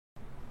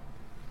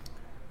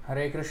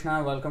Hare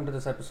Krishna, welcome to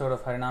this episode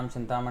of Harinam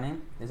Chintamani.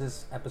 This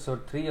is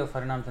episode 3 of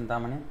Harinam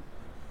Chintamani,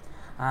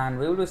 and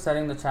we will be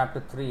studying the chapter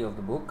 3 of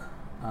the book.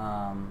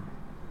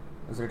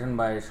 It was written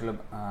by Srila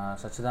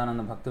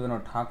Sachidananda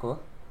Bhaktivinoda Thakur.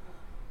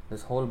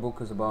 This whole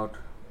book is about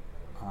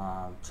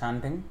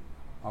chanting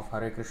of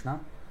Hare Krishna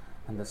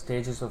and the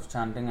stages of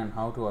chanting and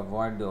how to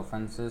avoid the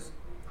offenses.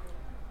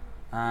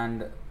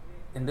 And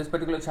in this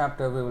particular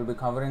chapter, we will be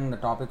covering the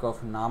topic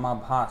of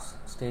Namabhas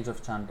stage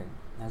of chanting.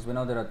 As we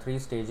know, there are 3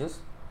 stages.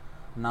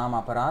 Nam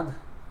Aparadh,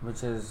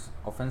 which is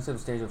offensive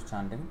stage of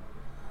chanting,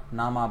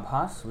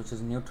 Namabhas, which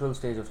is neutral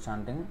stage of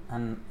chanting,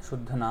 and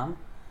Shuddhanam,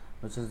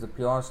 which is the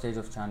pure stage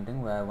of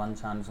chanting where one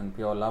chants in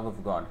pure love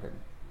of Godhead.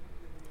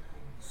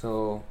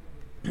 So,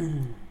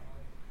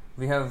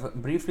 we have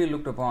briefly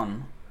looked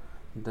upon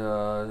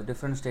the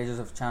different stages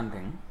of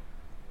chanting,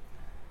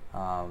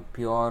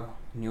 pure,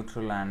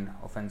 neutral and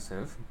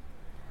offensive,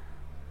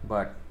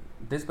 but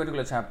this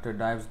particular chapter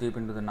dives deep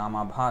into the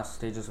Namabhas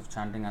stages of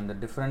chanting and the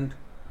different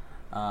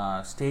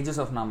stages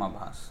of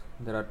Namabhas.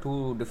 There are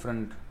 2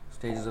 different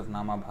stages of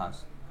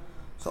Namabhas.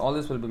 So all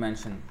this will be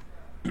mentioned.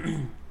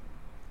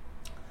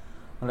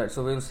 Alright,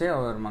 so we will say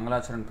our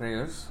Mangalacharan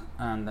prayers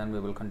and then we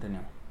will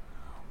continue.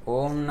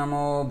 Om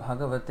Namo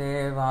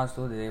Bhagavate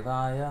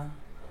Vasudevaya.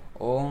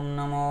 Om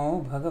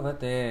Namo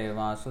Bhagavate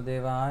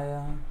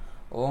Vasudevaya.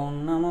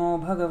 Om Namo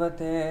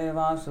Bhagavate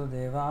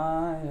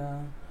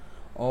Vasudevaya.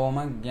 Om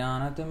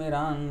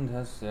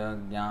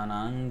Ajnanatimirandhasya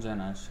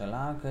Jnananjana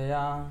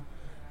Shalakaya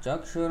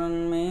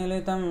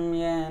Chakshurunmilitam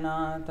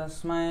yena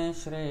tasmai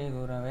Shri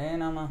Gurave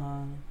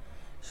Namaha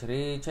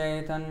Shri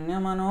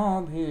Chaitanya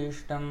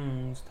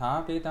Manobhishtam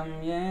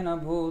Sthapitam yena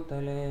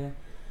bhutale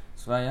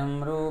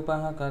Swayam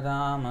Rupaha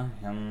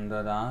Kadamahyam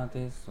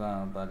Dadati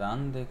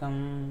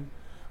Swapadantikam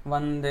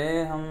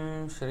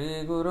Vandeham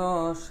Shri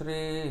Guru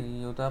Shri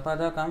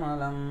Yutapada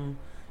Kamalam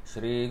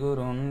Shri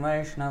Gurun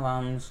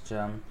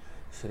Vaishnavamscha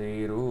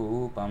Shri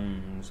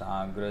Rupam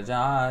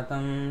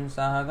Sagrajatam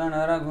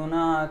Sahagana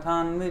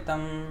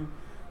Raghunathanvitam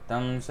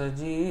Tam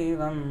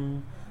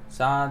Sajivam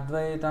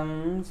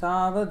Sadvaitam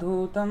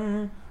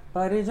Savadhutam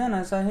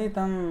Parijana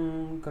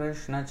Sahitam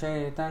Krishna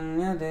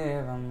Chaitanya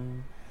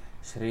Devam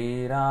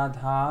Shri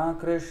Radha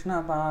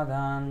Krishna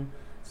Padan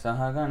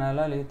Sahagana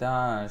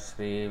Lalita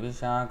Shri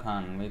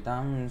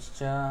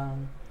Vishakhanvitamscha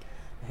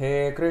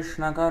He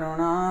Krishna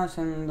Karuna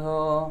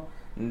Sindho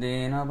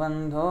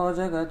Dinabandho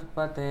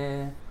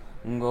Jagatpate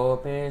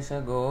Gopesha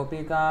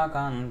Gopika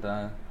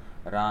Kanta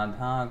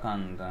Radha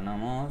Kanta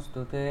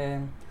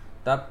Namostute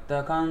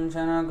Tapta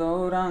Kanchana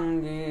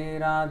Gaurangi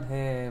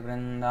Radhe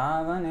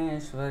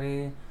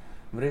Vrindavaneshwari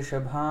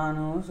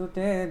Vrishabhanu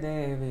Sute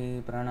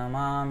Devi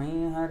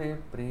Pranamami Hari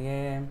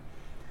Priye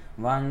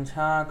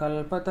Vancha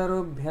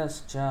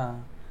Kalpatarubhyascha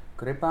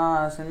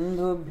Kripa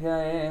Sindhubhya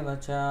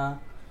Evacha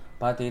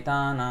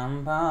Patitanam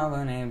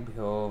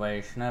Pavanebhyo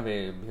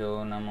Vaishnavebhyo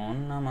Namo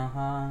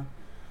Namaha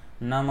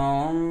Namo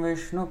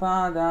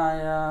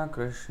Vishnupadaya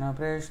Krishna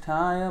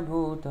Prishthaya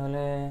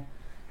Bhutale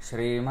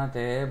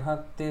Srimate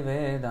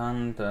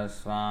Bhaktivedanta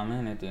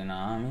Swaminiti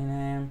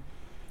Namine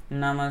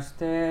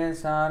Namaste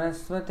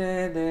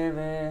Saraswate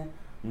Deve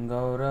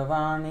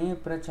Gauravani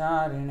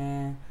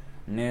Pracharine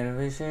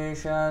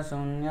Nirvishesha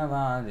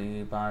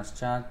Sunyavadi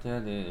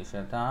Paschatya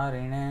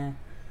Deshatarine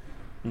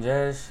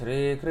Jai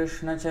Shri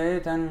Krishna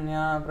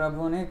Chaitanya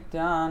Prabhu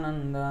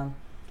Nityananda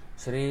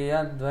Shri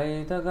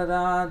Advaita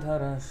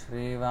Gadadhara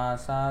Shri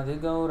Vasadi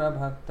Gaura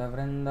Bhakta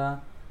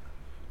Vrinda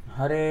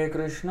Hare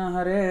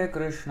Krishna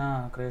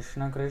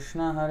Krishna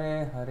Krishna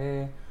Hare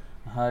Hare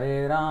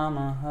Hare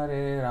Rama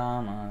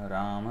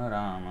Rama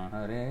Rama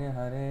Hare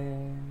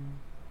Hare.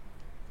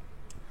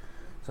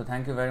 So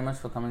thank you very much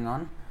for coming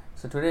on.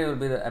 So today will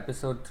be the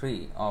episode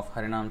 3 of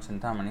Harinam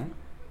Chintamani,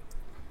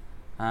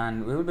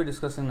 and we will be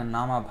discussing the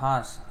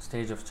Namabhas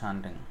stage of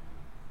chanting.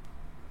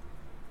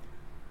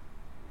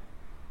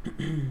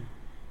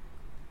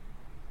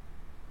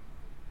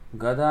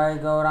 Gadai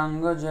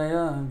Gauranga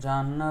Jaya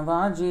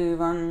Jannava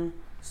Jivan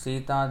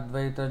Sita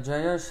Dvaita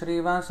Jaya Shri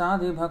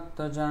Vasadi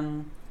Bhakta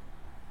Jan.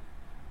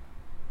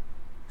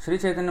 Sri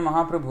Chaitanya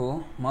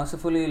Mahaprabhu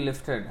mercifully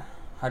lifted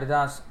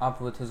Haridas up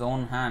with his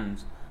own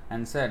hands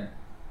and said,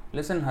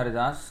 "Listen,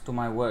 Haridas, to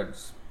my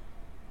words.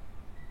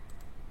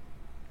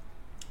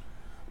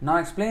 Now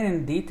explain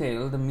in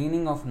detail the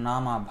meaning of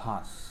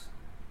Namabhas.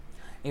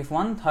 If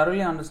one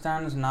thoroughly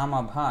understands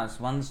Namabhas,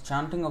 one's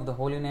chanting of the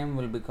holy name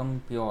will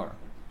become pure.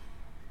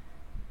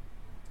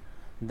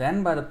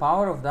 Then by the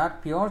power of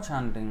that pure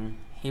chanting,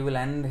 he will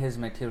end his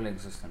material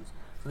existence."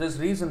 So this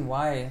reason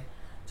why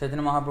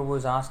Chaitanya Mahaprabhu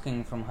is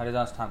asking from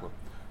Haridas Thakur.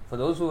 For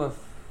those of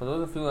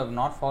you who have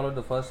not followed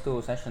the first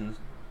 2 sessions,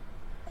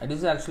 it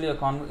is actually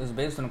is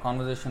based on a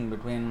conversation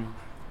between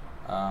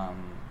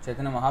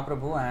Chaitanya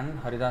Mahaprabhu and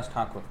Haridas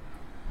Thakur.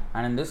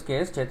 And in this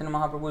case, Chaitanya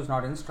Mahaprabhu is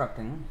not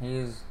instructing, he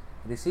is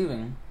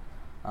receiving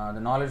the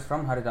knowledge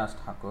from Haridas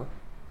Thakur.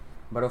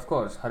 But of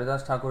course,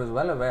 Haridas Thakur is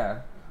well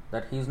aware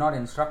that he is not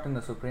instructing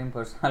the Supreme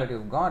Personality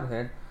of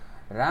Godhead,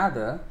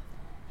 rather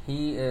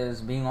he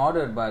is being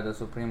ordered by the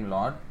Supreme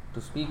Lord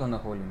to speak on the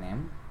holy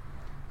name,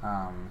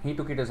 he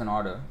took it as an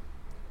order,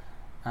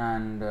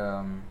 and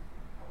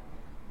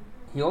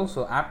he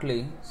also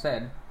aptly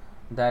said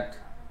that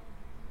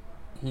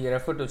he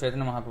referred to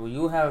Chaitanya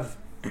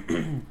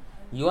Mahaprabhu,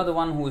 you are the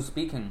one who is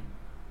speaking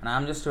and I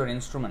am just your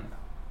instrument.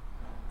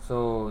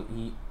 So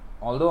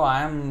although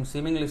I am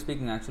seemingly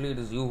speaking, actually it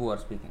is you who are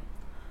speaking.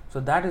 So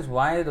that is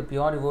why the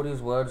pure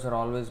devotee's words are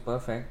always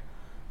perfect,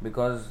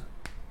 because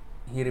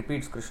he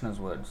repeats Krishna's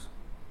words.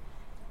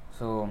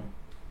 So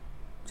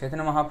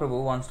Chaitanya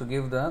Mahaprabhu wants to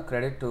give the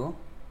credit to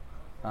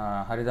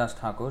Haridas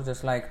Thakur,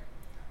 just like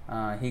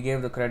he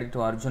gave the credit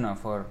to Arjuna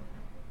for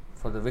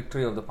the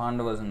victory of the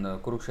Pandavas in the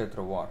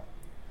Kurukshetra war.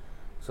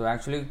 So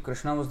actually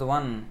Krishna was the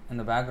one in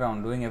the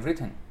background doing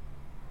everything.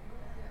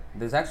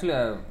 There's actually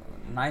a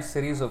nice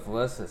series of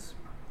verses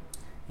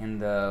in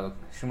the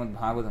Srimad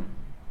Bhagavatam,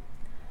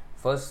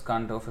 first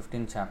canto,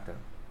 15th chapter.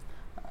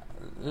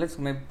 Let's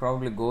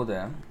probably go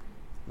there,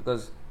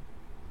 because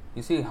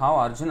you see how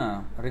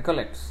Arjuna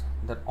recollects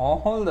that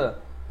all the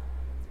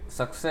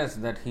success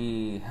that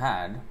he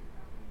had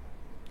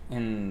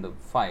in the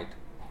fight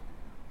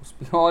was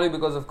purely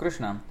because of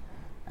Krishna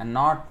and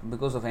not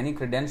because of any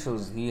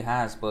credentials he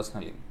has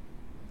personally.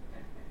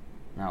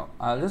 Now,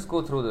 I'll just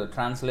go through the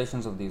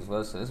translations of these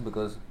verses,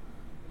 because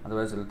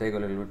otherwise it will take a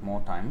little bit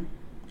more time.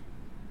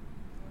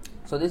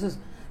 So this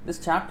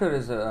chapter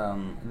is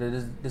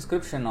the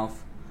description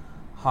of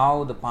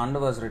how the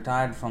Pandavas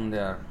retired from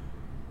their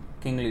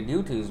kingly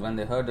duties when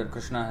they heard that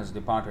Krishna has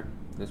departed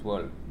this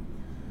world.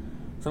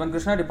 So when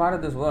Krishna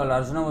departed this world,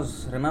 Arjuna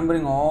was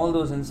remembering all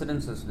those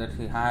incidences that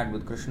he had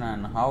with Krishna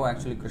and how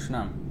actually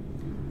Krishna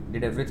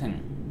did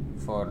everything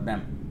for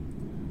them.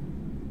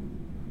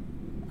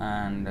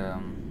 And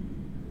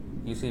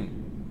you see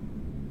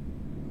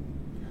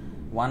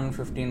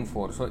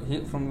 1:15:4. So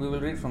we will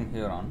read from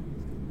here on.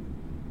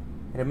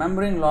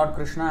 Remembering Lord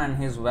Krishna and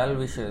his well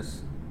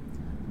wishes,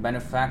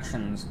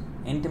 benefactions,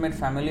 intimate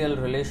familial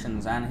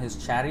relations, and his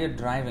chariot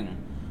driving,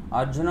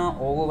 Arjuna,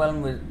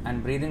 overwhelmed with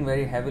and breathing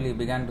very heavily,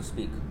 began to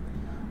speak.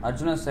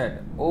 Arjuna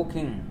said, "O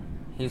king,"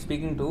 he is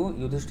speaking to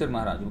Yudhishthir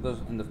Maharaj, because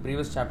in the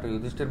previous chapter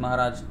Yudhishthir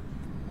Maharaj,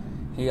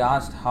 he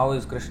asked, how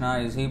is Krishna?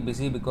 Is he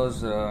busy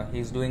because he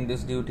is doing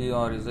this duty,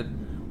 or is it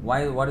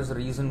why? What is the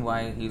reason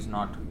why he is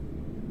not?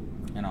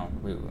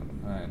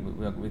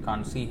 We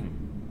can't see him.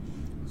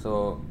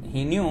 So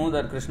he knew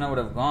that Krishna would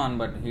have gone,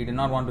 but he did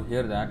not want to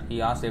hear that.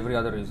 He asked every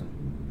other reason.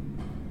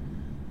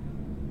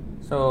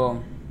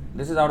 So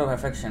this is out of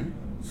affection.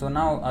 So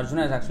now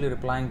Arjuna is actually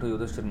replying to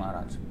Yudhishthir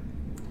Maharaj.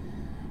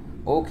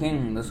 O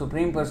king, the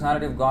Supreme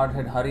Personality of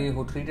Godhead, Hari,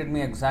 who treated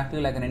me exactly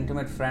like an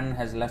intimate friend,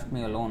 has left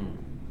me alone.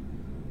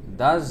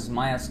 Thus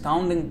my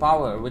astounding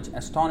power, which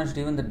astonished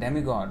even the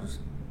demigods,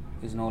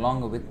 is no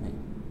longer with me.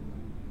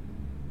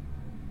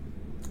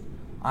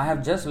 I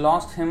have just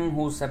lost him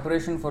whose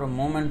separation for a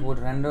moment would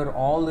render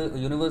all the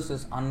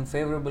universes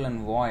unfavorable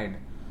and void,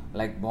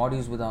 like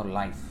bodies without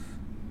life.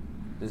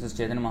 This is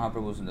Chaitanya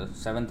Mahaprabhu's in the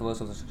 7th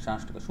verse of the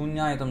Shikshashtaka.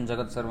 Shunyayatam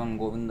jagat sarvam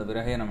govinda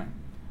virahename.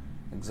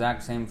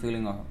 Exact same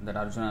feeling that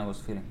Arjuna was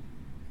feeling.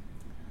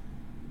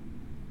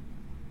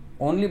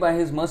 Only by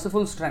his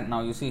merciful strength,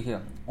 now you see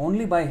here,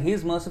 only by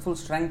his merciful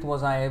strength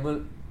was I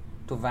able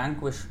to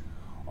vanquish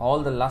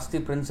all the lusty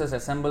princes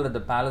assembled at the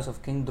palace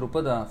of King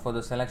Drupada for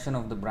the selection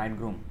of the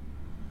bridegroom.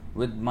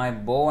 With my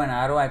bow and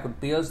arrow I could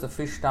pierce the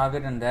fish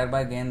target and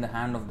thereby gain the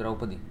hand of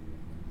Draupadi.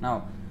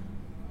 Now,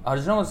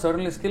 Arjuna was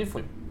certainly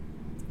skillful,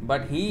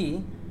 but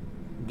he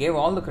gave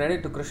all the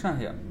credit to Krishna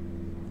here.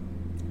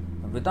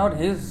 Without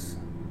his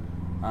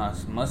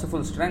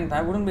merciful strength,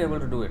 I wouldn't be able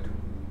to do it.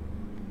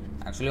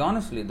 Actually,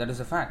 honestly, that is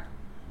a fact.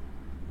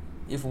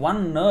 If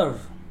one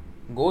nerve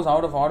goes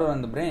out of order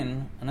in the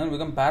brain and then we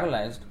become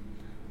paralyzed,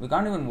 we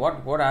can't even,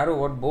 what arrow,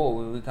 what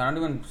bow, we cannot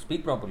even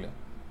speak properly.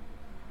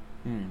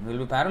 We will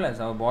be paralyzed,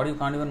 our body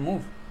can't even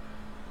move.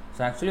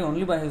 So actually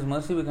only by his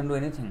mercy we can do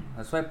anything.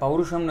 That's why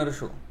Paurusham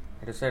Narishu,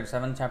 it is said,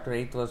 7th chapter,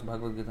 8th verse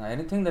Bhagavad Gita.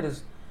 Anything that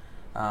is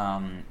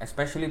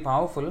especially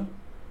powerful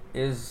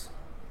is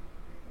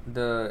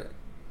the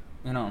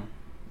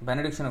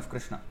benediction of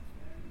Krishna.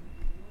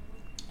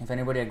 If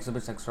anybody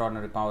exhibits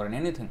extraordinary power in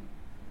anything.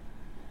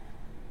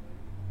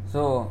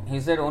 So he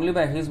said, only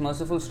by his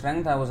merciful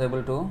strength I was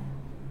able to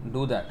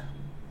do that.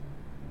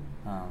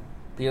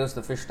 Pierce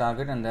the fish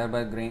target and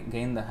thereby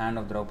gain the hand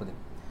of Draupadi.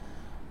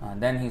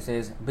 Then he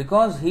says,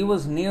 because he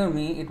was near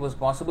me, it was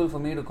possible for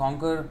me to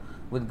conquer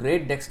with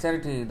great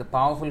dexterity the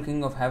powerful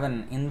king of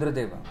heaven,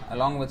 Indradeva,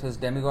 along with his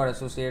demigod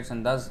associates,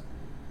 and thus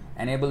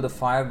enable the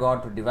fire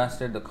god to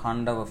devastate the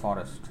Khandava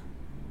forest.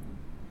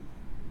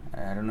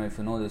 I don't know if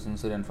you know this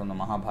incident from the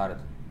Mahabharata.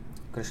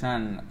 Krishna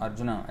and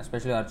Arjuna,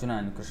 especially Arjuna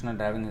and Krishna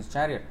driving his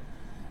chariot,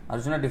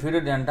 Arjuna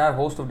defeated the entire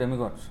host of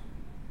demigods.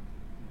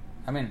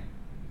 I mean,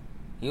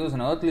 he was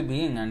an earthly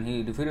being and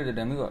he defeated the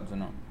demigods,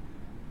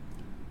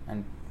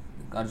 And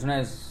Arjuna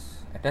is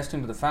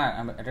attesting to the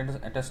fact,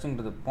 attesting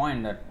to the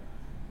point that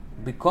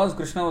because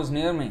Krishna was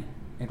near me,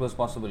 it was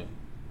possible.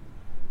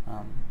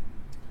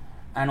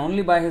 And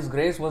only by his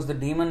grace was the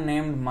demon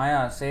named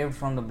Maya saved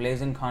from the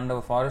blazing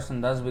Khandava forest,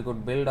 and thus we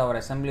could build our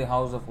assembly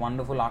house of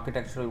wonderful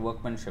architectural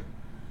workmanship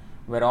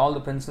where all the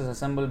princes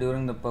assembled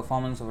during the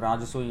performance of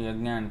Rajasuya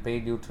Yajna and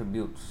paid you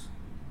tributes.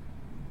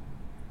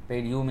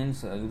 Paid you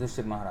means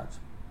Yudhishthir Maharaj.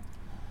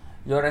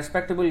 Your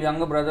respectable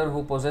younger brother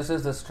who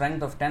possesses the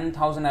strength of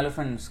 10,000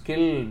 elephants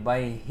killed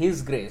by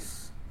his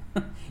grace.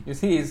 You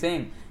see, he is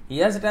saying, he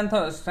has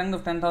a strength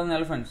of 10,000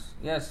 elephants,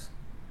 yes,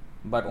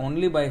 but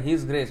only by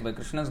his grace, by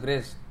Krishna's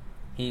grace,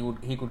 he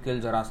could kill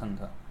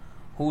Jarasandha,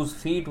 whose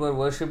feet were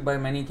worshipped by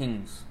many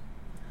kings.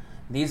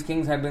 These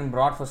kings had been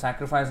brought for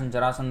sacrifice in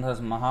Jarasandha's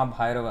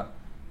Mahabhairava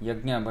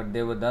Yajna, but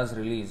they were thus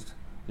released.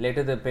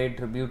 Later they paid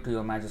tribute to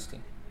your majesty.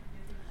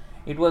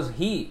 It was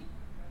he,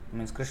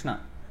 means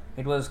Krishna,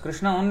 it was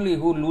Krishna only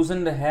who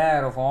loosened the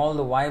hair of all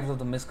the wives of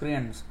the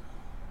miscreants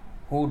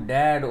who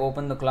dared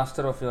open the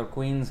cluster of your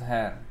queen's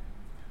hair,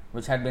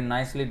 which had been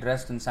nicely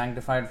dressed and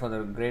sanctified for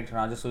the great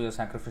Rajasuya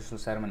sacrificial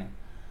ceremony.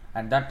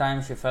 At that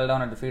time she fell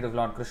down at the feet of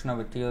Lord Krishna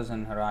with tears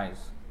in her eyes.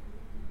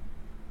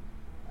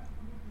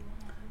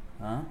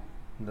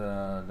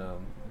 The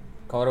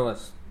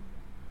Kauravas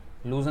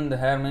loosened the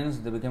hair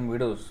means they became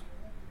widows.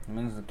 It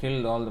means they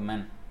killed all the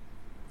men.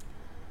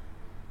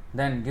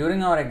 Then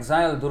during our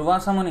exile,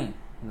 Durvasa Muni,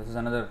 this is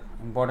another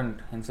important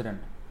incident.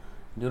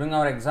 During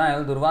our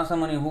exile, Durvasa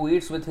Muni, who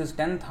eats with his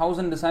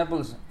 10,000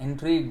 disciples,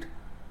 intrigued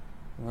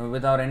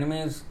with our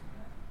enemies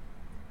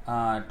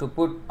to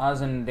put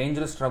us in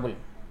dangerous trouble.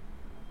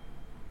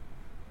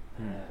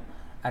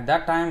 At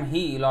that time,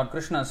 he, Lord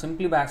Krishna,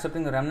 simply by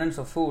accepting the remnants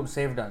of food,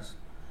 saved us.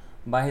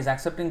 By his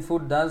accepting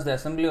food, thus the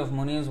assembly of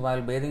Munis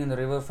while bathing in the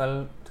river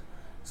felt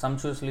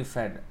sumptuously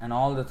fed, and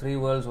all the three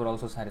worlds were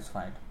also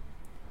satisfied.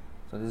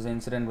 So this is the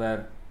incident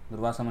where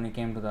Durvasa Muni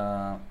came to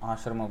the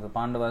ashram of the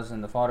Pandavas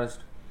in the forest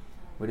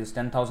with his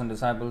 10,000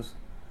 disciples,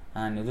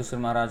 and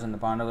Yudhishthira Maharaj and the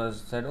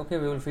Pandavas said, okay,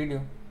 we will feed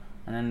you.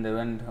 And then they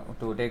went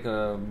to take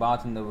a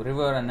bath in the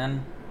river, and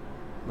then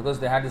because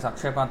they had this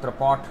Akshay Patra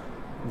pot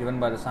given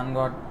by the sun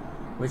god,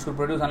 which could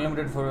produce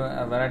unlimited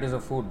varieties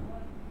of food,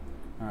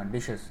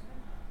 dishes.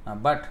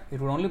 But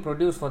it would only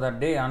produce for that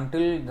day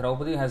until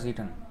Draupadi has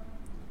eaten.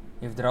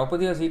 If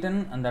Draupadi has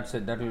eaten, and that's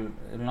it, it will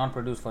not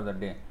produce for that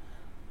day.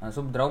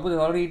 So Draupadi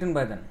had already eaten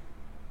by then,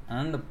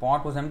 and the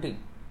pot was empty.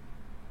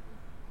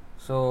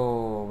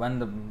 So when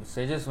the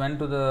sages went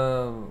to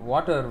the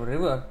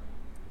river,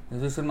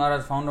 Yudhishthira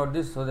Maharaj found out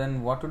this. So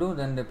then what to do?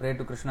 Then they prayed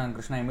to Krishna, and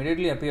Krishna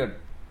immediately appeared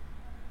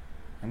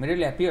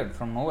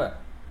from nowhere.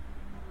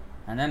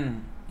 And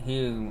then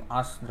he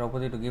asked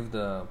Draupadi to give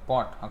the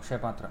pot, Akshay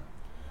Patra.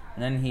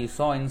 And then he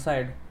saw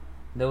inside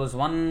there was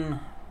one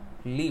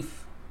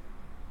leaf,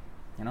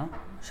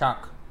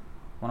 shak,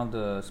 one of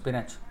the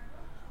spinach,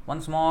 one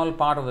small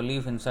part of the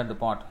leaf inside the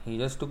pot. He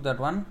just took that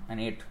one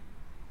and ate.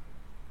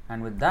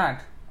 And with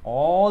that,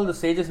 all the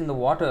sages in the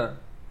water,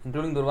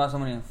 including Durvasa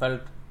Muni,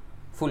 felt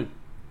full.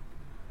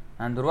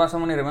 And Durvasa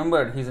Muni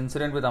remembered his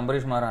incident with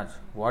Ambarish Maharaj.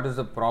 What is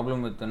the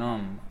problem with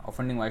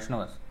offending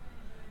Vaishnavas?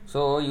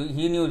 So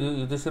he knew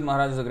Yudhishthira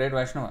Maharaj is a great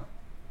Vaishnava,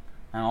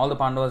 and all the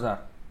Pandavas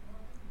are.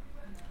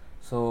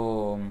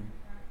 So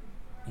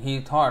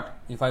he thought,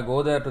 if I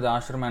go there to the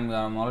ashram and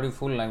I'm already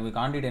full, we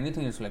can't eat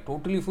anything, it's like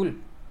totally full.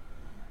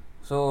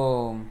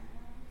 So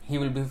he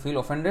will feel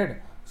offended.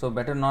 So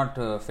better not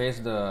face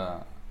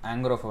the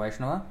anger of a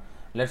Vaishnava.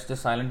 Let's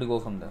just silently go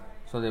from there.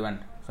 So they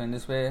went. So in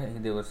this way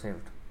they were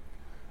saved.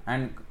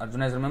 And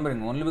Arjuna is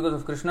remembering, only because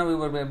of Krishna we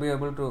were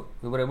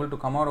able to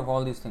come out of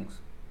all these things.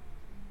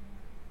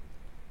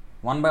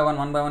 One by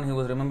one he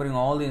was remembering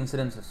all the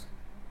incidences.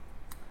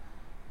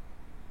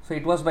 So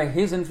it was by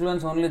his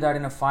influence only that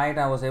in a fight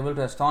I was able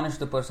to astonish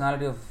the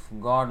personality of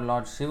God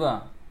Lord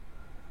Shiva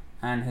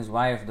and his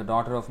wife, the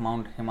daughter of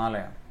Mount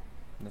Himalaya.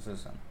 This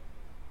is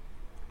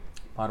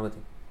Parvati.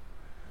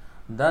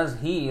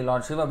 Thus he,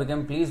 Lord Shiva,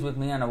 became pleased with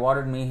me and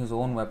awarded me his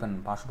own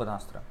weapon,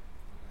 Pashupatastra.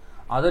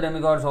 Other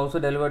demigods also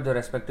delivered their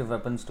respective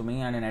weapons to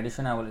me, and in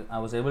addition I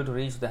was able to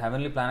reach the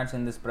heavenly planets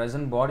in this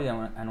present body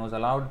and was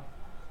allowed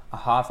a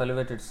half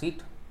elevated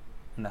seat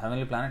in the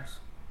heavenly planets,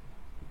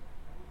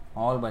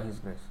 all by his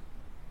grace.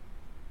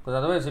 Because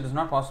otherwise it is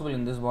not possible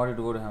in this body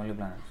to go to heavenly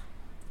planets.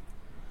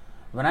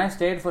 When I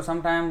stayed for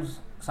some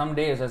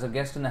days as a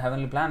guest in the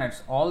heavenly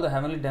planets, all the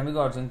heavenly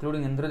demigods,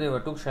 including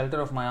Indradeva, took shelter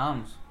of my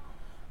arms,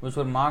 which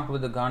were marked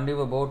with the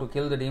Gandiva bow to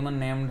kill the demon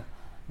named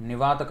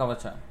Nivata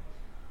Kavacha.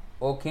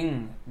 O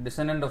king,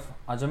 descendant of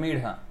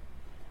Ajamedha,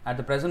 at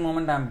the present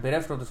moment I am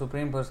bereft of the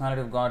Supreme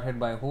Personality of Godhead,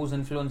 by whose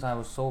influence I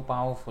was so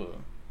powerful.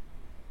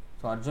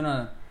 So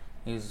Arjuna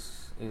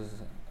is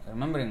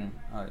remembering,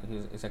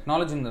 is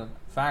acknowledging the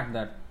fact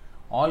that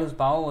all his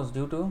power was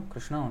due to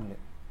Krishna only.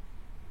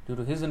 Due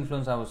to his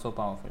influence I was so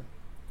powerful.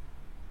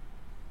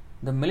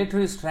 The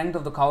military strength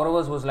of the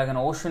Kauravas was like an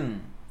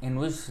ocean in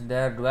which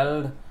there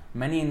dwelled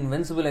many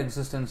invincible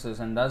existences,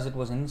 and thus it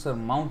was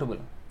insurmountable.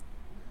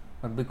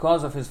 But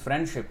because of his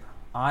friendship,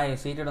 I,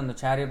 seated on the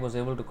chariot, was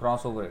able to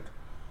cross over it.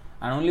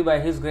 And only by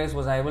his grace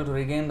was I able to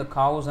regain the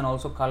cows and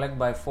also collect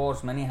by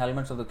force many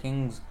helmets of the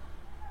kings,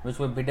 which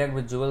were bedecked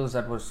with jewels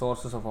that were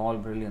sources of all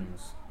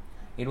brilliance.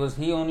 It was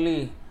he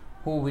only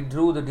who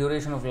withdrew the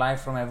duration of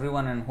life from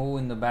everyone, and who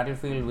in the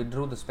battlefield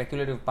withdrew the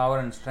speculative power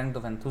and strength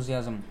of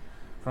enthusiasm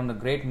from the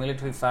great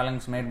military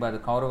phalanx made by the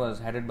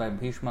Kauravas, headed by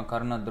Bhishma,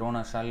 Karna,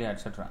 Drona, Shalya,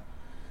 etc.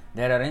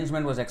 Their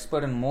arrangement was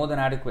expert and more than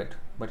adequate,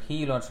 but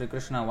he, Lord Sri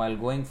Krishna, while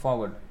going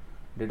forward,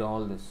 did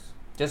all this.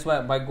 Just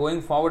by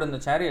going forward in the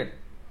chariot,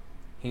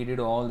 he did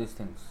all these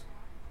things.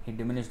 He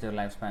diminished their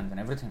lifespans and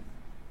everything.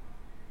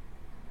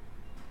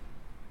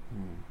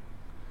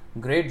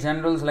 Great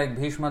generals like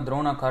Bhishma,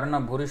 Drona,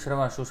 Karna,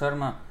 Bhurishrava,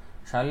 Shusharma,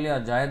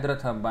 Shalya,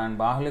 Jayadratha and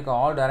Bahlika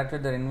all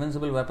directed their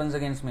invincible weapons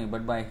against me,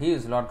 but by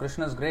his, Lord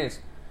Krishna's grace,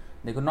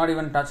 they could not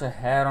even touch a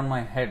hair on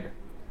my head.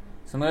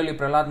 Similarly,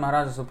 Prahlad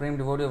Maharaj, the supreme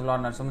devotee of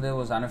Lord Narasimha,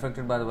 was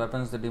unaffected by the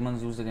weapons the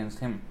demons used against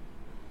him.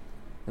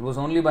 It was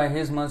only by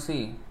his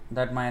mercy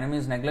that my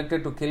enemies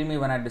neglected to kill me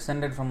when I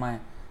descended from my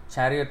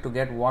chariot to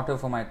get water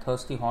for my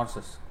thirsty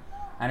horses.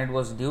 And it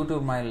was due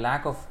to my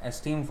lack of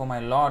esteem for my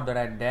Lord that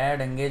I dared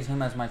engage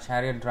him as my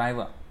chariot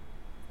driver.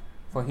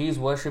 For he is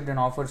worshipped and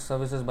offered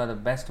services by the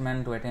best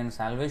men to attain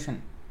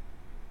salvation.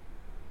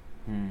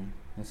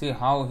 You see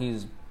how he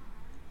is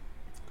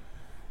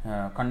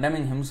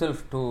condemning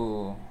himself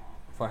for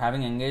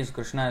having engaged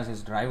Krishna as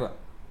his driver.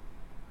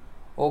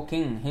 O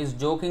king, his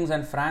jokings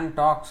and frank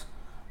talks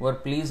were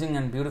pleasing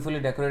and beautifully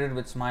decorated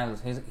with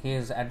smiles.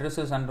 His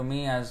addresses unto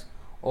me as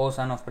O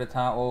son of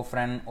Pritha, O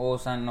friend, O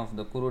son of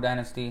the Kuru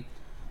dynasty,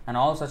 and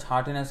all such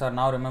heartiness are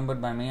now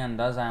remembered by me, and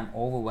thus I am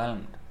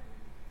overwhelmed.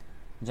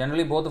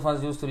 Generally, both of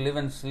us used to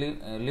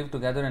live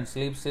together and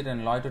sleep, sit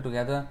and loiter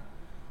together,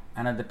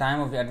 and at the time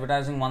of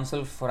advertising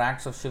oneself for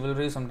acts of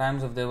chivalry,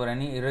 sometimes if there were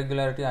any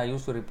irregularity, I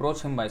used to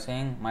reproach him by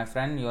saying, "My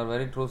friend, you are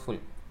very truthful."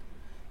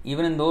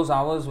 Even in those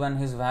hours when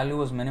his value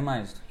was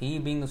minimized, he,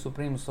 being the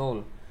Supreme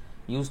Soul,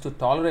 used to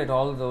tolerate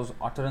all those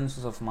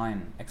utterances of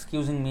mine,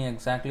 excusing me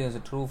exactly as a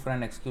true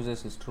friend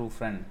excuses his true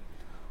friend,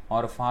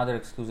 or a father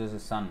excuses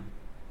his son.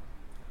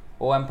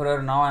 O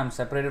Emperor, now I am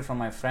separated from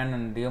my friend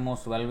and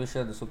dearmost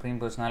well-wisher, the Supreme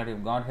Personality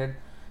of Godhead,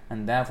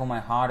 and therefore my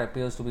heart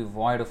appears to be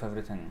void of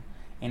everything.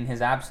 In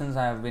his absence,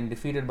 I have been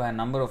defeated by a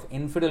number of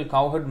infidel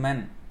cowherd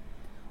men,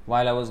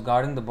 while I was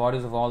guarding the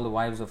bodies of all the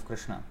wives of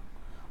Krishna.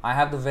 I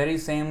have the very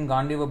same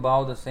Gandiva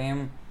bow, the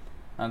same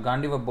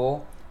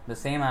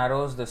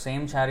arrows, the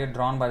same chariot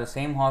drawn by the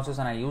same horses,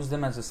 and I use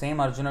them as the same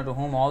Arjuna to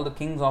whom all the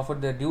kings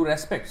offered their due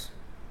respects.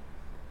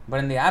 But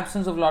in the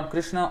absence of Lord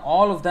Krishna,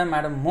 all of them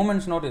at a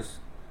moment's notice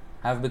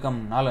have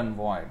become null and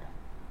void.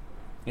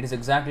 It is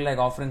exactly like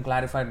offering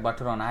clarified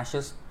butter on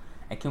ashes,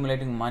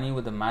 accumulating money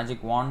with a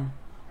magic wand,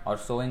 or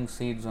sowing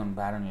seeds on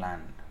barren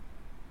land.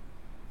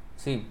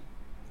 See,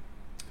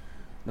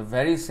 the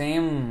very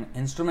same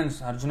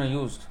instruments Arjuna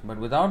used, but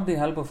without the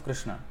help of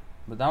Krishna,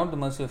 without the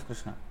mercy of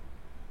Krishna,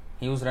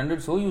 he was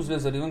rendered so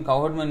useless that even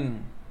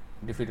cowherdmen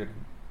defeated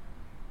him.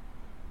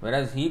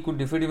 Whereas he could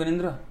defeat even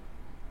Indra.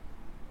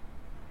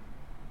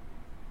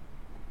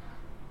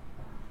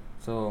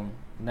 So,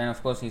 then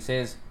of course he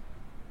says,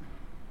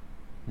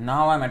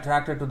 now I am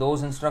attracted to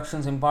those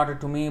instructions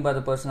imparted to me by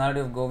the personality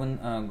of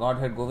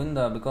Godhead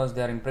Govinda, because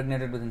they are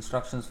impregnated with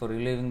instructions for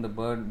relieving the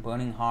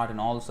burning heart in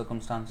all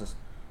circumstances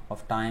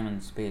of time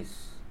and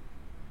space.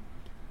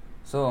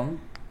 So,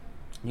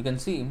 you can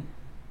see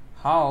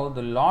how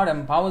the Lord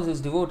empowers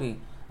his devotee,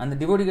 and the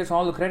devotee gets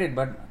all the credit,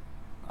 but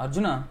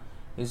Arjuna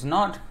is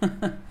not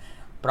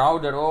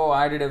proud that, oh,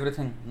 I did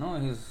everything. No,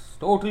 he is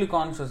totally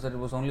conscious that it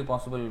was only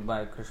possible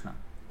by Krishna,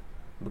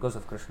 because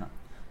of Krishna.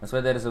 That's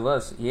why there is a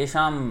verse,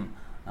 Yesham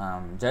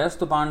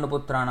Jayastu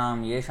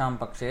Pandaputranam Yesham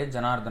Pakshe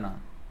Janardana.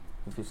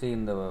 If you see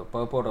in the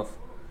purport of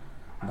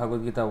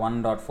Bhagavad Gita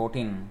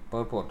 1.14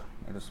 purport,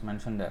 it is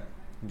mentioned there.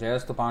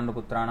 Jayastu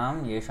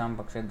Pandaputranam Yesham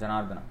Pakshe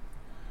Janardana.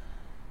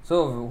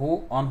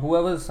 So, on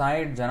whoever's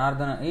side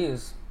Janardana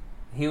is,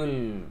 he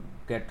will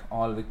get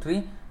all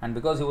victory, and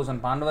because he was on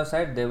Pandava's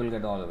side, they will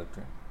get all the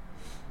victory.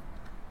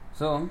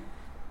 So,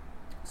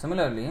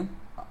 similarly,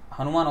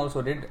 Hanuman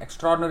also did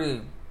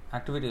extraordinary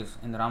activities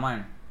in the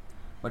Ramayana,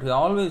 but he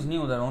always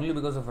knew that only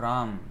because of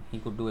Ram he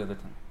could do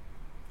everything.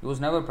 He was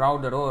never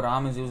proud that, oh,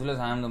 Ram is useless,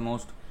 I am the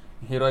most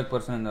heroic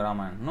person in the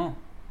Ramayana. No,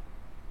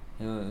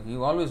 he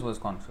always was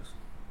conscious.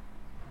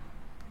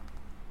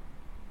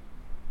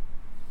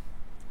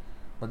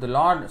 But the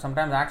Lord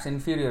sometimes acts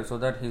inferior so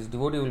that his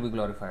devotee will be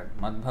glorified.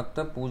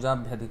 Madbhakta puja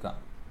bhyadhika.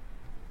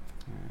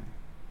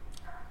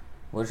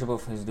 Worship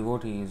of his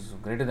devotee is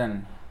greater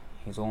than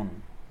his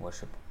own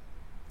worship.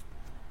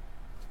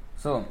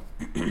 So,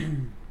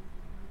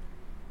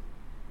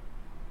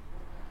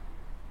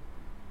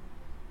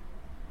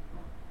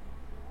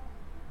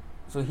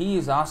 he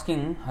is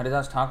asking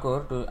Haridas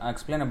Thakur to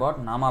explain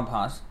about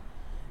Namabhas.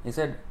 He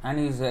said, and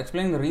he is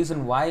explaining the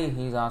reason why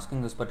he is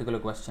asking this particular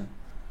question.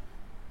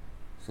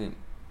 See,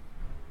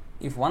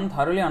 if one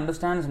thoroughly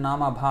understands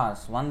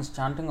Namabhas, one's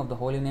chanting of the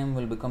holy name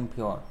will become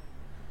pure.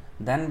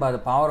 Then by the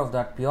power of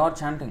that pure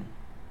chanting,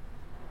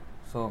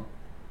 so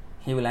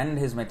he will end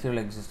his material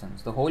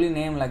existence. The holy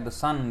name, like the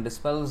sun,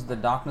 dispels the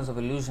darkness of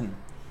illusion.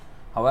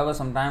 However,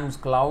 sometimes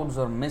clouds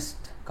or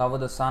mist cover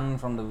the sun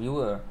from the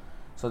viewer,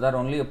 so that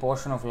only a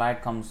portion of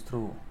light comes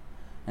through.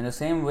 In the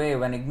same way,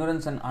 when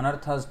ignorance and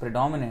anarthas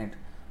predominate,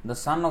 the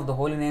sun of the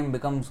holy name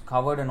becomes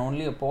covered and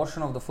only a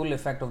portion of the full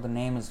effect of the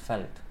name is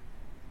felt.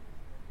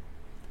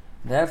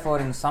 Therefore,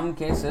 in some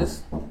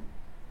cases,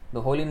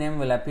 the holy name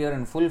will appear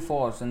in full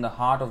force in the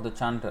heart of the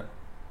chanter.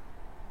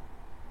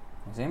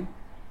 You see?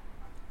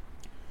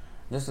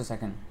 Just a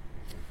second.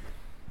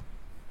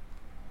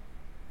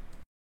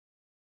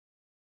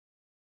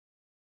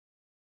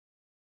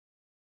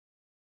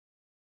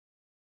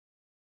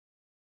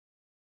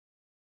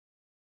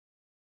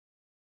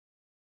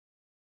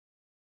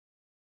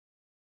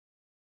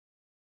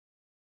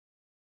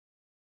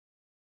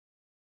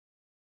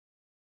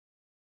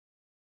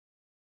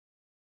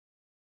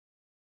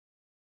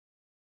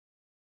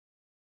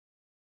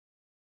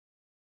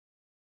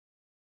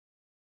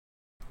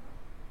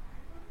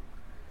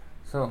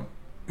 So,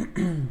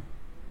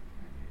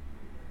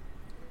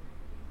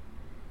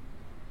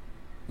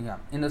 yeah.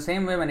 In the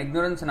same way, when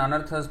ignorance and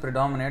anarthas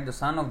predominate, the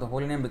sun of the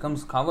holy name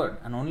becomes covered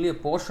and only a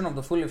portion of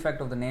the full effect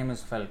of the name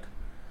is felt.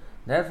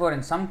 Therefore,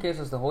 in some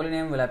cases, the holy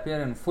name will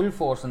appear in full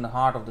force in the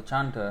heart of the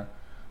chanter,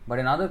 but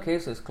in other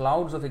cases,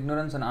 clouds of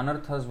ignorance and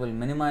anarthas will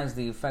minimize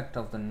the effect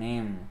of the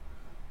name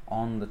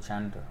on the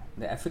chanter.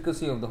 The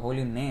efficacy of the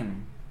holy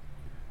name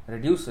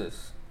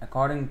reduces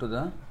according to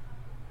the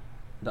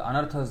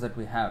anarthas that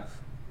we have,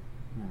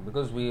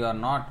 because we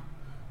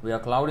are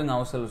clouding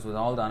ourselves with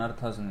all the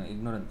anarthas and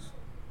ignorance.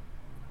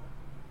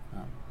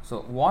 So,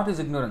 what is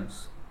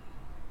ignorance?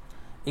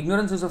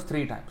 Ignorance is of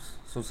three types.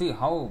 So, see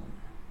how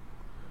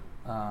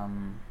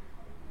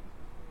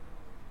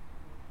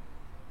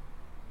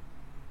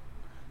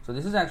so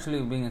this is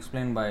actually being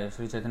explained by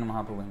Sri Chaitanya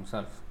Mahaprabhu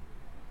himself.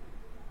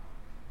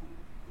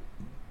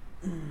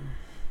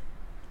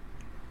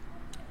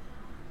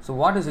 So,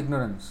 what is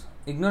ignorance?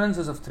 Ignorance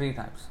is of three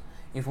types.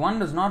 If one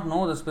does not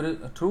know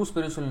the true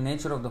spiritual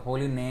nature of the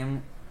holy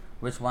name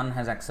which one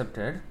has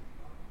accepted,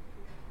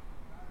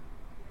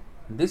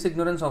 this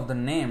ignorance of the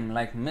name,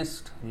 like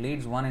mist,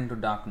 leads one into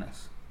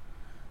darkness.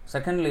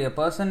 Secondly, a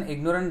person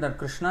ignorant that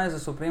Krishna is the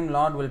Supreme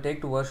Lord will take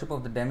to worship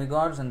of the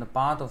demigods and the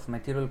path of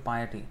material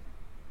piety.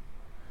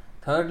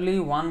 Thirdly,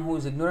 one who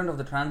is ignorant of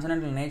the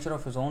transcendental nature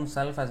of his own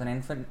self as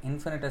an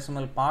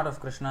infinitesimal part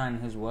of Krishna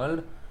and his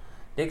world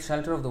takes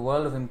shelter of the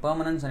world of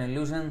impermanence and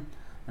illusion,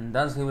 and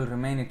thus he will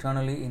remain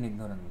eternally in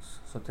ignorance.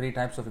 So, three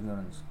types of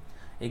ignorance.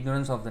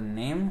 Ignorance of the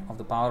name, of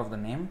the power of the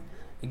name,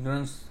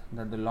 ignorance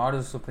that the Lord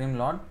is Supreme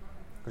Lord,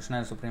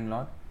 Krishna is Supreme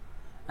Lord,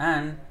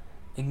 and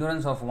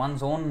ignorance of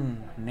one's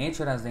own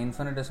nature as the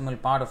infinitesimal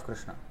part of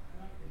Krishna.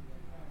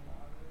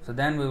 So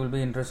then we will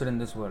be interested in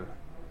this world,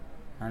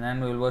 and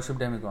then we will worship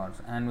demigods,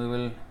 and we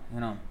will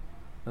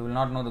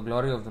not know the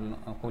glory of the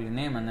holy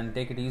name, and then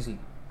take it easy,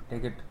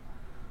 take it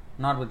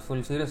not with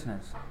full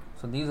seriousness.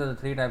 So these are the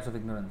three types of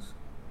ignorance.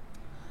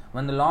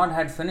 When the Lord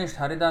had finished,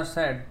 Haridas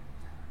said,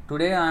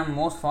 "Today I am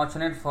most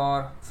fortunate,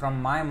 for from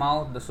my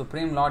mouth the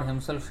Supreme Lord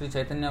himself, Sri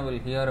Chaitanya, will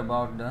hear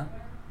about the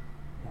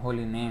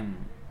holy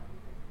name."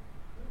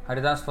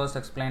 Haridas first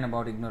explained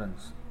about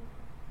ignorance.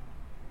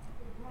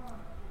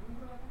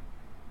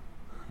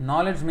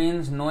 Knowledge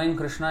means knowing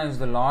Krishna is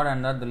the Lord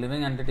and that the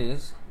living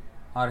entities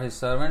are his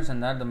servants,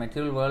 and that the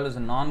material world is a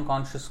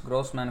non-conscious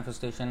gross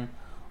manifestation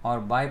or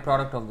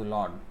byproduct of the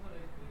Lord.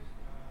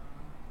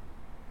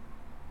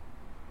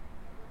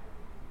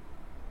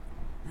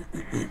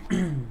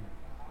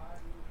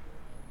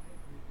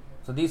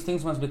 So these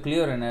things must be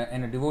clear in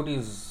a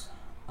devotee's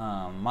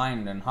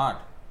mind and heart.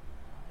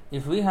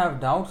 If we have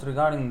doubts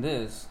regarding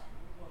this,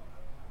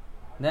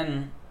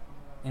 then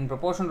in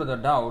proportion to the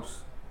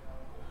doubts,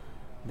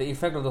 the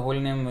effect of the holy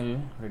name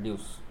will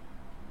reduce.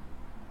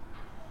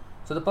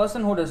 So the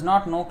person who does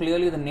not know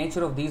clearly the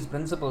nature of these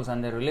principles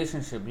and their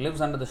relationship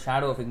lives under the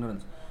shadow of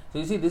ignorance. So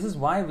you see, this is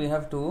why we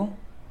have to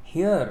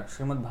hear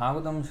Srimad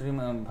Bhagavatam,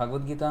 Srimad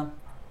Bhagavad Gita.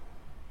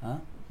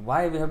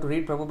 Why we have to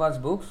read Prabhupada's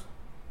books?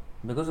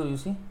 Because you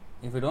see,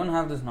 if we don't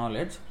have this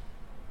knowledge,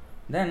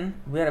 then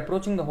we are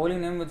approaching the holy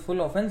name with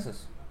full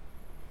offenses,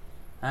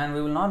 and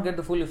we will not get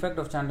the full effect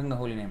of chanting the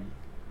holy name.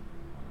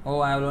 Oh,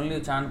 I will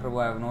only chant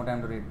Prabhu, I have no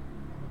time to read.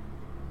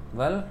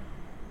 Well,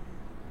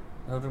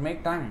 we have to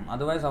make time,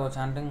 otherwise our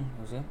chanting,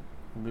 you see,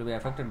 will be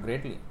affected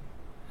greatly,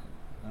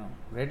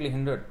 greatly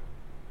hindered.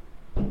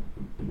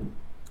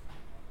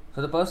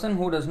 So the person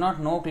who does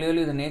not know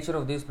clearly the nature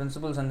of these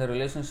principles and their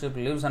relationship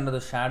lives under the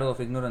shadow of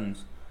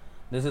ignorance.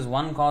 This is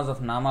one cause of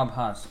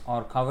namabhas,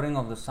 or covering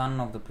of the sun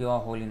of the pure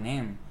holy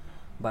name,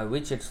 by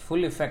which its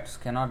full effects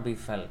cannot be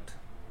felt.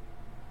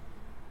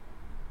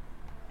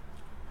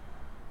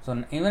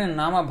 So even in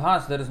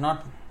namabhas there is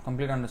not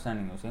complete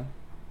understanding, you see.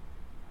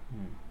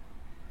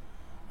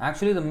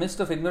 Actually, the mist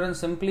of ignorance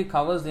simply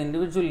covers the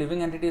individual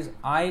living entity's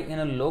I in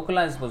a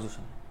localized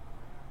position.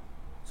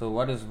 So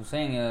what is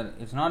saying here,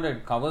 it's not that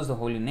it covers the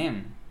holy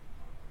name,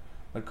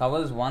 but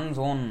covers one's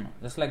own,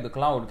 just like the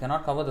cloud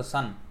cannot cover the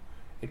sun.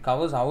 It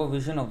covers our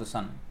vision of the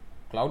sun.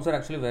 Clouds are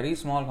actually very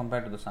small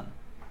compared to the sun.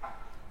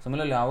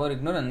 Similarly, our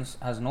ignorance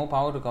has no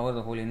power to cover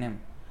the holy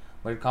name,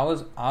 but it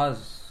covers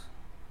us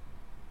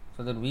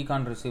so that we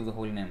can't receive the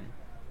holy name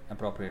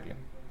appropriately.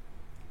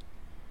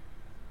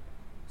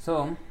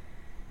 So,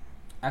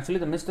 actually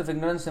the mist of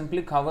ignorance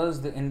simply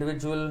covers the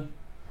individual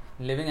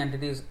living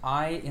entity's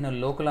I in a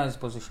localized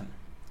position.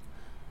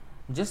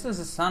 Just as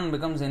the sun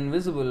becomes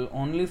invisible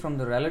only from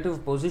the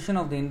relative position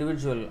of the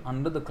individual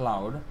under the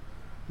cloud,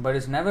 but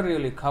is never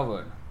really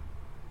covered.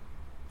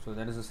 So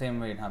that is the same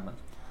way it happens.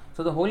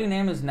 So the holy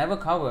name is never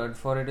covered,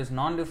 for it is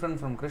non-different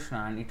from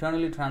Krishna and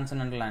eternally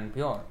transcendental and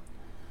pure.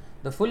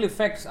 The full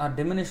effects are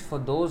diminished for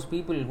those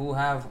people who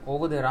have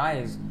over their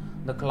eyes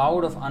the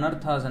cloud of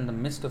anarthas and the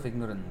mist of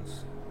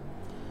ignorance.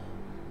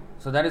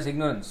 So that is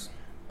ignorance,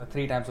 the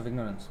three types of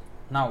ignorance.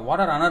 Now, what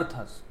are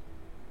anarthas?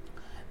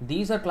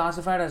 These are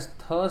classified as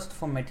thirst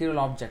for material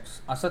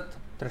objects. Asat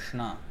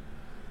trishna.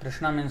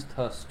 Trishna means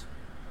thirst.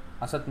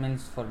 Asat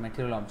means for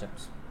material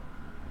objects.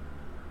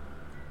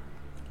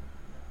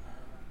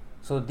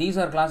 So these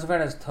are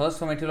classified as thirst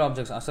for material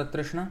objects. Asat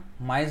trishna,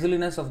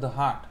 miserliness of the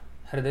heart,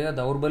 hridaya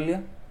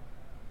daurbalya,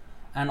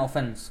 and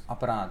offense,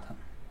 aparadha.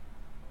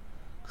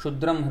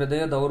 Shudram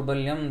hridaya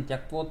daurbalyam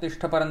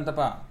tyaktvotishtha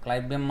parantapa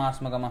klaibyam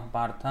masmagamah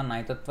partha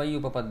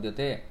naitattvai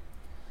upapadyate.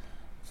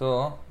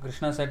 So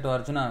Krishna said to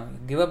Arjuna,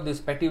 give up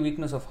this petty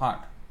weakness of heart.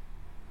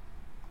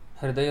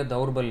 Hridaya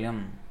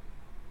daurbalyam.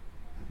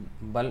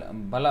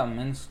 Bala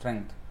means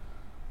strength.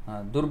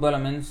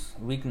 Durbala means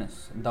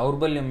weakness.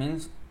 Daurbalya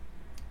means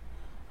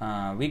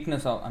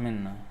weakness of,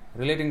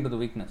 relating to the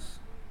weakness.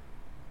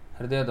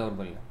 Hridaya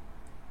daurbalya.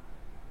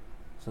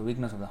 So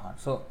weakness of the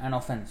heart. So an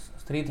offense.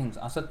 Three things.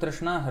 Asat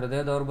trishna,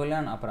 hridaya daurbalya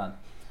and aparad.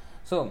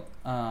 So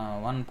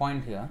one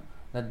point here,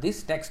 that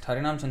this text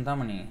Harinam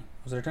Chintamani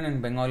was written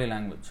in Bengali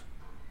language.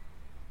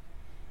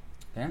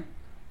 Okay.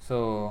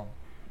 So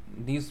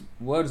these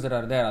words that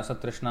are there, Asat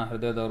trishna,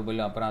 hridaya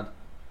daurbalya, aparad,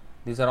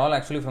 these are all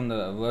actually from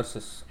the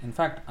verses. In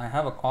fact, I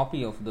have a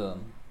copy of the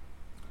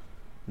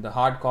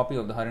hard copy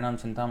of the Harinam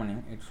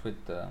Chintamani. It's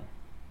with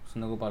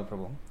Sundagopal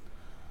Prabhu.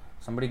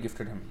 Somebody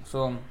gifted him.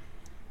 So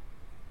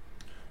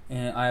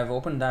I have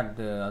opened that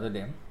the other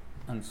day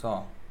and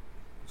saw.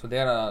 So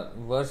there are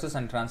verses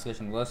and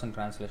translation, verse and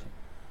translation,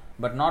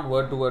 but not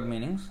word to word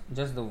meanings,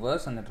 just the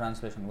verse and the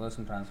translation, verse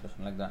and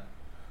translation, like that,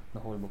 the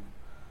whole book.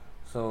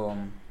 So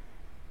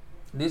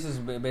this is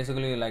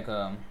basically like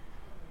a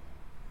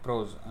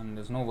prose, and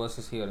there's no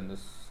verses here in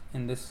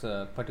this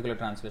particular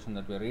translation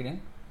that we are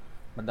reading,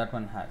 but that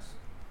one has.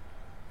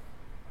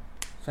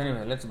 So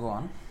anyway, let's go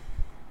on.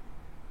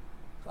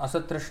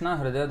 Asat trishna,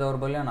 hridaya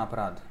daurbalya and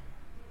aparad.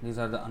 These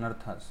are the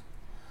anarthas.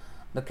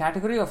 The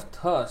category of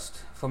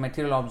thirst for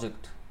material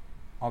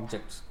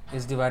objects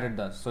is divided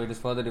thus. So it is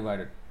further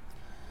divided.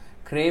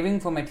 Craving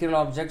for material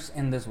objects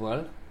in this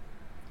world,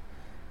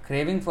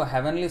 craving for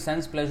heavenly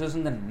sense pleasures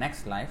in the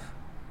next life,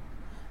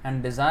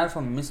 and desire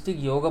for mystic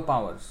yoga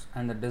powers,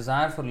 and the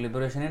desire for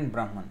liberation in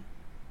Brahman.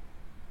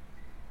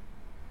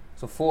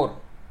 So 4.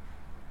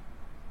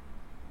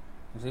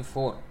 You see,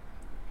 4.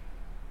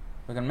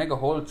 We can make a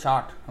whole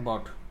chart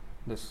about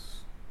this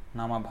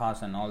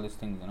Namabhas and all these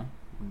things,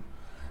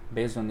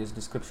 based on these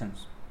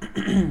descriptions.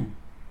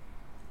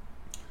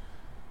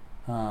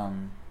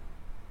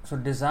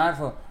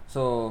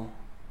 So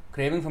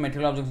craving for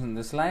material objects in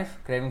this life,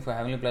 craving for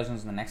heavenly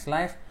pleasures in the next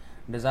life,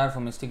 desire for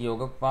mystic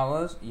yogic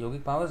powers,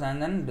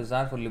 and then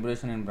desire for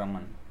liberation in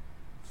Brahman.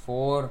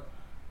 4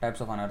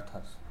 types of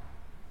anarthas.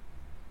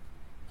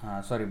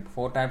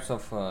 4 types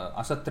of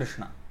asat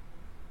trishna.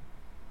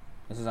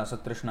 This is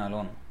asat trishna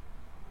alone.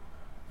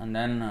 And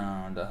then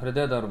the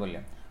hridaya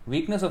daurbalya.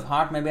 Weakness of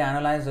heart may be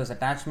analyzed as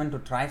attachment to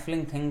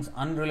trifling things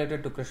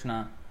unrelated to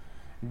Krishna,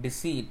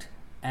 deceit,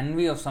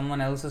 envy of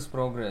someone else's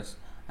progress,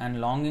 and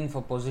longing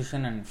for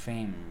position and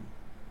fame.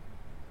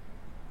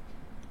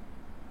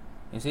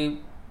 You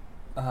see,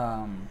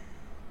 Arjuna,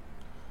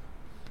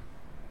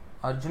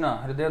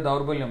 hridaya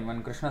daurbalyam,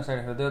 when Krishna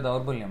said hridaya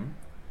daurbalyam,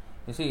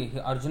 you see,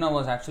 Arjuna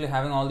was actually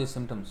having all these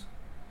symptoms.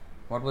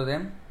 What were they?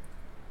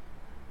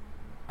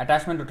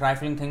 Attachment to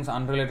trifling things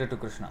unrelated to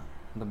Krishna,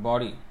 the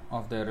body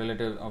of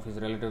his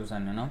relatives,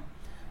 and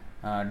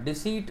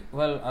deceit.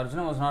 Well,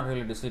 Arjuna was not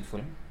really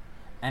deceitful.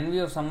 Envy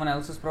of someone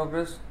else's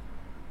progress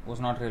was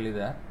not really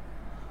there.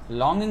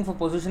 Longing for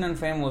position and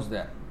fame was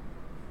there.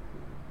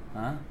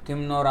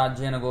 Kim no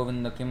rajyena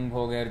govinda kim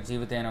bhogair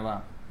jivatena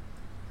va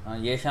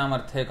yesham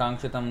arthe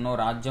kangshitam no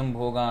rajyam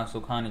bhoga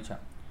sukhanicha.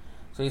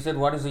 So he said,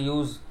 what is the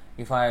use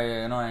if I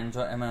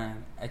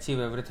achieve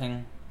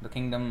everything, the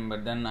kingdom,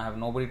 but then I have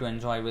nobody to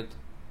enjoy with?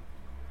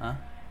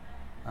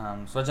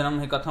 Swajanam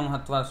hi katham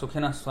hatva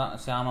sukhina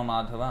syama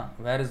madhava.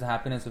 Where is the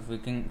happiness if we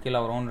kill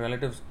our own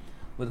relatives?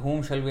 With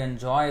whom shall we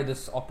enjoy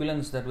this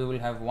opulence that we will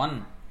have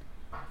won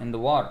in the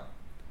war?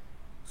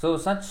 So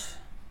such,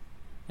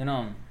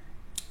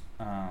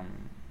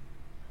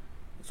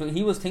 so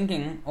he was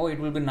thinking, it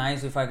will be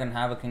nice if I can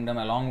have a kingdom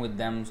along with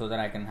them, so that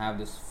I can have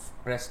this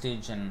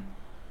prestige and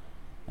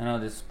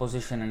this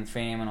position and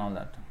fame and all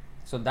that.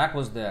 So that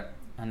was there,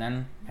 and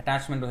then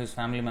attachment to his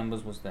family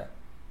members was there,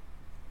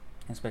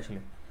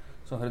 especially.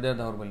 So hridaya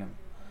daurbalyam.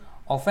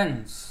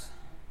 Offense.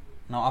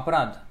 Now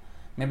aparad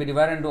may be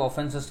divided into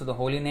offenses to the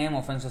holy name,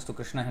 offenses to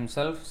Krishna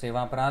himself,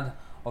 seva aparad,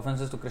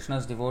 offenses to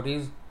Krishna's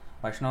devotees,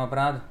 Vaishnava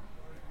aparad,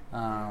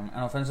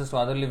 and offenses to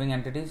other living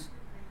entities.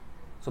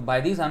 So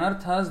by these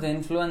anarthas, they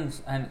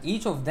influence, and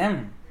each of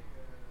them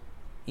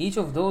each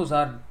of those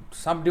are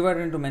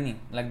subdivided into many.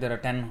 Like there are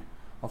 10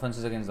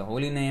 offenses against the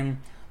holy name,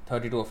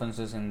 32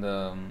 offenses in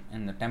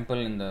the temple,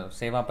 in the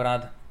seva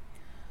aparadh.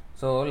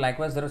 So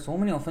likewise, there are so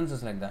many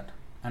offenses like that.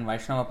 And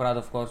Vaishnava aparadh,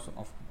 of course,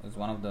 is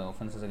one of the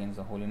offenses against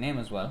the holy name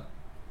as well.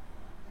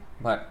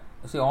 But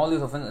you see, all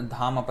these offenses,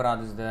 dham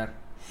aparadh is there.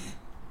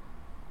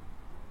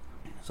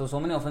 So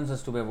many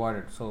offenses to be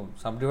avoided. So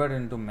subdivided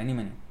into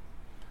many.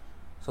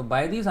 So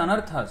by these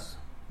anarthas,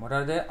 what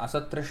are they?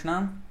 Asat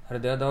trishna,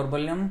 hridaya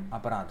daurbalyam,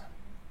 aparadh.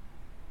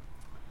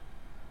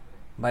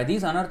 By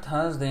these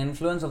anarthas, the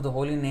influence of the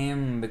holy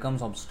name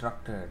becomes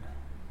obstructed,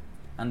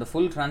 and the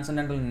full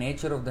transcendental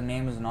nature of the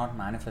name is not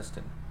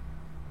manifested.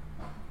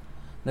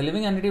 The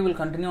living entity will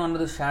continue under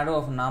the shadow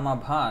of nama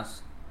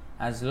bhas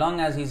as long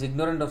as he is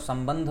ignorant of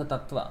sambandha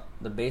tattva,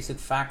 the basic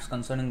facts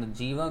concerning the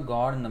jiva,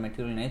 God, and the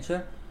material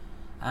nature,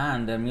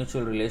 and their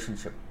mutual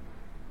relationship.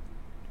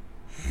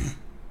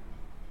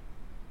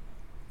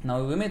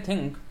 Now we may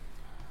think,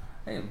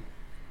 hey,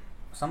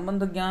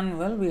 Sambandha Gyan,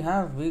 well,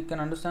 we can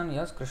understand,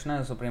 yes, Krishna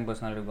is Supreme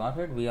Personality of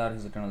Godhead, we are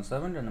His eternal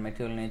servant, and the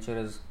material nature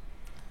is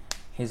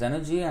His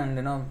energy, and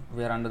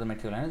we are under the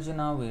material energy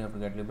now, we have to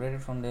get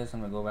liberated from this,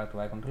 and we go back to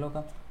Vaikuntha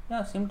Loka.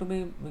 Yeah,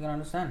 we can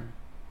understand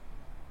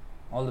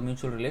all the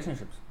mutual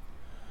relationships.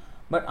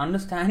 But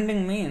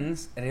understanding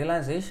means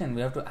realization,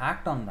 we have to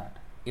act on that.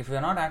 If we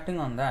are not acting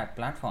on that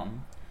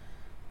platform,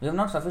 we have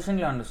not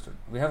sufficiently understood.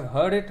 We have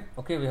heard it,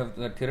 okay, we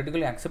are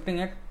theoretically accepting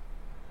it,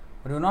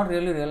 but we have not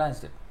really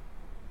realized it.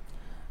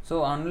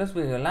 So unless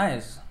we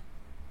realize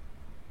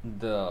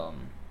the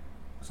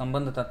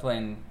Sambandha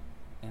Tattva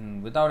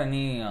in without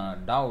any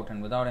doubt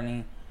and without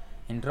any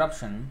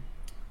interruption,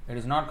 it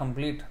is not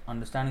complete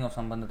understanding of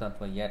Sambandha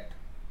Tattva yet.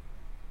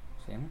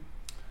 See?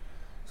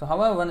 So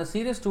however, when the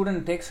serious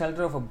student takes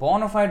shelter of a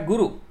bona fide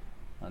guru,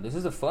 now this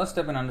is the first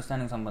step in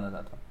understanding Sambandha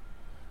Tattva.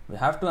 We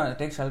have to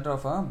take shelter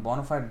of a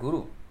bona fide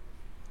guru.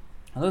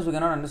 Otherwise we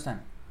cannot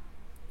understand.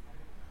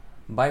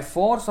 By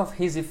force of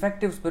his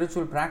effective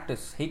spiritual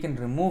practice, he can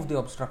remove the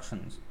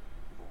obstructions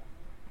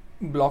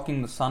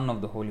blocking the sun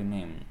of the holy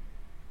name.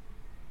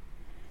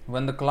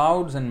 When the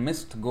clouds and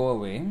mist go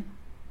away,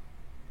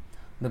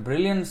 the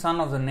brilliant sun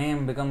of the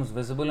name becomes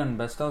visible and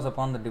bestows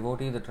upon the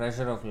devotee the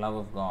treasure of love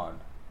of God.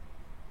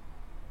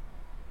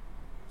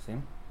 See?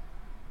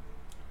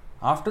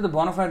 After the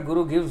bona fide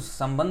guru gives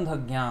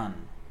Sambandha Gyan,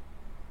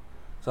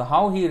 so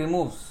how he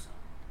removes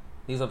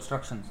these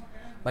obstructions?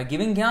 By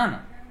giving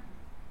Jnana.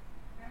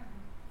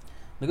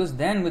 Because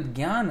then with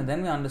Jnana,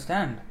 then we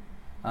understand.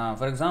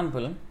 For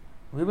example,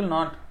 we will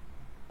not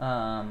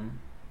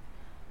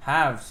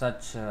have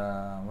such,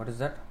 what is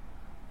that?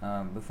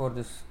 Before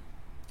this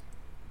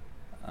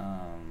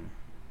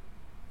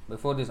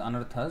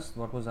anarthas,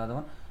 what was the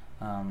other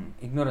one?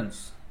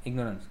 Ignorance.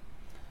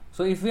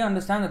 So if we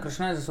understand that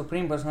Krishna is the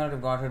Supreme Personality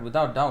of Godhead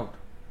without doubt,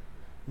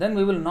 then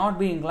we will not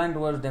be inclined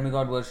towards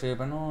demigod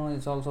worship and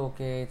it's also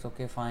okay,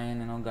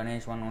 fine,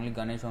 Ganesh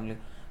only.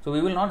 So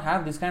we will not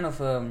have this kind of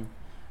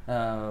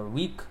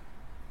weak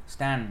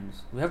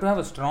stands. We have to have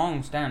a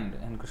strong stand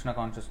in Krishna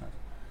consciousness.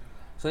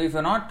 So if we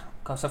are not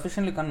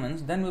sufficiently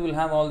convinced, then we will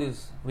have all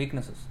these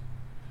weaknesses.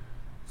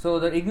 So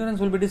the ignorance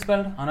will be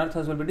dispelled,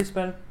 anarthas will be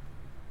dispelled.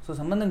 So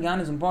Sambandha Gyan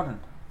is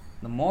important.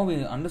 The more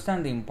we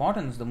understand the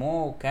importance, the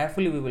more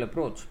carefully we will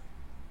approach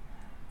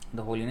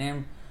the holy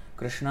name,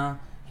 Krishna,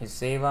 his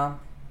seva,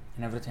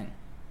 and everything.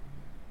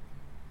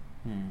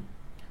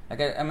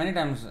 Like I many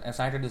times I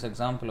cited this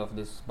example of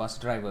these bus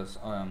drivers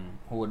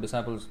who were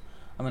disciples,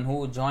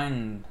 who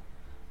joined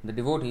the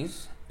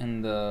devotees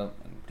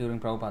during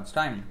Prabhupada's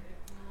time.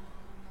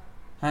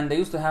 And they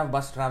used to have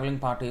bus traveling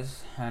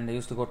parties, and they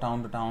used to go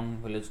town to town,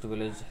 village to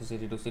village,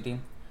 city to city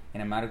in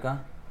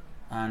America,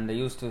 and they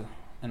used to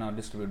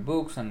distribute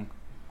books and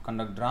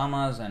conduct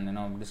dramas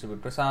and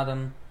distribute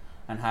prasadam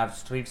and have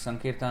street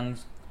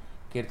sankirtans,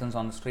 kirtans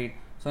on the street.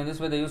 So in this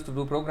way they used to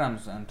do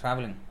programs and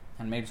traveling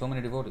and made so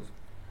many devotees.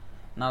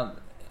 Now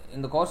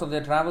in the course of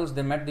their travels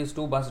they met these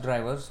two bus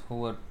drivers who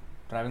were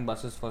driving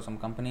buses for some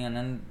company, and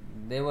then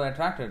they were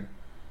attracted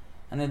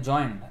and they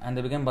joined and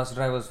they became bus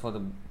drivers for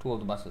the two of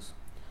the buses.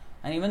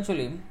 And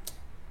eventually,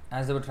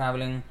 as they were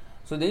traveling,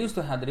 so the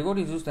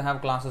devotees used to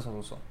have classes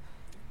also,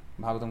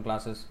 Bhagavatam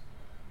classes,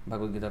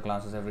 Bhagavad Gita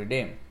classes every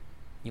day,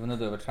 even though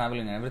they were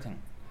traveling and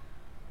everything.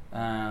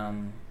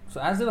 So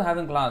as they were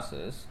having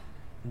classes,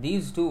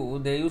 these two,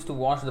 they used to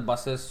wash the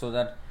buses so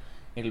that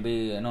it will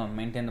be,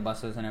 maintain the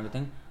buses and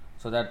everything,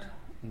 so that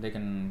they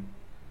can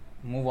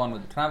move on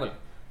with the travel.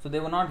 So they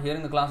were not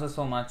hearing the classes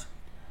so much.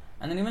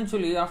 And then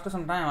eventually, after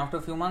some time, after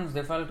a few months,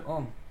 they felt,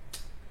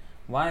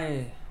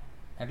 why,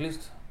 at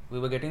least we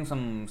were getting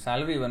some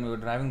salary when we were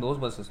driving those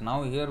buses.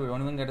 Now here we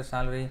don't even get a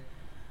salary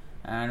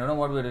and don't know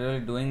what we're really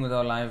doing with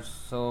our lives.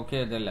 So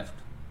okay, they left.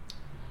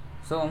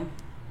 So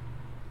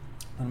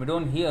when we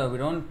don't hear, we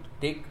don't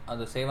take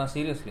the seva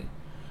seriously.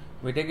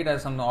 We take it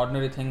as some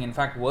ordinary thing, in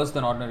fact worse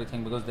than ordinary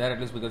thing, because there at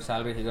least we get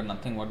salary, here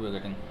nothing what we are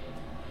getting.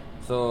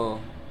 So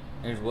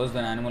it's worse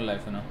than animal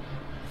life,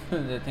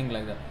 They think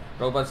like that.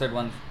 Prabhupada said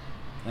once,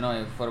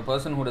 if for a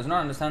person who does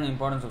not understand the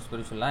importance of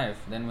spiritual life,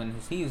 then when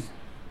he sees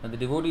But the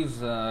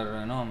devotees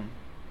are,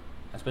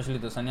 especially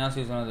the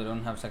sannyasis, they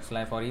don't have sex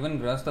life, or even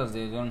grihasthas,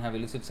 they don't have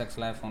illicit sex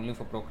life only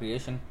for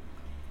procreation.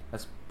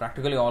 That's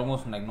practically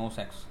almost like no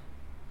sex.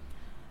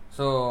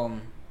 So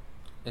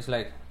it's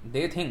like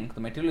they think, the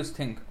materialists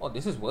think, oh,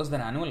 this is worse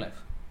than animal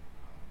life.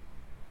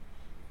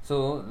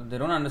 So they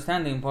don't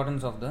understand the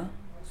importance of the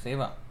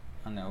seva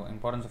and the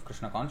importance of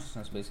Krishna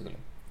consciousness, basically.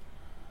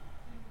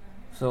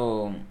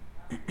 So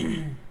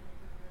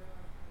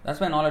that's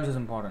why knowledge is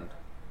important,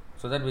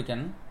 so that we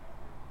can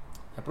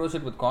approach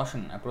it with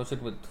caution, approach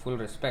it with full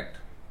respect.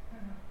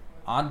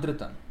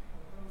 Adrita.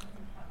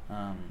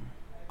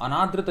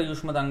 Anadrita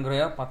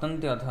yushmadangraya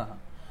patanti adha.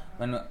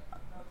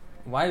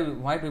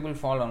 Why people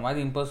fall down, why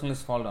the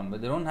impersonalists fall down?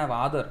 But they don't have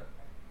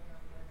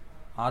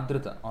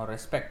adrita, or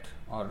respect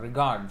or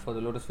regard for the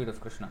lotus feet of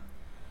Krishna.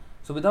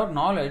 So without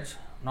knowledge,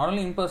 not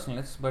only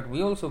impersonalists, but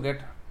we also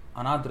get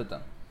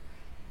anadrita,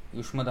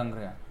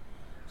 yushmadangraya.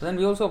 So then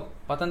we also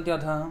patanti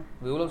adha,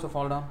 we will also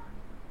fall down.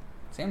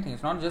 Same thing,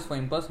 it's not just for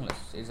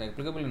impersonalists, it's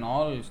applicable in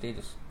all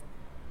stages.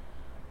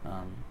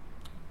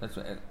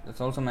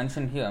 That's also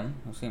mentioned here.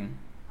 You see,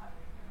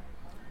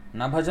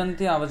 na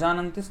bhajanti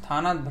avajananti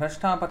sthanat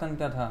bhrashta patanti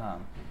adha.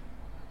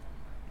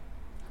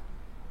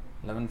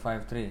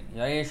 11.5.3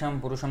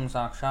 Yaesham purusham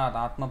sakshat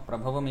atma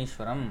prabhavam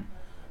ishwaram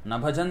na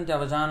bhajanti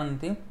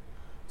avajananti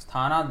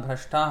sthanat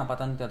bhrashta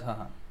patanti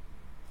adha.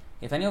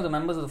 If any of the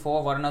members of the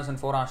four varnas and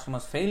four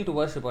ashramas fail to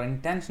worship or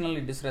intentionally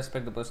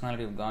disrespect the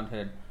personality of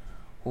Godhead,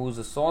 who is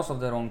the source of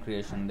their own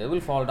creation, they will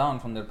fall down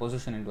from their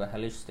position into a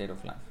hellish state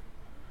of life.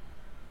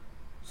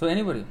 So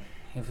anybody,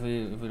 if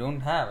we don't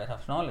have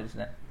enough knowledge,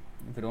 then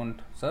if we don't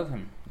serve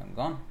him, then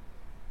gone.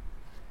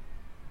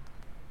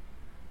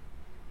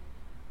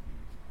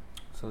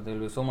 So there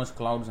will be so much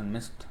clouds and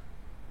mist.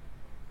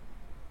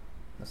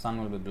 The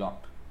sun will be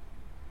blocked.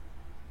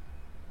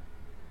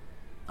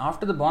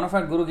 After the bona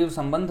fide Guru gives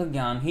Sambandha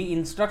Gyan, he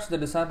instructs the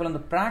disciple on the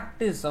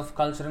practice of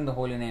culturing the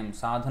holy name,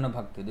 sadhana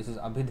bhakti. This is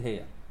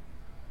abhidheya,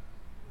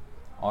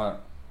 or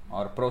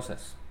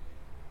process.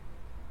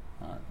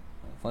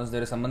 First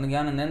there is Sambandha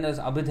Gyan, and then there is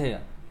abhidheya.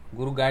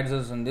 Guru guides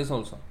us in this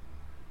also.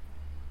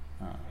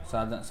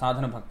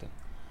 Sadhana bhakti.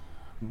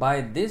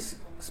 By this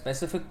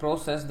specific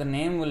process, the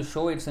name will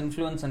show its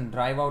influence and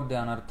drive out the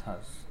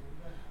anarthas.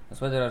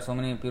 That's why there are so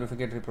many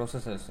purificatory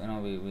processes.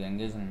 We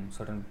engage in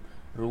certain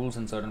rules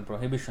and certain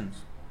prohibitions,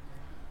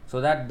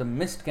 so that the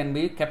mist can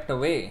be kept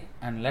away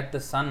and let the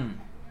sun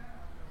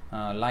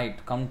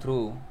light come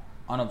through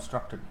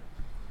unobstructed.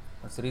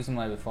 That's the reason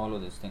why we follow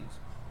these things.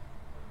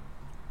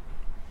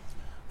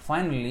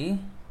 Finally,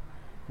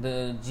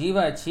 the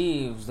jiva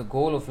achieves the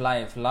goal of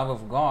life, love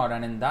of God,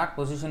 and in that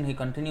position he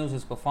continues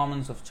his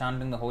performance of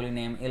chanting the holy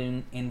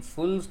name in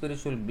full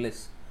spiritual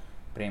bliss,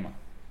 prema,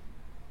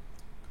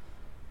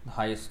 the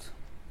highest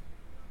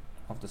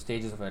of the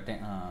stages of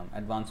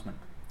advancement.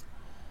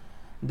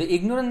 The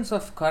ignorance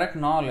of correct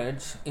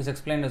knowledge is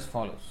explained as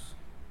follows.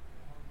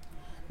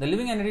 The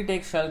living entity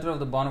takes shelter of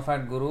the bona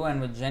fide Guru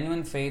and with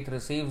genuine faith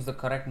receives the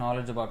correct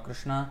knowledge about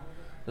Krishna,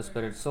 the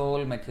spirit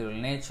soul, material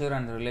nature,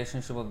 and the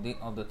relationship of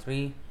the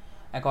three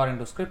according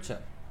to scripture.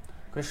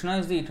 Krishna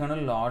is the eternal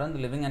Lord and the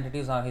living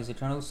entities are his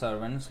eternal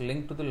servants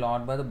linked to the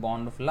Lord by the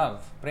bond of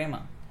love,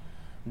 prema.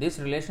 This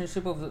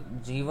relationship of the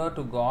jiva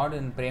to God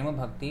in prema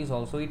bhakti is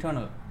also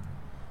eternal.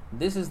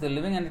 This is the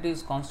living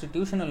entity's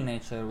constitutional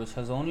nature which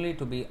has only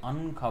to be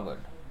uncovered.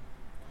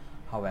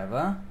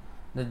 However,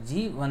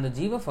 when the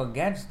jiva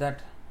forgets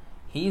that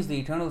he is the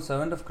eternal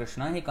servant of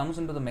Krishna, he comes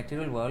into the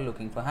material world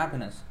looking for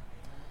happiness.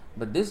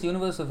 But this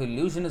universe of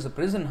illusion is a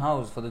prison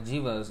house for the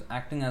jivas,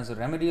 acting as a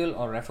remedial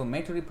or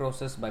reformatory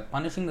process by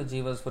punishing the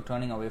jivas for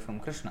turning away from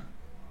Krishna.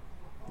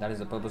 That is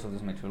the purpose of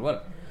this material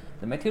world.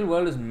 The material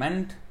world is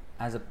meant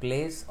as a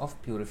place of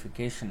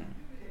purification.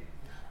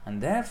 And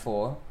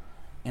therefore,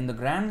 in the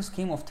grand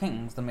scheme of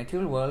things, the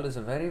material world is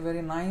a very,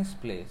 very nice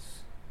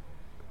place.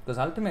 Because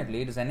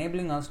ultimately it is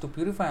enabling us to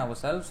purify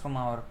ourselves from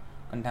our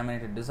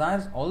contaminated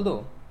desires,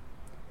 although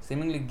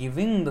seemingly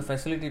giving the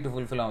facility to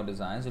fulfill our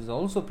desires, it is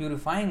also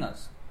purifying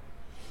us.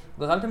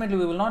 Because ultimately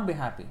we will not be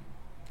happy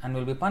and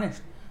will be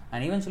punished,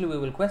 and eventually we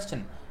will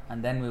question,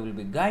 and then we will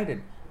be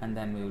guided, and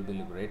then we will be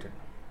liberated.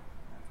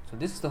 So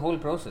this is the whole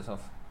process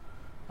of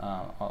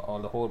or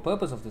the whole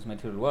purpose of this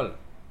material world.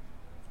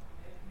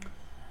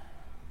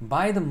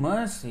 By the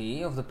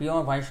mercy of the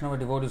pure Vaishnava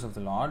devotees of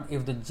the Lord,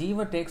 if the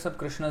jiva takes up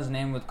Krishna's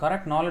name with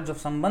correct knowledge of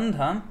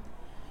Sambandha,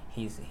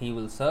 he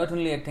will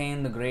certainly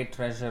attain the great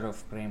treasure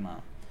of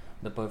prema,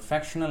 the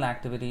perfectional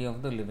activity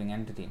of the living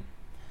entity.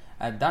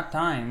 At that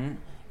time,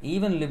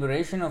 even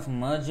liberation of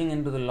merging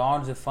into the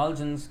Lord's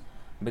effulgence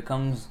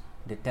becomes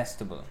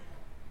detestable.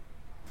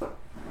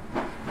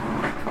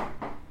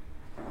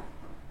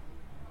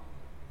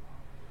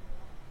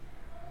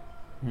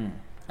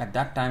 At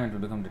that time it will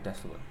become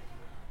detestable.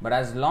 But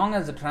as long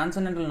as the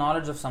transcendental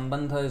knowledge of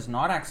Sambandha is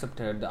not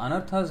accepted, the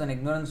anarthas and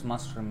ignorance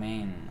must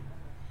remain,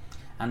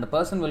 and the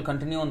person will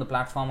continue on the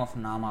platform of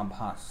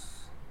Namabhas.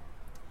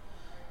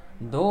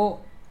 Though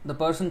the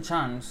person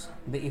chants,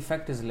 the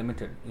effect is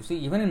limited. You see,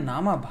 even in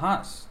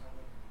Namabhas,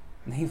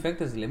 the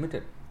effect is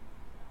limited.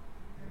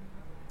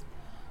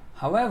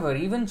 However,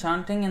 even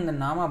chanting in the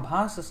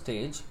Namabhasa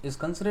stage is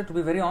considered to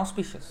be very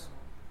auspicious.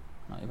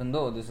 Now, even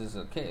though this is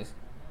a case,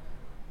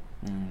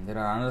 there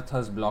are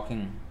anarthas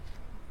blocking,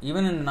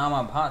 even in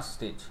Namabhasa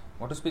stage.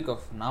 What to speak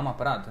of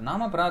Namaparad?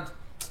 Namaparad,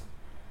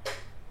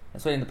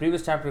 that's why in the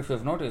previous chapter, if you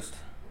have noticed,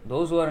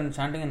 those who are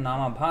chanting in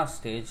Namabhasa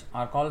stage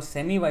are called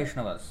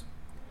semi-Vaishnavas.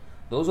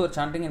 Those who are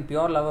chanting in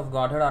pure love of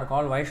Godhead are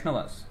called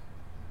Vaishnavas.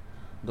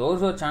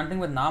 Those who are chanting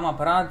with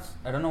Namaparads,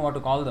 I don't know what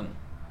to call them.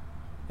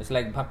 It's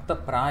like Bhakta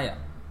Praya.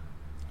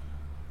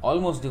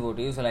 Almost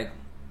devotees, like,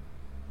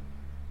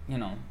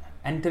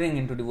 entering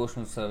into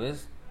devotional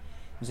service.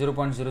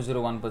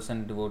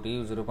 0.001%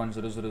 devotee,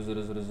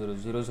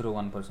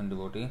 0.0000001%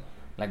 devotee,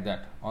 like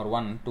that, or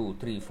 1, 2,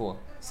 3, 4.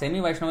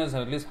 Semi-Vaishnava is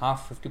at least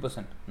half,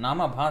 50%.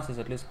 Namabhas is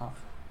at least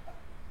half.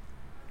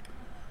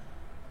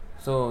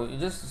 So,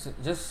 it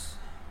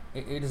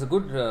is a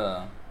good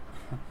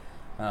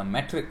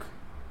metric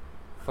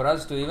for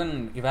us to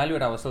even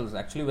evaluate ourselves,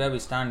 actually where we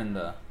stand in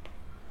the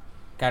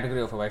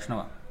category of a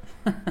Vaishnava.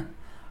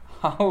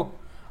 How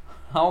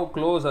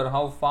close or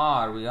how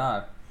far we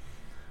are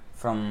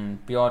from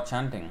pure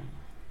chanting,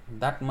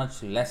 that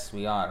much less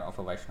we are of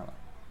a Vaishnava.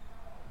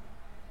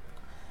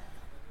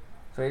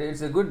 So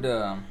it's a good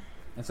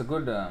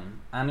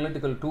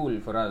analytical tool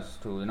for us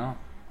to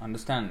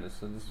understand this.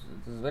 So this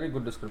is a very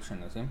good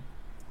description. You see,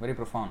 very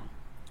profound.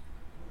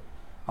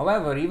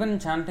 However, even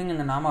chanting in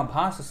the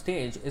Namabhasa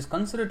stage is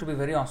considered to be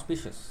very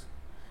auspicious.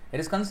 It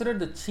is considered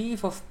the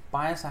chief of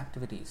pious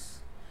activities,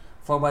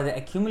 for by the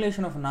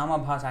accumulation of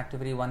Namabhasa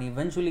activity, one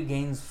eventually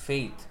gains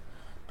faith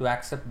to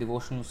accept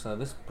devotional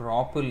service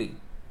properly.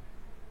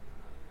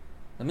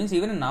 That means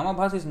even in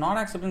Namabhasa, he is not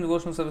accepting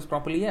devotional service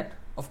properly yet.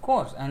 Of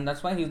course, and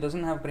that's why he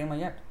doesn't have prema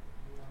yet.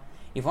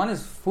 If one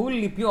is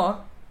fully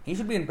pure, he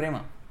should be in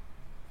prema.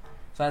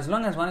 So as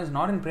long as one is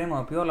not in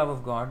prema, pure love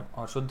of God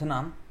or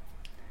Shuddhanam,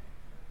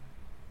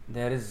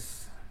 there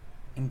is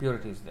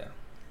impurities there.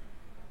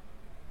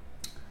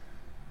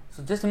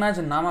 So just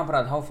imagine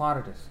Namaparad, how far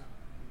it is.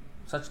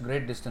 Such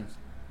great distance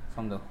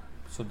from the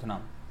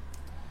Shuddhanam.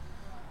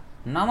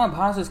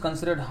 Namabhas is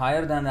considered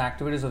higher than the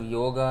activities of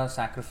yoga,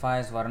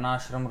 sacrifice,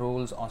 varnashram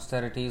rules,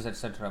 austerities,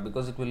 etc.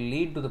 because it will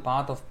lead to the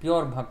path of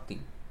pure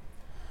bhakti.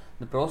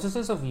 The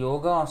processes of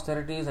yoga,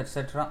 austerities,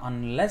 etc.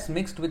 unless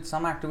mixed with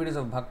some activities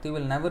of bhakti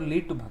will never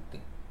lead to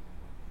bhakti.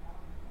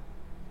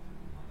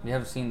 We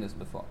have seen this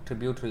before.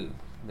 Tributary.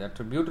 They are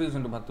tributaries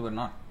into bhakti but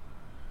not.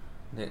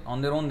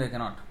 On their own they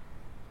cannot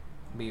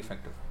be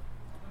effective.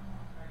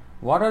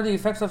 What are the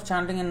effects of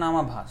chanting in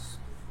Namabhas?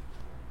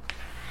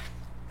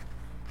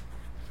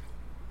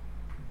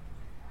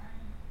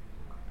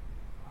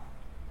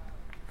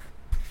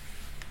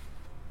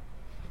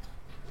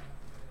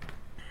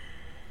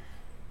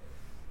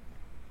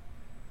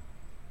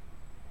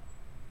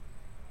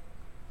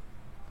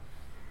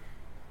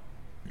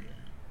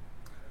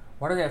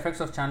 What are the effects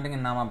of chanting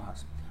in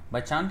Namabhas? By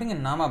chanting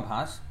in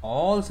Namabhas,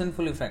 all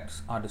sinful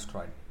effects are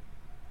destroyed.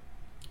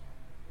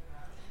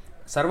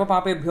 Sarva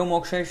papebhyo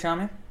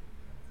mokshayishyami.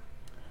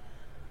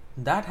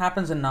 That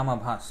happens in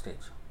Namabhas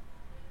stage.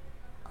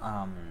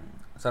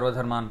 Sarva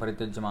dharman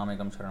parityajya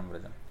mamekam sharanam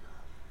vraja.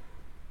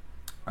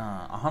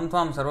 Aham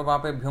tvam sarva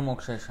papebhyo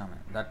mokshayishyami.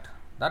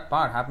 That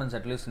part happens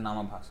at least in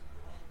Namabhas.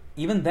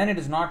 Even then it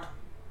is not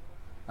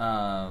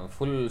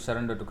full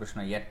surrender to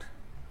Krishna yet.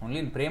 Only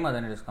in prema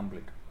then it is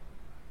complete.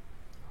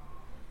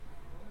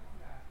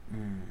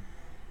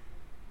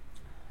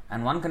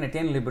 And one can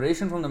attain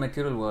liberation from the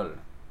material world.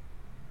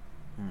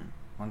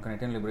 One can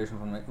attain liberation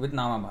with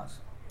Namabhas.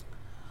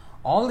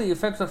 All the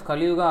effects of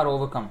Kali Yuga are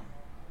overcome.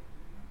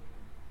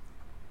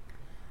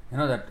 You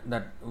know that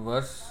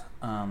verse,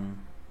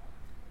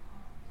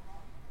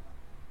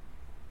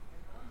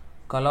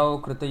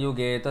 Kalau krita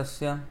yuge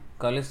tasya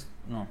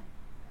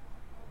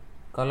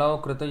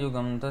Kalau krita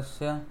yugam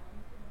tasya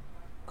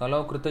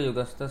Kalau krita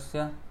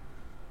yugastasya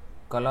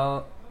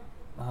Kalau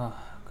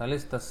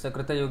Kalistasya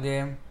krita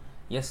yuge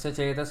Yasya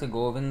chetasi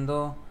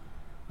govindo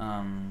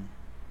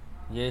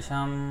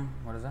Yesham,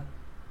 what is that?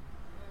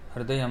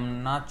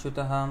 Hridayam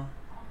nachutaha.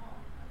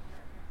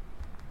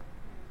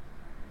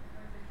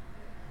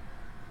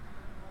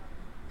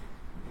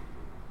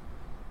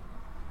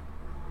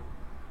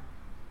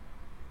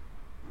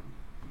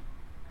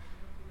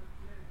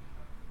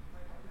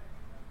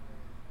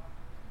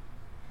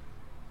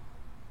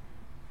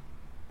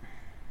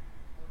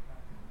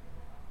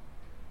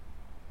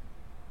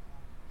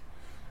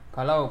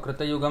 Kalau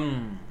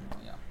kritayugam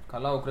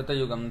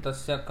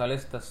tasya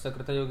kalistasya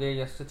kritayuge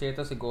yasya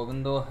chetasi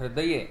govindo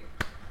hridaye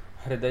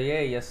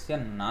yasya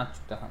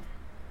nachutaha.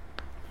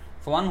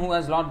 For one who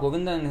has Lord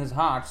Govinda in his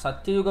heart,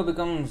 Satyayuga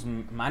becomes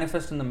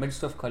manifest in the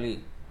midst of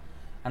Kali.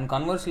 And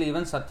conversely,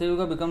 even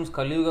Satyayuga becomes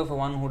Kali Yuga for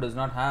one who does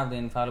not have the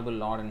infallible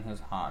Lord in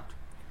his heart.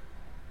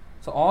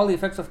 So all the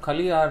effects of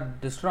Kali are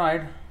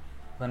destroyed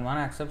when one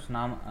accepts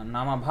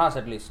Namabhas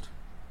at least.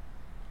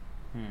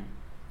 You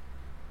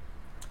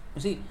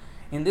see,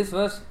 in this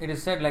verse it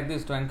is said like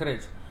this to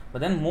encourage,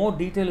 but then more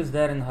detail is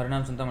there in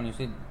Harinam Chintamani. You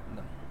see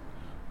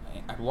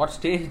at what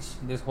stage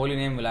this holy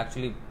name will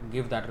actually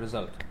give that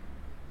result.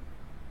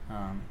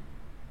 Um,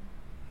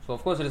 so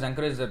of course it is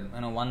encouraged that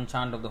one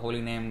chant of the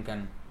holy name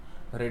can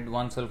rid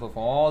oneself of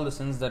all the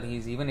sins that he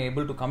is even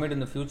able to commit in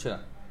the future.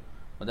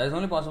 But that is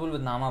only possible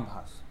with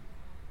Namabhas,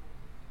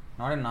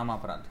 not in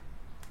Namaparad.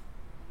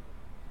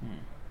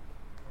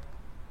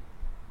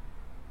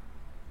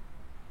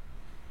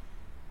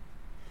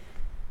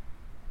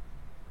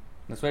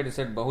 That's why it is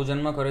said,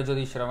 Bahujanma kare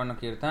jodi Shravana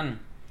Kirtan,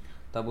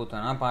 tabu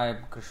tana paye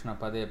Krishna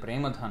pade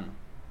premadhan.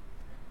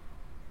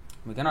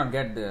 We cannot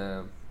get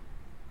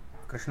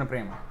Krishna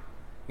prema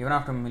even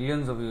after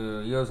millions of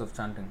years of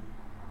chanting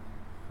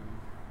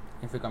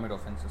if we commit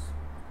offenses.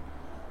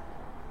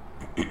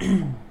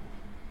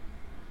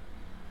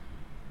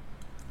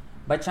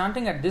 By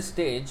chanting at this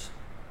stage,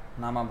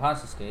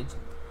 Namabhasa stage,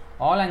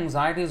 all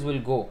anxieties will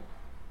go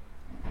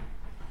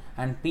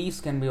and peace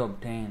can be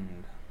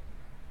obtained.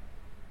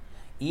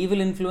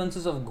 Evil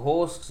influences of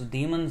ghosts,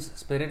 demons,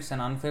 spirits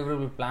and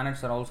unfavorable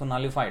planets are also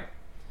nullified.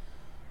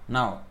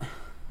 Now,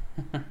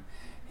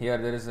 here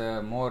there is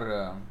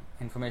more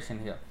information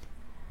here.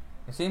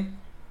 You see,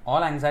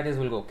 all anxieties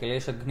will go.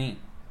 Kileshagni.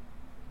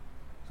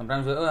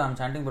 Sometimes I am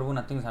chanting Prabhu,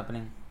 nothing is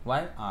happening.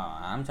 Why?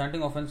 I am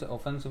chanting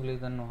offensively,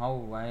 then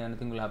why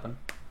anything will happen?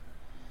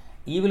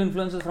 Evil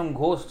influences from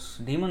ghosts,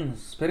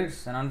 demons,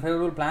 spirits and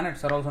unfavorable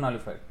planets are also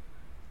nullified.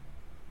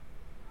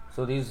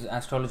 So these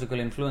astrological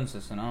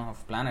influences,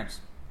 of planets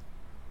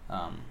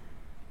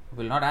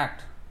will not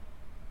act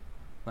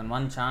when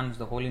one chants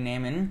the holy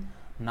name in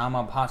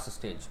Namabhasa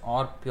stage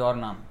or pure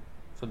Nam,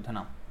 Shuddha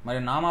Nam. But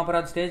in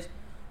Namaparad stage,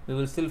 we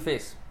will still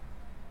face.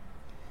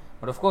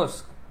 But of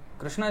course,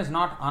 Krishna is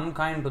not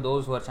unkind to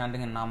those who are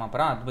chanting in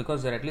Namaparad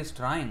because they are at least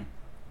trying,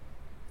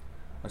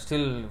 but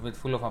still with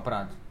full of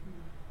aparad.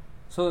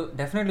 So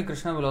definitely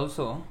Krishna will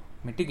also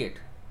mitigate,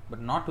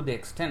 but not to the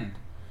extent.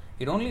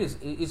 It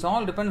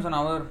all depends on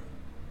our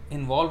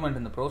involvement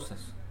in the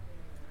process.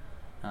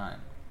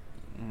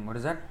 What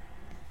is that?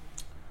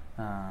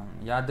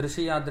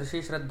 Yadrishi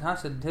shraddha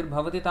siddhir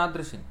bhavati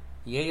tadrishi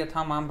ye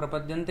yatha mam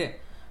prapadyante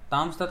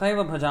tams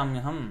tathaiva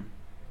bhajamyaham.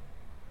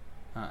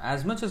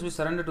 As much as we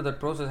surrender to that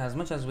process, as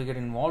much as we get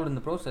involved in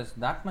the process,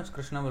 that much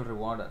Krishna will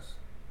reward us.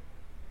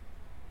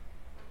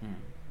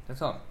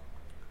 That's all.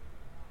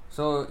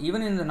 So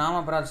even in the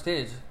Namaparad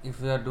stage, if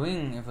we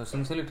are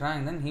sincerely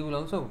trying, then he will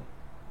also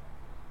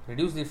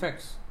reduce the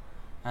effects,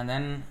 and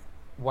then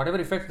whatever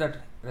effects,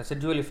 that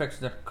residual effects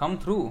that come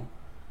through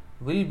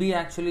will be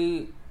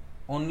actually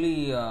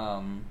only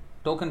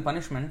token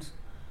punishments,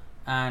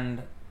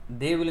 and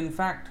they will in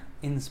fact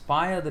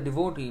inspire the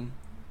devotee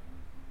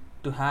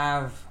to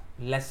have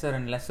lesser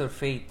and lesser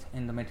faith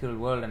in the material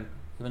world and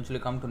eventually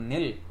come to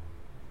nil,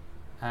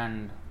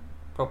 and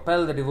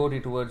propel the devotee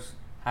towards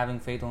having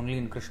faith only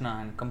in Krishna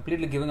and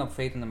completely giving up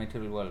faith in the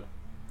material world.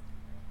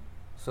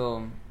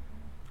 So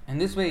in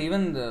this way,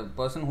 even the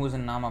person who is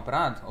in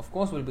Namaparad, of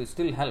course, will be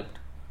still helped,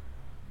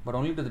 but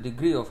only to the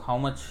degree of how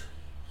much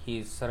he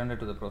is surrendered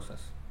to the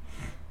process.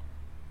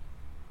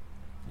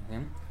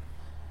 Okay?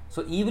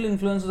 So evil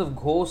influences of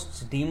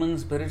ghosts,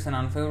 demons, spirits and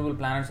unfavorable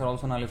planets are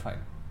also nullified.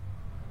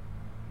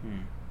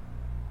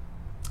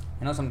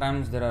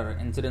 Sometimes there are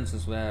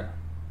incidences where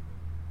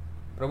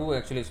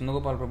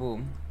Sundagopal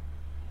Prabhu,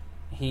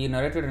 he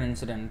narrated an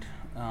incident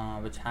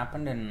which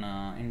happened in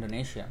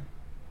Indonesia.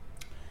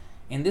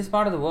 In this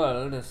part of the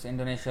world, this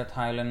Indonesia,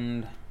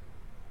 Thailand,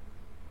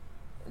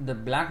 the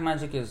black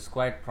magic is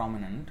quite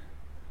prominent,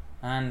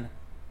 and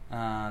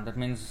that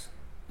means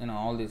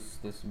all this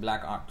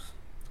black arts.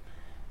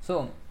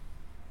 So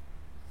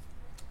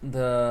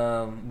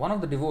one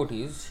of the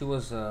devotees, she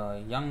was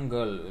a young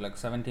girl, like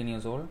 17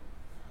 years old,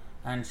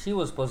 and she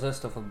was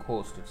possessed of a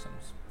ghost, it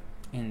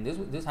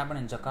seems. This happened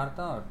in Jakarta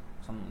or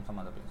some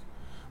other place,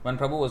 when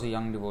Prabhu was a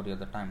young devotee at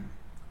the time.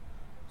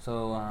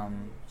 So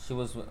she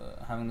was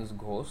having this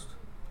ghost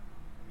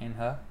in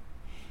her,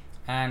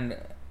 and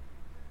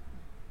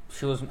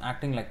she was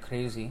acting like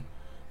crazy,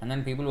 and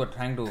then people were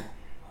trying to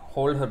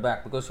hold her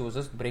back because she was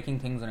just breaking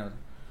things and everything.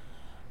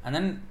 And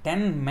then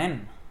 10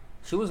 men,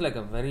 she was like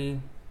a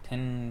very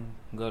thin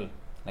girl,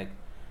 like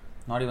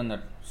not even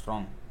that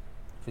strong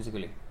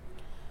physically,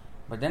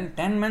 but then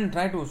 10 men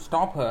tried to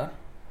stop her,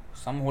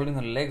 some holding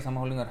her leg, some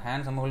holding her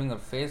hand, some holding her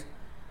face,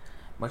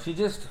 but she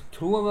just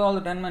threw away all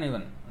the 10 men.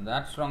 Even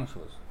that strong she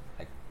was,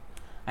 like,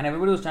 and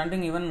everybody was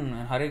chanting even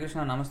Hare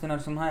Krishna, Namaste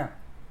Narasimhaya,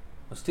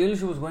 but still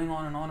she was going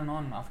on and on and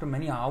on. After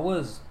many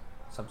hours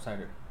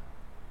subsided.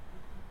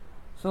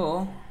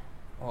 So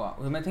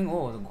we may think,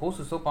 the ghost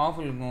is so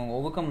powerful,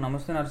 overcome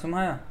Namaste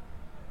Narasimhaya,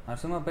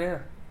 Narasimha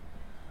prayer,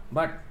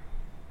 but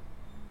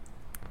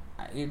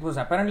it was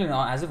apparently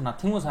as if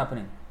nothing was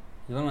happening,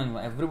 even when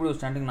everybody was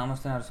chanting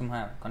Namaste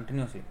Narasimhaya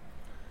continuously.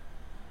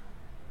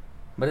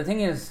 But the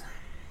thing is,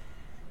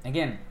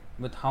 again,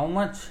 with how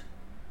much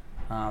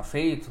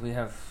faith we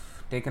have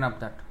taken up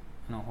that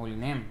holy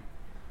name.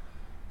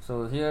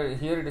 So here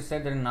it is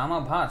said that in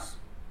Namabhas,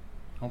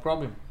 no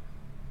problem.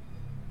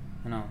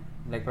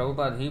 Like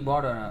Prabhupada, he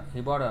bought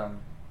a.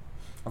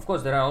 Of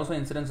course, there are also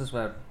incidences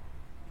where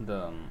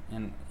the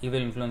evil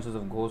influences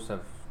of ghosts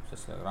have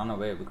just run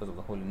away because of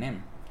the holy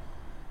name,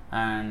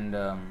 and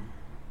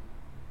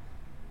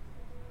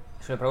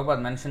Srila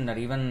Prabhupada mentioned that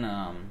even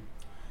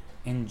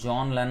in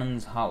John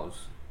Lennon's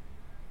house,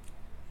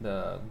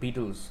 the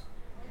Beatles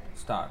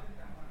star,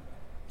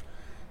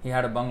 he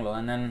had a bungalow,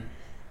 and then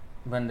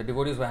when the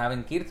devotees were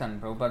having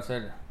kirtan, Prabhupada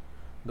said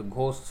the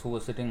ghosts who were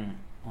sitting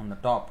on the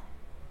top,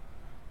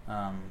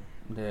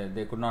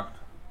 they could not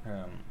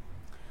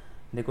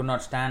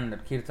stand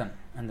at kirtan,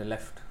 and they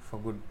left for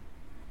good.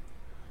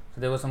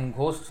 So there were some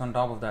ghosts on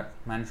top of that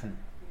mansion,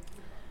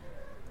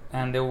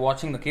 and they were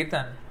watching the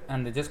kirtan,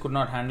 and they just could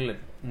not handle it,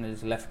 and they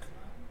just left.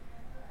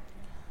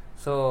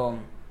 So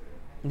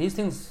these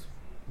things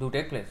do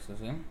take place, you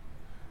see.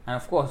 And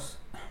of course,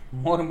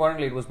 more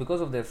importantly, it was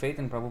because of their faith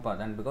in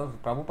Prabhupada and because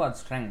of Prabhupada's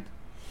strength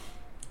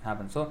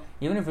happened. So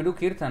even if we do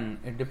kirtan,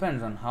 it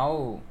depends on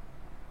how,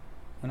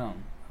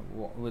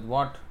 with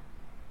what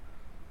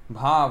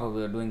bhava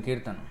we are doing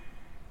kirtan.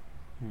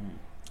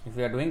 If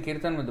we are doing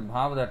kirtan with the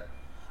bhava that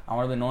I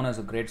want to be known as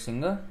a great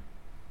singer,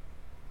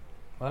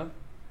 well,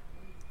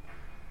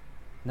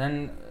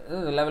 then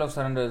the level of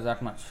surrender is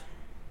that much.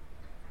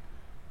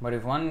 But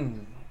if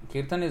one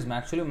kirtan is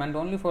actually meant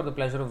only for the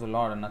pleasure of the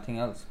Lord and nothing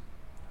else,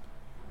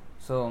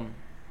 so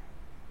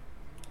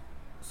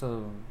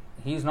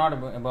he is not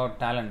about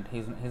talent,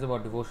 he's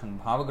about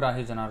devotion.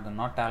 Bhavagrahi Janardhan,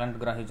 not talent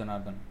grahi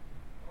Janardhan.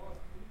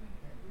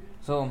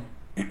 So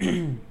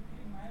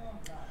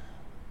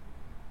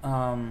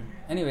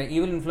anyway,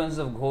 evil influences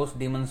of ghosts,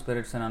 demons,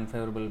 spirits and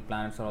unfavorable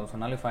planets are also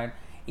nullified.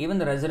 Even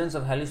the residents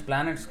of hellish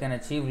planets can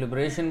achieve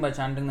liberation by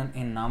chanting them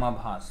in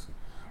Namabhas.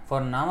 For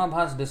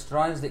Namabhas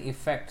destroys the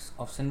effects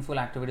of sinful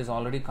activities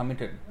already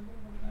committed.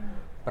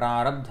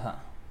 Prarabdha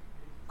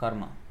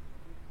karma.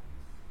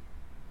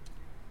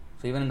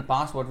 So even in the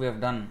past what we have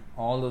done,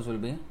 all those will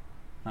be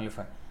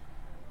nullified.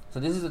 So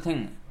this is the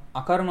thing.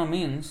 Akarma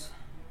means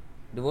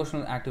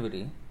devotional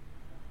activity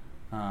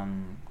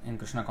in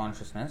Krishna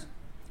consciousness.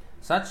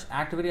 Such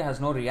activity has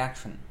no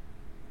reaction.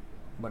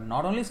 But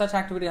not only such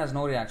activity has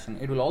no reaction,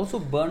 it will also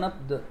burn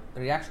up the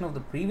reaction of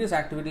the previous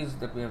activities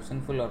that we have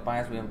sinful or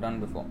pious we have done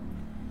before.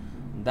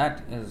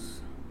 That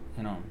is,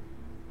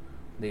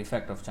 the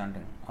effect of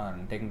chanting or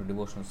taking to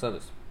devotional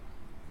service.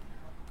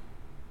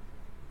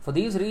 For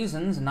these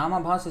reasons,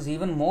 Namabhas is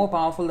even more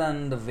powerful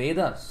than the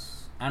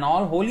Vedas and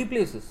all holy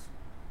places.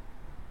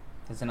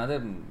 It's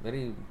another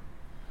very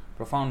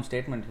profound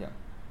statement here.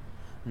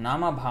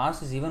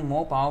 Namabhas is even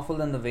more powerful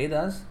than the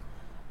Vedas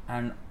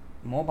and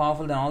more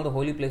powerful than all the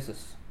holy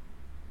places.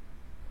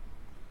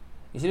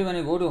 Usually when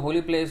you go to a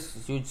holy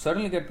place, you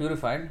certainly get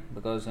purified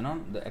because,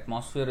 the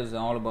atmosphere is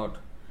all about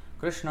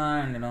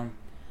Krishna and,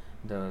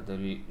 the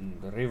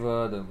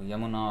river, the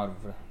Yamuna or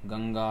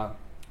Ganga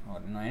or,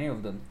 any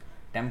of the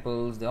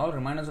temples, they all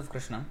remind us of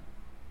Krishna.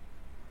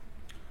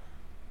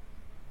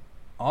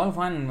 All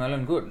fine and well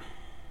and good.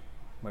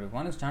 But if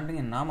one is chanting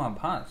in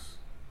Namabhas,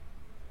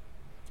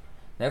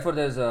 therefore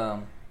there's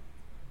a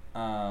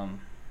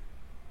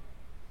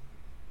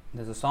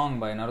song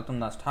by Narottam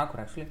Das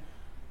Thakur. Actually,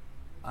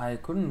 I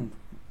don't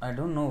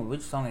know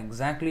which song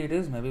exactly it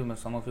is. Maybe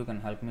some of you can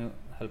help me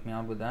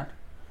out with that.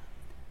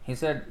 He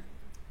said,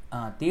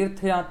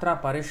 Tirthayatra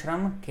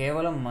Parishram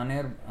Kevalam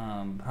Maner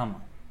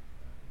Brahma.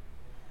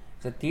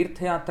 So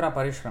Tirthayatra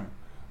Parishram,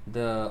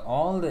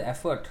 all the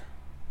effort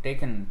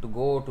taken to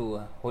go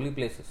to holy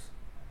places,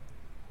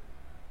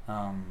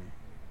 and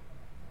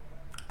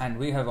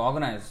we have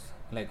organized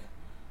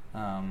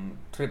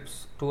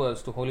trips,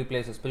 tours to holy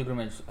places,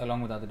 pilgrimage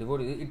along with other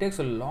devotees. It takes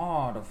a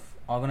lot of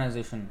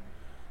organization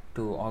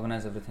to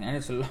organize everything, and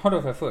it's a lot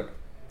of effort,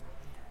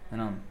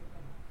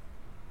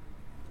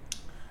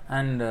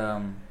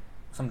 and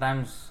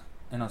sometimes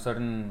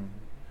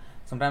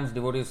sometimes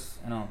devotees,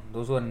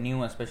 those who are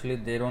new especially,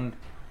 they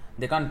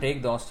can't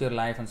take the austere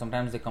life, and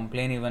sometimes they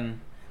complain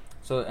even.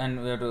 So,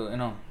 and we have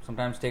to,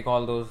 sometimes take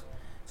all those.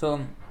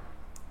 So,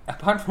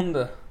 apart from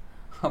the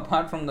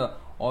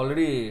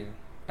already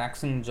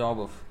taxing job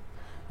of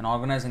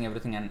organizing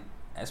everything, and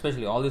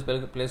especially all these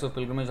places of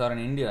pilgrimage are in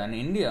India, and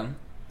India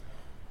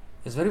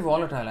is very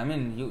volatile. I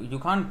mean, you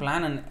can't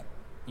plan, and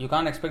you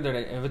can't expect that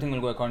everything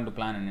will go according to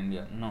plan in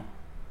India. No.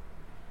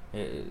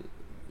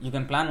 You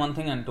can plan one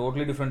thing and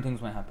totally different things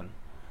may happen.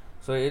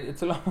 So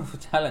it's a lot of a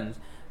challenge.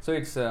 So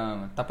it's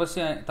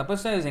tapasya.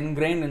 Tapasya is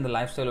ingrained in the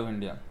lifestyle of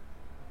India.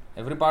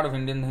 Every part of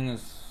Indian thing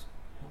is,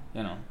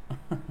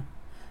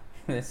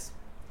 there's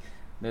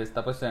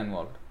tapasya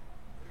involved.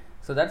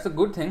 So that's a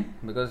good thing,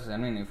 because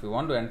if you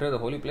want to enter the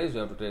holy place,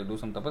 you have to do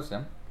some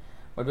tapasya,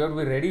 but we have to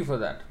be ready for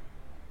that.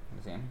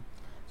 You see?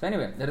 So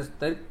anyway, there is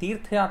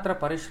Tirthayatra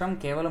Parishram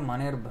Kevalam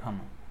Maner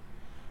Brahma.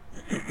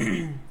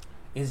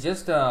 It's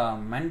just a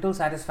mental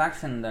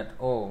satisfaction that,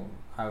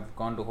 I've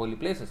gone to holy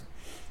places.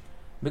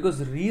 Because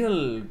the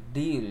real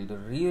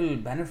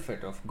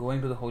benefit of going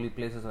to the holy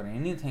places or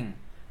anything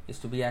is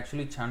to be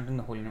actually chanting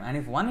the holy name. And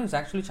if one is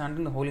actually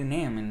chanting the holy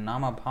name in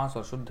Namabhas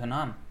or Shuddha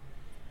Nam,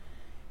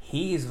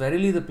 he is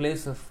verily the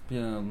place of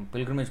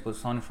pilgrimage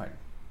personified.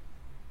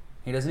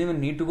 He doesn't even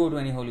need to go to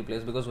any holy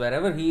place, because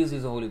wherever he is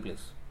a holy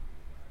place.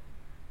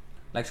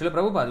 Like Srila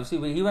Prabhupada, you see,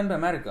 he went to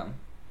America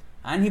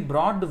and he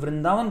brought the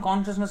Vrindavan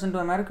consciousness into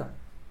America.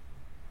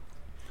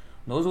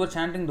 Those who were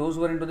chanting, those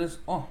who were into this,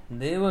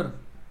 they were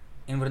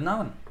in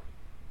Vrindavan.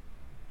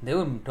 They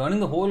were turning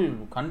the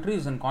whole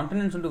countries and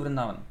continents into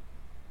Vrindavan.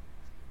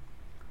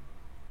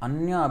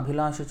 Anya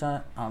Abhilasha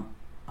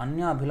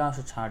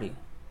Chadi.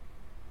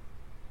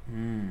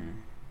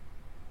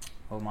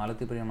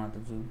 Malati Priya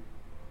Mataji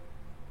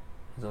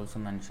has also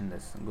mentioned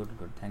this. Good.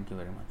 Thank you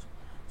very much.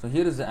 So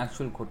here is the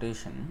actual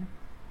quotation.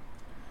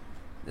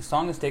 The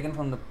song is taken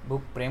from the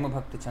book Prema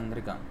Bhakti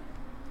Chandrika.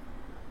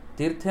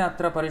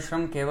 Tirthayatra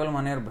parishram keval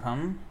maner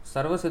bhram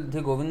sarva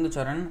siddhi govinda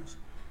charan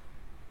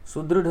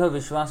sudridha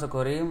vishwasa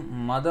kore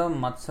mada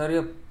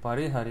matsarya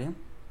parihari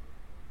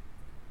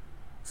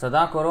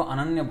sada karo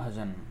ananya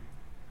bhajan.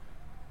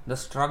 The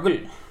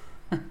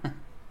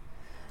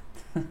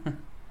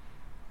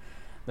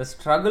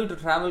struggle to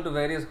travel to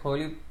various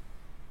holy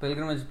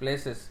pilgrimage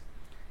places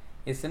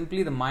is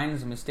simply the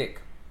mind's mistake.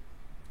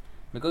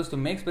 Because to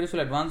make spiritual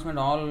advancement,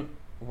 all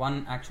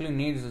one actually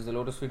needs is the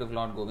lotus feet of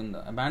Lord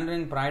Govinda.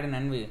 Abandoning pride and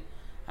envy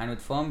and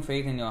with firm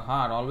faith in your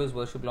heart, always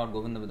worship Lord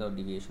Govinda without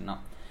deviation. Now,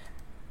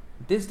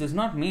 this does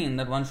not mean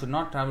that one should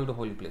not travel to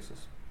holy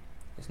places.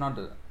 It's not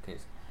the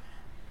case.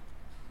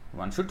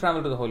 One should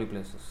travel to the holy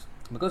places.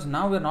 Because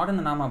now we are not in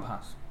the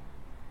Namabhas.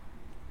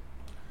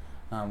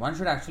 One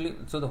should actually,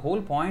 so the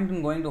whole point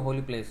in going to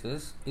holy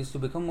places is to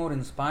become more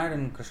inspired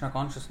in Krishna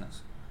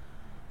consciousness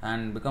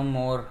and become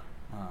more,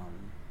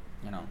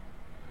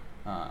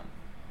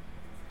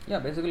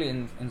 basically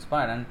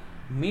inspired and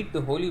meet the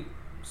holy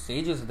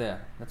sages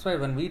there. That's why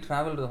when we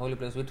travel to the holy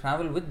place, we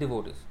travel with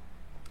devotees.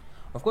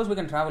 Of course, we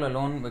can travel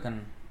alone, we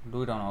can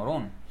do it on our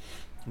own.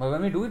 But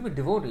when we do it with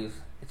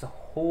devotees, it's a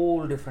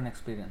whole different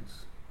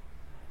experience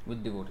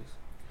with devotees.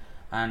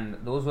 And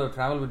those who have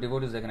traveled with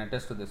devotees, they can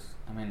attest to this.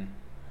 I mean,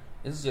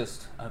 it's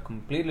just a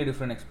completely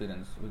different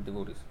experience with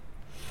devotees.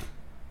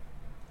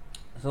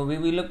 So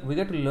we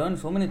get to learn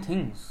so many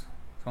things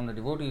from the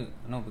devotee,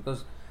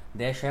 because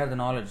they share the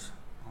knowledge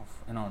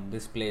of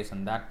this place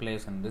and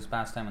this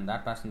pastime and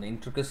that pastime, the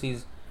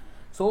intricacies,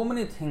 so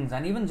many things,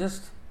 and even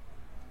just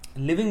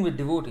living with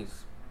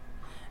devotees.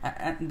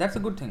 And that's a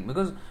good thing,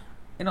 because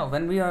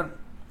when we are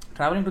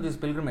traveling to these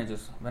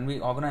pilgrimages, when we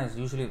organize,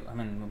 usually,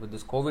 with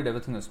this COVID,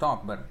 everything is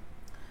stopped, but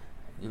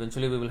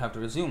eventually we will have to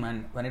resume.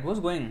 And when it was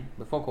going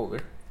before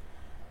COVID,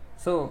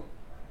 so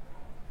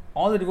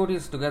all the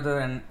devotees together,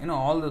 and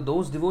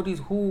those devotees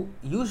who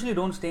usually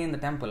don't stay in the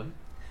temple,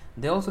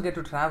 they also get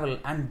to travel,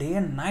 and day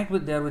and night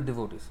with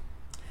devotees.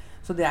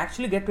 So they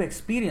actually get to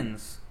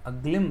experience a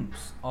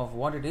glimpse of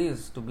what it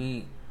is to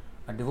be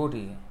a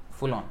devotee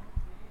full on.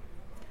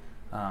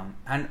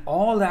 And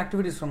all the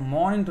activities from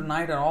morning to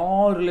night are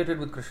all related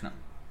with Krishna.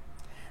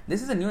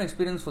 This is a new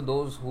experience for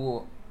those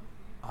who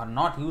are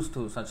not used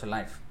to such a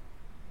life.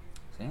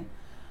 See?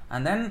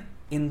 And then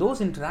in those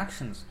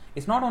interactions,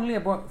 it's not only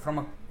about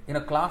in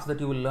a class that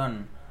you will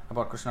learn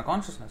about Krishna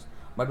consciousness,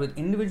 but with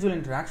individual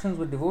interactions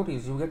with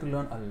devotees, you get to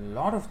learn a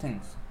lot of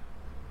things.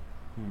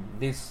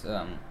 This,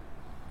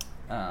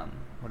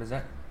 what is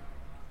that?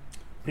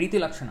 Preeti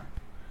Lakshana.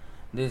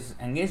 These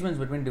engagements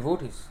between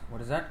devotees.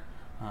 What is that?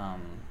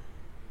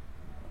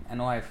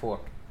 NOI 4.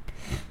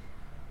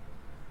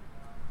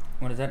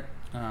 What is that?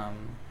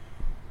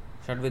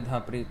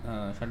 Shadvidha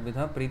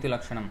Preeti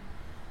Lakshanam.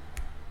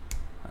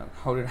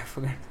 How did I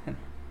forget that?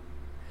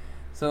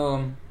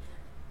 So,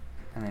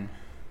 I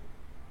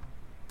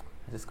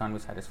just can't be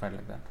satisfied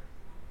like that.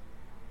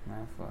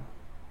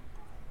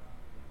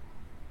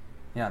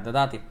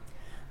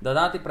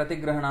 Dadati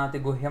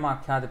pratigrahanati guhyam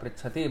akhyadi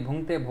prichhati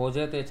bhunkte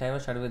bhojete chaiva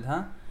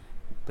shadvidha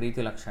preeti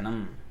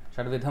lakshanam.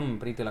 Shadvidham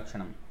preeti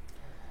lakshanam.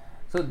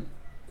 So,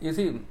 you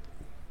see,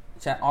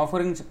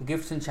 offering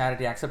gifts in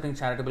charity, accepting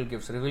charitable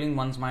gifts, revealing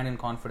one's mind in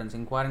confidence,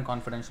 inquiring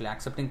confidentially,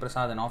 accepting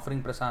prasad and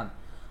offering prasad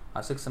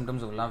are 6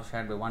 symptoms of love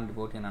shared by one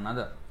devotee and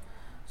another.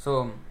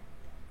 So,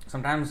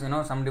 sometimes,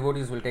 some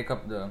devotees will take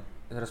up the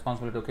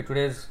responsibility. Okay,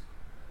 today's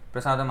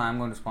prasadam I am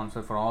going to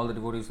sponsor for all the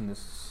devotees in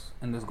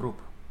this group.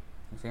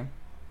 You see,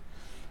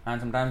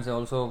 and sometimes they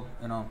also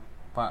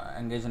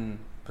engage in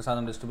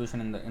prasadam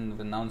distribution in the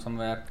Vrindavan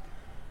somewhere.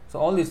 So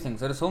all these things,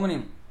 there are so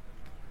many.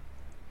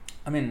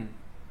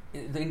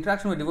 The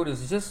interaction with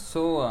devotees is just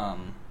so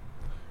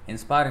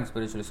inspiring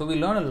spiritually. So we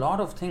learn a lot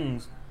of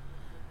things,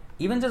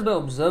 even just by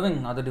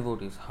observing other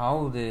devotees,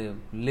 how they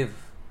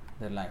live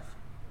their life.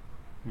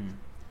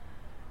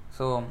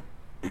 So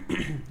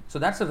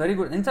that's a very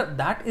good. In fact,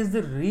 that is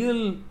the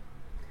real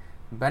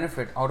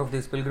benefit out of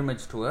these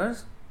pilgrimage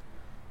tours.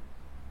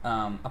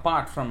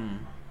 Apart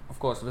from, of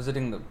course,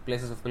 visiting the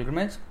places of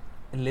pilgrimage,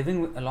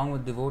 living along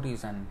with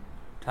devotees and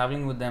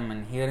traveling with them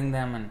and hearing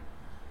them and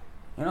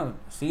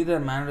see their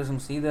mannerism,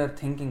 see their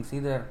thinking, see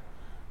their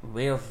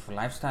way of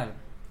lifestyle.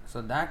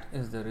 So that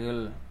is the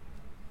real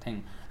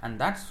thing, and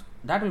that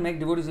will make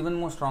devotees even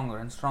more stronger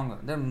and stronger.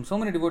 There are so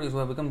many devotees who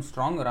have become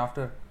stronger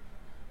after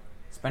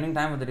spending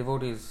time with the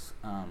devotees,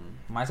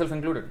 myself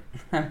included.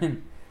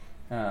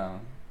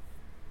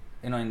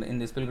 In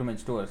these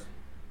pilgrimage tours.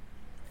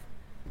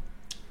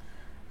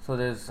 So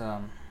there's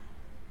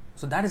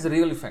so that is the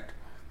real effect.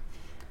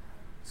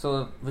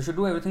 So we should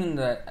do everything in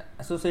the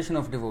association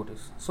of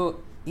devotees.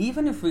 So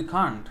even if we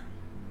can't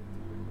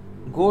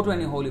go to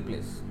any holy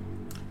place,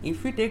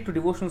 if we take to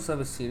devotional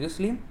service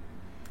seriously,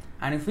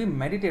 and if we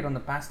meditate on the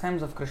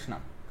pastimes of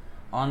Krishna,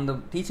 on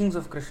the teachings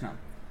of Krishna,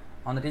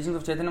 on the teachings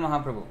of Chaitanya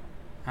Mahaprabhu,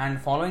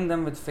 and following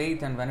them with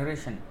faith and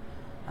veneration,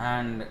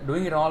 and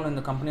doing it all in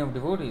the company of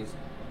devotees,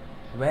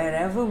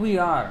 wherever we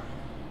are,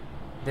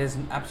 there's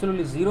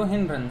absolutely zero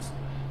hindrance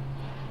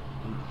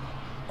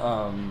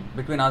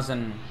between us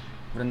and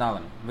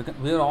Vrindavan.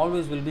 We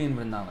always will be in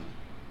Vrindavan.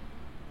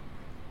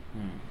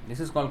 This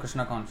is called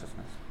Krishna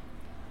consciousness.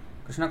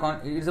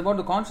 It's about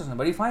the consciousness.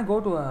 But if I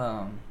go to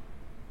a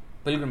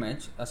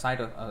pilgrimage, a site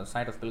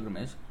of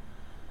pilgrimage,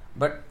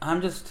 but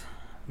I'm just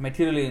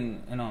materially,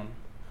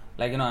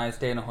 I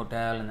stay in a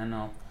hotel and then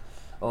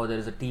there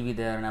is a TV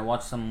there and I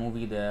watch some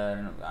movie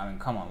there. And,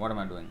 come on, what am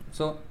I doing?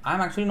 So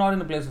I'm actually not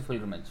in a place of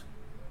pilgrimage.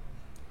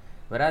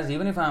 Whereas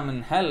even if I'm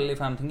in hell,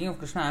 if I'm thinking of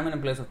Krishna, I'm in a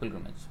place of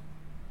pilgrimage.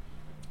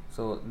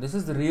 So this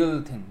is the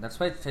real thing. That's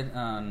why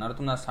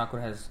Narottam Das Thakur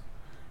has,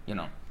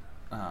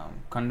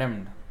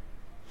 condemned.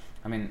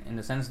 I mean, in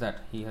the sense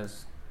that he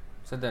has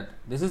said that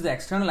this is the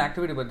external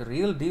activity, but the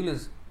real deal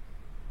is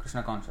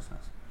Krishna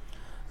consciousness.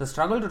 The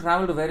struggle to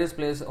travel to various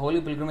places, holy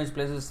pilgrimage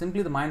places, is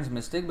simply the mind's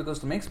mistake, because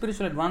to make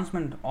spiritual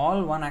advancement,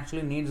 all one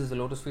actually needs is the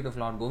lotus feet of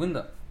Lord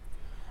Govinda.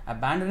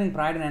 Abandoning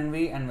pride and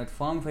envy, and with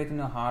firm faith in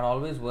your heart,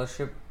 always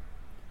worship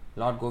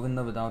Lord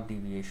Govinda without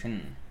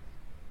deviation.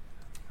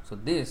 So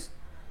this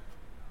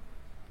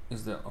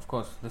is this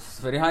is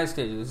very high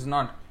stage. This is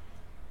not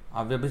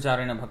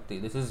avyabhicharena bhakti.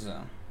 This is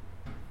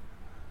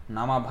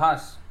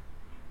namabhas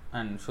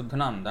and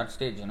shuddhanam, that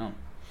stage,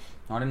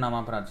 not in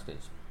namaparad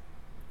stage.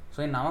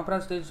 So in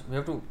namaparad stage, we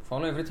have to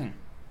follow everything.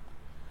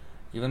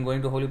 Even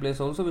going to holy place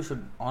also, we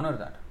should honor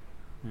that.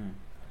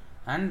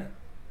 And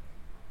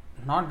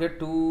not get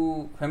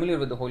too familiar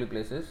with the holy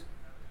places,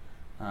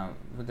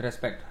 with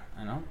respect,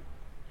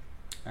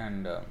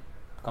 and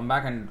come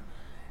back and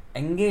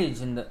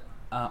engage in the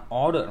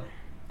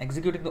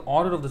executing the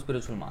order of the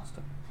spiritual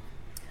master.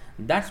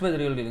 That's where the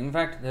real deal. In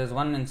fact, there's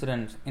one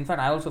incident. In fact,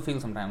 I also feel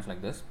sometimes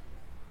like this.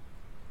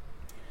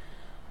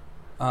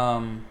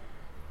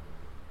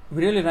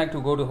 We really like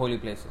to go to holy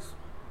places.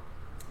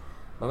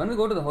 But when we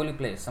go to the holy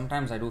place,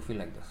 sometimes I do feel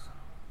like this.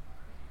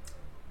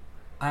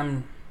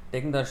 I'm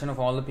taking darshan of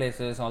all the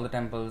places, all the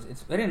temples.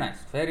 It's very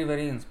nice, very,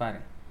 very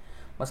inspiring.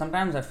 But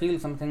sometimes I feel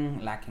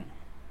something lacking.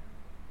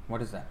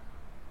 What is that?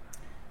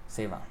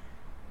 Seva.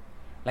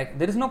 Like,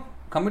 there is no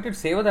committed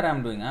seva that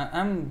I'm doing.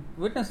 I'm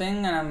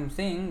witnessing and I'm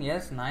saying,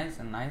 yes, nice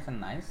and nice and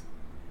nice.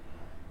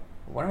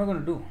 What am I going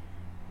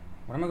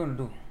to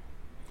do?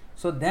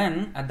 So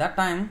then, at that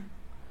time,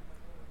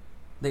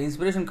 the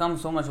inspiration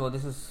comes so much,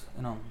 this is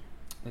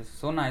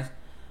so nice.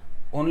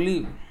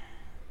 Only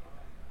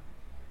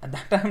at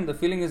that time, the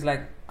feeling is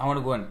like, I want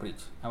to go and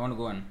preach. I want to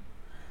go and,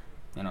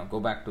 go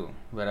back to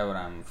wherever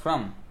I'm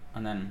from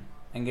and then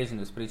engage in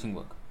this preaching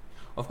work.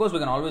 Of course, we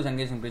can always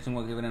engage in preaching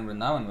work even in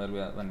Vrindavan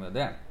when we are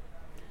there.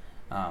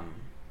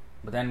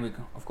 But then we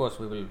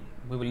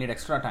will need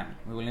extra time.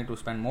 We will need to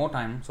spend more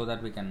time so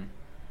that we can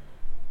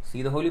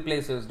see the holy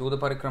places, do the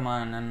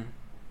parikrama, and then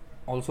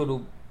also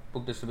do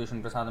book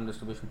distribution, prasadam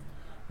distribution.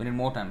 We need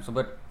more time. So,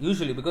 but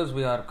usually, because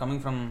we are coming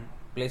from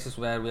places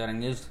where we are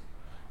engaged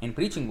in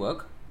preaching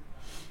work,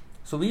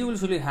 so we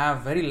usually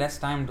have very less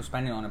time to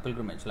spend on a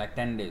pilgrimage, like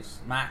 10 days,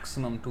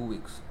 maximum 2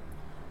 weeks.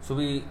 So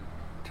we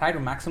try to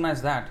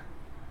maximize that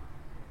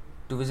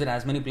to visit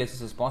as many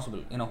places as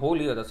possible. In a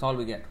whole year, that's all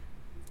we get.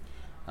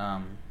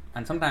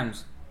 And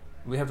sometimes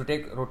we have to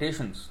take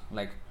rotations,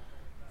 like,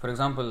 for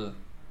example,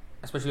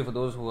 especially for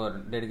those who are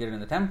dedicated in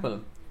the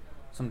temple,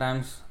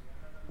 sometimes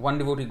one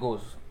devotee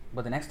goes,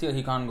 but the next year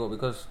he can't go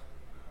because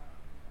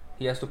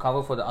he has to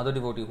cover for the other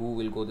devotee who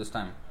will go this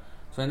time.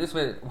 So in this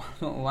way,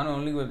 one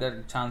only will get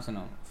a chance in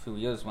a few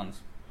years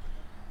once.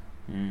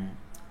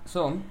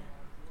 So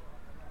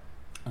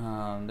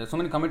there's so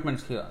many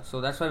commitments here. So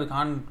that's why we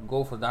can't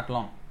go for that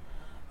long.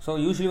 So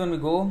usually when we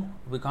go,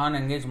 we can't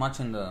engage much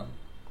in the,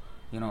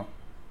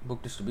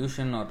 book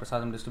distribution or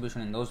prasadam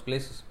distribution in those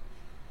places.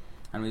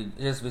 And we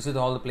just visit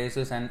all the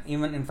places and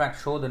even in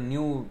fact show the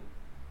new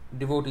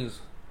devotees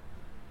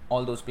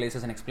all those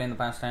places and explain the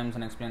pastimes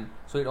and explain.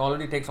 So it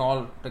already takes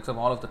up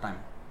all of the time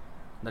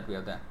that we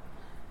are there.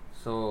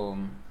 So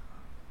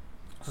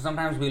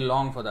sometimes we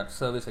long for that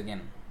service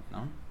again.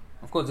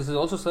 Of course, this is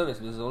also service.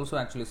 This is also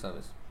actually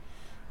service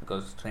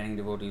because training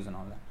devotees and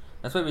all that.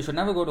 That's why we should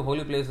never go to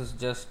holy places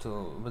just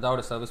without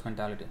a service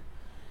mentality.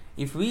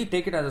 If we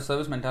take it as a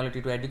service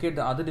mentality to educate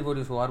the other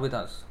devotees who are with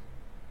us,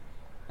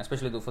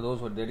 especially for those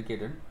who are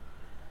dedicated,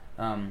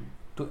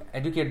 to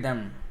educate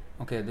them,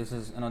 okay, this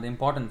is the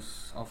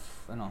importance of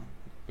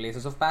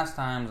places of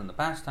pastimes and the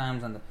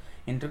pastimes and the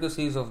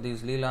intricacies of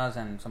these leelas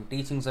and some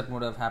teachings that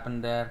would have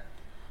happened there.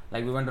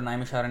 Like we went to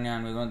Naimisharanya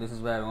and we this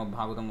is where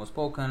Bhagavatam was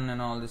spoken and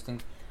all these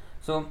things.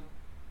 So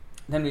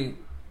then we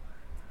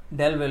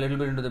delve a little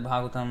bit into the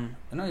Bhagavatam.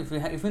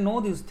 If we know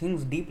these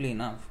things deeply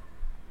enough,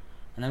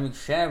 and then we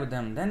share with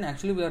them, then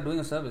actually we are doing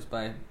a service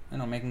by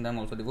making them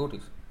also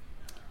devotees.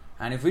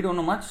 And if we don't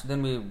know much,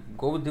 then we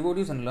go with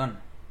devotees and learn.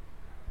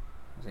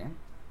 See?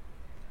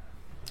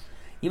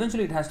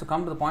 Eventually it has to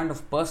come to the point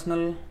of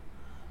personal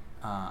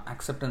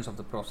acceptance of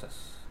the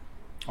process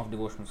of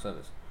devotional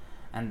service.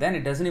 And then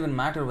it doesn't even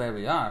matter where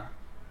we are,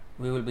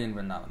 we will be in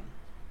Vrindavan.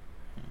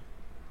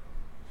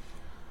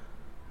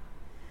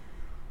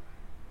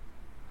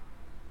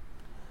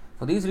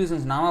 For these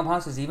reasons,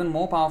 Namabhas is even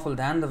more powerful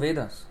than the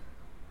Vedas.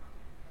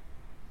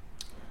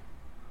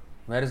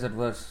 Where is that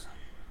verse?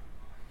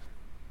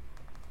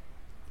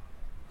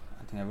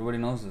 I think everybody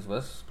knows this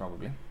verse,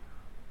 probably.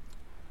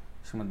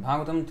 Srimad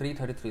Bhagavatam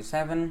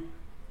 3.33.7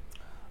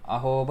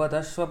 Aho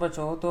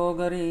badashvapachoto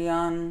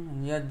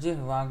gariyan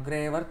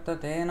yajjihvagre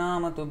vartate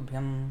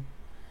namatubhyam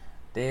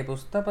te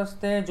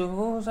pustapaste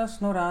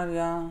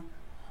juhvosasnurarya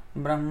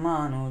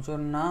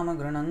brahmanuchurnama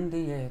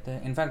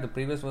granandiyete. In fact, the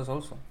previous verse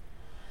also.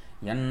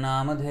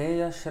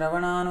 Yannamadheya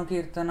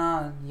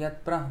shravananukirtanad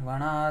yat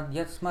prahvanad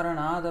yat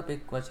smaranad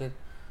apikvachit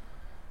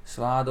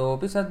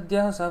svadopi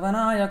sadyah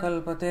savanaya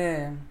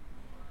kalpate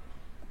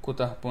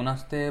kutah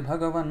punaste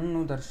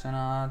bhagavan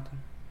darshanat.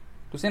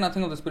 To say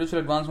nothing of the spiritual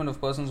advancement of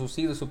persons who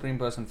see the Supreme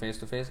Person face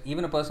to face,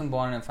 even a person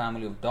born in a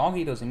family of dog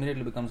eaters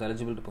immediately becomes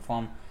eligible to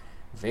perform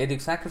Vedic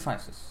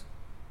sacrifices.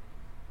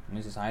 It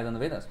means it's higher than the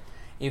Vedas.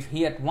 If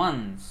he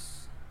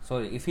once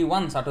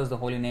utters the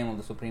holy name of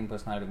the Supreme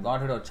Personality of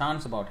Godhead, or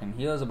chants about him,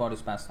 hears about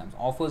his pastimes,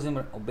 offers him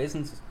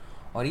obeisances,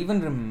 or even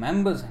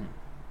remembers him.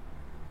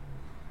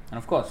 And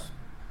of course,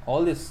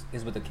 all this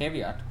is with the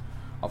caveat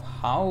of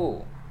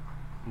how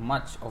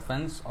much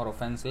offense or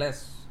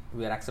offenseless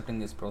we are accepting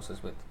this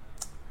process with.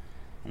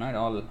 It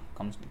all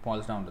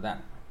boils down to that.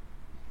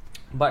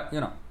 But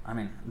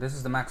this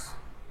is the max.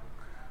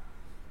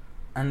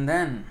 And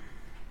then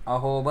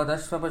Aho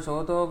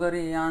badashvapachoto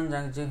gariyan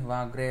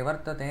jagjihvagre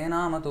vartate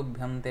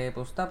namatubhyam te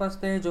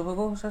pustapaste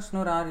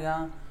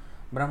juhvosasnurarya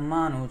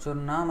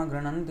brahmanuchurnama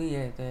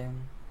granandiyete.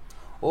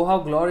 Oh, how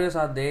glorious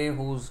are they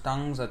whose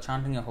tongues are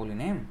chanting your holy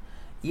name.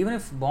 Even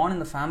if born in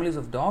the families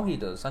of dog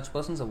eaters, such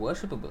persons are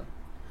worshipable.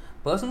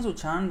 Persons who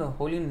chant the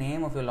holy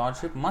name of your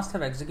Lordship must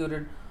have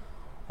executed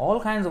all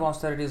kinds of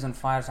austerities and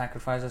fire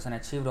sacrifices and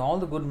achieved all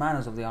the good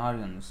manners of the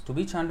Aryans. To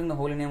be chanting the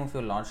holy name of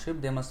your Lordship,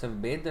 they must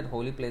have bathed at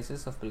holy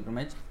places of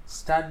pilgrimage,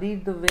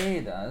 studied the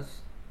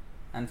Vedas,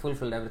 and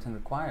fulfilled everything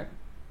required.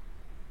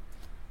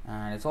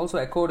 And it's also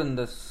echoed in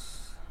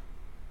this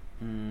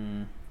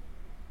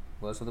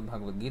verse of the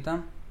Bhagavad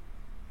Gita,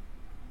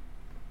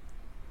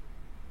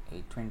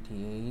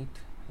 8:28,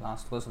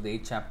 last verse of the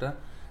 8th chapter.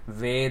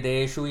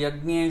 Vedeshu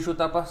yajneshu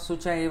tapassu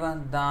chaiva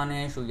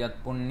daneshu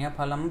yat punya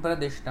phalam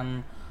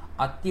pradishtam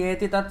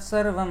atyeti tat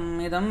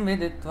sarvam idam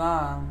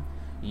viditva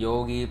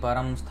yogi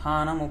param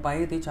sthanam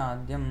upaiti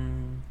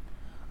chadyam.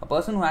 A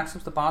person who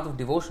accepts the path of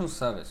devotional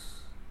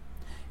service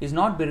is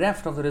not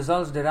bereft of the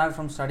results derived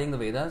from studying the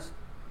Vedas,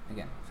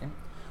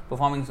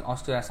 performing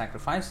austere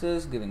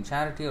sacrifices, giving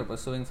charity, or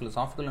pursuing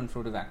philosophical and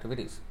fruitive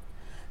activities.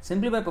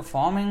 Simply by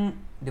performing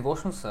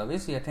devotional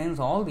service, he attains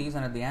all these,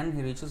 and at the end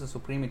he reaches the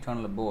supreme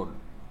eternal abode.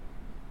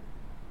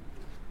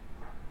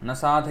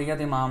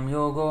 Nasadhyati mam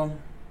yogo.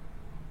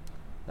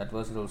 That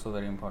verse is also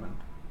very important.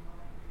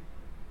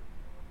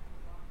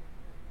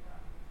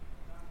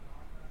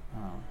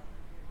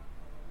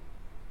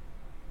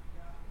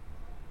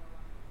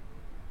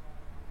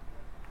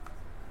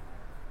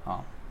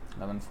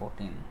 11,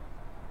 14,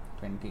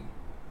 20.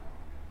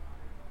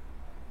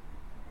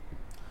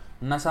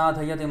 न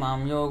साधयति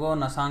मां योगो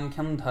न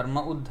सांख्यं धर्म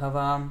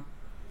उद्धवा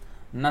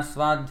न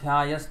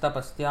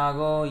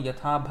स्वाध्यायस्तपस्त्यागो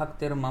यथा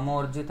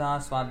भक्तिर्ममोर्जिता.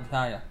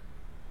 Swadhyaya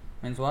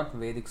means what?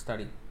 Vedic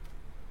study.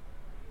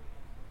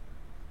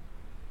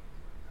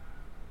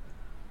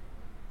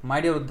 My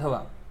dear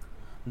Uddhava,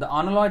 the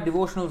unalloyed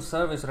devotional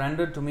service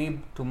rendered to me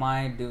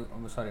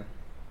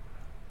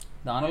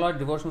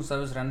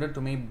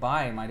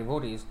by my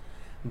devotees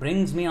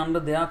brings me under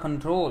their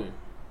control.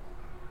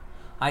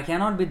 I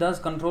cannot be thus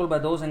controlled by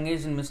those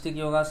engaged in mystic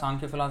yoga,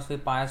 Sankhya philosophy,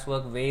 pious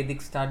work,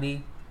 Vedic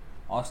study,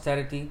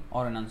 austerity,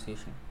 or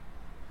renunciation.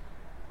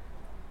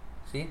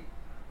 See,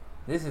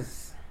 this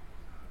is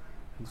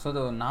so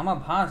the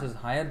Namabhas is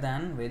higher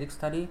than Vedic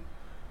study,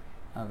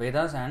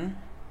 Vedas, and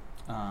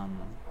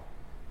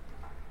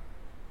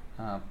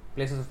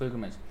places of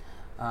pilgrimage.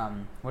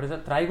 What is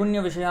it?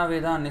 Traigunya Vishaya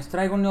Veda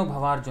Nistraigunya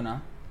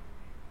Bhavarjuna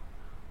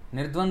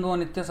Nirdvandvo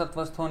Nitya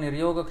Satvastho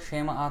Niryoga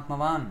Kshema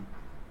Atmavan.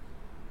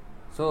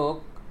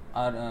 So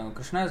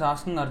Krishna is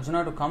asking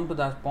Arjuna to come to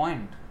that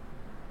point.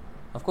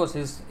 Of course,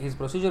 his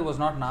procedure was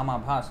not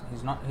Namabhas.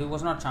 He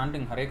was not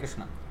chanting Hare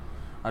Krishna,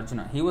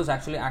 Arjuna. He was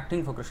actually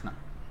acting for Krishna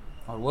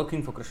or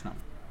working for Krishna.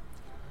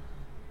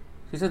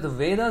 He said the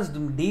Vedas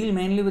deal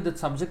mainly with the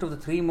subject of the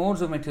three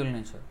modes of material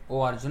nature.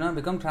 O Arjuna,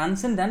 become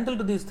transcendental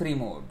to these three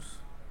modes.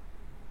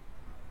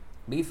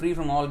 Be free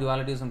from all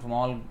dualities and from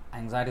all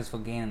anxieties for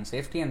gain and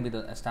safety, and be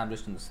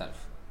established in the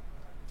self.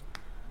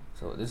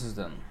 So this is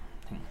the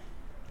thing.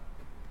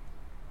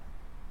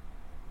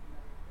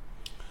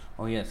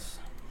 Oh yes.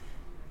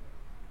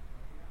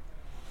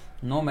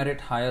 No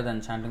merit higher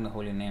than chanting the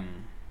holy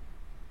name.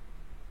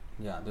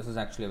 Yeah, this is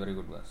actually a very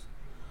good verse.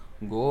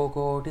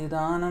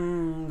 गोकोटिदानं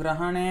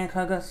ग्रहणे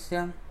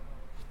खगस्य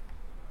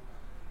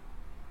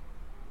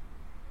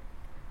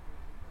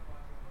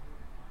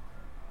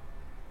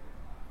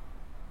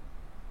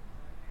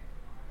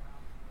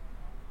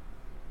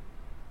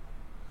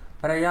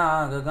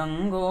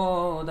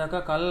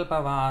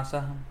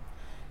प्रयागगङ्गोदककल्पवासः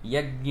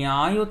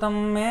यज्ञायुतं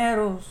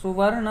मेरु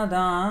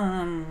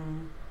सुवर्णदाम्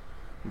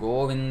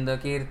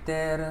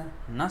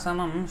गोविन्दकीर्तेर्न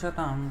समं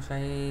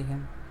शतांशैः.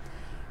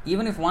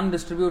 Even if one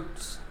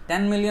distributes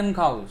 10 million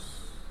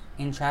cows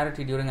in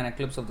charity during an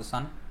eclipse of the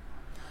sun,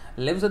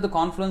 lives at the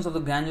confluence of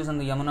the Ganges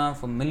and the Yamuna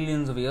for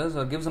millions of years,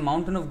 or gives a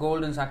mountain of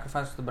gold in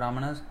sacrifice to the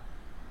Brahmanas,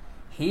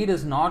 he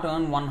does not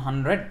earn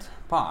 100th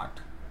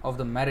part of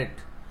the merit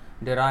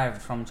derived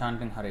from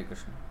chanting Hare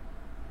Krishna.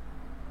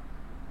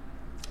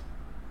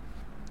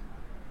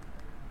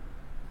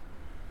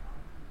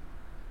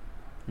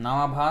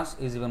 Namabhas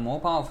is even more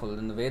powerful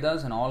than the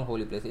Vedas and all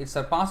holy places. It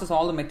surpasses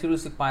all the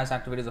materialistic pious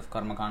activities of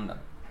Karma Kanda.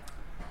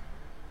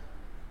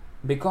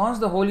 Because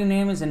the holy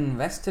name is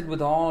invested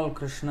with all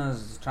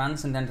Krishna's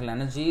transcendental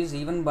energies,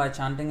 even by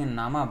chanting in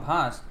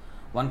Namabhas,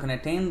 one can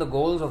attain the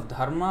goals of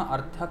Dharma,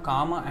 Artha,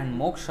 Kama and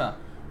Moksha,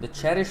 the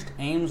cherished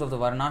aims of the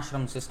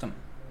Varnashram system.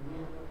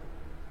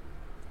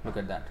 Look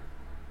at that.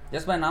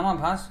 Just by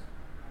Namabhas,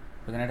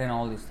 we can attain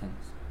all these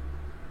things.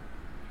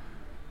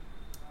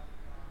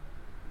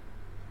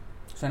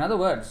 So in other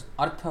words,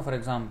 Artha, for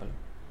example,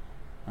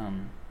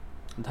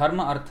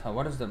 Dharma, Artha,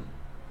 what is the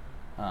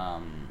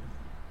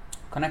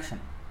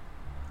connection?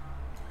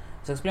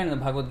 It's explained in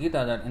the Bhagavad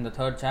Gita that in the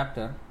 3rd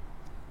chapter,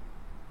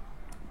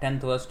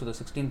 10th verse to the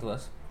 16th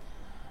verse,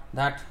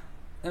 that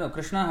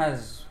Krishna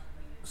has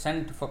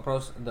sent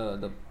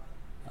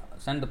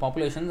sent the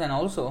populations and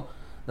also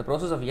the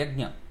process of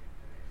yajna.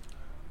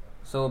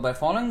 So by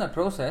following that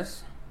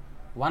process,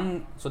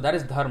 so that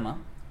is dharma.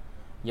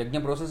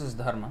 Yajna process is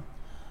dharma.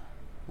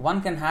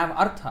 One can have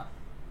artha,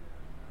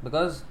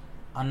 because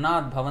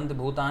annad bhavanti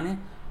bhutani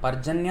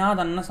parjanyad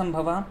anna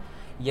sambhava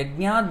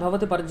yajnad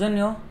bhavati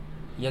parjanyo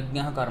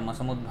yajnah karma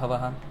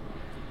samudbhava.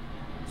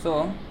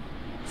 So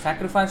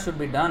sacrifice should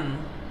be done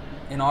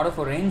in order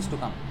for rains to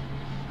come.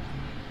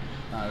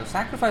 The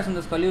sacrifice in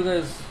this Kali Yuga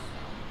is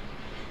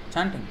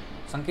chanting,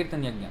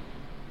 Sankirtan Yajna.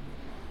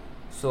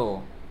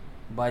 So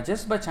by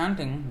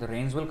chanting, the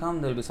rains will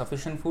come, there will be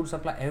sufficient food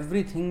supply,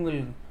 everything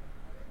will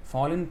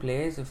fall in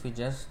place if we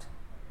just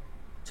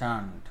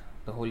chant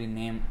the holy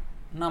name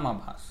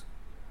Namabhas.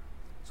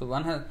 So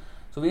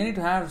we need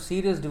to have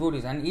serious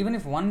devotees, and even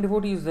if one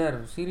devotee is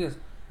there, serious,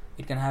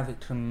 it can have a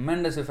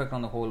tremendous effect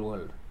on the whole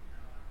world.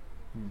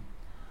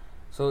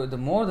 So the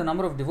more the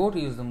number of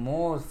devotees, the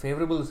more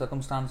favorable the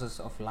circumstances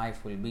of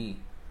life will be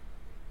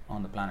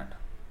on the planet.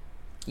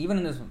 Even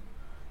in this,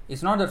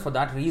 it's not that for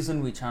that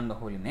reason we chant the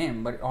holy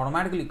name, but it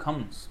automatically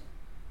comes.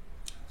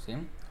 See?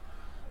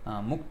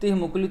 Mukti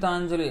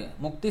mukulitanjali,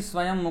 mukti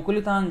swayam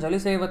mukulitanjali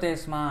sevate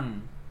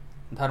sman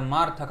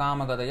dharmartha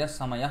kama gadaya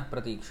samayah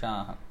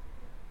pratikshaha.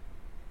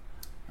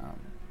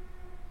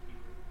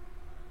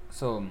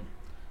 So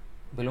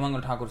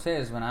Bilumangal Thakur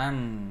says, when I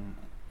am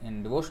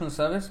in devotional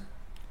service,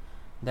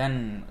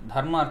 then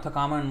dharma, artha,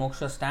 kama and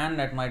moksha stand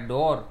at my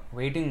door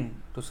waiting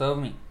to serve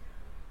me.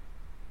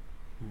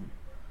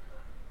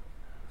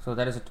 So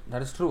that is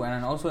true,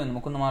 and also in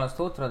Mukundamala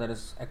Stotra that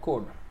is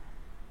echoed.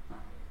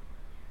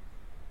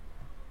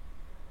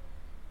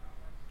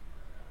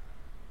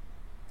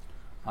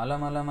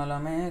 Alam alam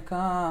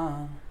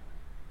alameka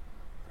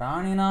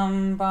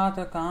praninam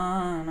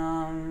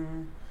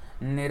patakanam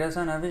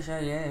nirasana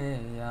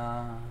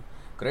vishayeya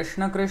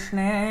Krishna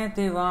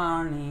Krishneti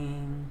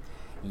vani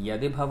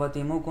yadi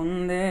bhavati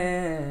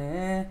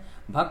mukunde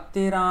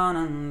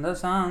bhaktirananda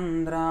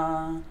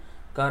sandra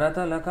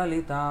karatala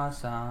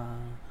kalitasa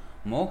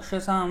moksha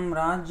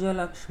samrajya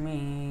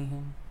lakshmi.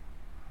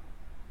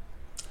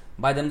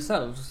 By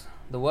themselves,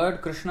 the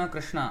word Krishna,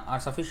 Krishna are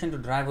sufficient to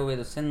drive away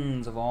the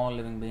sins of all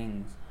living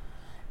beings.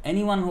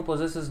 Anyone who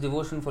possesses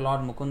devotion for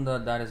Lord Mukunda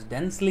that is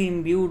densely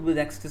imbued with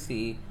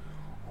ecstasy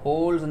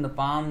holds in the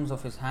palms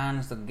of his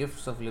hands the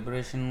gifts of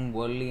liberation,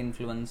 worldly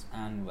influence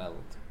and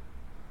wealth.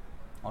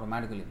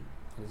 Automatically,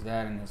 it is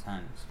there in his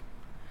hands.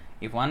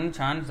 If one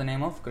chants the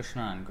name of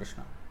Krishna and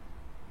Krishna.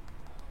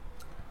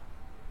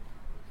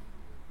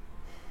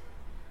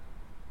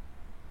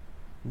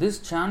 This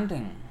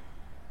chanting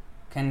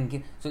can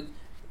give... So,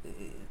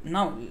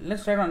 now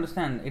let's try to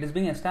understand. It is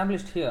being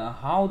established here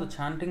how the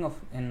chanting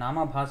in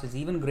Namabhas is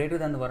even greater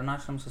than the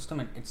Varnashram system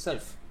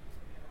itself.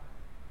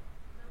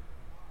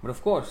 But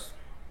of course,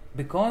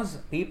 because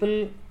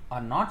people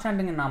are not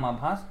chanting in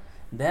Namabhas,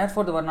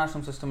 therefore the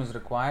Varnashram system is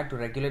required to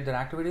regulate their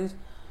activities,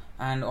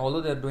 and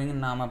although they are doing in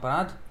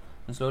Namaparad,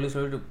 and slowly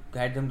to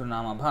guide them to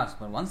Namabhas.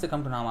 But once they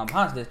come to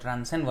Namabhas, they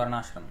transcend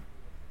Varnashram.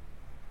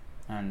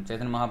 And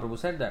Chaitanya Mahaprabhu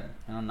said that,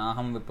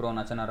 Naham vipro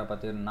nacha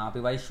narapatir, napi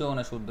vaishyo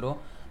na shudro,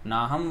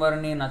 Naham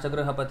varni nacha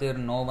grihapatir,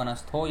 no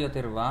vanastho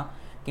yatirva,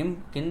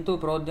 kintu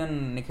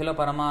prodyan nikhila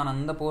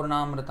paramananda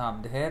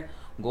purnamritabdher,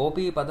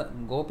 gopi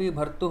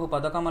bhartuh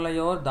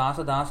padakamalayur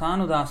dasa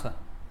dasanudasa.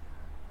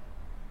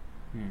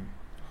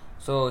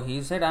 So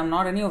he said, I am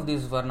not any of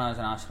these varnas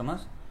and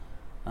ashramas.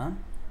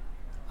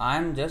 I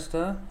am just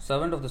a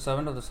servant of the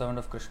servant of the servant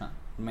of Krishna,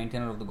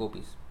 maintainer of the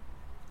gopis.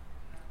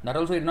 That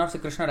also he did not say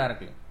Krishna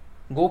directly.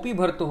 Gopi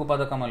bhartuhu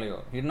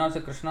padakamalayor. He did not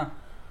say Krishna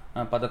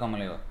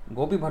padakamalayor.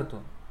 Gopi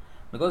bhartuhu.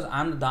 Because I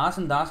am the das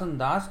and das and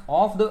das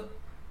of the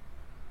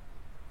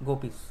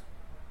gopis,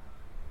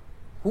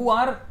 who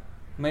are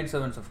maid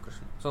servants of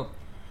Krishna. So,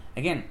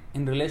 again,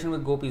 in relation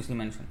with gopis he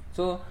mentioned.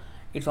 So,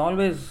 it's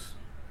always,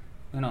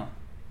 that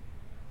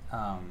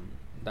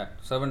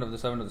servant of the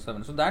servant of the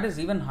servant. So, that is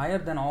even higher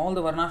than all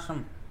the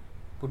varnashram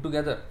put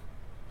together.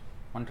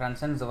 One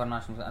transcends the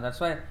varnashram. And that's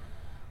why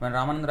when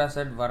Ramananda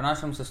said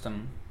varnashram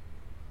system,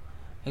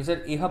 he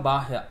said, Iha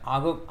bahya,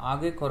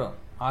 age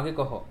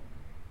kaho,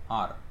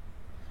 ar.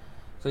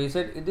 So, he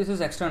said, if this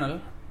is external,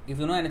 if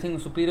you know anything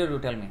superior, you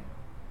tell me.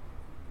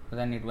 So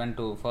then it went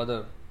to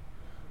further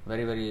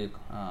very, very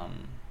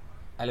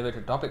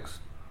elevated topics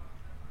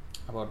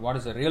about what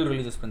is the real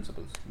religious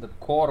principles, the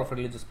core of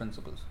religious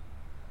principles.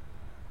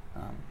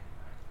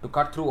 To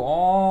cut through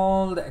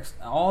all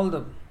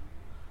the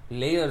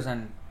layers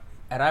and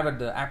arrive at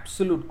the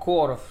absolute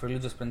core of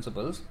religious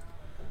principles,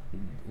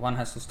 one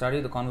has to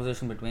study the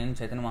conversation between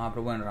Chaitanya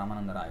Mahaprabhu and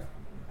Ramananda Raya.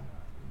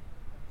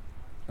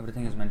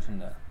 Everything is mentioned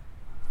there.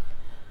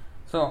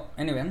 So,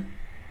 anyway,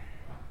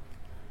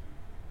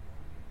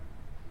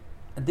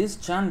 this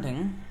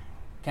chanting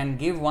can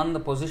give one the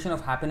position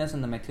of happiness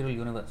in the material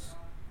universe.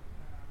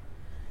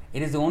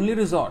 It is the only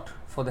resort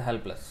for the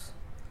helpless.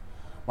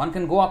 One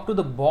can go up to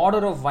the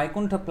border of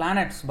Vaikuntha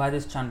planets by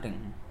this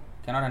chanting.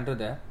 Cannot enter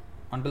there.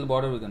 Until the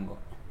border we can go.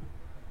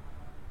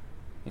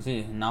 You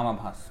see,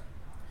 Namabhas.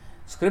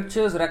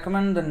 Scriptures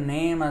recommend the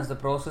name as the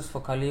process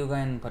for Kali Yuga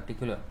in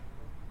particular.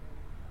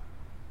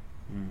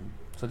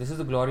 So this is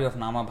the glory of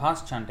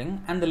Namabhas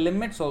chanting and the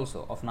limits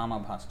also of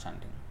Namabhas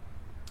chanting.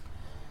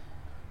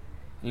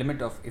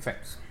 Limit of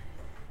effects.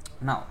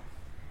 Now,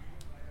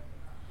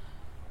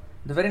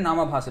 the very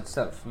Namabhas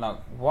itself,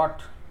 now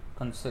what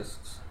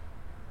comprises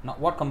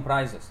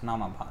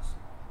Namabhas?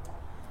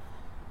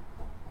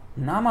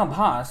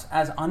 Namabhas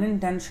as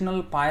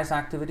unintentional pious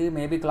activity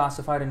may be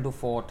classified into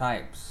 4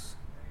 types: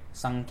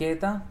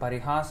 Sanketa,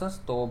 Parihasa,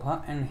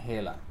 Stobha and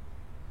Hela.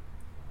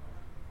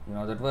 You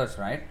know that verse,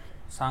 right?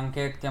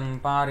 Sanketyam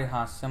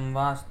parihasyam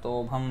va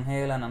stobham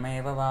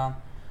helanameva va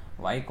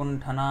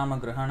Vaikunthanama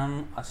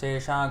grihanam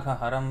aseshagha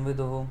haram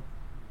viduhu.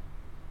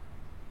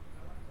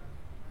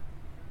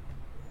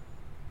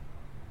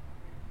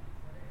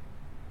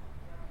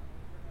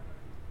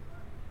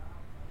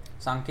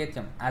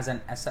 Sanketyam as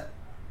an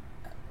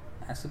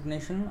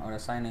assignation or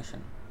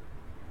assignation.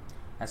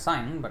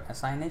 Assign but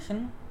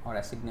assignation or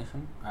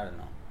assignation, I don't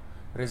know.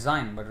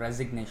 Resign but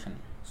resignation.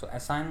 So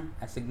assign,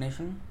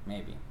 assignation,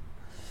 maybe.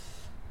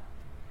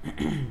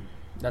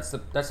 That's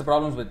the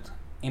problems with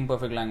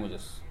imperfect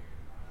languages.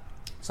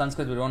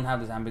 Sanskrit, we don't have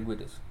these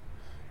ambiguities.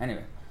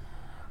 Anyway,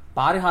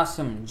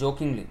 parihasyam,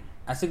 jokingly.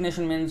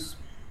 Assignation means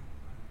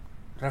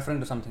referring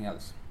to something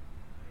else.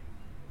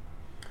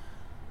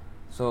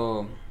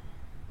 So,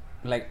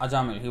 like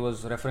Ajamil, he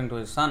was referring to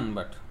his son,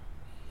 but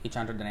he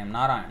chanted the name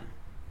Narayan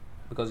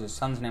because his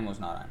son's name was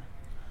Narayan.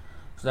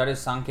 So that is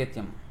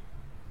Sanketyam.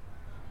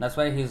 That's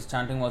why his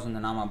chanting was in the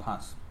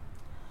Namabhas.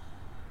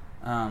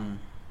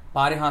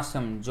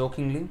 Parihasyam,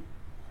 jokingly.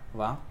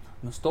 Va.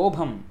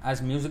 Stobham,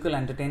 as musical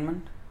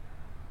entertainment.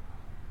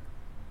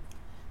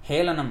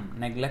 Helanam,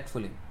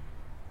 neglectfully.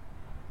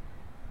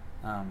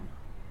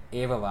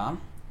 Eva va.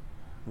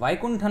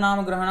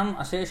 Vaikunthanama grahanam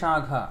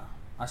aseshagha.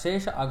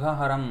 Asesha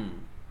aghaharam.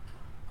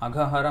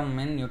 Aghaharam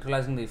means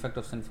neutralizing the effect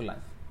of sinful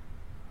life.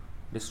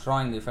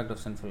 Destroying the effect of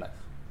sinful life.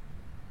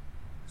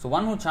 So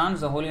one who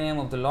chants the holy name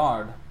of the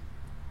Lord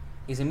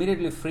is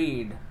immediately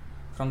freed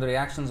from the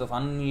reactions of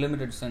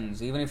unlimited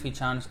sins, even if he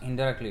chants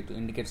indirectly to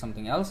indicate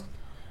something else,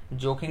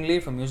 jokingly,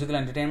 for musical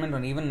entertainment,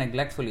 or even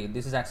neglectfully.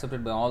 This is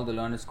accepted by all the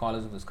learned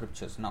scholars of the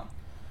scriptures. Now,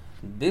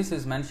 this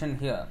is mentioned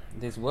here,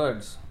 these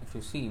words, if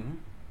you see,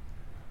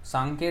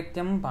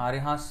 Sanketyam,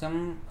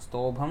 Parihasyam,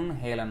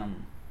 Stobham,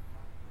 Helanam.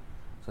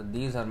 So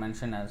these are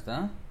mentioned as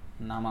the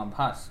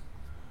Namabhas.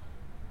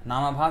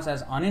 Namabhas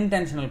as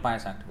unintentional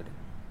pious activity.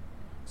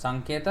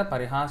 Sanketa,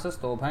 Parihasa,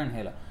 Stobha and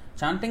Hela.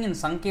 Chanting in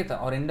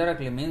Sanketa or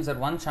indirectly means that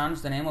one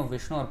chants the name of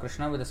Vishnu or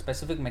Krishna with a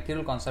specific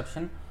material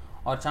conception,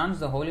 or chants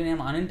the holy name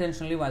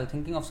unintentionally while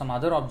thinking of some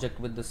other object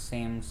with the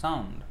same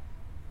sound,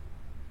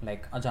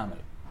 like Ajamil.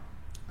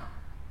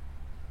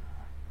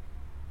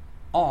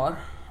 Or,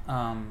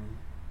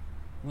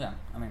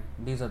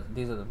 these are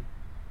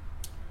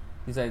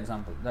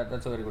examples.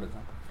 That's a very good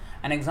example.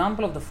 An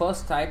example of the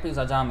first type is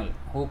Ajamil,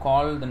 who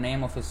called the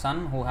name of his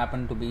son, who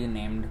happened to be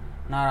named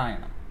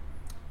Narayana.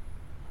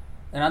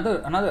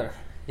 Another,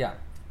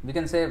 we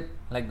can say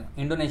like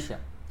Indonesia,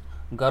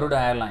 Garuda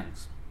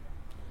Airlines.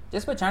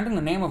 Just by chanting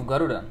the name of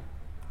Garuda,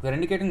 we are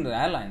indicating the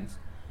airlines,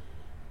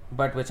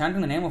 but we are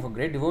chanting the name of a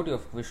great devotee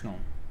of Vishnu,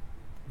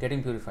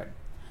 getting purified.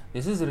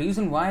 This is the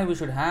reason why we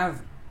should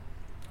have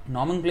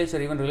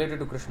nomenclature even related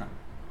to Krishna.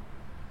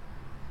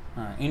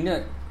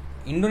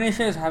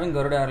 Indonesia is having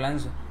Garuda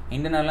Airlines.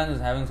 Indian Airlines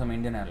is having some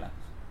Indian Airlines.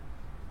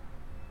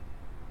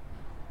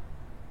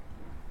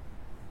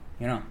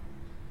 You know.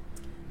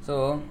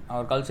 So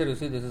our culture, you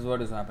see, this is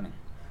what is happening.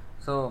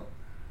 So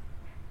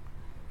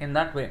in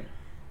that way,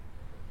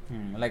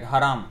 like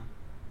haram.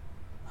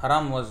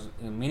 Haram was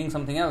meaning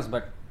something else,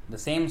 but the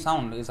same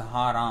sound is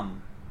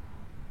haram,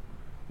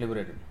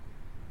 liberated,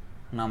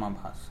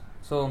 namabhas.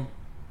 So,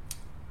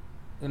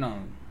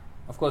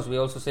 of course, we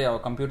also say our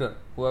computer,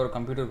 whoever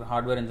computer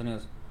hardware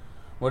engineers,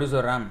 what is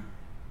your RAM?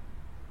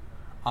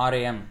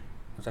 RAM.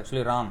 It's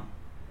actually RAM.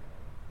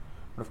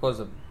 But of course,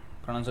 the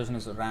pronunciation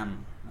is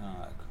RAM.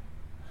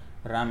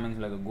 Ram means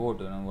like a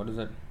goat. What is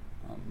that?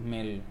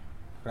 Male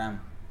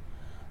ram.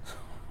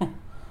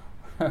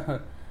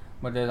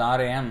 But there's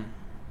RAM,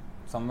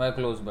 somewhere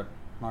close, but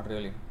not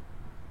really.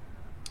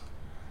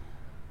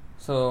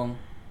 So,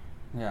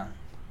 yeah.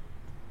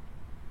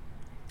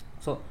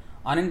 So,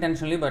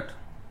 unintentionally, but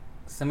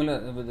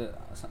similar, with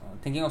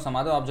thinking of some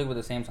other object with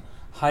the same sound.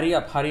 Hurry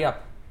up, hurry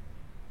up.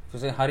 If you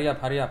say hurry up,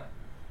 hurry up.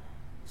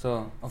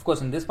 So, of course,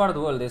 in this part of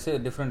the world, they say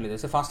differently. They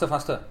say faster,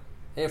 faster.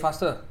 Hey,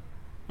 faster.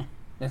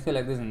 They say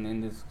like this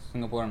in this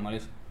Singapore and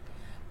Malaysia.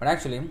 But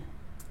actually,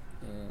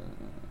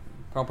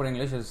 proper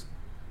English is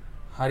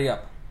hurry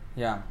up.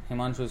 Yeah,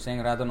 Himanshu is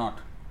saying rather not.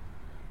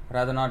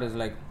 Rather not is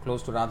like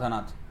close to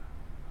Radhanath.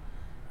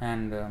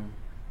 And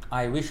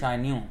I wish I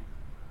knew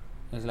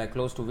is like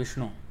close to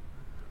Vishnu.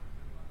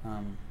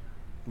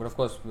 But of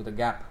course with a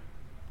gap.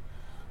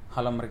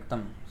 Halam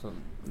Riktam. So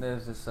there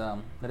is this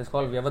that is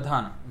called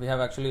Vyavadhana. We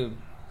have actually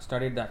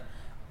studied that.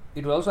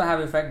 It will also have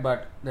effect,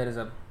 but there is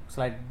a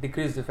slight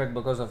decreased effect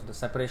because of the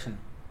separation.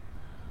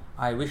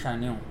 I wish I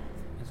knew.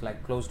 It's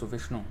like close to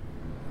Vishnu.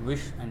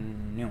 Wish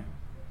and knew.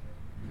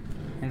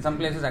 In some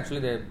places actually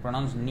they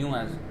pronounce knew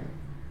as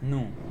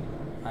knew.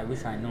 I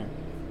wish I knew.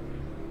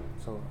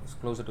 So it's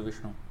closer to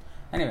Vishnu.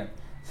 Anyway,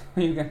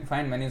 so you can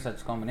find many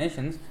such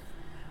combinations,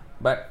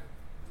 but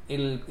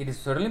it is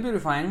certainly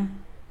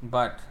purifying,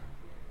 but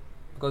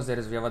because there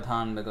is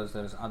Vyavadhan, because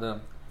there is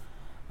other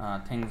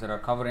things that are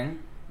covering,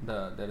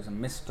 there is a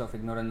mist of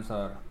ignorance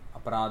or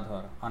aparadh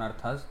or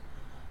anarthas,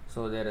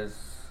 so there is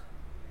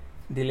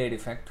delayed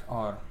effect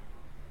or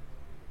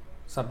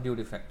subdued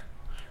effect.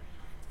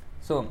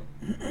 So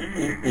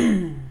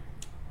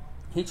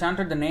he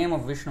chanted the name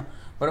of Vishnu,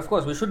 but of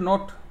course we should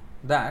note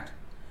that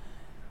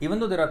even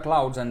though there are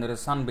clouds and there is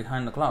sun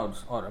behind the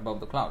clouds or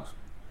above the clouds,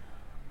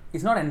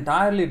 it's not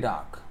entirely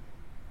dark.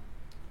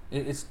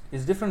 It's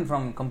different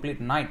from complete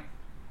night,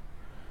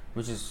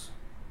 which is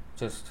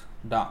just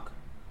dark.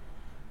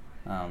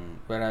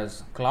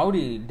 Whereas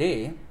cloudy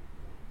day,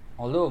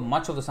 although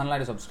much of the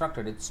sunlight is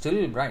obstructed, it's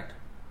still bright,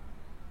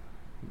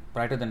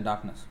 brighter than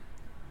darkness.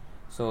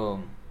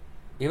 So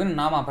even in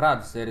Nama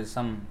Aparadhs there is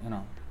some,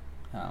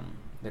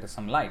 there is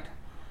some light,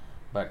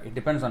 but it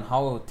depends on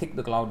how thick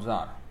the clouds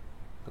are,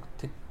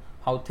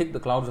 how thick the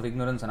clouds of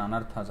ignorance and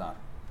anarthas are.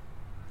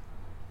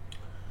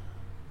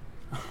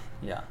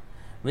 Yeah,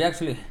 we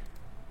actually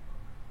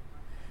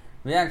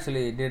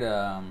did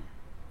a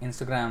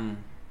Instagram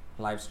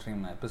live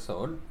stream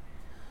episode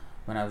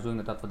when I was doing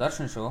the Tattva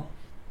Darshan show.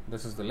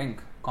 This is the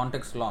link,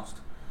 Context Lost.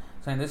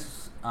 So in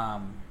this,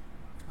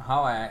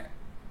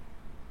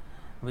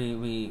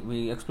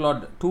 we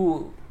explored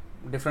two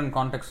different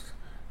contexts,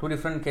 two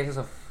different cases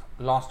of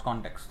lost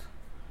context,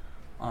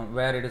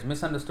 where it is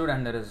misunderstood,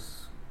 and there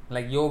is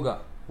like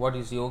yoga. What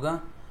is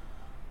yoga?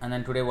 And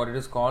then today what it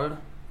is called,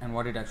 and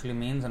what it actually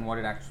means, and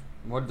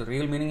what the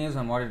real meaning is,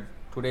 and what it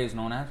today is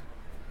known as,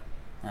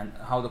 and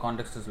how the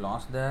context is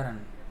lost there,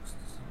 and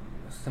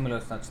similar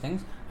such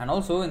things. And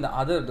also in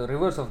the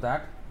reverse of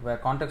that, where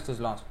context is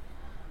lost.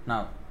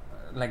 Now,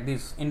 like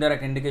these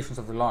indirect indications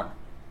of the Lord.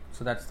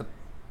 So that's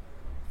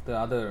the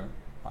other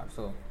part.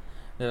 So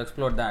we have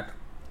explored that.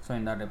 So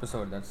in that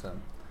episode,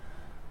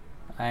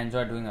 I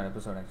enjoyed doing that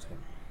episode actually.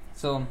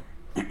 So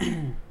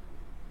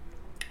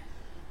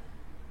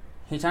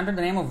he chanted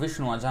the name of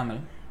Vishnu,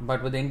 Ajamil,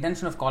 but with the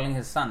intention of calling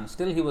his son.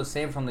 Still he was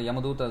saved from the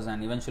Yamadutas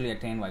and eventually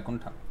attained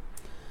Vaikuntha.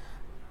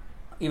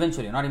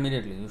 Eventually, not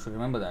immediately, you should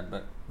remember that,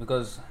 but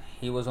because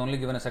he was only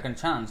given a second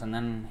chance, and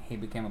then he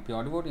became a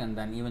pure devotee, and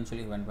then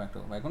eventually he went back to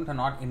Vaikuntha.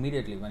 Not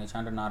immediately. When he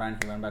chanted Narayan,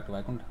 he went back to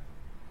Vaikuntha.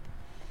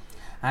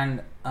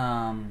 And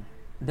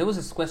there was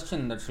this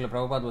question that Srila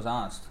Prabhupada was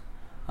asked,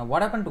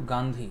 what happened to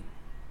Gandhi,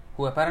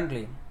 who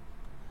apparently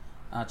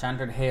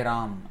chanted Hey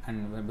Ram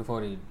and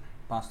before he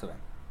passed away?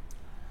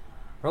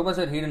 Prabhupada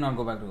said he did not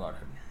go back to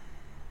Godhead.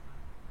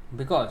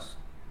 Because,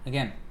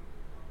 again,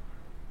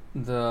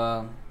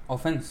 the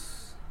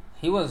offense,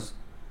 he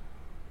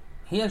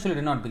actually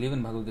did not believe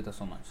in Bhagavad Gita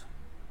so much.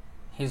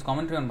 His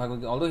commentary on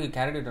Bhagavad Gita, although he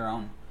carried it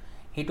around,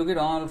 he took it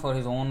all for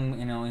his own,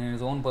 in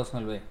his own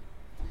personal way.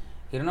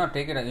 He did not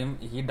take it,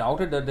 he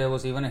doubted that there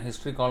was even a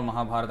history called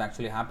Mahabharata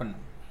actually happened.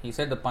 He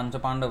said the Pancha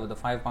Pandava, the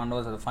five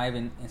Pandavas are the five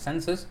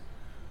senses,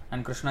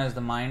 and Krishna is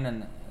the mind,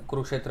 and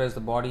Kurukshetra is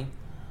the body.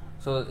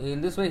 So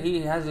in this way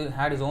he had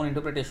his own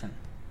interpretation.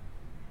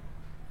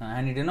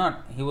 And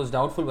he was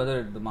doubtful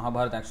whether the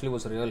Mahabharata actually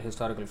was a real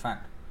historical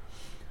fact.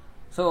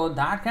 So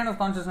that kind of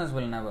consciousness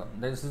will never.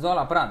 This is all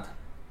aparadh.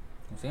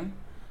 You see?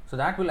 So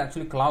that will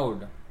actually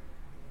cloud.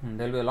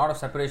 There will be a lot of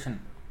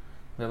separation,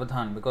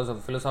 Vyavadhan, because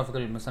of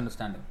philosophical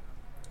misunderstanding.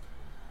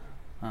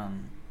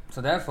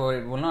 So therefore,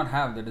 it will not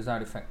have the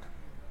desired effect.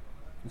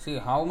 You see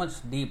how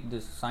much deep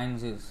this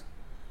science is.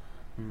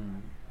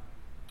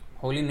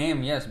 Holy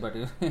name, yes, but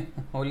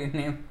holy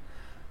name.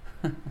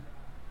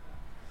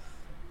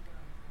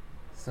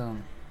 So,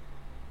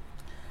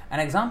 an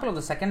example of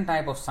the second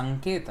type of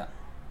Sanketa,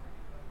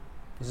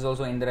 this is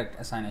also indirect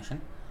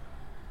assignation,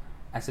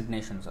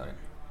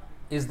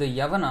 is the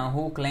Yavana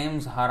who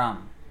claims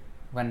Haram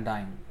when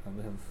dying.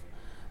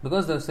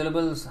 Because the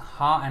syllables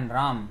Ha and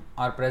Ram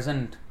are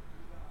present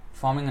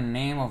forming a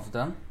name of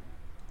the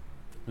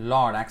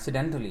Lord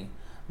accidentally,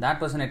 that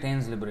person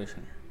attains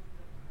liberation.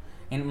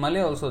 In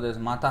Malay also there is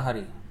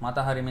Matahari.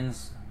 Matahari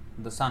means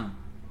the sun.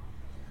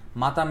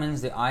 Mata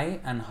means the eye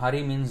and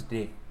Hari means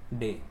day.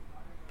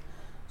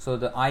 So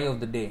the eye of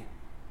the day.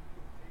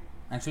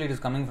 Actually it is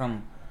coming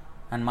from,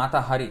 and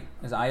Matahari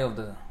is eye of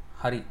the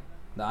Hari,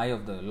 the eye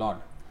of the Lord.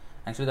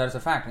 Actually that is a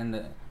fact.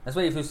 That's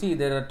why if you see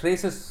there are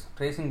traces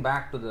tracing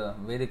back to the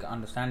Vedic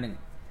understanding.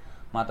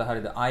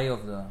 Matahari, the eye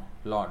of the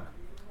Lord.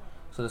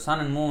 So the sun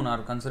and moon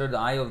are considered the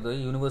eyes of the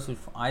universal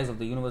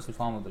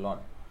form of the Lord.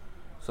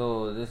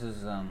 So this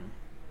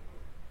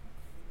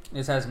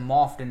has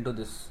morphed into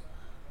this,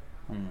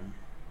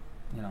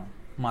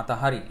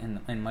 Matahari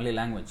in Malay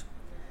language.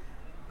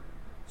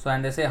 So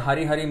and they say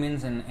Hari Hari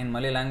means in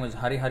Malay language,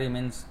 Hari Hari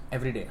means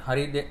every day.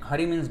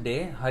 Hari means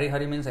day, Hari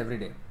Hari means every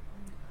day.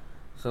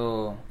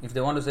 So if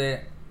they want to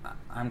say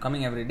I am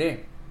coming every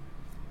day,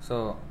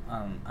 so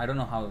I don't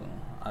know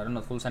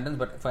the full sentence,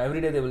 but for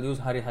every day they will use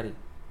Hari Hari.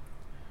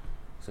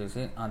 So you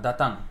see,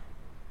 Datang,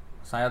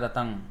 Saya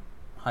Datang,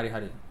 Hari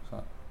Hari,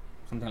 so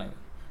something like that.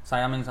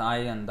 Saya means I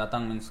and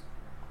Datang means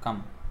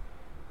come.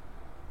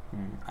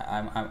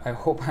 I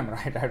hope I'm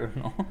right, I don't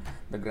know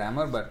the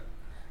grammar, but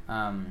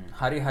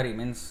Hari Hari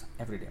means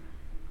every day.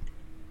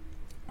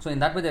 So in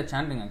that way they are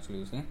chanting actually,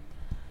 you see.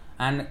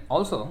 And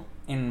also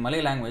in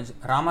Malay language,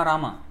 Rama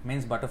Rama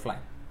means butterfly.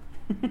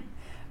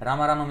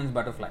 Rama Rama means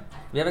butterfly.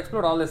 We have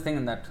explored all this thing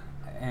in that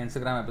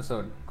Instagram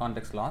episode,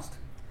 Context Lost,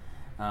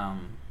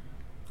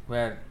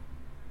 where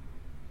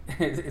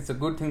it's a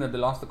good thing that they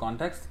lost the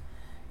context,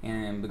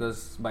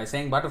 because by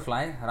saying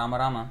butterfly, Rama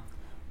Rama,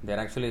 they're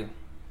actually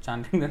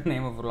chanting the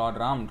name of Lord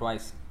Ram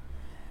twice.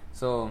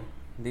 So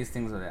these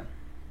things are there.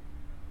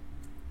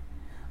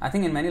 I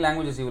think in many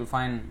languages you will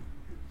find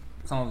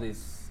some of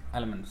these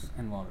elements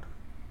involved.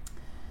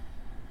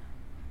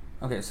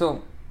 Okay,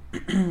 so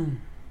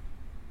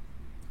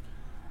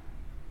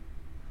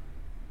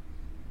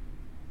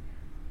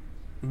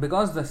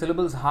because the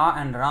syllables Ha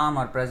and Ram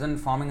are present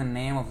forming a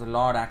name of the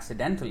Lord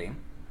accidentally,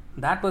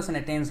 that person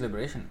attains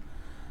liberation.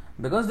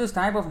 Because this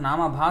type of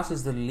Namabhas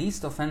is the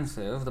least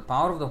offensive, the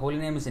power of the holy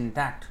name is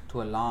intact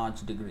to a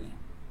large degree.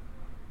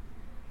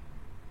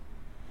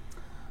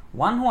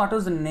 One who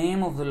utters the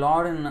name of the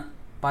Lord in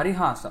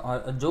parihasa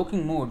or a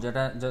joking mood,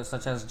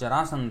 such as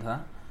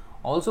Jarasandha,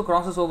 also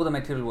crosses over the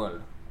material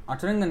world,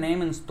 uttering the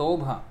name in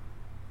stobha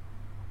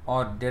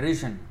or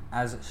derision,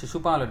 as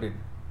Shishupala did.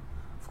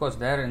 Of course,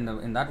 there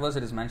in that verse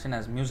it is mentioned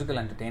as musical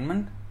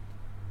entertainment,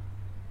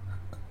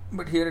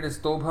 but here it is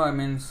stobha,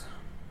 means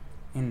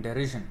in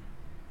derision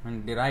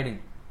and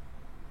deriding.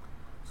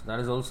 So that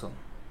is also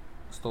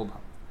stobha.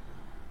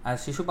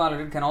 As Shishupala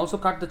did, can also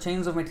cut the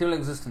chains of material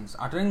existence.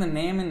 Uttering the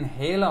name in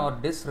hela or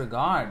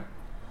disregard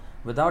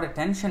without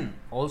attention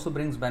also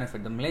brings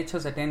benefit. The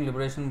Mlechas attain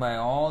liberation by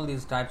all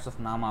these types of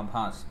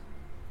namabhas.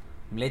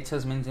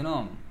 Mlechas means,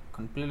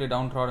 completely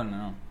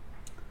downtrodden,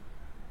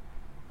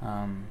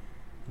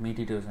 meat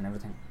eaters and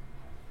everything.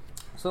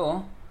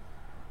 So,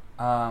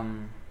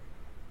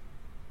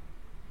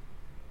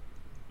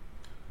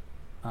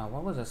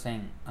 what was I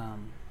saying?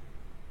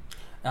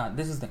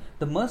 This is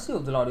the mercy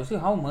of the Lord. You see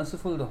how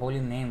merciful the holy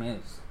name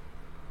is.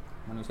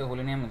 When you say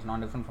holy name, it's not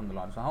different from the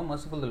Lord. So how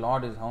merciful the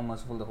Lord is, how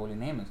merciful the holy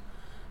name is.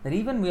 That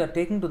even we are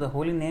taken to the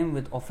holy name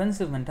with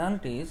offensive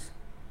mentalities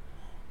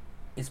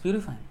is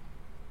purifying.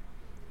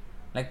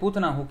 Like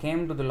Putana, who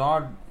came to the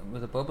Lord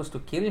with the purpose to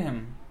kill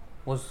him,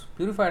 was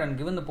purified and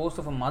given the post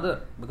of a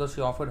mother because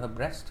she offered her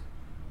breast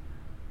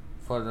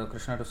for the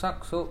Krishna to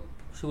suck. So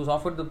she was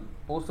offered the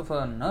post of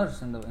a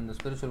nurse in the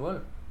spiritual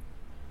world.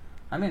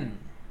 I mean,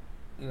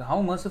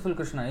 how merciful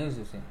Krishna is,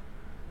 you see.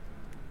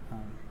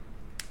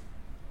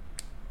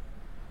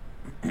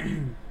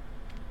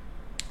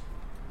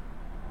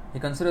 He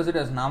considers it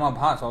as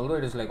namabhas, although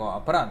it is like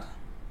aparadh.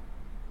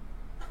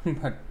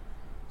 But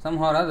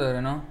somehow or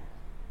other,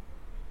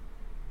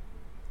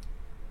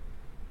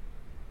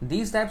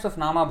 these types of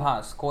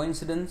namabhas,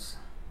 coincidence,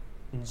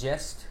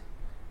 jest,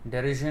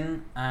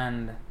 derision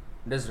and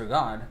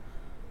disregard,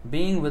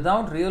 being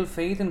without real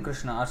faith in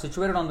Krishna, are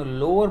situated on the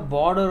lower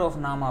border of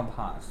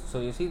namabhas.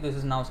 So you see, this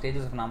is now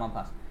stages of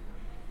namabhas.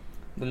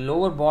 The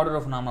lower border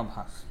of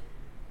namabhas.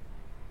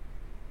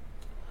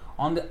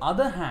 On the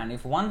other hand,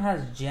 if one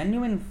has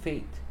genuine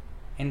faith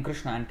in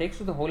Krishna and takes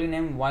to the holy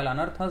name while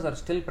anarthas are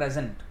still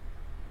present,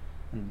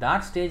 that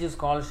stage is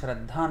called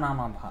Shraddha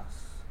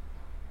Namabhas.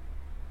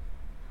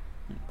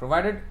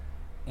 provided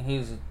he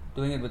is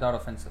doing it without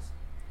offenses.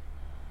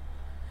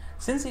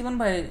 Since even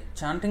by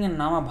chanting in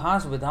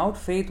Namabhas without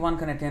faith one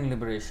can attain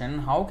liberation,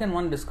 how can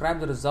one describe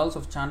the results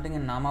of chanting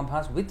in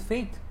Namabhas with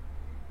faith?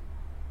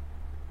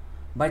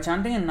 By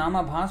chanting in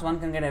Namabhas one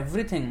can get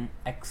everything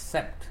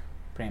except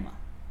prema.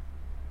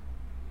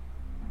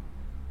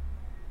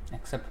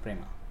 Except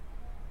prema.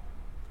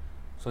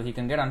 So he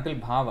can get until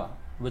bhava,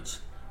 which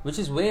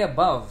is way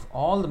above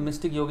all the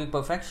mystic yogic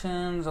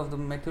perfections of the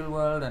material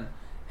world and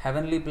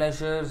heavenly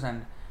pleasures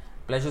and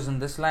pleasures in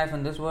this life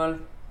and this world.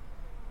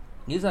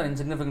 These are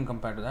insignificant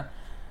compared to that.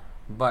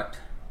 But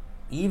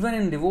even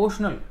in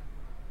devotional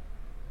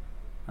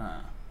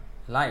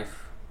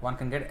life, one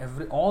can get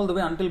all the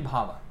way until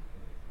bhava,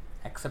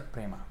 except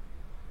prema.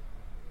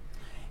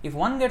 If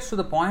one gets to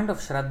the point of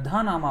Shraddha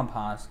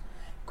Namabhas,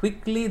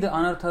 quickly the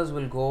anarthas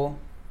will go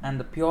and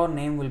the pure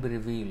name will be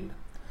revealed.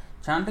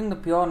 Chanting the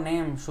pure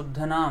name,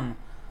 Shuddhanam,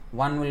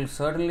 one will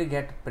certainly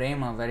get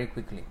prema very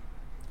quickly.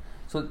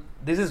 So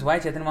this is why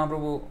Chaitanya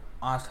Mahaprabhu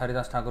asked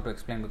Haridas Thakur to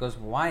explain, because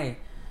why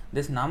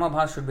this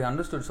Namabhas should be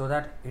understood, so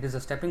that it is a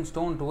stepping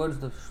stone towards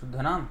the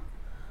Shuddhanam.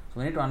 So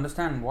we need to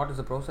understand what is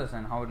the process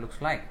and how it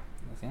looks like.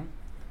 You see?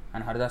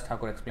 And Haridas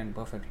Thakur explained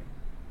perfectly.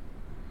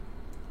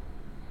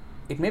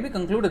 It may be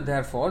concluded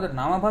therefore that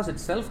Namabhas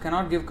itself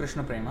cannot give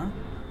Krishna prema,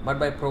 but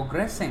by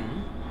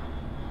progressing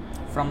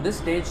from this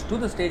stage to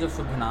the stage of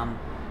Shuddhanam,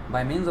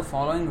 by means of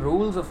following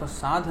rules of a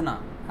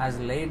sadhana as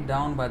laid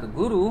down by the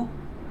Guru,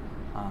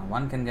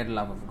 one can get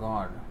love of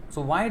God.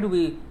 So why do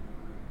we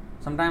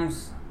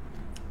sometimes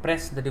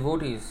press the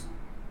devotees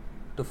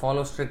to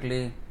follow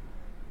strictly?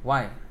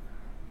 Why?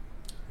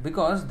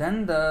 Because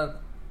then the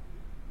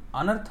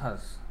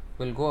anarthas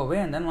will go away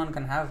and then one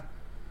can have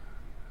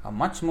a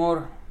much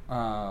more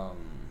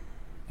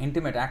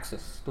intimate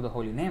access to the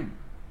holy name.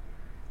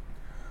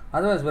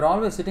 Otherwise, we're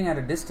always sitting at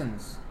a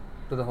distance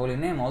to the holy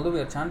name, although we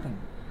are chanting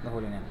the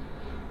holy name.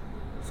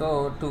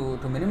 So,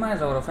 to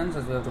minimize our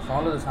offenses, we have to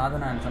follow the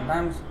sadhana, and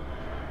sometimes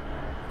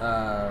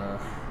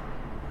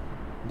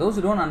those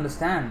who don't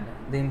understand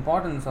the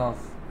importance of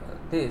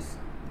this,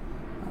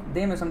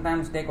 they may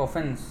sometimes take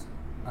offense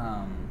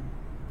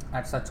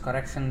at such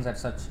corrections, at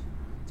such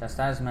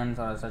chastisements,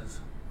 or at such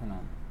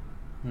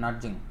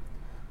nudging.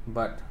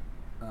 But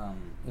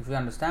if we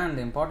understand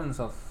the importance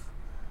of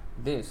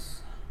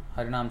this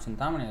Harinam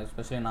Chintamani,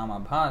 especially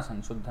Namabhas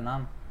and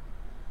Shuddhanam,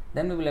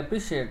 then we will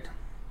appreciate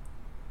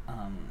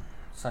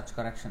such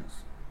corrections.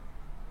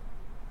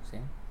 See?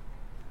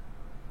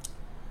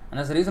 And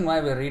that's the reason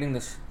why we are reading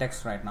this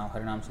text right now,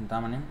 Harinam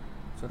Chintamani.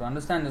 So to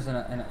understand this at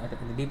a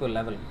deeper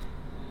level.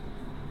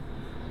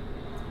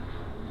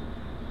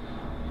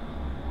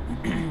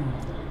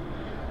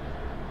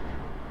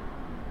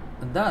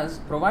 Thus,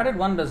 provided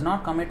one does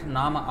not commit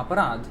Nama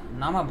Aparadh,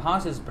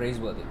 Namabhas is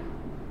praiseworthy.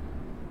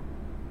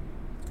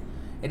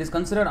 It is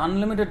considered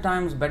unlimited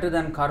times better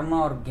than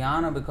karma or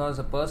jnana, because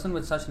a person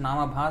with such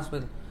Namabhas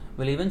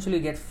will eventually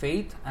get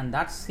faith, and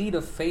that seed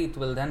of faith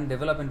will then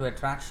develop into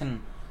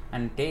attraction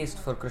and taste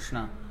for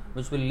Krishna,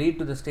 which will lead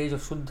to the stage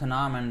of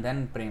Shuddhanam and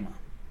then Prema.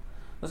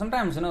 So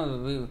sometimes,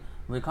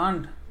 we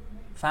can't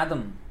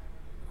fathom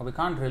or we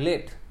can't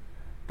relate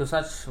to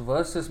such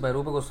verses by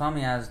Rupa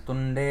Goswami as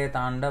Tunde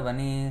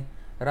Tandavani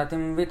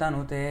Ratim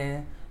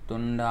Vitanute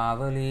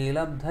Tundavali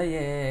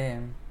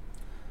Labdhaye.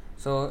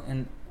 So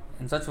in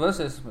such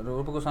verses,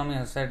 Rupa Goswami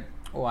has said,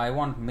 "Oh, I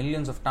want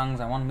millions of tongues,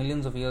 I want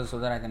millions of ears so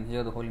that I can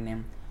hear the holy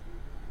name."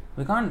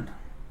 We can't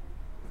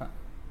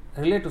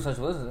relate to such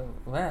verses.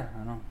 Where?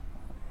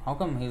 How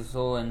come he's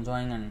so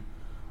enjoying and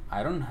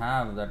I don't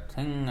have that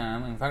thing?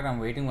 In fact, I'm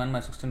waiting when my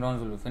 16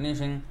 rounds will be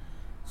finishing.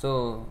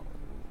 So,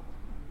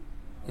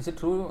 is it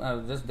true?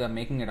 Just they're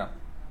making it up.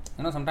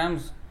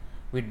 Sometimes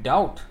we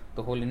doubt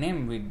the holy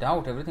name, we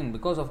doubt everything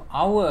because of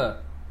our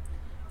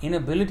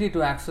inability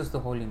to access the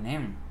holy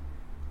name.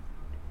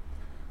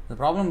 The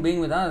problem being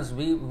with us,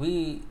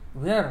 we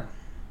are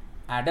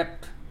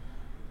adept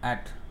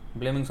at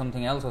blaming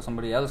something else or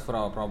somebody else for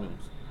our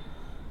problems.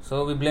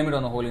 So we blame it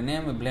on the holy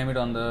name, we blame it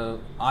on the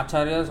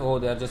acharyas, oh,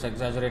 they are just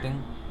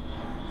exaggerating.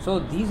 So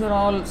these are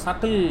all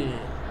subtle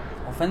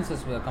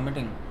offenses we are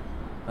committing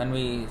when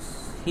we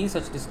see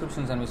such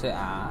descriptions and we say,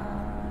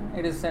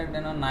 it is said,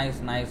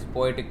 nice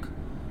poetic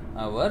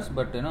verse,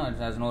 but it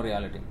has no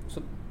reality.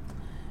 So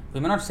we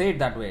may not say it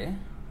that way,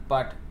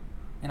 but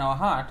in our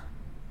heart,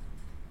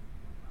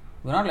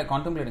 we're not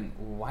contemplating,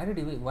 why did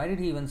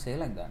he even say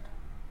like that?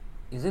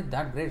 Is it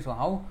that great?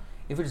 So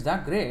if it's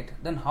that great,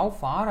 then how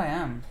far I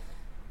am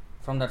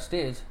from that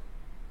stage?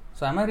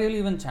 So am I really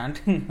even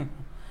chanting?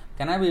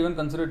 Can I be even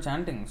considered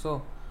chanting?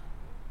 So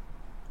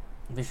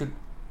we should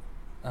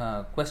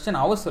question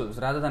ourselves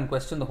rather than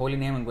question the holy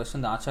name and question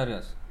the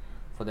acharyas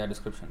for their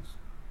descriptions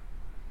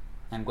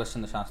and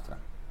question the shastra.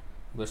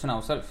 Question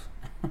ourselves.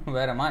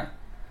 Where am I?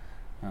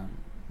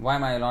 Why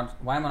am I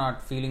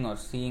not feeling or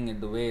seeing it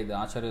the way the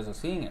acharyas are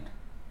seeing it?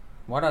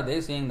 What are they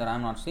seeing that I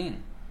am not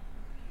seeing?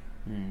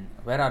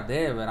 Where are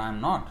they where I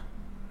am not?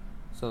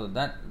 So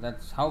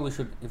that's how we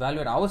should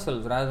evaluate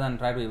ourselves rather than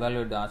try to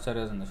evaluate the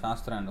acharyas and the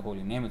shastra and the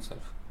holy name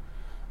itself.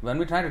 When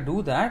we try to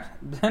do that,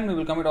 then we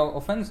will commit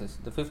offenses.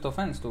 The fifth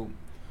offense, to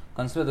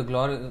consider the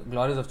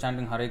glories of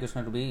chanting Hare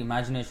Krishna to be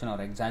imagination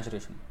or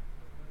exaggeration.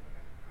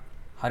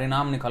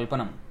 Harinam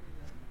Nikalpanam.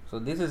 So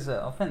this is an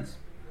offense.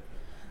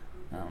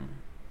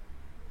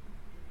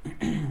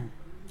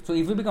 So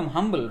if we become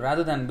humble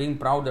rather than being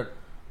proud that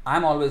I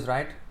am always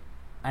right,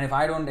 and if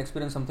I don't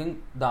experience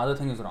something, the other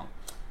thing is wrong.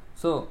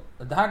 So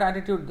that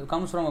attitude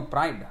comes from a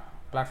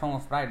platform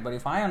of pride. But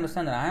if I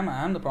understand that I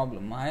am the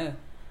problem, I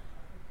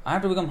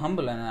have to become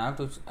humble and I have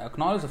to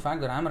acknowledge the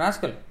fact that I am a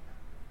rascal.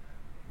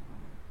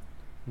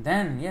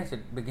 Then yes,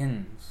 it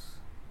begins.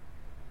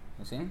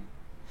 You see?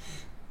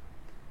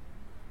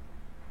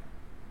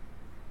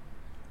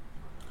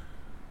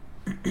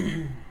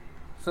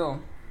 So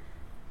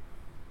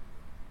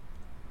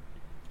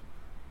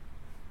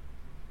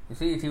you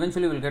see, it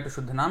eventually will get to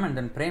Shuddhanam and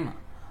then Prema.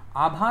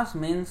 Abhas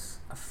means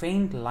a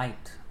faint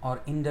light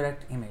or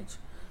indirect image.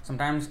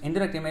 Sometimes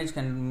indirect image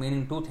can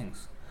mean two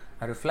things: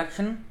 a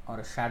reflection or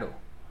a shadow.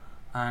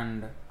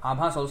 And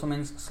Abhas also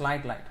means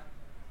slight light.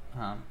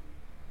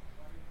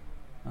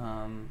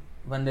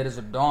 When there is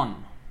a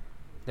dawn,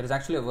 there is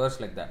actually a verse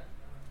like that.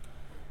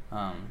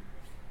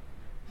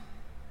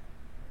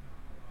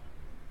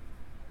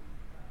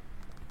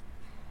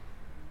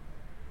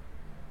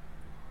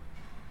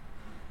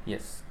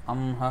 Yes,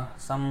 Amha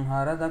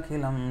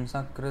Samharadakhilam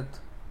Sakrit.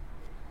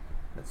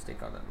 Let's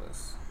take out that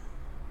verse.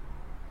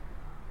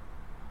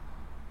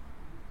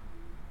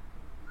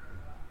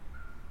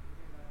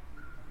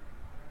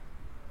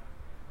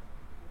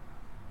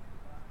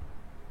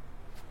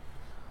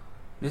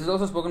 This is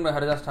also spoken by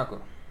Haridas Thakur.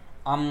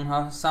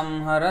 Amha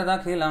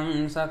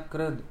Samharadakhilam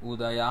Sakrit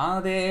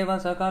Udayadeva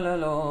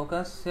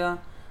Sakalalokasya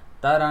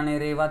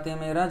Taranirivati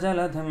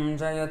Mirajaladhim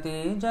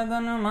Jayati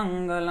Jagan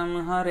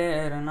Mangalam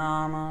Harer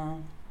Nama.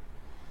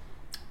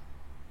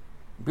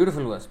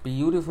 Beautiful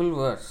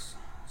verse.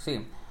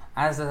 See,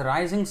 as the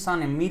rising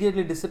sun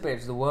immediately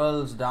dissipates the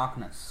world's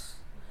darkness,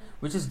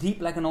 which is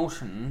deep like an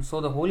ocean,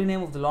 so the holy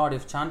name of the Lord,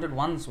 if chanted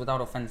once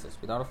without offenses,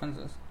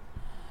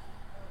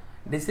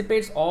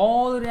 dissipates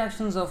all the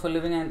reactions of a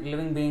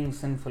living being's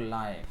sinful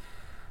life.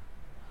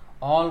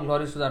 All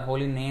glories to that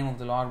holy name of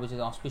the Lord, which is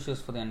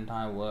auspicious for the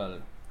entire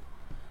world.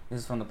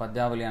 This is from the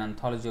Padyavali, an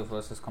anthology of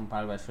verses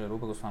compiled by Srila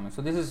Rupa Goswami.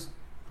 So this is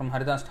from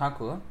Haridas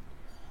Thakur,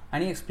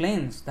 and he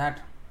explains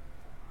that,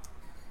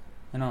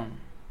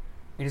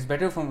 it is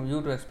better for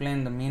you to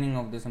explain the meaning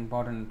of this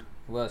important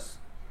verse.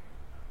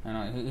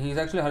 He is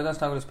actually, Haridas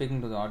Thakur is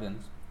speaking to the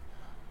audience.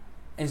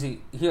 You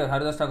see, here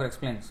Haridas Thakur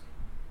explains.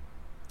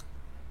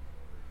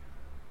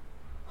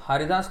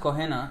 Haridas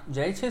Kohena,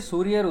 Jaiche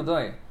Surya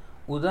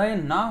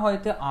Uday na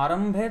hoite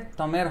arambhe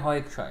tamer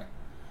hoy kshay.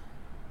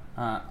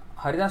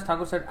 Haridas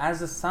Thakur said,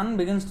 as the sun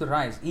begins to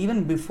rise,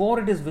 even before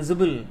it is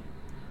visible,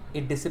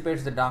 it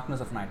dissipates the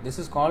darkness of night. This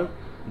is called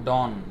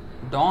dawn.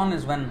 Dawn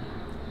is when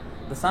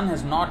the sun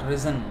has not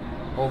risen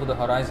over the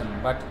horizon,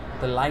 but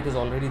the light is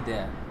already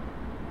there,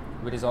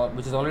 which is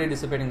already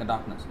dissipating the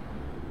darkness.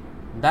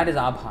 That is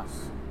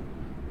abhas.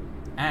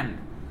 And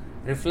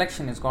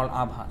reflection is called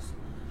abhas.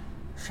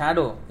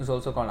 Shadow is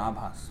also called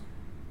abhas.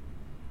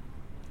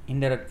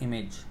 Indirect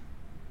image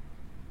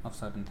of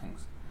certain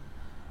things.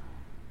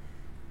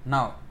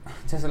 Now,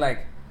 just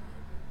like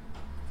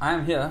I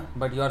am here,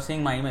 but you are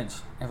seeing my image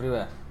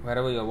everywhere,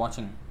 wherever you are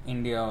watching,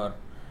 India or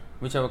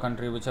whichever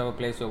country, whichever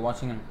place you are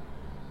watching in,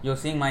 you are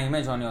seeing my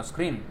image on your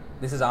screen.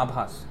 This is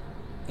abhas,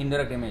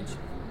 indirect image.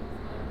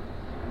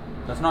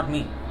 That's not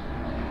me.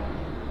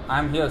 I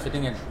am here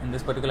sitting in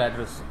this particular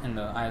address in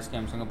the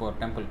ISKM Singapore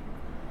temple,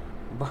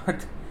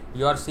 but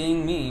you are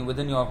seeing me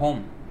within your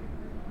home,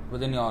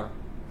 within your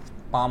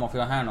palm of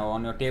your hand or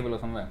on your table or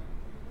somewhere.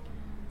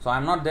 So I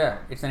am not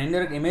there. It's an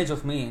indirect image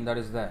of me that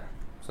is there.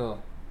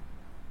 So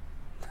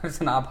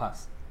that's an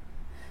abhas.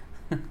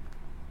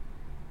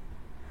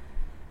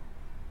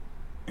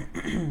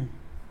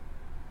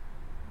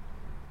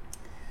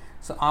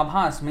 So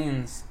abhas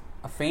means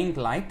a faint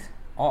light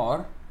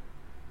or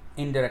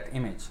indirect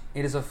image.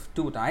 It is of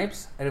two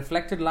types: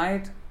 reflected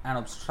light and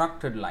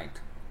obstructed light.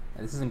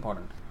 This is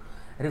important.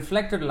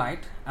 Reflected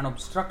light and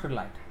obstructed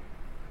light.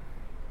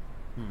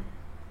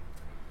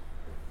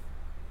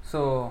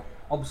 So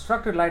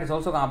obstructed light is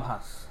also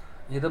abhas,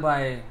 either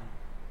by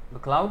the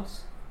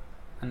clouds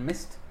and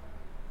mist,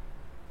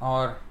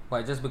 or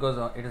by just because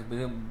it is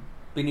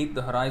beneath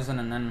the horizon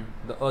and then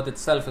the earth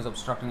itself is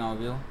obstructing our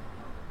view,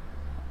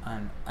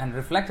 and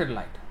reflected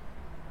light.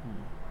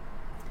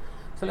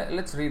 So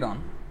let's read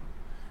on.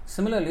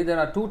 Similarly, there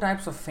are two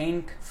types of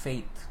faint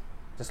faith,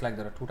 just like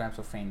there are two types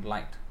of faint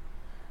light.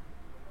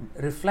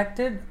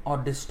 Reflected or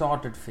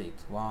distorted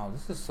faith. Wow,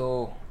 this is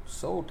so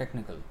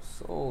technical,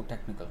 so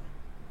technical.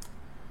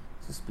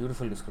 This is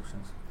beautiful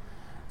descriptions.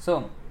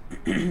 So,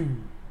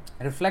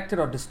 reflected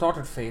or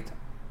distorted faith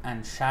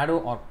and shadow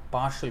or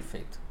partial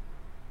faith.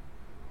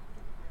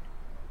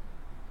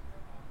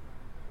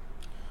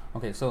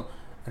 Okay, so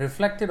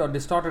reflected or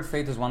distorted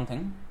faith is one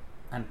thing,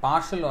 and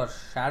partial or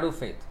shadow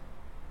faith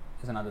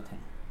is another thing.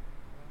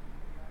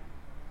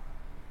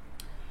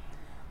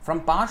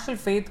 From partial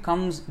faith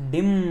comes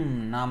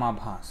dim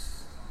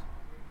namabhas,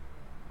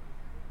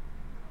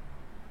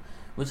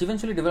 which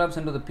eventually develops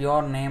into the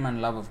pure name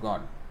and love of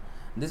God.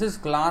 This is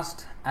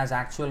classed as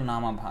actual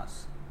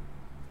namabhas.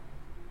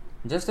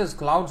 Just as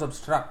clouds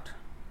obstruct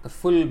the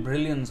full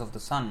brilliance of the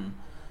sun,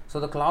 so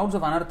the clouds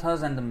of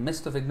anarthas and the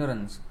mist of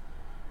ignorance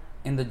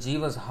in the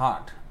jiva's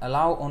heart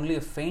allow only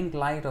a faint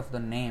light of the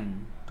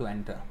name to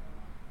enter.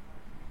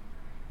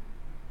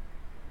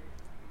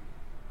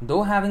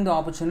 Though having the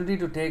opportunity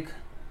to take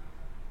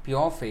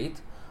pure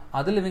faith,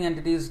 other living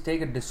entities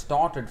take a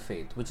distorted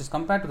faith, which is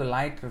compared to the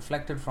light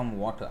reflected from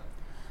water.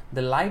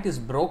 The light is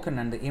broken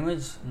and the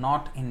image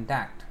not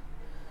intact.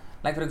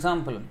 Like, for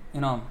example,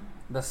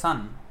 the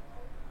sun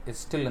is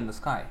still in the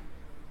sky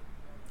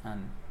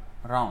and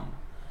round.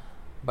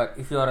 But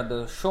if you are at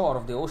the shore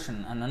of the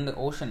ocean, and in the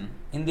ocean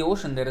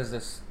there is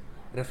this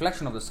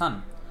reflection of the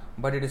sun,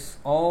 but it is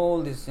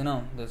all this,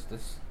 there's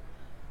this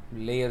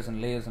layers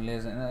and layers and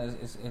layers, and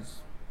it's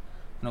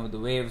with the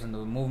waves and the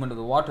movement of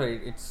the water,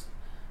 it's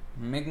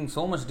making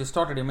so much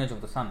distorted image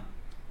of the sun.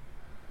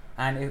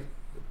 And if,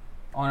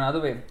 on another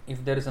way,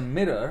 if there is a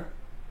mirror,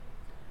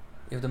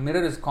 if the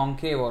mirror is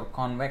concave or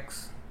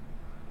convex,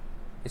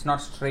 it's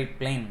not straight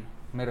plane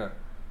mirror,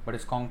 but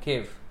it's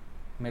concave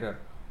mirror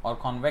or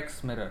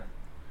convex mirror,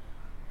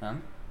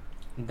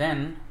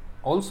 then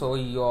also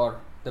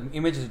the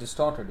image is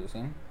distorted, you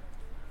see.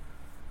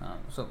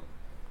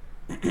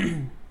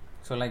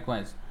 So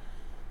likewise.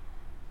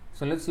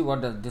 So let's see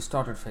what the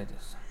distorted faith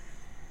is.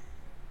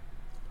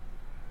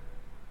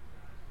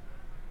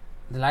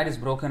 The light is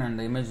broken and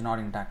the image not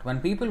intact.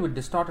 When people with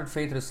distorted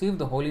faith receive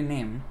the holy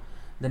name,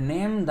 the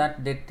name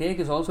that they take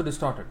is also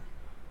distorted.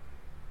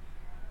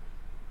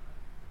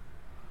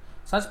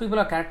 Such people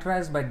are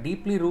characterized by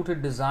deeply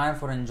rooted desire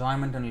for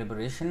enjoyment and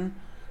liberation,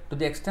 to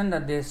the extent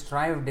that they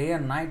strive day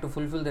and night to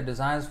fulfill their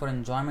desires for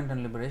enjoyment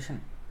and liberation.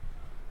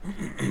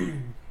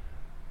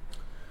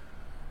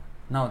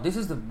 Now, this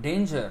is the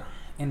danger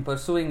in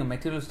pursuing a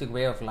materialistic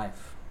way of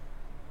life.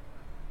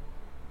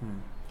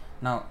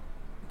 Now,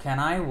 can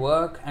I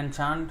work and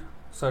chant?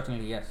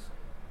 Certainly yes.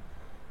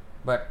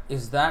 But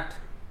is that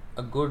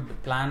a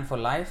good plan for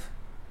life?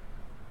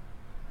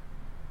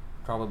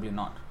 Probably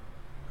not.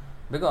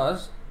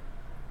 Because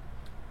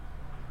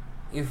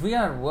if we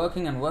are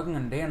working and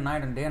day and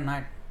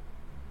night,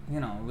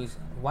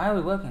 why are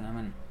we working? I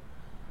mean,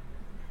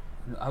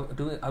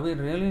 are we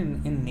really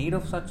in need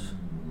of such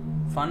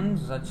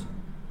funds?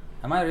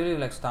 Am I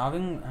really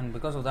starving, and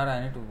because of that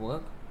I need to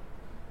work?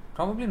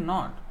 Probably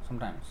not.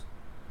 Sometimes.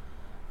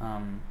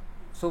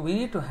 So we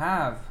need to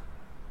have,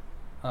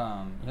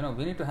 a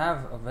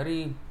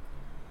very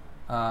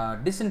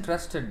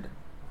disinterested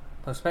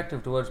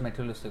perspective towards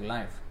materialistic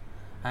life,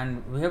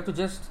 and we have to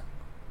just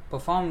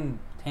perform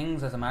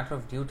things as a matter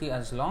of duty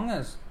as long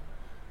as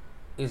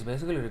is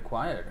basically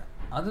required.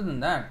 Other than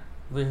that,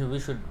 we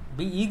should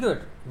be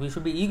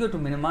eager to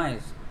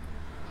minimize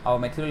our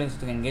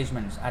materialistic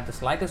engagements at the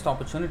slightest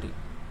opportunity.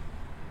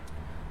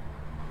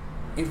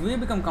 If we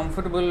become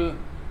comfortable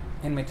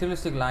in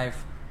materialistic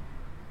life,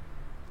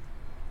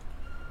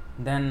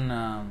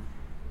 then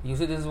you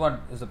see, this is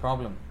what is the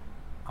problem.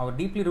 Our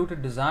deeply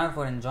rooted desire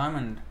for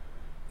enjoyment,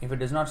 if it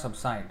does not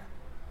subside,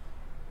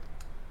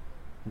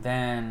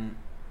 then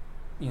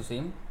you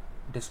see,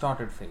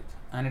 distorted faith,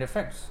 and it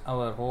affects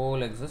our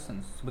whole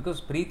existence.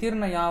 Because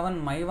pritirna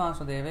yavan mai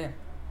vasudeve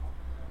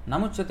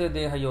namuchyate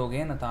deha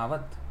yogena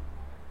tavat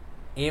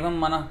evam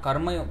manah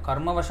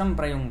karmavasham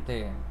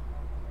prayungte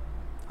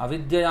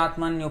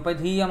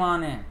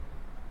avidyayatmanyupadhiyamane.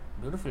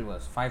 Beautiful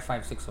verse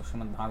 556 of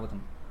Srimad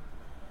Bhagavatam.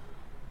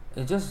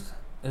 It just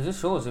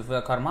shows, if we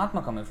are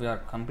karmatmakam, if we are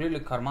completely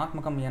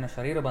karmatmakam yana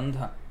sharira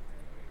bandha,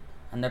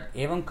 and that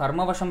evam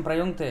karmavasham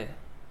prayungte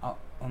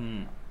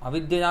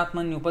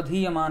avidyayatman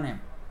upadhiyamane,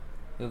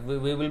 we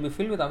will be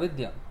filled with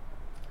avidya.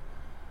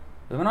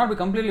 We will not be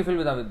completely filled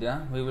with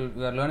avidya. We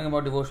are learning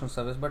about devotional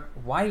service, but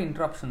why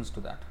interruptions to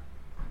that?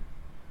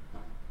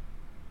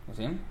 You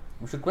see,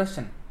 we should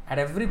question. At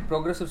every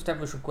progressive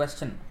step, we should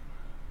question.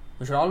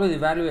 We should always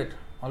evaluate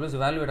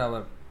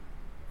our,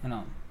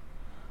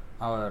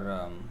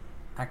 our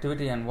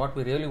activity and what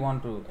we really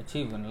want to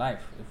achieve in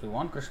life. If we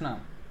want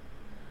Krishna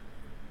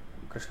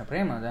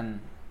Prema,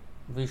 then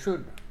we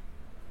should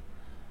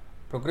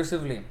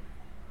progressively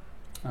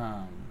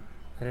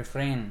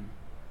refrain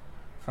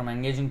from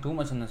engaging too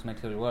much in this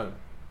material world.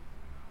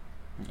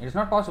 It is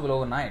not possible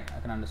overnight, I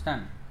can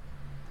understand.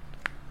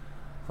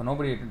 For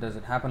nobody does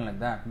it happen like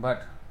that,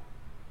 but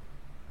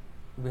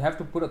we have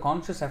to put a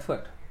conscious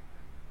effort,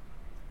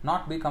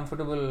 not be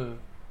comfortable,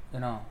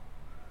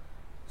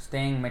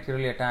 staying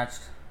materially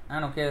attached,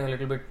 and a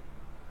little bit,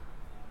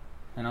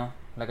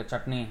 like a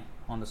chutney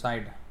on the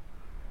side,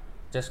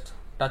 just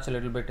touch a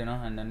little bit,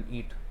 and then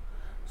eat.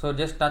 So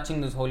just touching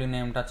this holy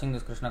name, touching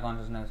this Krishna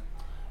consciousness,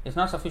 it's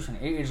not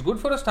sufficient. It's good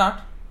for a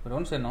start, we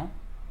don't say no.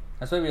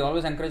 That's why we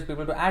always encourage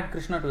people to add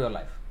Krishna to your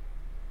life.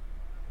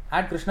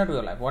 Add Krishna to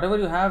your life. Whatever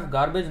you have,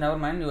 garbage, never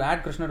mind, you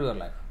add Krishna to your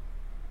life.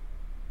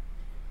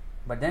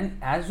 But then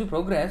as you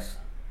progress,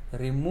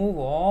 remove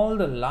all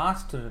the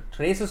last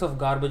traces of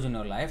garbage in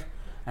your life,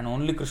 and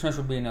only Krishna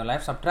should be in your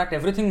life. Subtract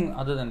everything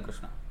other than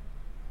Krishna.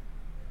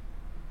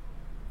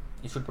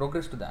 You should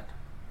progress to that.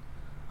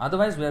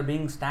 Otherwise, we are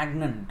being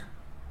stagnant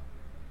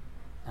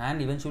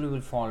and eventually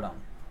will fall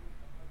down.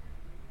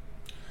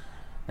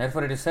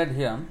 Therefore, it is said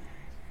here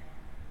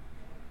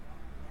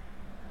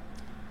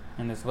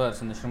in this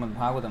verse in the Srimad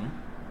Bhagavatam,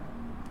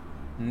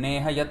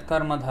 Neha yat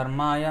karma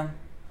dharmaya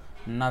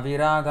na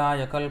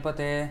viragaya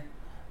kalpate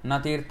na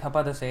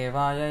tirthapada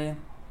sevayai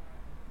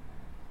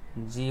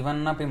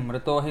jivannapi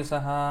mrito hi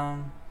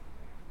saha.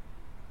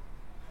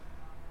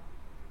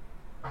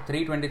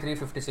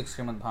 3:23-56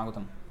 Srimad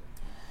Bhagavatam.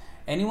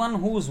 Anyone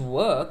whose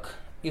work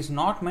is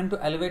not meant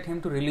to elevate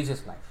him to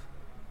religious life,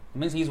 it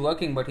means he is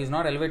working but he is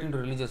not elevating to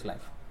religious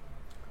life,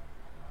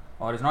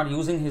 or is not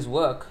using his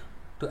work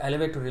to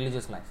elevate to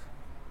religious life,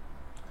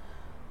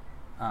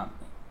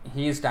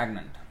 he is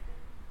stagnant.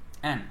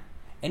 And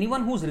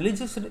anyone whose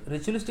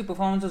ritualistic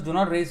performances do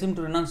not raise him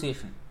to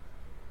renunciation.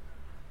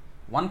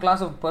 One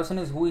class of person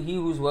is he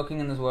who is working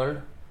in this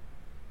world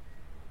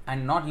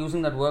and not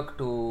using that work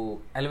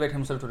to elevate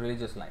himself to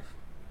religious life.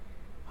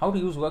 How to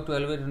use work to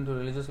elevate into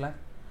religious life?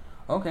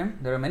 Okay,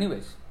 there are many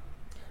ways.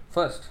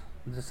 First,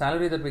 the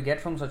salary that we get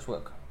from such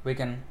work, we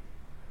can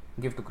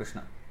give to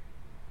Krishna.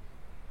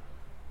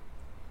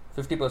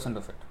 50%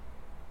 of it.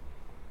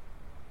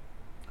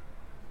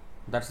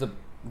 That's the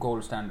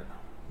gold standard.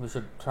 We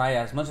should try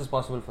as much as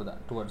possible for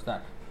that, towards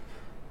that.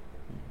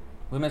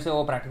 We may say,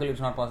 oh, practically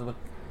it's not possible.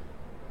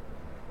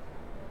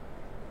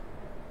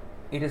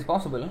 It is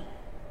possible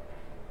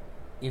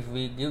if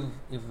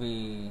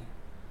we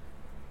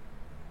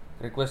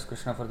request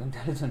Krishna for the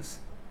intelligence.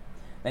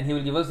 Then he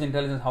will give us the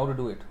intelligence how to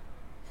do it.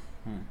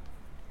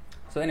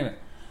 So anyway,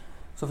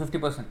 so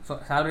 50%. So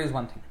salary is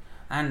one thing.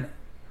 And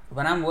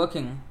when I'm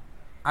working,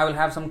 I will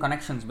have some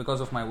connections because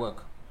of my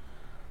work.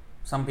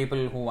 Some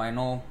people who I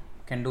know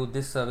can do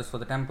this service for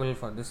the temple,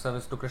 for this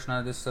service to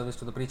Krishna, this service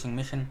to the preaching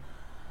mission.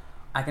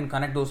 I can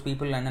connect those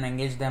people and then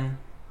engage them,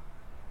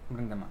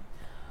 bring them up.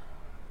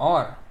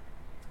 Or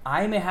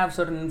I may have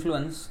certain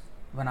influence.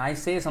 When I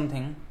say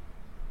something,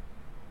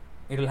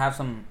 it will have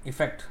some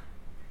effect.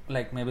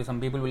 Like maybe some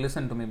people will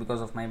listen to me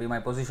because of maybe my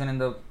position in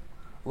the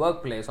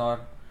workplace or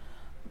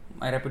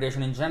my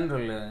reputation in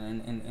general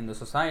in the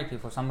society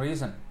for some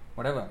reason.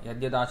 Whatever.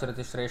 Yadyad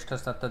acharati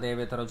shreshthas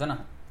tattadevetaro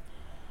janah.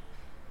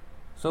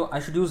 So I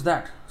should use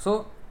that.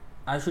 So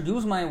I should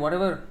use my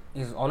whatever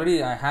is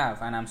already I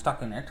have and I'm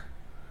stuck in it.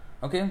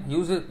 Okay,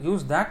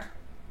 use that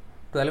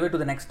to elevate to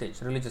the next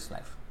stage, religious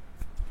life.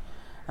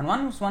 And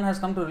once one has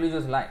come to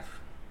religious life,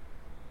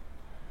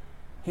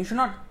 he should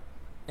not,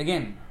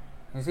 again,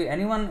 you see,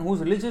 anyone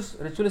whose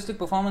ritualistic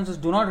performances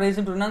do not raise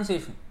him to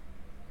renunciation.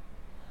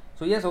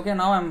 So yes, okay,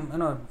 now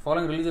I'm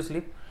following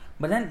religiously,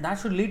 but then that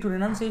should lead to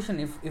renunciation.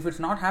 If it's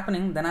not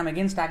happening, then I'm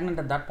again stagnant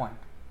at that point.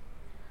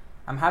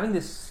 I'm having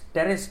this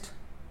terraced,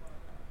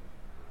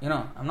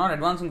 I'm not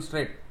advancing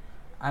straight.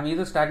 I'm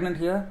either stagnant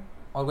here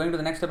or going to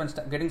the next step and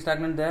getting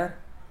stagnant there,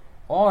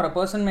 or a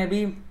person may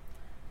be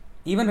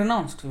even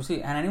renounced, you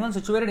see, and anyone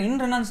situated in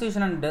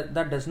renunciation and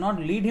that does not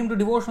lead him to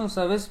devotional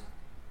service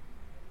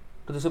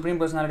to the Supreme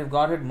Personality of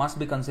Godhead must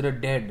be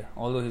considered dead,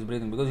 although he is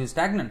breathing, because he is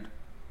stagnant.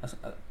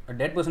 A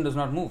dead person does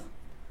not move.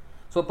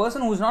 So a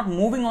person who is not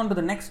moving on to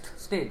the next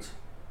stage,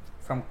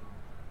 from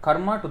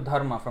karma to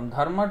dharma, from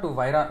dharma to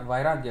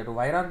vairagya,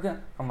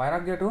 from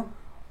vairagya to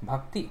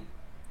bhakti,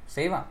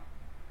 seva.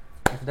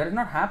 If that is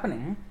not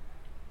happening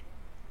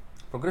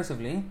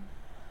progressively,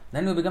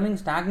 then you are becoming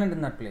stagnant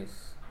in that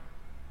place.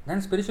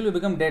 Then spiritually we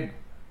become dead.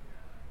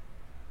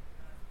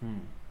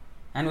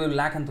 And we will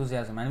lack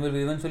enthusiasm, and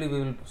eventually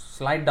we will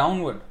slide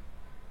downward.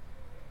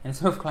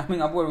 Instead of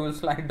climbing upward, we will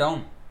slide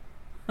down.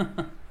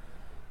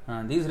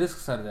 These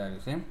risks are there, you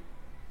see.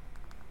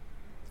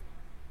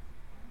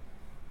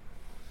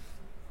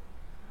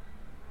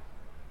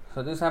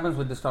 So this happens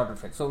with distorted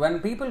faith. So when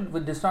people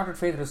with distorted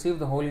faith receive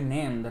the holy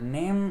name, the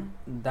name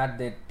that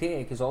they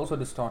take is also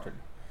distorted.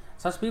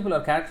 Such people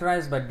are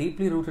characterized by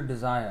deeply rooted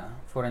desire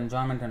for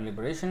enjoyment and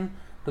liberation,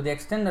 to the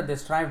extent that they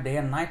strive day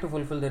and night to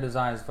fulfill their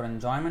desires for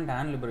enjoyment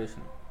and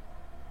liberation.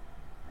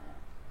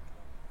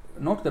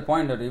 Note the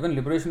point that even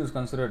liberation is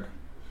considered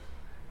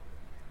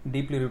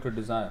deeply rooted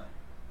desire.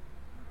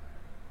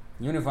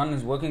 Even if one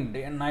is working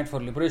day and night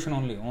for liberation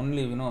only,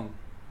 even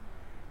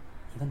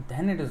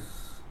then it is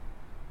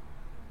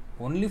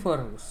only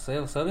for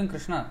serving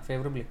Krishna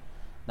favorably.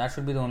 That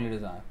should be the only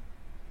desire.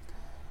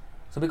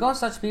 So because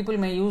such people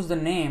may use the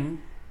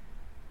name,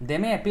 they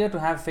may appear to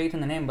have faith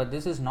in the name, but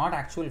this is not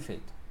actual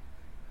faith.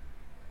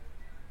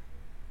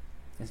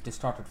 It's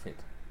distorted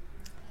faith.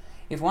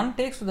 If one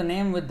takes to the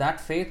name with that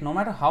faith, no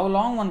matter how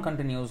long one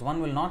continues,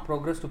 one will not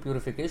progress to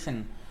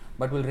purification,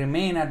 but will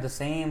remain at the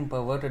same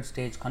perverted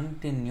stage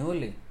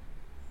continually.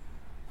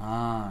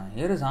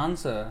 Here is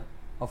answer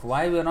of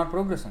why we are not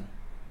progressing.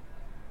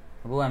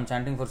 Prabhu, I am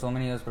chanting for so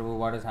many years, Prabhu,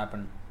 what has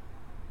happened?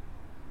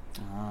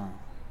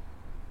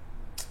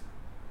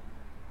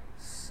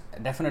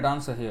 Definite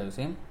answer here, you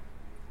see.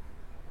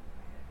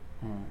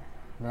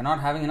 We are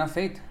not having enough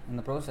faith in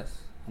the process,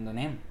 in the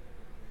name.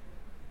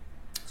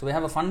 So we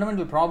have a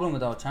fundamental problem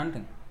with our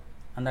chanting,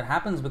 and that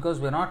happens because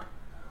we are not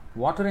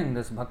watering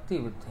this bhakti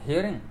with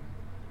hearing,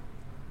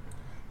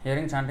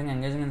 chanting,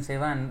 engaging in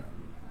seva, and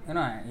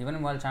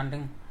even while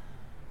chanting,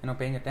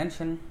 paying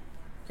attention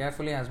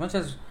carefully, as much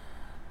as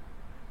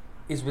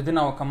is within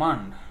our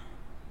command.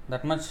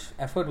 That much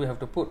effort we have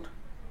to put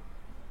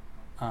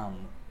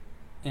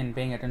in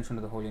paying attention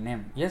to the holy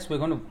name. Yes,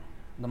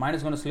 the mind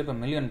is going to slip a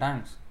million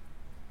times,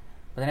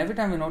 but then every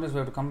time we notice we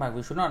have to come back.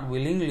 We should not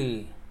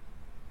willingly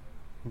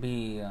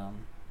be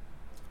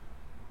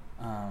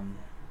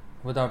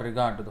without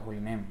regard to the holy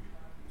name.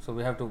 So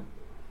we have to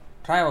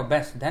try our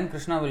best. Then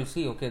Krishna will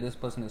see, okay, this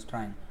person is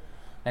trying.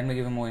 Let me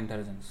give him more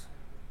intelligence.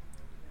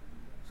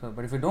 So,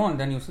 but if we don't,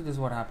 then you see this is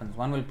what happens.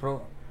 One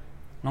will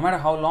no matter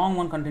how long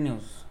one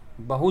continues,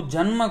 Bahu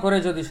janma kore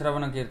jodi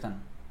shravana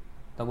kirtan,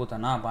 tabuta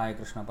na paye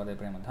Krishna pade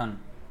prema dhan.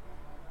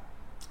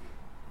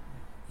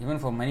 Even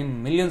for many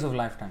millions of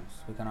lifetimes,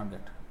 we cannot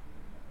get.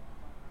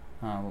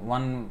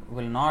 One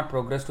will not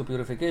progress to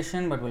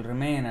purification, but will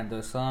remain at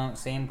the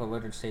same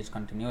perverted stage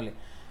continually.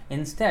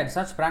 Instead,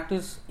 such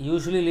practice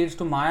usually leads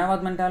to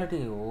Mayavad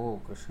mentality.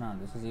 Oh, Krishna,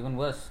 this is even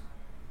worse.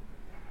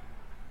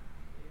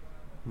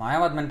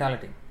 Mayavad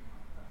mentality.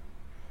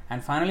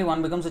 And finally,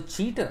 one becomes a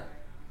cheater.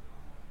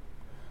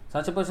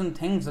 Such a person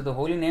thinks that the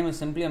holy name is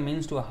simply a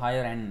means to a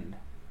higher end.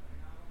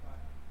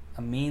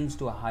 A means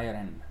to a higher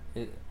end.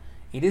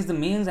 It is the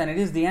means and it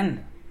is the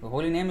end. The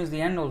holy name is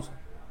the end also.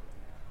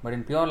 But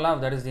in pure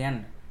love, that is the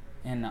end.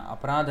 In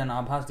aparad and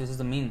abhas, this is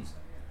the means.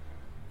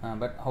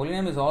 But holy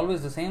name is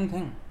always the same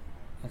thing.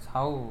 It's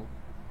how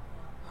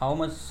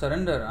much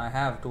surrender I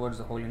have towards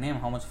the holy name,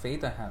 how much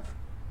faith I have.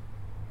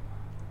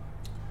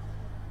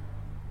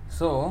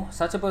 So,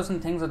 such a person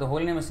thinks that the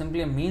holy name is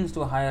simply a means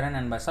to a higher end,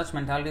 and by such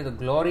mentality, the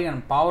glory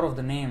and power of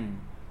the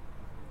name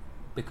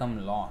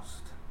become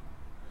lost.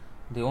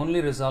 The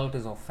only result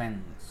is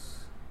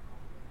offense.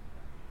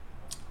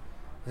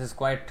 This is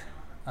quite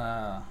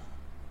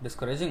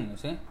discouraging, you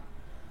see.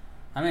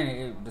 I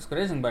mean,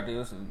 discouraging, but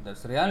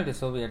that's the reality,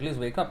 so we at least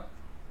wake up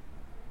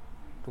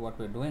to what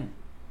we're doing.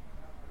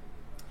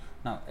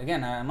 Now,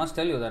 again, I must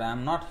tell you that I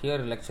am not here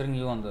lecturing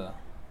you on the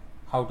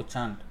how to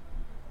chant.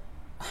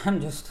 I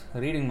am just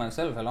reading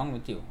myself along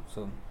with you.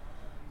 So,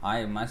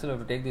 I myself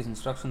have to take these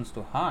instructions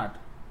to heart.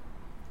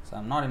 So, I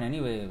am not in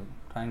any way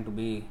trying to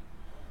be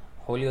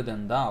holier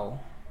than thou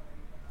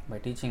by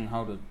teaching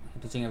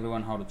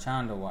everyone how to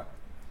chant or what.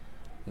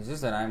 It's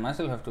just that I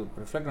myself have to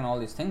reflect on all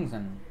these things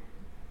and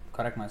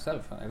correct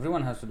myself.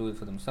 Everyone has to do it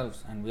for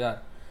themselves, and we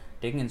are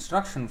taking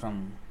instruction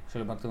from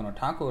Srila Bhaktivinoda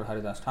Thakur,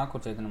 Haridas Thakur,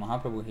 Chaitanya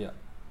Mahaprabhu here.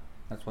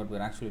 That's what we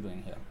are actually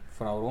doing here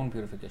for our own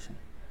purification.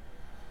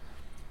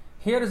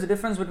 Here is the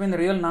difference between the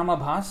real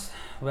Namabhas,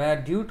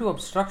 where due to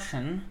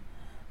obstruction,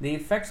 the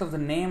effects of the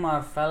name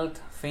are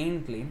felt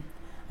faintly,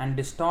 and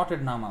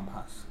distorted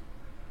Namabhas.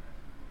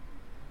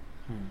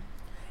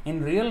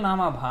 In real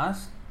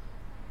Namabhas,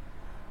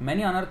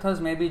 many anarthas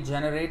may be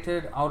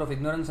generated out of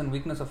ignorance and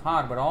weakness of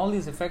heart, but all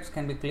these effects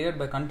can be cleared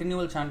by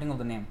continual chanting of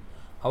the name.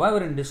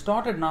 However, in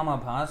distorted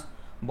Namabhas,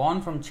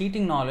 born from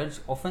cheating knowledge,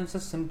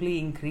 offenses simply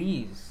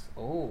increase.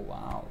 Oh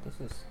wow, this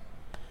is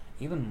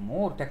even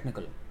more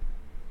technical,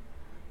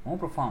 more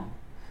profound.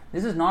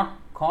 This is not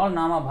called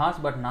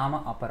Namabhas but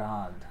Nama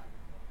Aparad.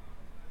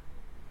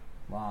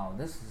 Wow,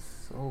 this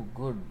is so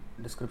good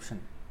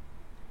description.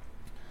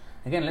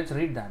 Again, let's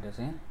read that, you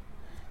see.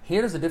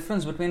 Here is the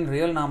difference between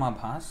real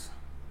Namabhas,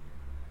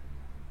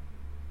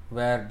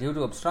 where due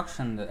to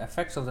obstruction the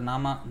effects of the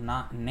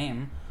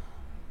name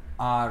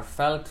are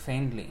felt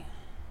faintly,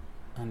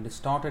 and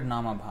distorted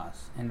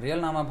Namabhas. In real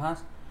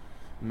Namabhas,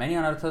 many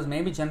anarthas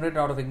may be generated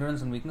out of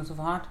ignorance and weakness of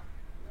heart,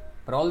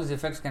 but all these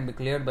effects can be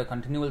cleared by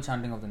continual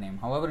chanting of the name.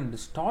 However, in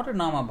distorted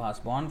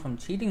Namabhas born from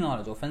cheating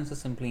knowledge,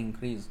 offenses simply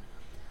increase.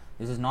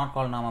 This is not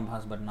called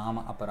Namabhas but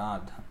Nama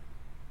Aparad.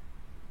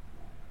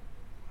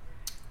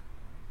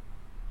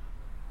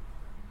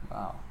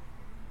 Wow.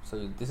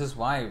 So this is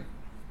why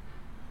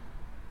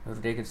we have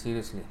to take it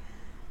seriously,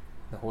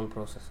 the whole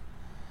process.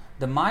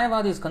 The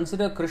Mayavadis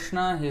consider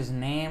Krishna, his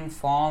name,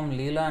 form,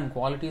 leela and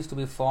qualities to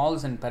be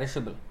false and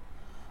perishable.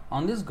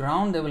 On this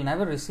ground, they will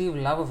never receive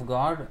love of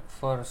God,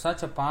 for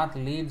such a path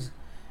leads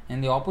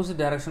in the opposite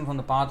direction from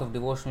the path of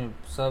devotional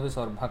service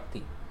or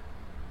bhakti.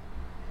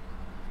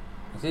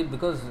 You see,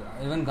 because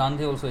even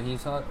Gandhi also, he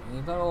thought,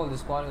 oh,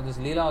 this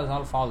leela is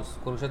all false.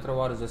 Kurukshetra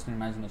war is just an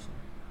imagination.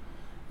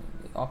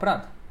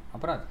 Aparad.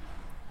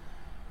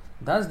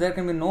 Thus, there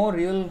can be no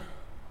real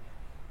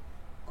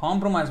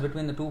compromise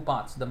between the two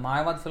paths. The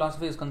Mayavad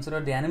philosophy is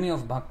considered the enemy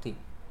of bhakti.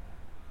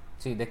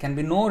 See, there can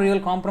be no real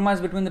compromise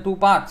between the two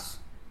paths.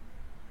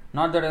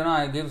 Not that,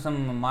 I give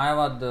some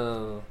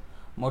Mayavad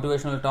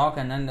motivational talk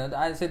and then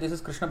I say this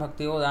is Krishna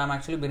Bhakti, I am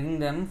actually bringing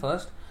them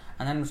first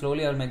and then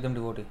slowly I will make them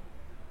devotee.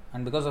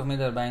 And because of me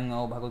they are buying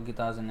Bhagavad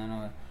Gitas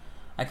and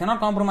I cannot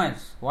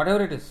compromise,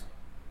 whatever it is.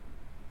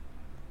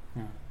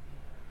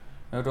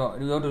 We have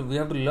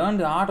to learn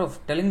the art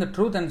of telling the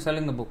truth and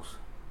selling the books.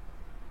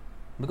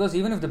 Because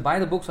even if they buy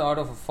the books out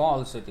of a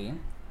falsity,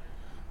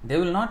 they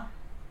will not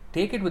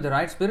take it with the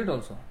right spirit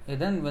also.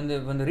 Then when they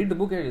read the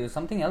book, it is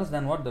something else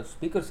than what the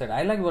speaker said.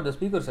 I like what the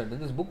speaker said.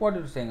 This book, what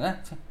it is saying.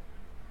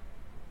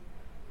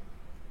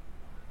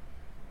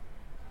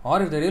 Or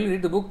if they really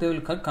read the book, they will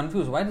get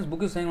confused. Why this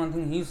book is saying one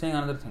thing, he is saying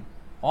another thing.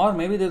 Or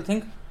maybe they'll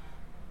think,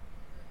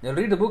 they'll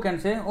read the book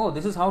and say, oh,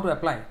 this is how to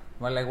apply.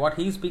 Well, like what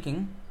he is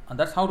speaking,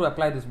 that's how to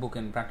apply this book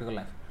in practical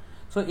life.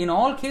 So in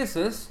all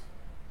cases,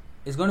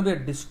 it's going to be a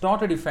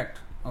distorted effect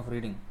of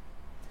reading.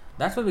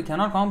 That's why we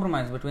cannot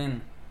compromise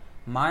between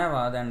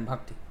Mayavad and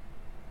Bhakti.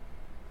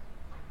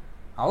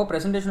 Our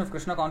presentation of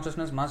Krishna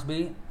consciousness must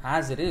be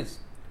as it is,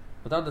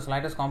 without the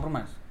slightest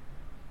compromise.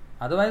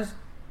 Otherwise,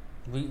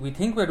 we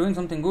think we are doing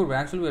something good, but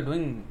actually we are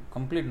doing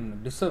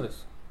complete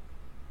disservice.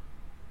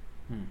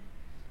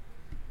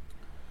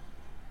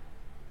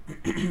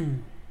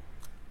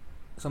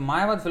 So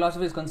Mayavad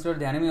philosophy is considered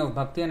the enemy of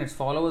Bhakti, and its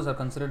followers are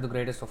considered the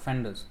greatest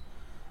offenders.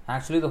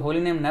 Actually, the holy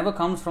name never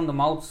comes from the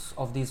mouths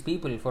of these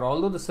people, for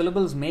although the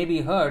syllables may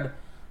be heard,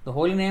 the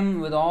holy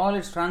name with all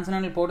its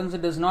transcendental potency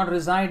does not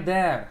reside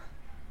there.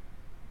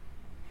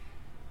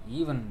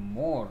 Even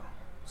more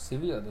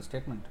severe, the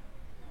statement.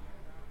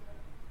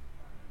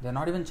 They are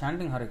not even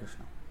chanting Hare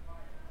Krishna.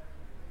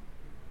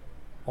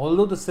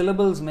 Although the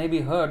syllables may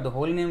be heard, the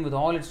holy name with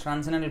all its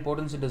transcendental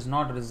potency does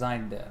not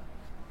reside there.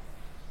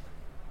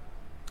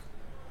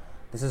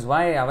 This is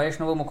why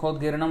Avaishnava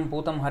Mukhodgiranam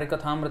Putam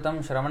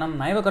Harikathamritam Shravanam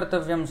Naiva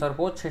Kartavyam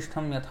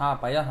Sarpochishtham Yatha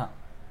Payaha.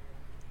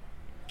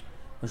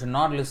 We should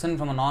not listen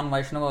from a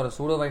non-Vaishnava or a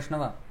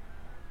pseudo-Vaishnava,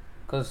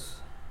 because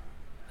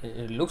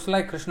it looks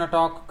like Krishna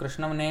talk,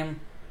 Krishna name,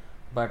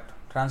 but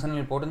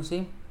transcendental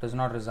potency does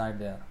not reside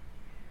there.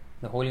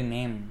 The holy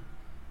name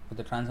with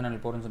the transcendental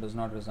potency does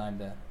not reside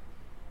there.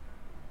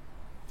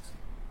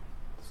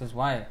 This is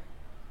why.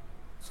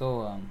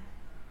 So,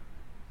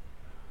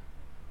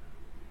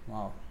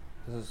 wow,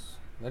 this is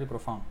very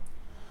profound.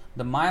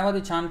 The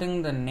Mayavadi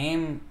chanting the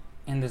name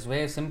in this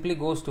way simply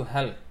goes to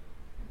hell.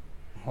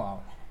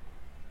 Wow.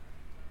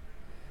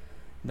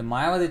 The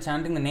Mayavadi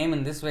chanting the name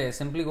in this way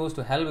simply goes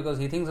to hell because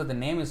he thinks that the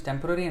name is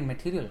temporary and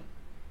material.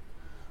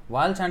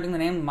 While chanting the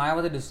name,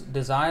 Mayavadi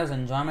desires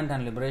enjoyment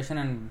and liberation,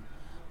 and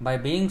by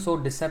being so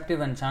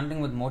deceptive and chanting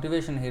with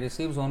motivation, he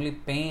receives only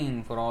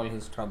pain for all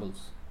his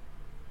troubles.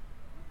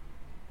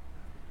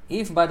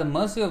 If by the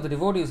mercy of the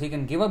devotees he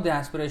can give up the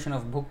aspiration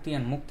of bhukti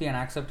and mukti and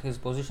accept his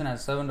position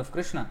as servant of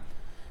Krishna,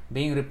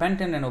 being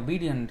repentant and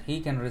obedient,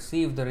 he can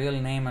receive the real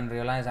name and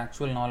realize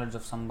actual knowledge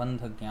of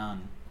Sambandha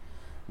Gyan.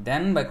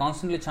 Then, by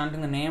constantly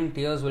chanting the name,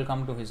 tears will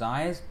come to his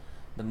eyes.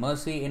 The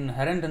mercy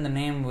inherent in the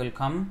name will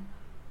come.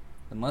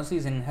 The mercy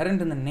is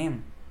inherent in the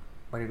name,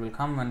 but it will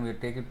come when we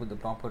take it with the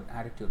proper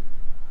attitude.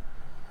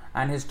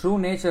 And his true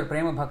nature,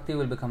 Prema Bhakti,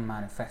 will become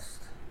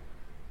manifest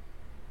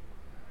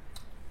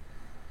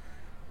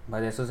by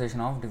the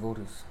association of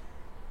devotees.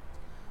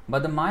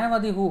 But the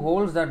Mayavadi who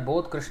holds that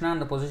both Krishna and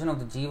the position of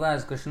the Jiva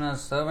as Krishna's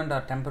servant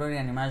are temporary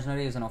and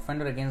imaginary is an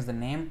offender against the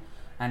name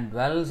and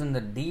dwells in the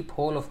deep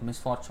hole of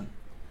misfortune.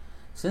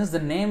 Since the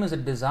name is a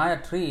desire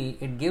tree,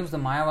 it gives the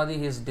Mayavadi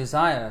his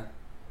desire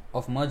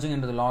of merging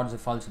into the Lord's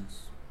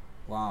effulgence.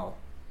 Wow.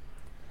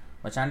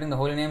 By chanting the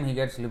holy name, he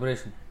gets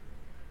liberation.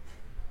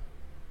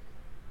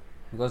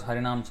 Because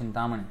Harinam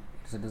Chintamani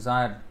is a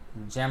desired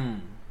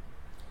gem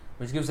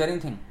which gives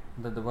anything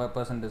that the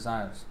person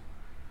desires,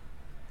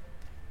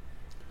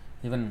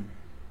 even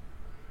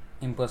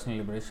impersonal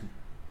liberation.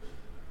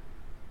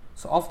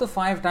 So, of the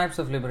 5 types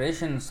of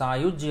liberation,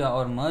 Sayujya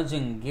or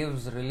merging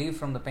gives relief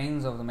from the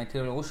pains of the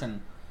material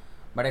ocean,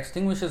 but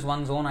extinguishes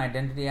one's own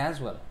identity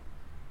as well.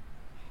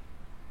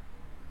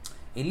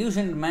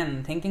 Illusioned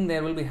men, thinking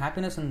there will be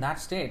happiness in that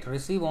state,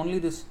 receive only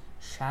this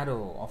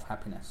shadow of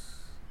happiness.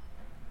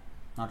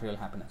 Not real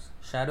happiness.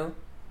 Shadow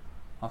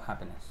of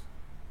happiness.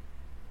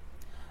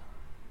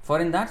 For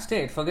in that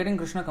state, forgetting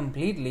Krishna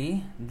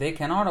completely, they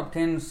cannot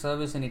obtain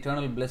service in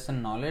eternal bliss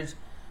and knowledge,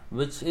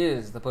 which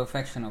is the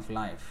perfection of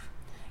life.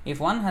 If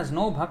one has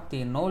no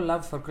bhakti, no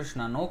love for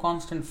Krishna, no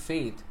constant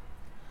faith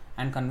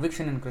and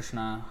conviction in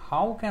Krishna,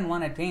 how can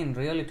one attain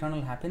real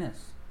eternal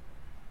happiness?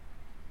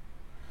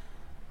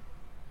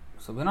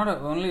 So we're not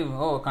only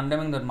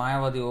condemning that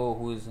Mayavadi,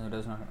 who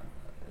does not.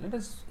 Let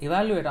us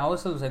evaluate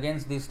ourselves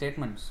against these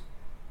statements.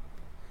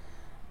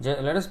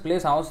 Let us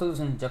place ourselves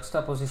in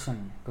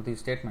juxtaposition to these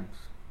statements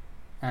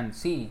and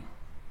see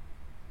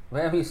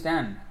where we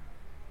stand.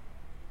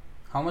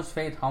 How much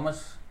faith, how much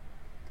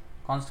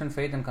constant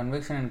faith and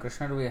conviction in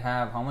Krishna do we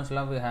have, how much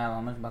love we have,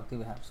 how much bhakti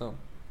we have. So,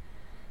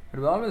 it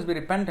will always be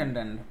repentant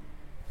and,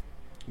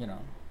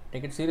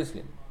 take it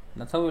seriously.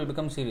 That's how we will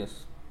become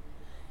serious.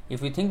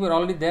 If we think we are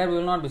already there, we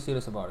will not be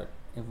serious about it.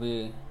 If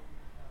we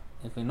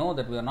know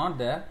that we are not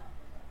there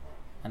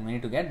and we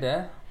need to get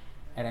there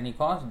at any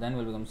cost, then we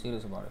will become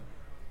serious about it.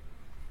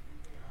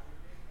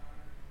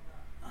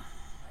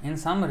 In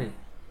summary,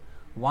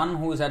 one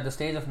who is at the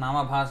stage of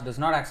Namabhas does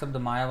not accept the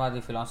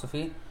Mayavadi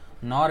philosophy,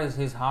 nor is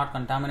his heart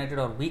contaminated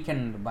or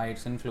weakened by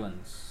its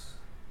influence.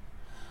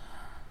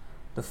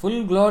 The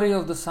full glory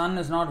of the sun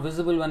is not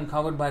visible when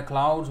covered by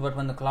clouds, but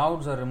when the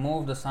clouds are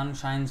removed, the sun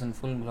shines in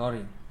full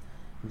glory.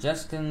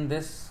 Just in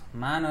this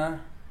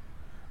manner,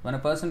 when a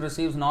person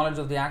receives knowledge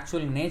of the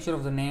actual nature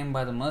of the name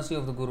by the mercy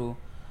of the Guru,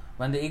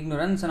 when the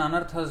ignorance and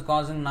anarthas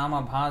causing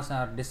nama bhas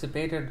are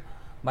dissipated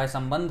by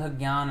sambandha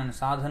jnana and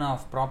sadhana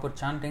of proper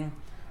chanting,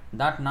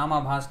 that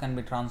nama bhas can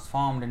be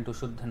transformed into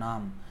Shuddha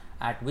Nam,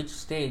 at which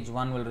stage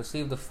one will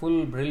receive the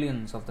full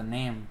brilliance of the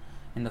name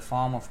in the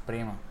form of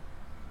prema.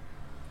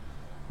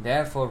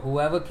 Therefore,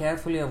 whoever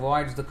carefully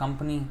avoids the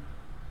company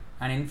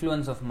and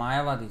influence of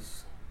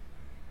Mayavadis,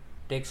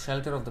 takes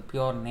shelter of the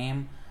pure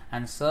name,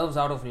 and serves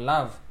out of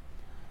love,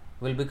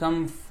 will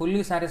become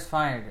fully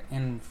satisfied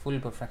in full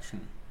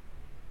perfection.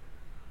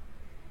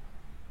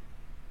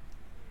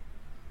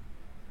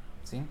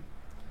 See?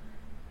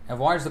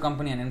 Avoids the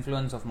company and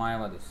influence of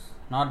Mayavadis.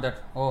 Not that,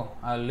 oh,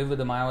 I'll live with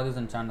the Mayavadis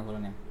and chant the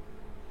holy name.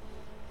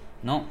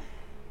 No.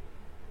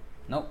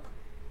 Nope.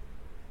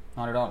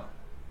 Not at all.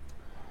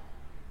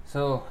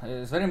 So,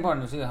 it's very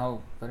important to see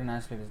how very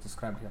nicely it is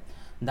described here.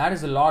 That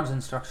is the Lord's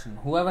instruction.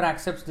 Whoever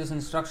accepts this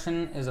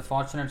instruction is a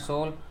fortunate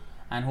soul,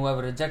 and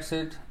whoever rejects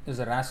it is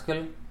a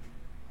rascal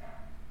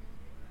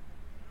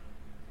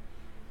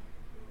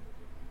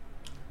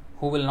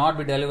who will not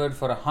be delivered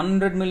for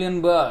 100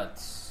 million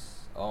births.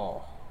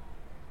 Oh.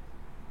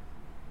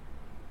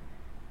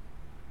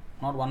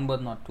 Not one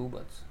birth, not two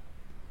births.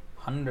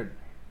 100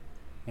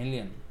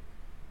 million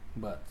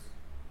births.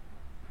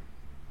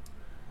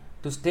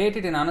 To state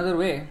it in another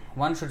way,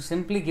 one should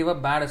simply give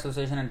up bad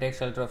association and take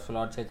shelter of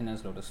Lord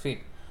Chaitanya's lotus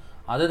feet.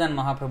 Other than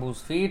Mahaprabhu's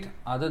feet,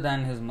 other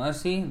than his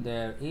mercy,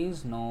 there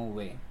is no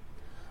way.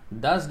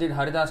 Thus did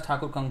Haridas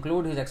Thakur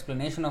conclude his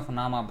explanation of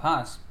Nama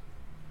Bhas.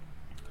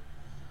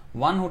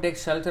 One who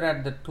takes shelter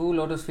at the two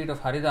lotus feet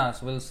of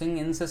Haridas will sing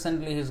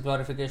incessantly his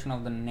glorification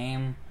of the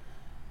name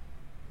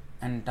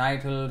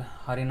entitled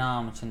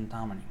Harinam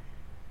Chintamani.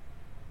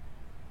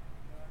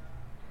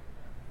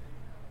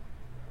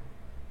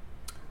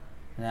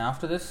 And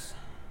after this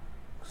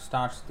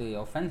starts the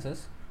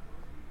offences,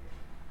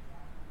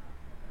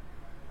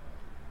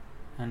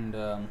 and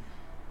the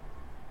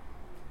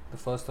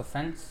first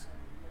offence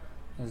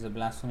is the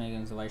blasphemy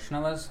against the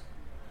Vaishnavas.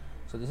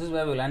 So this is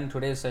where we'll end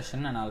today's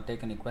session, and I'll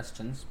take any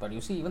questions. But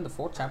you see, even the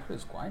fourth chapter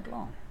is quite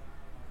long.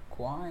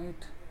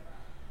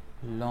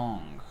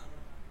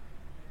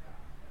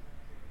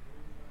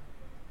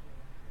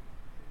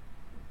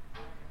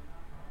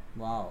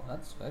 Wow,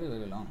 that's very,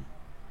 very long.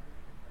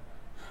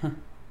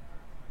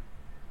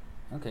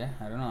 Okay,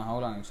 I don't know how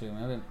long actually.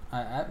 Maybe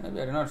I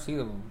did not see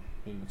the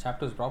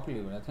chapters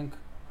properly, but I think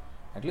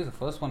at least the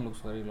first one looks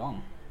very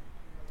long.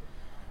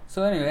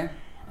 So anyway,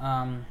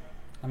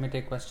 let me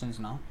take questions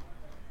now.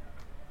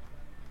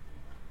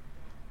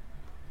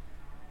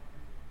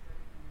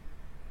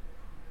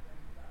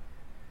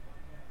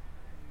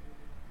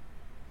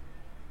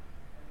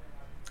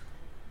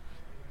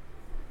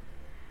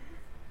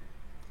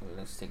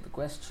 Let's take the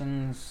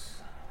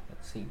questions.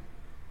 Let's see.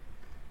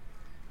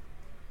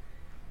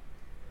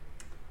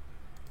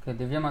 Okay,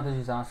 Divya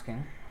Mataji is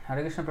asking,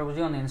 Hare Krishna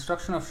Prabhuji, on the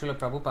instruction of Srila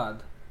Prabhupada,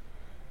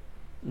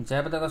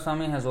 Jayapataka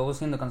Goswami has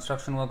overseen the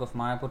construction work of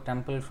Mayapur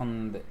temple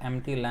from the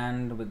empty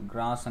land with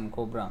grass and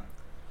cobra.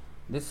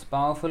 This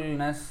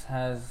powerfulness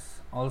has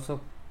also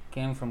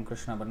came from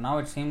Krishna, but now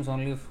it seems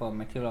only for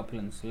material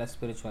opulence, less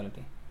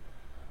spirituality.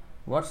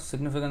 What's the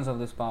significance of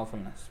this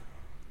powerfulness?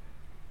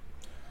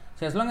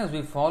 See, as long as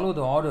we follow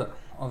the order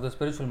of the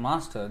spiritual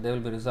master, there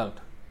will be result.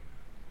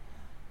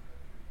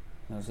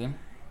 You see?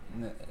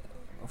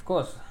 Of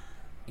course,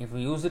 if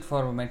we use it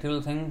for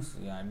material things,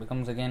 it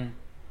becomes again,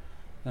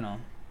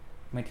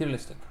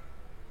 materialistic.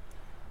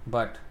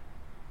 But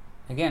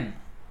again,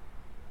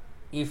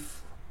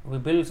 if we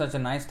build such a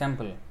nice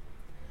temple,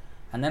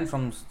 and then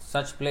from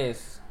such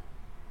place,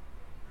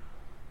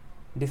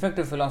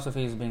 defective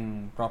philosophy is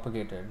being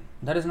propagated,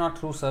 that is not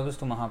true service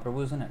to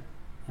Mahaprabhu, isn't it?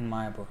 In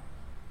Mayapur.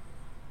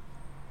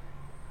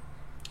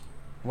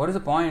 What is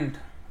the point?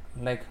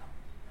 Like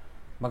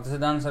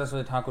Bhaktisiddhanta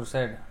Saraswati Thakur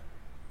said,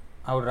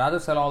 I would rather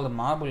sell all the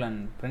marble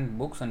and print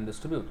books and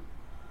distribute.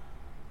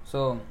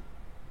 So,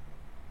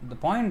 the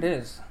point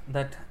is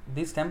that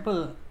this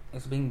temple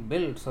is being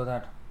built so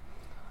that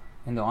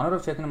in the honor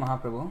of Chaitanya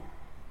Mahaprabhu,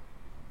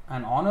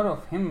 and honor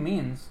of him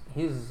means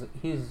his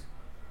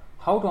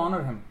how to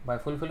honor him by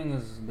fulfilling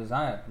his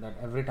desire that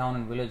every town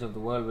and village of the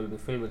world will be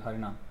filled with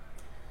Harinam.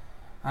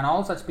 And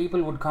all such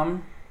people would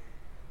come,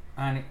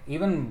 and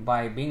even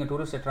by being a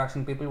tourist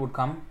attraction, people would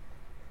come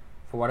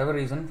for whatever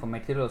reason, for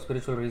material or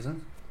spiritual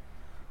reasons.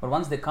 But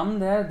once they come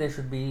there, they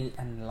should be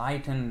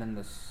enlightened in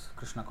this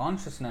Krishna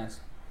consciousness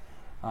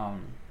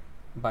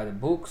by the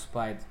books,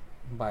 by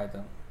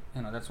the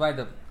that's why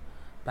the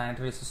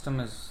planetary system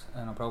is,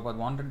 Prabhupada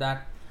wanted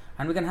that.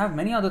 And we can have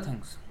many other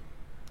things.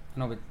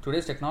 With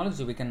today's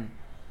technology, we can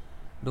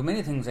do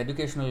many things,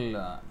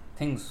 educational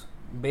things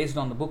based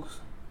on the books.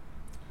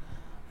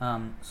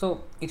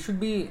 So it should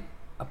be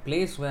a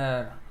place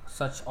where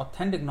such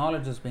authentic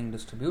knowledge is being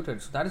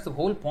distributed. So that is the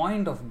whole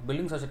point of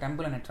building such a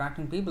temple and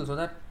attracting people, so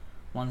that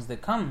once they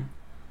come,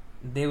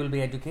 they will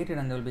be educated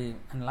and they will be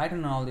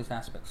enlightened in all these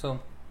aspects. So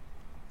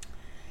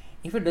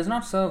if it does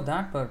not serve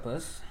that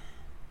purpose,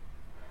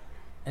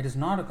 it is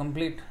not a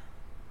complete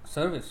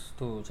service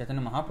to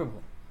Chaitanya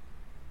Mahaprabhu.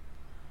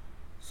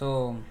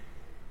 So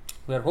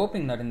we are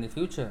hoping that in the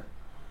future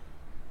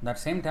that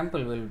same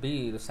temple will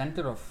be the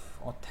center of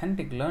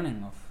authentic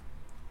learning of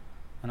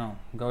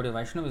Gaudiya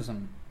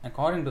Vaishnavism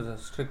according to the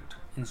strict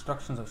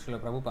instructions of Srila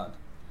Prabhupada.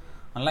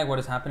 Unlike what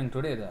is happening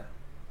today there.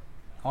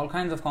 All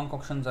kinds of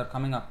concoctions are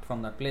coming up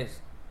from that place.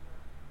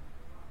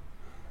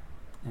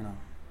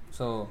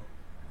 So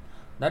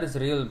that is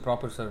real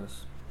proper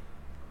service.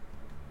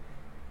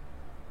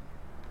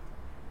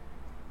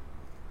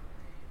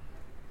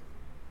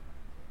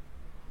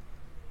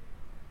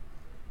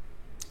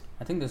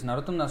 I think this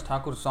Narottam Das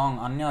Thakur's song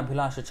Anya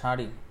Abhilasha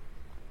Chadi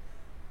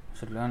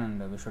should learn,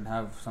 and we should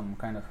have some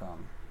kind of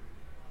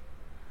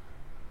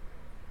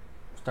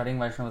studying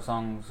Vaishnava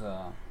songs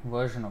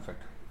version of it.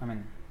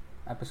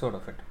 Episode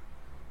of it.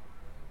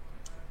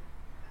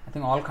 I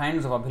think all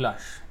kinds of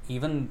Abhilash,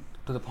 even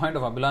to the point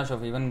of Abhilash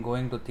of even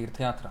going to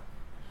Tirthayatra.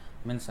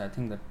 I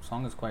think that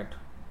song is quite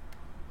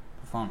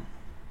profound.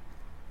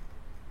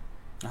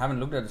 I haven't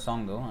looked at the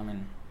song though.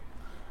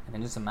 I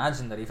can just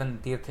imagine that even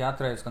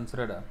Tirthayatra is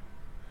considered a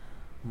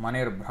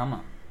Maner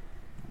Brahma.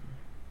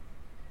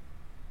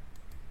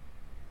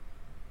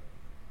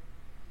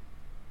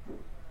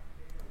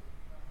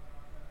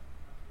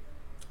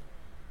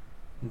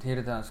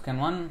 Dhiridas, can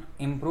one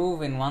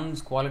improve in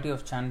one's quality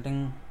of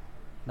chanting,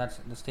 that's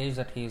the stage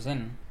that he is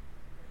in,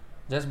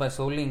 just by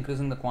solely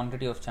increasing the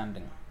quantity of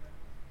chanting?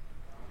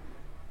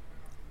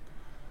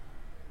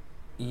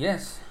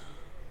 Yes,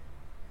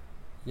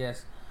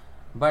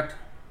 but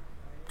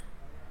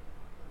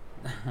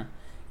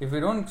if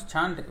we don't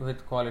chant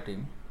with quality,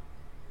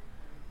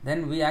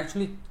 then we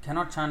actually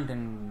cannot chant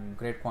in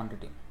great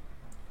quantity.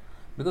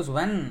 Because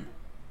when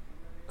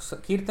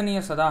Kirtaniya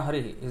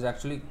Sadahari is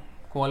actually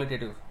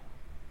qualitative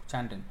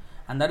chanting,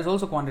 and that is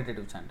also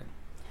quantitative chanting.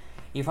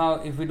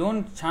 If we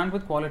don't chant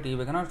with quality,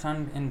 we cannot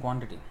chant in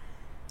quantity.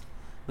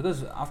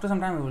 Because after some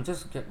time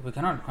we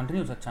cannot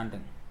continue such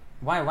chanting.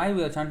 Why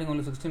we are chanting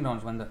only 16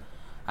 rounds when the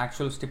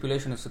actual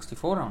stipulation is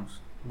 64 rounds?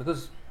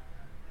 Because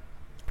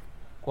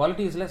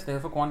quality is less,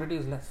 therefore quantity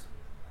is less.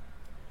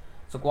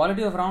 So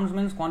quality of rounds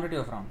means quantity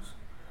of rounds.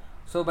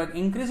 So by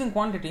increasing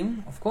quantity,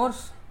 of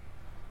course,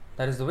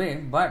 that is the way,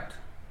 but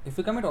if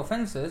we commit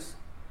offenses,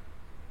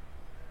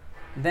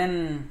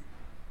 then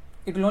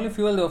it will only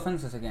fuel the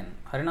offenses again.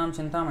 Harinam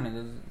Chintamani,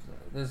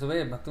 this is the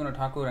way Bhaktivinoda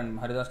Thakur and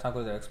Haridas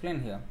Thakur are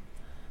explained here.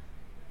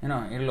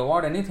 It will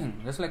award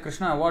anything, just like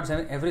Krishna awards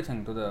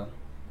everything to the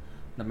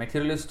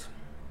materialist.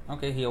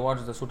 Okay, he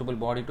awards the suitable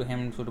body to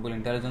him, suitable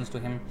intelligence to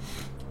him,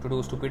 to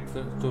do stupid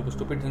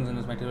things in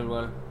this material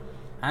world.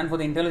 And for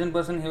the intelligent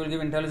person, he will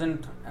give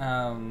intelligent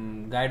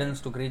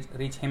guidance to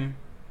reach him.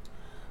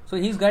 So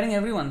he is guiding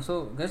everyone.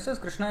 So just as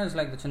Krishna is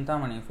like the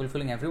Chintamani,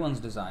 fulfilling everyone's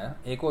desire.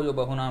 Eko yo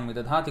bahunam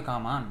vidadhati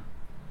kaman.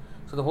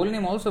 So the holy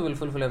name also will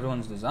fulfill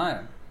everyone's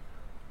desire.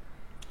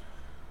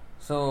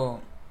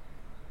 So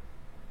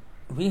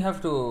we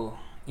have to,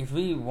 if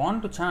we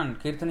want to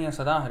chant Kirtaniya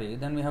Sadahari,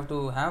 then we have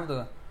to have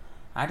the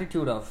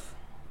attitude of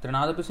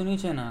Trinadapi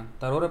Sunichena,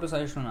 Tarorapi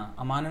Saishnuna,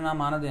 Amanina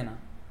Manadena,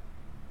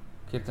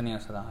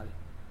 Kirtaniya Sadahari.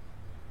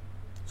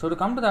 So to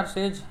come to that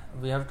stage,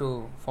 we have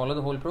to follow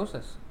the whole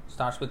process.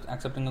 Starts with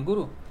accepting a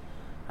guru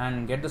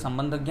and get the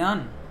Sambandha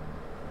Gyan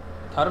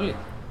thoroughly,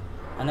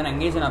 and then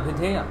engage in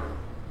Abhidheya.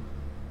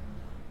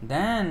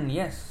 Then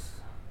yes,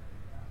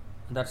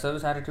 that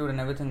service attitude and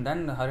everything,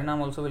 then the Harinam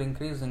also will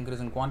increase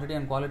in quantity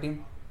and quality.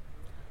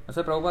 That's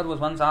why Prabhupada was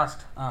once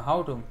asked,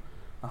 how do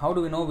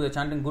we know we are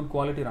chanting good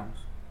quality rounds?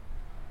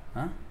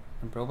 And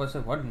Prabhupada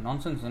said, what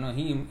nonsense,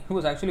 he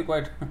was actually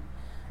quite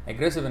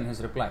aggressive in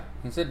his reply.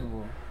 He said,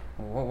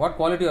 what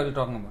quality are you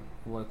talking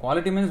about?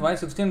 Quality means why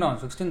 16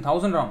 rounds,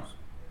 16,000 rounds.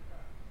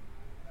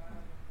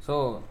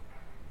 So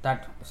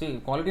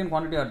quality and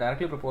quantity are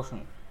directly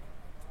proportional.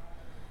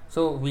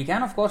 So we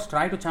can of course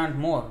try to chant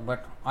more,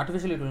 but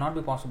artificially it will not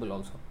be possible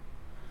also.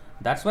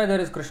 That's why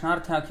there is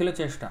Krishnartha Akhila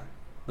Cheshta.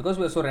 Because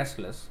we are so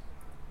restless,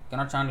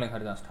 cannot chant like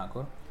Haridas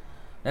Thakur.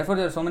 Therefore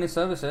there are so many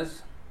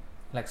services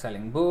like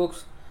selling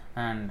books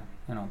and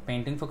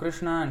painting for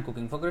Krishna and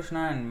cooking for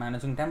Krishna and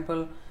managing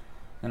temple.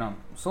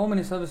 So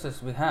many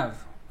services we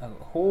have, a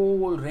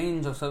whole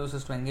range of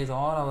services to engage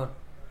all our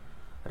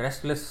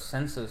restless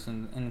senses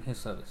in his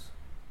service.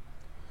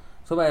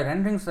 So by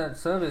rendering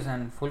service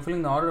and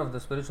fulfilling the order of the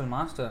spiritual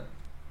master,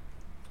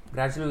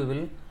 gradually we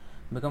will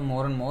become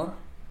more and more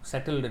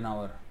settled in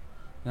our,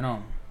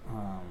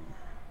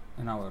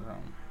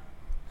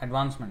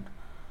 advancement,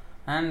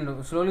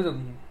 and slowly the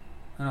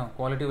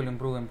quality will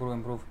improve,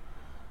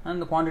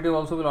 and the quantity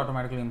also will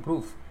automatically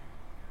improve.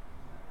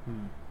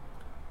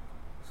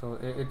 So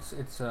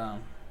it's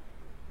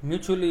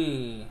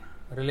mutually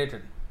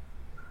related,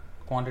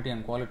 quantity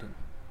and quality.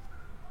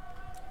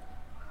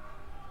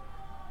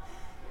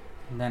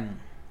 Then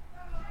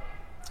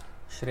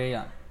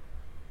Shreya.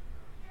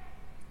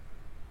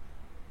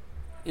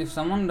 If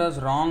someone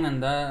does wrong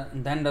and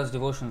then does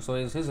devotion, so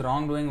is his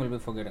wrongdoing will be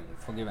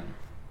forgiven?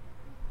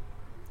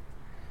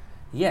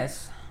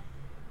 Yes,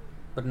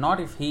 but not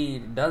if he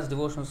does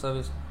devotional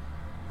service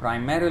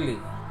primarily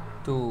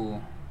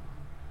to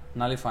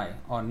nullify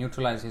or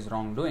neutralize his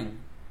wrongdoing.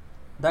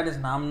 That is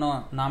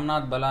namna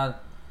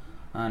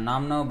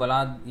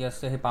balad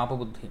yasya hi papa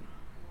buddhi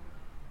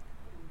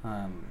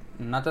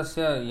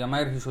natasya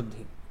yamair hi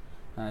shuddhi.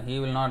 He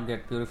will not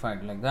get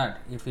purified like that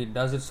if he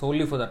does it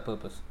solely for that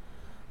purpose.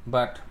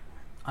 But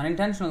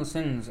unintentional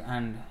sins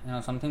and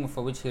something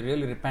for which he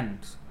really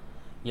repents,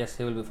 yes,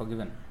 he will be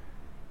forgiven.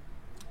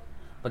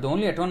 But the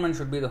only atonement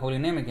should be the holy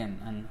name again,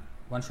 and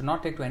one should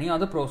not take to any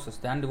other process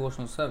than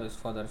devotional service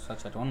for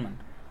such atonement.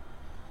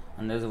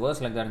 And there is a verse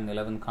like that in the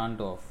 11th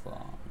canto of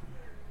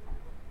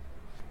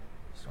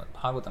Srimad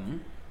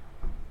Bhagavatam.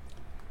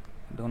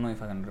 I don't know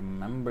if I can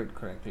remember it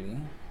correctly.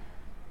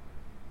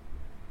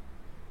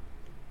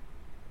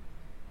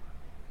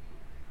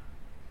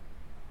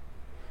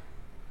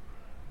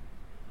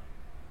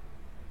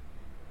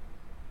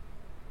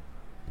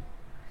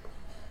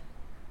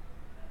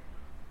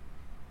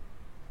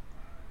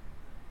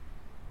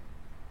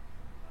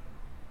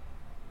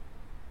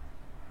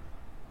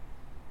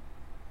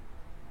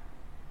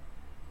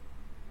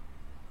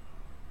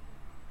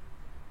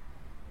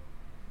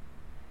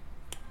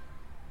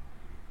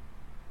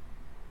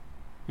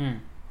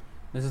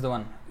 This is the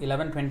one.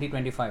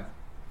 11:20-25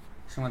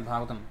 Srimad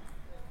Bhagavatam.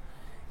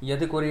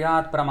 Yadi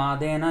kuryat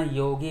pramadena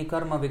yogi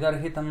karma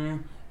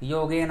vigarhitam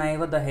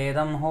yogenaiva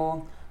dahedam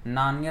ho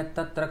nanyat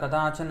tatra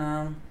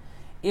kadachana.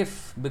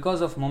 If because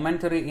of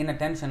momentary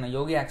inattention a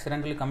yogi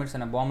accidentally commits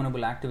an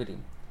abominable activity,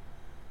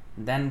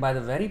 then by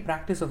the very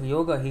practice of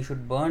yoga he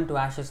should burn to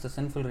ashes the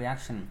sinful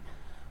reaction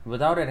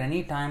without at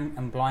any time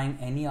employing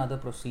any other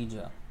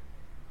procedure.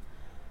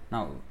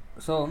 Now,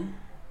 so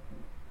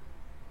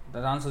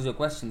that answers your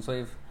question. So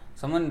if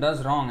someone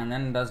does wrong and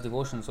then does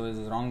devotion, so his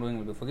wrongdoing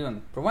will be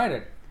forgiven,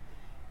 provided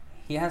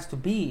he has to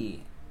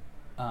be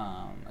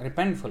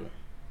repentant.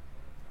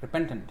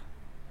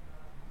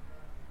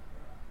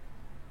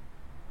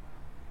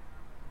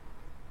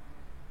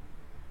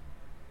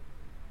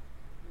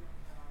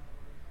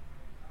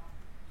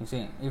 You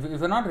see, if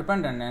you're not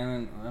repentant, I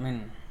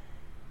mean,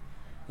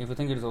 if you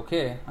think it is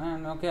okay,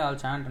 I'll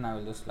chant and I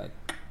will just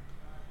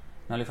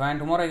nullify, and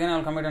tomorrow again I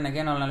will commit and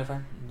again I will nullify.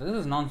 This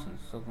is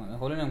nonsense. So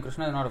holy name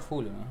Krishna is not a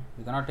fool. We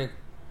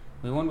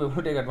won't be able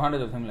to take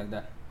advantage of him like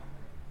that.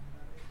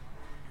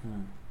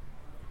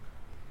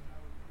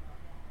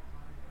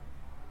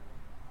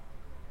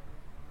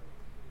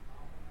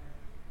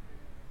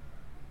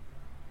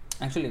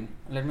 Actually,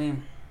 let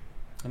me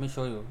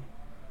show you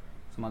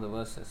some other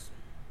verses.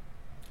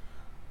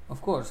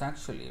 Of course,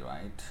 actually,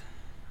 right.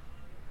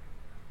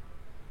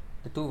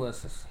 The two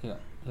verses here,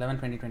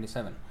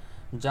 11:20-27.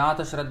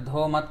 Jata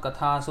shraddho mat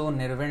kathasu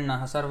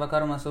nirvinnah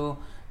sarvakarmasu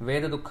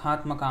veda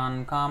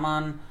dukkhatmakan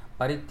kaman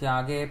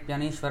parityage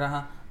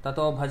pyanishvarah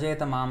tato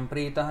bhajeta mam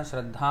pritah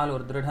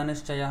shraddhalur dridha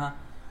nischayah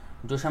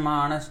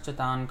jushamanascha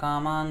tan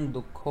kaman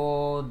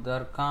dukkho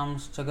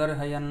darkamscha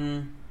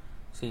garhayan.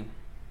 See,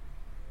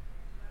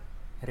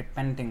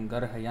 repenting,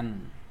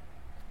 garhayan.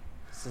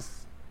 This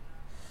is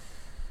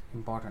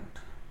important.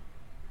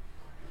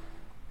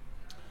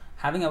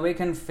 Having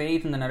awakened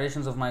faith in the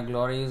narrations of my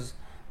glories,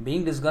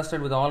 being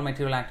disgusted with all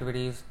material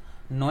activities,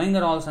 knowing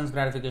that all sense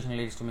gratification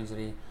leads to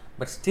misery,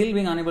 but still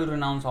being unable to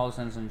renounce all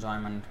sense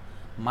enjoyment,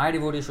 my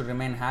devotee should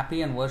remain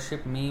happy and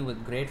worship me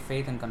with great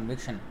faith and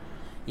conviction.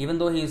 Even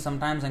though he is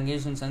sometimes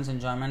engaged in sense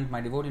enjoyment, my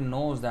devotee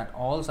knows that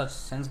all such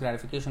sense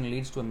gratification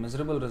leads to a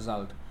miserable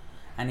result,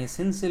 and he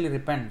sincerely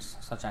repents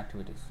such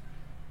activities.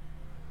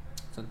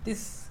 So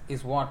this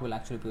is what will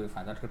actually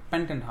purify, that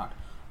repentant heart.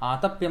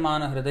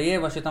 Atapyamana hridaye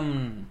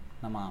vashitam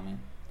namami.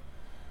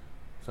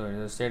 So it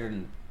is stated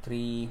in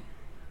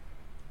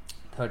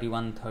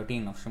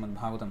 3:31-13 of Srimad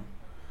Bhagavatam.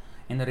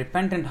 In the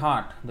repentant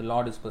heart, the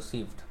Lord is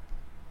perceived.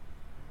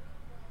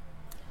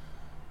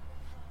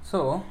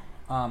 So,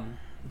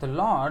 the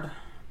Lord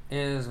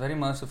is very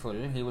merciful.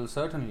 He will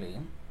certainly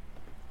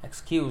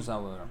excuse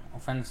our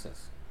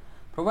offenses,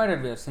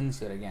 provided we are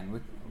sincere.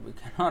 Again, we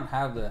cannot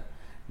have the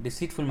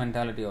deceitful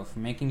mentality of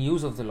making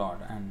use of the Lord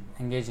and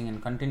engaging in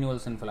continual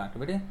sinful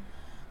activity.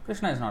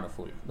 Krishna is not a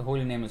fool. The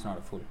holy name is not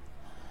a fool.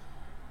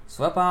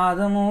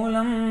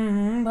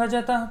 Svapadamulam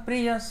bhajatah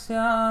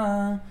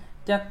priyasya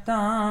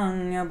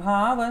tyaktanya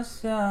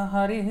bhavasya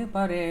harih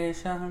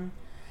pareshah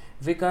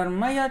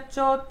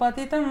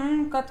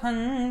vikarmayachotpatitam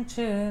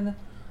kathanchid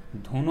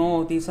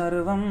dhunoti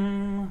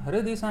sarvam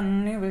hridi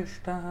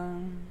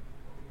sannivishtaha.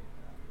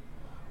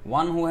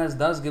 One who has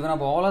thus given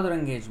up all other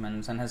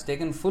engagements and has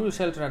taken full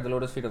shelter at the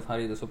lotus feet of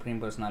Hari, the Supreme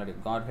Personality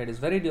of Godhead, is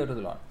very dear to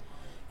the Lord.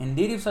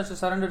 Indeed, if such a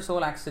surrendered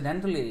soul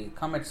accidentally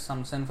commits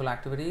some sinful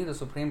activity, the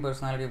Supreme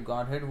Personality of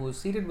Godhead, who is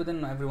seated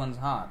within everyone's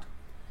heart,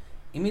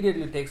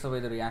 immediately takes away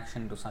the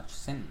reaction to such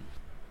sin.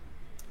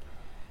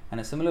 And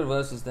a similar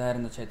verse is there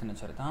in the Chaitanya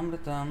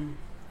Charitamrita.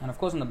 And of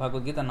course in the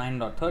Bhagavad Gita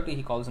 9.30,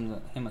 he calls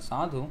him a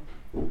sadhu.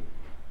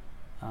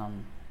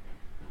 And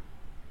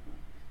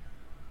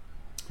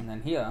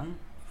then here,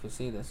 if you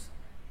see this,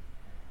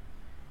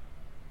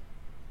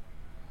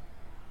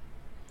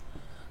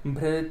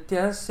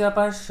 Bhrityasya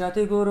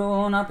pashyati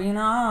gurun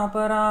apina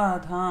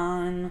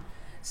paradhan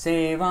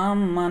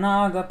Sevam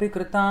managapi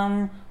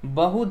kritam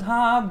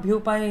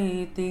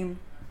bahudhabhyupaiti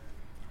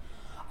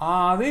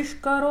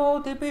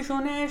Avishkaroti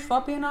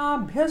pishuneshvapi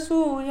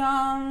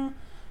nabhyasuyam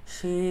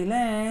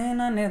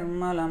Shilena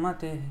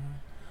nirmalamate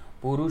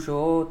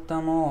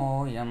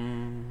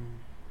Purushottamoyam.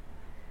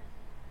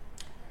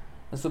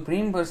 The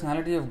Supreme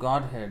Personality of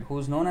Godhead, who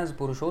is known as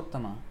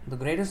Purushottama, the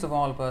greatest of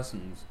all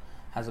persons,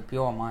 has a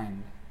pure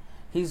mind.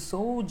 He is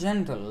so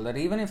gentle that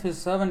even if his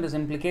servant is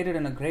implicated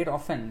in a great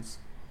offense,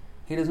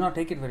 he does not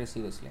take it very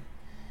seriously.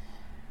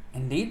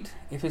 Indeed,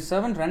 if his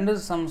servant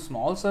renders some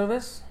small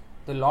service,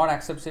 the Lord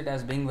accepts it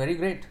as being very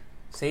great.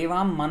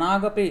 Sevam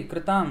managapi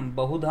kritam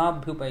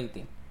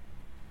bahudhabhyupaiti.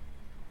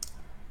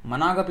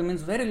 Managapi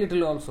means very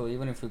little also,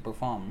 even if you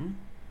perform.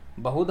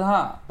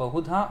 Bahudha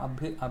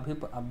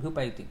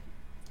abhyupaiti.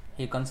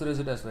 He considers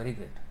it as very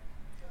great.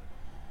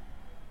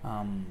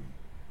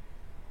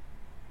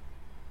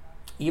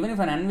 Even if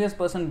an envious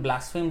person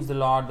blasphemes the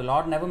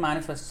Lord never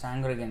manifests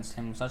anger against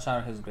him. Such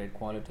are his great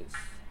qualities.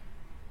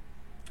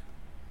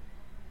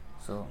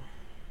 So,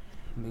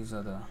 these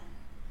are the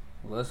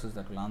verses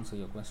that will answer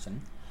your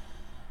question.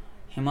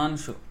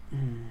 Himanshu.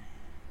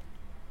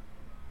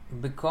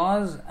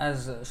 Because,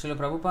 as Srila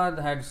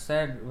Prabhupada had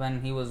said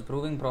when he was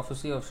proving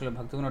prophecy of Srila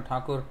Bhaktivinoda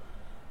Thakur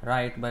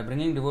right, by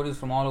bringing devotees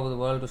from all over the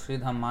world to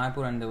Sridham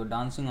Mayapur and they were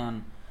dancing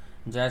on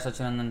Jai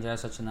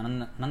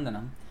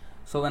Sachinandan.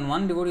 So when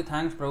one devotee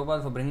thanks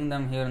Prabhupada for bringing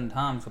them here in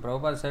Dham, so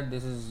Prabhupada said,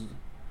 this is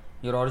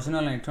your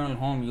original and eternal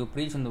home. You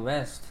preach in the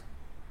West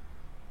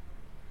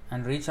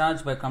and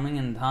recharge by coming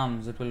in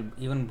Dhams. It will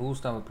even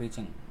boost our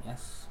preaching.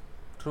 Yes,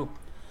 true.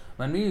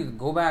 When we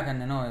go back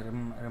and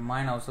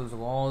remind ourselves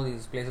of all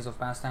these places of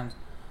pastimes,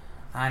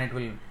 and it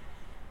will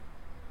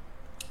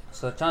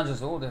surcharge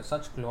us. Oh, there's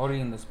such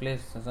glory in this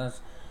place.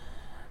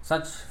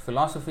 Such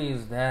philosophy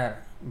is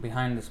there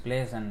behind this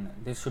place, and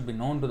this should be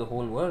known to the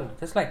whole world.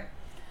 Just like,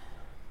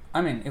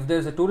 if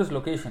there's a tourist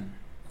location,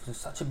 if it's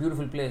such a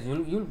beautiful place,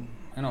 you'll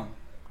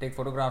take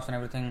photographs and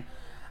everything,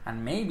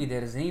 and maybe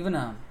there is even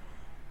a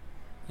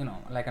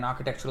like an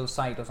architectural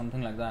site or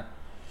something like that,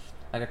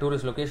 like a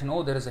tourist location.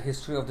 Oh, there is a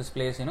history of this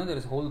place.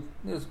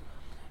 The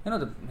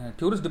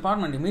tourist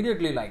department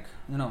immediately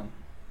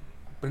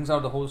brings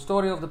out the whole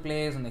story of the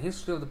place and the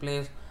history of the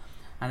place,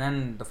 and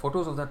then the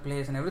photos of that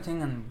place and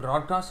everything, and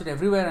broadcast it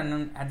everywhere and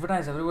then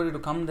advertise everybody to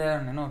come there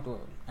and to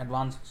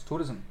advance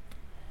tourism.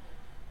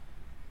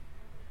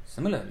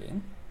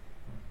 Similarly,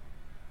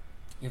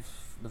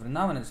 if the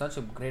Vrindavan is such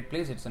a great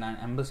place, it's an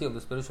embassy of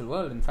the spiritual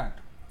world, in fact,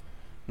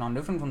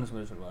 non-different from the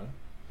spiritual world.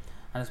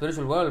 And the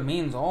spiritual world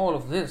means all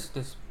of this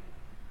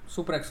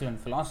super excellent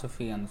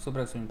philosophy and the super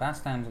excellent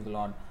pastimes of the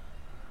Lord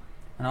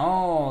and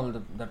all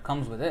that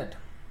comes with it.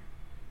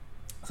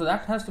 So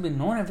that has to be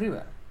known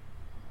everywhere.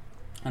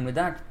 And with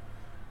that,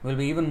 we'll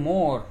be even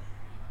more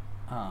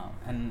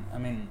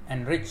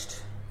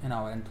enriched in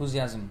our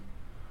enthusiasm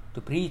to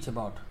preach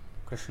about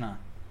Krishna.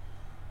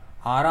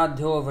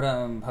 Aradhyo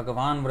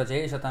Bhagavan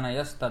Vrajesha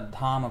Tanayas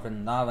Tadhama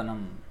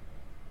Vrindavanam.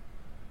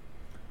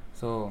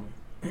 So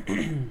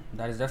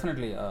that is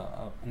definitely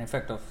an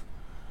effect of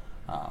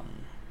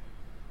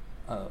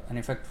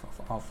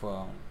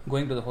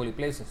going to the holy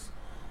places.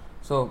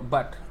 So,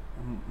 but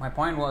my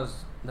point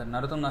was that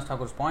Narottam Das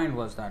Thakur's point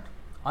was that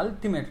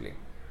ultimately,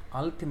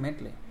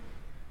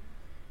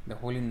 the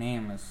holy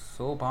name is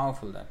so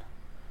powerful that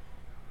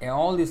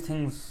all these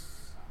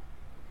things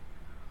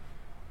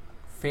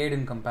fade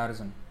in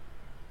comparison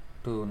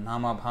to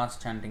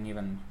Namabhas chanting,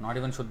 even not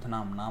even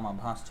Shuddhanam,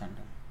 Namabhas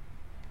chanting.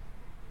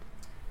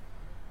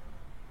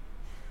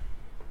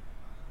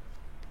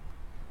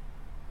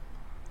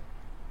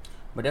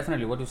 But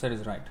definitely what you said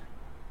is right.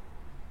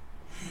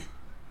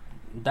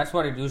 That's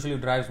what it usually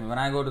drives me. When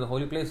I go to the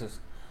holy places,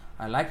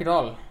 I like it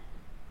all,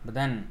 but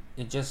then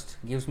it just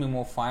gives me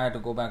more fire to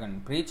go back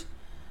and preach,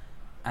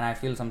 and I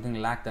feel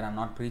something lack that I'm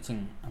not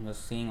preaching. I'm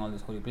just seeing all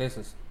these holy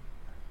places.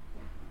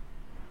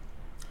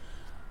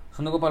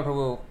 Sundar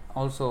Prabhu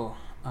also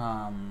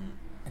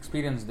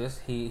experienced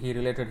this. He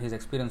related his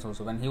experience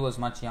also when he was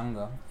much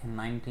younger in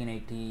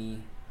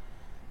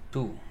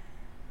 1982,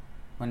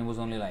 when he was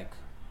only like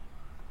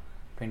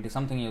 20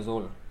 something years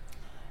old.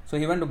 So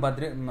he went to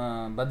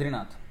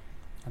Badrinath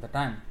at the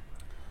time,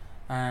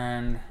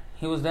 and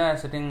he was there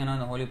sitting in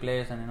the holy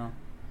place, and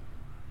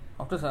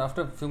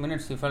after a few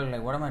minutes he felt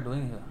like, what am I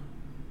doing here?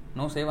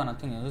 No seva,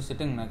 nothing. He was just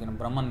sitting like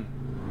Brahman,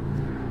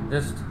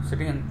 just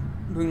sitting and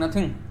doing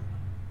nothing.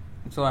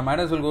 So I might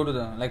as well go to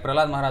like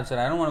Prahlad Maharaj said,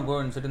 I don't want to go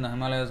and sit in the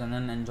Himalayas and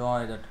then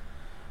enjoy that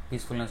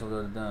peacefulness of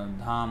the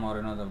dham,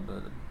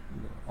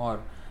 or or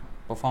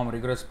perform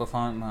rigorous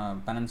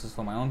penances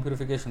for my own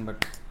purification,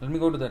 but let me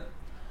go to that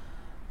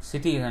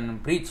city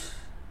and preach.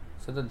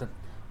 So that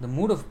the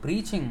mood of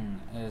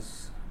preaching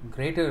is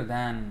greater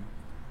than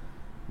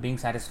being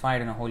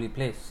satisfied in a holy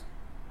place.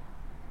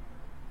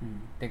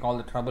 Take all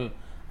the trouble,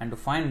 and to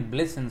find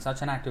bliss in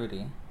such an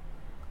activity,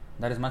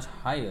 that is much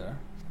higher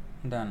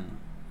than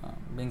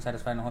being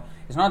satisfied in a holy.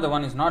 It's not the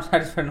one is not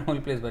satisfied in a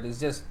holy place, but it's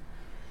just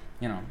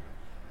a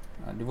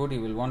devotee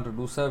will want to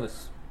do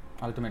service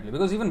ultimately,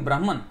 because even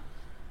Brahman,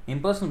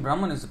 Impersonal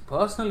Brahman is the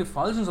personal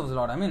effulgence of the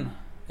Lord. I mean,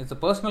 it's a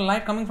personal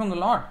light coming from the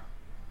Lord.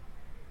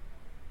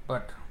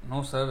 But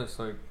no service,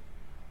 so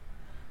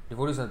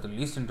devotees are the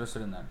least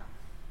interested in that.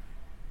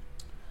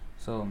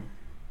 So,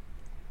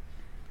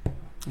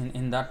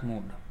 in that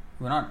mood,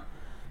 we're not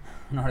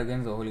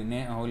against the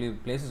holy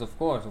places, of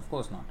course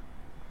not.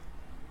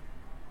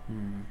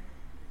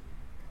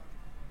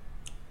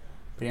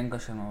 Priyanka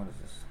Sharma, what is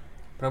this?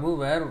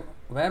 Prabhu,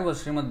 where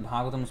was Srimad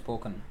Bhagavatam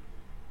spoken?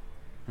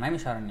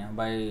 Naimisharanya,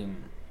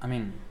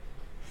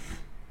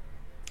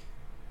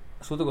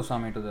 Suta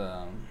Goswami to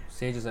the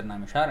sages at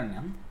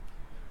Naimisharanya.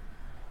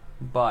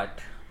 But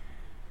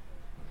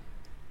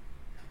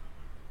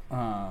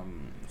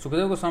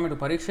Sukadeva Goswami to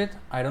Parikshit,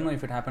 I don't know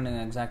if it happened in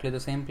exactly the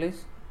same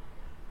place.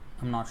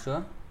 I'm not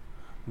sure.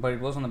 But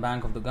it was on the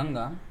bank of the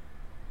Ganga.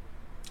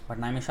 But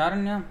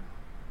Naimisharanya,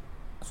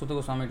 Suta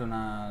Goswami to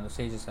the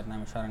sages at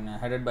Naimisharanya,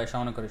 headed by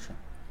Shaunaka Rishi.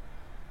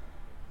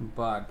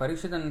 But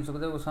Parikshit and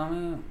Sukadeva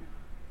Goswami,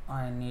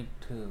 I need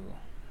to,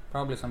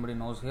 probably somebody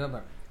knows here,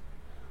 but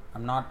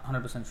I'm not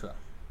 100% sure.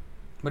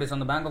 But it's on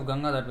the bank of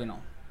Ganga, that we know.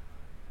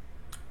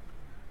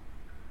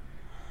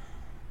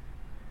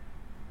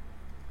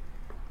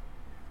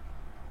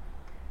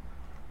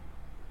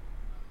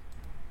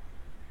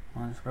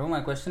 Prabhu,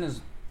 my question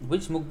is,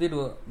 which mukti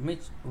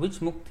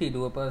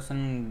do a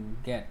person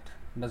get?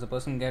 Does a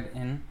person get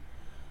in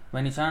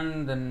when he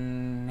chants the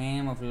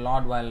name of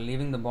Lord while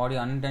leaving the body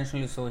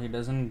unintentionally? So he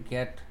doesn't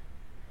get,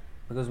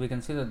 because we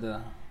can see that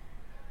the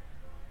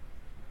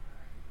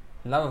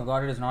love of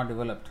God is not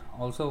developed.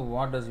 Also,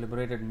 what does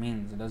liberated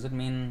means? Does it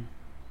mean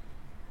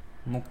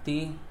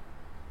mukti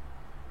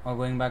or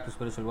going back to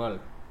spiritual world?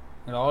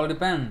 It all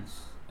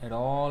depends.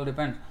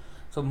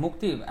 So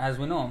mukti, as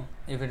we know,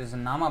 if it is a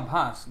nama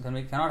bhas, then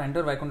we cannot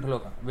enter Vaikuntha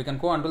Loka. We can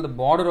go until the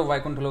border of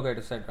Vaikuntha Loka, it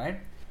is said, right?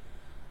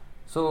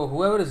 So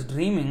whoever is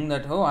dreaming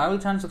that, I will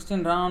chant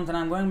 16 rounds and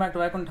I am going back to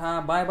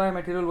Vaikuntha, bye bye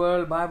material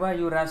world, bye bye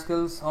you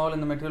rascals all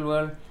in the material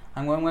world, I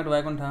am going back to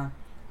Vaikuntha,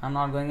 I am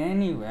not going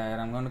anywhere,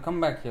 I am going to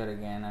come back here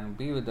again and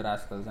be with the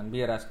rascals and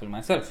be a rascal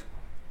myself.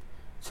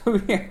 So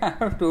we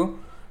have to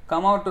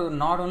come out to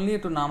not only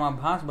to nama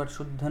bhas but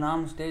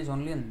Shuddhanam stage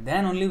only, and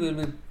then only we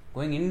will be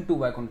going into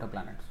Vaikuntha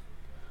planets.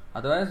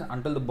 Otherwise,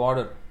 until the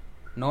border,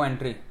 no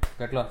entry,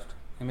 get lost,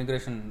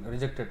 immigration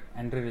rejected,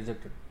 entry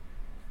rejected.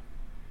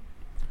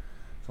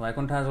 So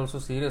Vaikuntha has also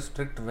very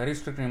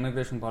strict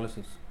immigration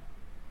policies.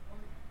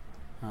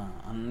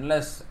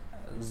 Unless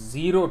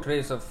zero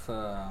trace of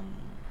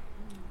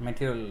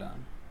material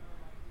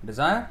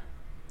desire,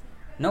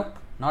 nope,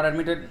 not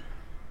admitted,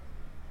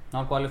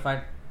 not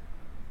qualified,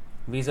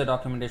 visa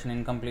documentation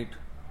incomplete,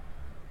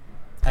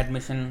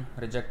 admission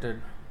rejected,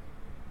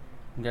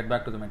 get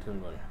back to the material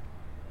world.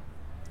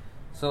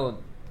 So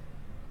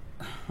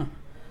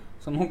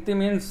mukti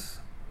means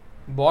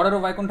border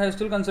of Vaikuntha is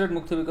still considered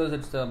mukti because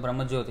it's the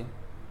Brahma Jyoti.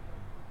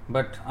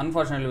 But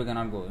unfortunately we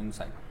cannot go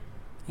inside,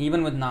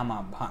 even with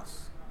nama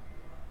bhas.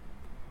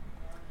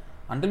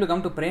 Until we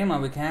come to prema,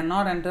 we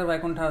cannot enter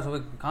Vaikuntha, so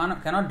we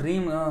cannot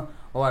dream, I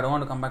don't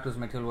want to come back to this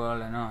material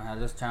world, I'll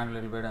just chant a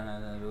little bit and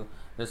I'll do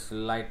just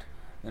light,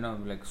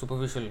 like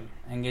superficial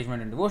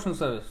engagement in devotional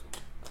service.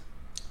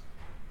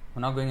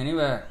 We're not going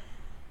anywhere.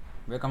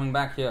 We're coming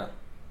back here.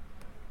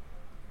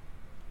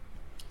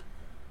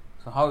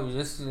 So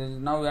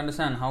now we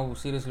understand how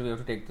seriously we have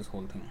to take this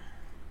whole thing.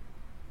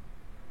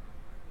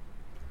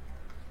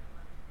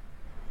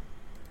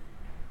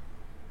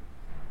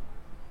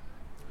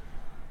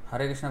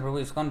 Hare Krishna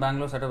Prabhu, ISKCON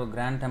Bangalore set up a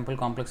grand temple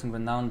complex in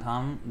Vrindavan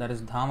Dham. That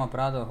is Dham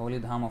Aparad or Holy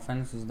Dham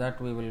Offense. Is that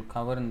we will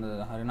cover in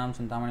the Harinam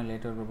Chintamani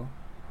later, Prabhu?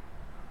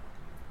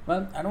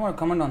 Well, I don't want to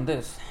comment on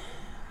this.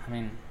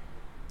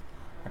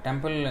 A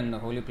temple in the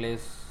holy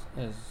place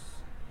is,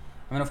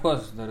 of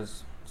course, there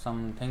is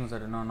some things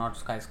that not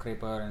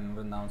skyscraper and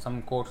Vrindavan.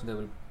 Some quotes they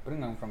will bring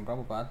them from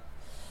Prabhupada.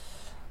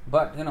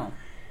 But, a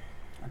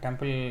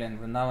temple in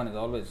Vrindavan is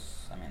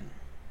always,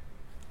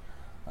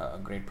 a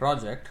great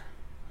project.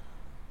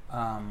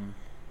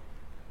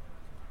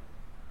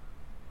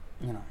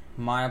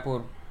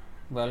 Mayapur,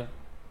 well,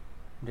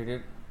 did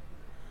it?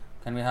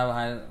 Can we have a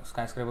high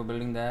skyscraper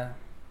building there?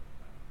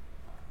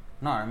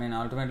 No,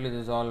 ultimately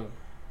this is all,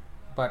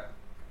 but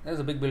there's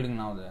a big building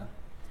now there.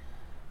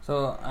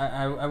 So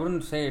I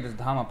wouldn't say it is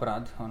Dham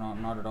Aparad, no,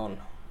 not at all.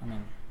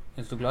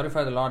 It's to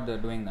glorify the Lord they're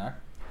doing that.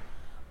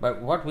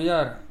 But what we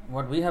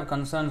have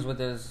concerns with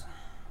is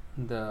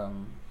the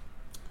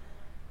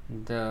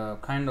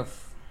kind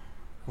of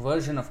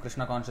version of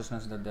Krishna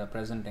consciousness that they are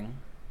presenting.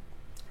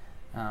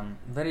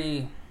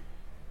 Very,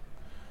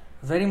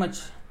 very much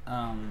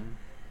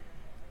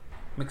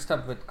mixed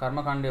up with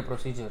Karmakandiya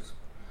procedures.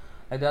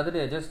 Like the other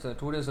day, just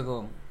 2 days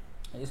ago,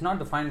 it's not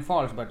to find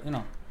faults, but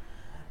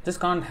just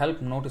can't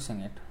help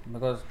noticing it,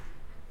 because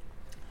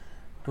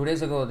 2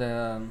 days ago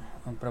the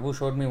Prabhu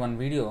showed me one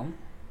video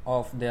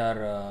of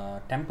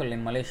their temple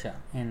in Malaysia,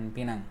 in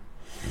Penang,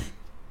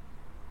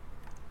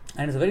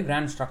 and it's a very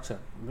grand structure.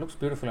 It looks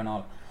beautiful and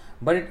all,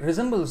 but it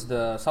resembles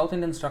the South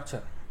Indian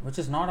structure, which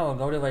is not our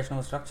Gaudiya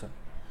Vaishnava structure.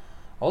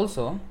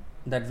 Also,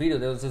 that video,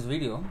 there was this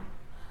video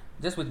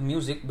just with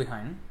music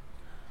behind,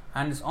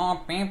 and this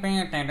all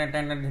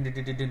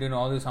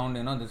this sound,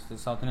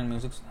 this South Indian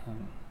music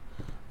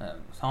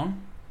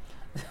sound.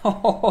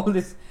 All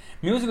this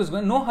music is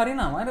going, no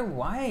Harinam.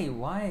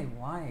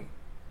 Why?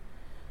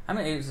 I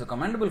mean, it's a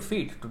commendable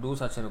feat to do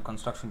such a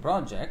construction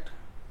project,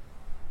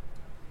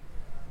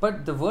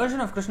 but the version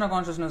of Krishna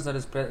consciousness that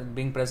is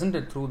being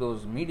presented through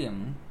those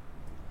medium,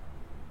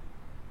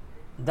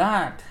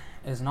 that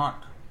is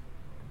not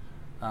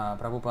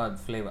Prabhupada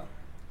flavor.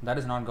 That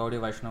is not Gaudiya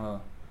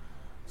Vaishnava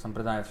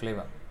Sampradaya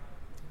flavor.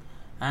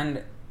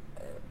 And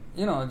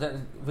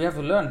we have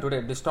to learn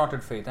today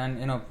distorted faith,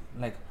 and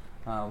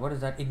what is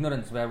that?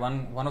 Ignorance, where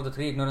one of the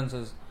three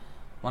ignorances,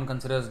 one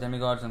considers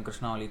demigods and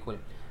Krishna all equal.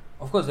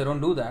 Of course, they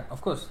don't do that.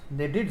 Of course,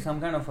 they did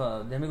some kind of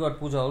a demigod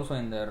puja also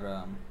in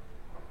their.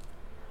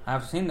 I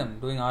have seen them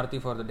doing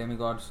arati for the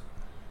demigods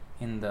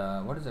in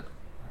the, what is it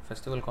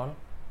festival called?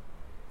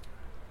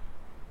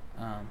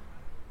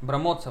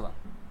 Brahmotsava.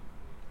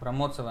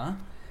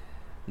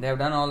 They have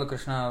done all the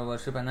Krishna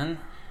worship, and then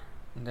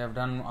they have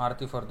done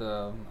arati for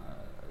the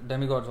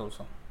demigods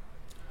also.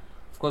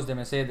 Of course, they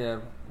may say they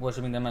are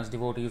worshipping them as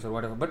devotees or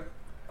whatever, but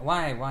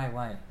why?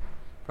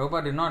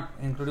 Prabhupada did not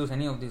introduce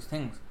any of these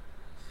things.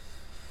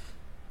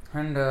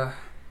 And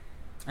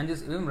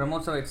just even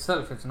Brahmotsava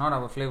itself, it's not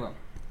our flavor.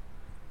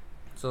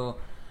 So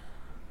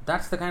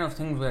that's the kind of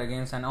things we're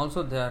against, and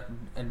also their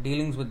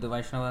dealings with the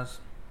Vaishnavas.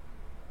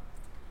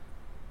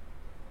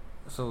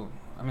 So,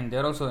 I mean,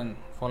 they're also in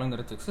following the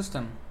Ritvik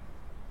system,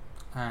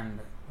 and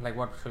like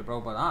what Srila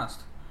Prabhupada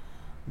asked.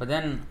 But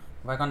then,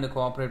 why can't they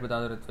cooperate with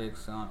other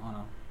Ritviks on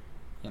a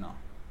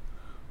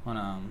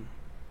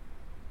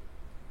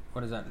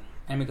what is that,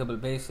 amicable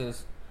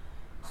basis?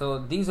 So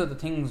these are the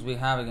things we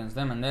have against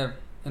them, and they're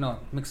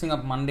mixing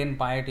up mundane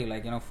piety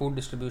like food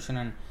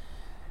distribution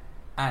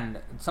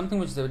and something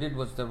which they did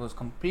was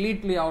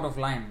completely out of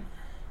line.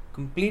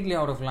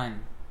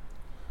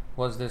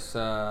 Was this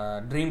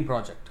dream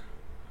project,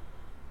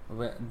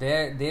 where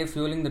they're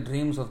fueling the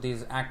dreams of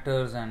these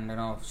actors and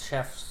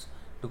chefs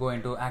to go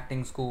into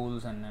acting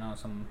schools and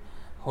some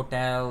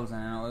hotels,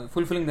 and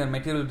fulfilling their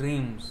material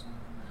dreams,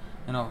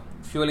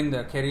 fueling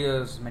their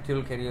careers,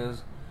 material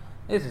careers.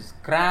 This is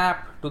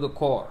crap to the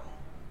core.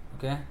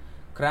 Okay,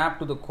 crap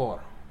to the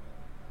core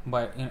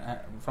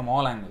from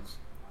all angles.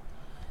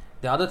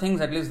 The other things,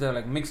 at least, they're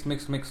like mixed.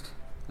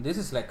 This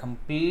is like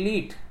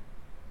complete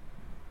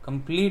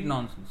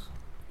nonsense.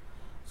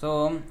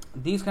 So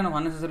these kind of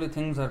unnecessary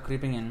things are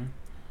creeping in.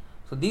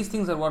 So these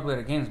things are what we're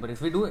against. But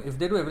if they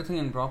do everything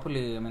in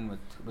properly, I mean,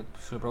 with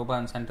Srila Prabhupada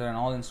and center and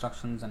all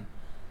instructions, and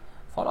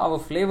follow our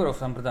flavor of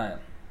Sampradaya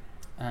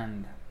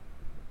and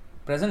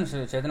present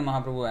Sri Chaitanya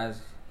Mahaprabhu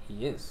as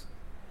he is.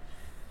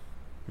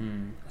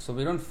 So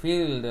we don't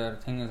feel their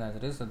thing is as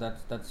it is. So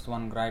that's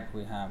one gripe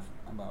we have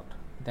about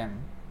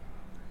them.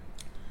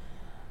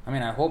 I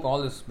mean, I hope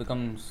all this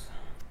becomes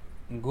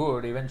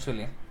good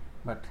eventually,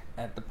 but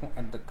at the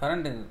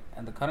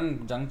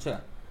current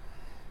juncture,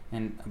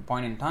 in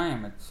point in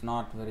time, it's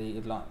not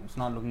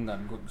looking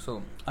that good.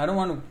 So I don't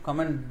want to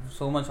comment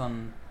so much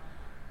on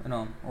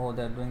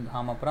they're doing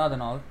Dharma Aparadha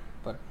and all,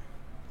 but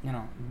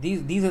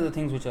these are the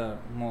things which are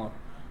more,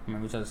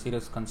 which are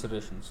serious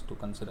considerations to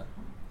consider.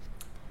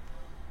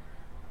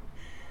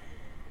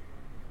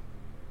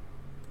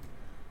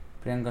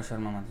 Priyanka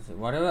Sharma Mati says,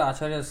 whatever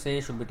acharyas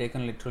say should be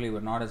taken literally,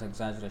 but not as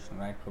exaggeration,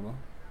 right, Prabhu?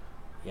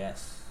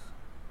 Yes.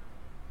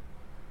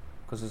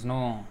 Because there's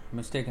no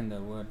mistake in their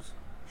words.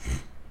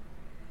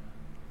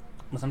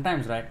 But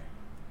sometimes, right,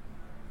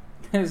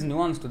 there is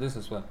nuance to this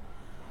as well.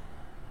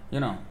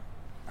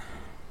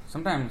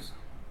 Sometimes,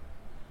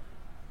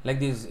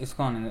 like these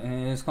ISKCON, in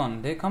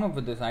ISKCON, they come up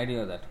with this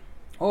idea that,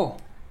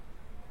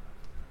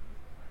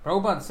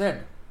 Prabhupada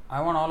said,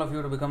 I want all of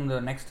you to become the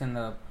next in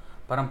the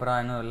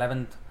parampara,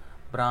 11th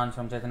branch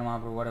from Chaitanya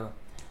Mahaprabhu, whatever.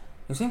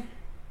 You see,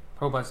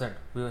 Prabhupada said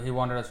he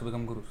wanted us to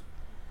become gurus.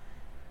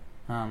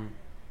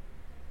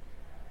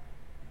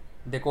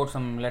 They quote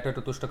some letter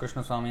to Tushta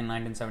Krishna Swami in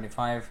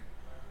 1975.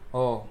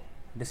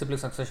 Disciplic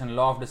succession,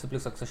 law of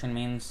disciplic succession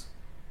means,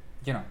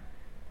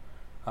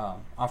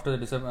 after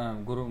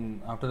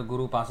the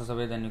guru passes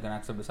away, then you can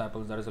accept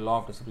disciples. That is a law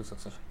of disciplic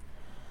succession.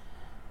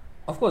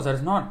 Of course, that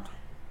is not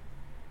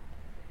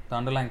the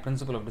underlying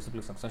principle of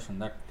disciplic succession,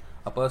 that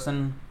a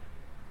person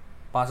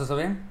passes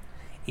away,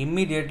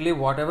 immediately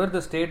whatever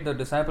the state the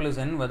disciple is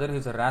in, whether he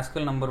is a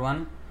rascal number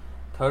one,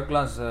 third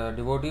class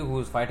devotee who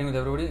is fighting with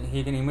everybody,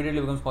 he can immediately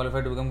becomes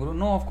qualified to become guru.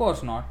 No, of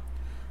course not.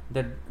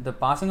 The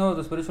passing away of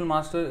the spiritual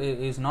master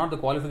is not the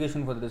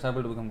qualification for the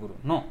disciple to become guru.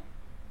 No.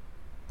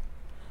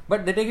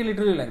 But they take it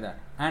literally like that.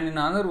 And in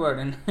another word,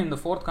 in the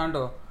fourth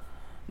canto,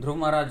 Dhruv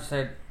Maharaj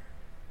said,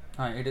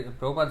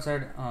 Prabhupada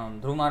said,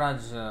 Dhruv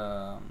Maharaj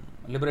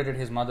liberated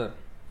his mother.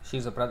 She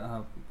is a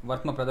Vartma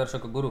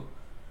Pradarshaka Guru.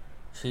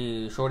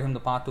 She showed him the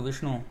path to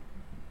Vishnu in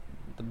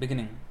the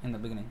beginning.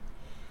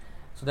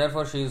 So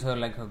therefore she is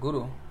like his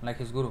guru.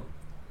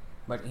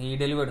 But he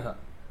delivered her.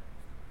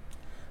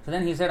 So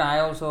then he said, I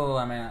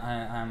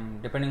am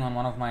depending on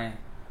one of my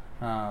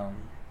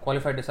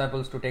qualified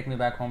disciples to take me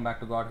back home, back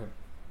to Godhead.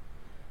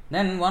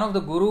 Then one of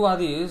the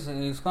Guruvadis,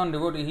 ISKCON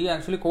devotee, he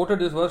actually quoted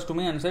this verse to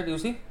me and said, you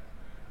see,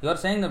 you are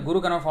saying that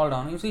Guru cannot fall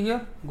down. You see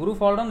here, Guru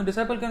fall down, the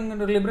disciple can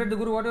liberate the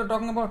Guru. What are you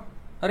talking about?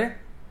 Arey?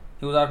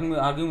 He was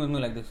arguing with me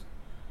like this.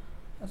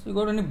 So you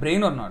got any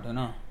brain or not, you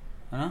know?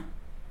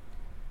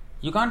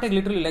 You can't take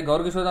literally, like Gaur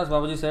Kishore Das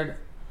Babaji said,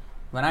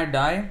 when I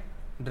die,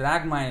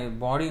 drag my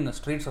body in the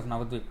streets of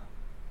Navadvip,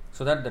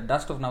 so that the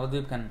dust of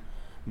Navadvip can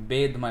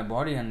bathe my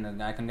body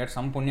and I can get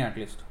some punya at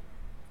least.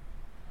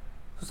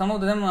 So some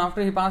of them,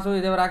 after he passed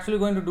away, they were actually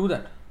going to do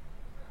that.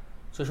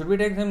 So should we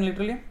take him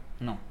literally?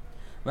 No.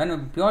 When a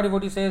pure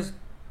devotee says,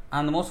 I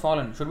am the most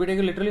fallen, should we take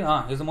it literally?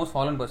 He is the most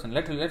fallen person.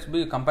 Let's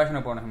be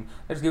compassionate upon him.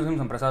 Let's give him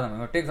some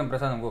prasadam. Take some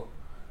prasadam, go.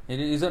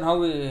 Is that how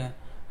we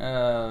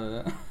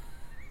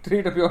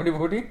treat a pure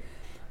devotee?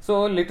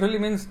 So literally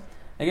means,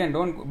 again,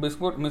 don't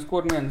misquote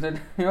me and said,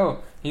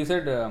 he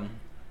said,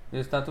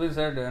 this Tattva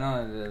said,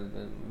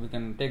 we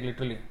can take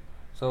literally.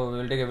 So we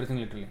will take everything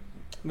literally.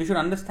 We should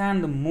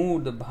understand the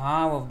mood, the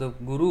bhav of the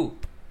Guru.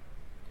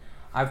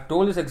 I've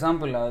told this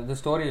example, this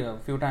story a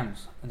few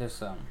times.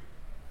 This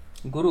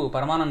Guru,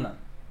 Paramananda.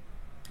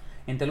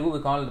 In Telugu we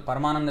call it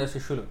Paramananda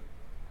Shishulu.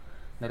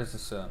 There is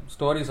this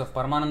stories of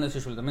Paramananda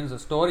Shishulu. That means the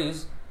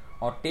stories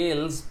or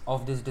tales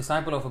of this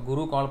disciple of a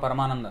Guru called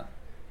Paramananda.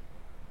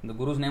 The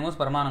Guru's name was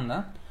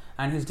Paramananda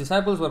and his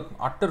disciples were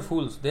utter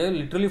fools. They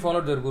literally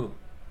followed their Guru.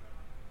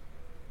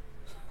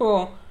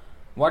 So,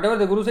 whatever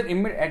the Guru said,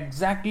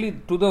 exactly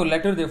to the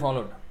letter they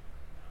followed.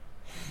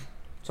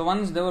 So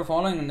once they were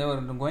following and they were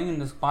going in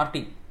this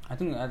party. I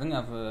think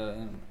I've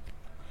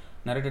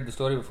narrated the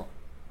story before.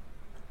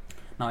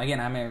 Now again,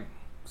 I may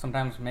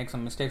sometimes make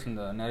some mistakes in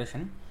the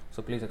narration,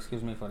 so please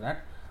excuse me for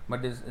that.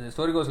 But the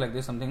story goes like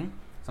this, something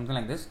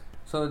like this.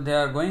 So they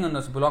are going on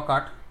this bullock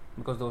cart,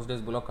 because those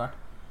days bullock cart,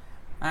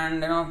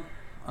 and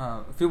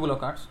few bullock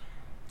carts.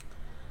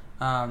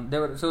 They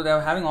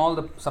were having all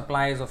the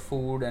supplies of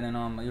food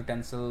and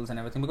utensils and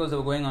everything, because they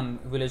were going on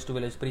village to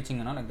village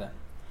preaching like that.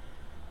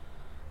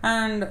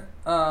 And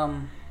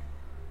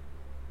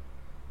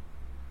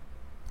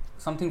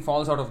something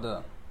falls out of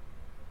the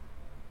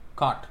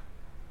cart,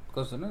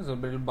 because it's a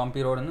little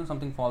bumpy road and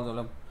something falls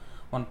out.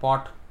 One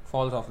pot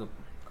falls off the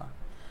cart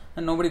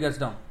and nobody gets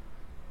down.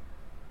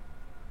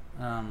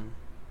 And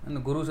the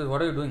Guru says,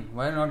 what are you doing?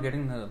 Why are you not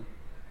getting the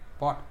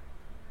pot?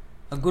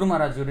 Guru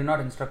Maharaj, you did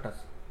not instruct us.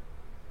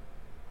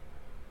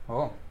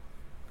 Oh,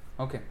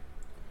 okay.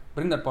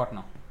 Bring that pot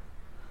now.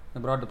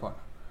 They brought the pot.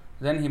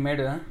 Then he made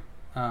a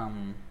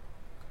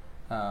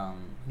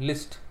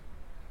list.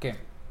 Okay.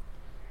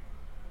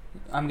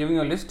 I'm giving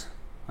you a list.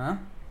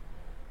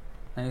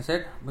 And he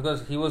said,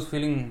 because he was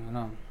feeling,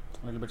 a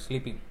little bit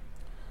sleepy.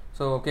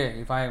 So, okay,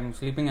 if I am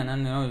sleeping and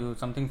then,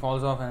 something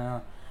falls off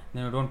and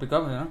then you don't pick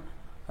up,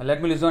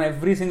 let me list down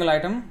every single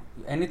item.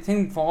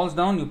 Anything falls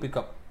down, you pick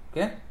up.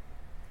 Okay?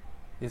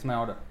 This is my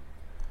order.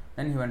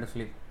 Then he went to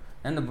sleep.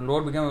 Then the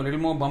road became a little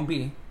more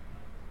bumpy.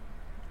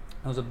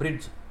 There was a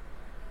bridge.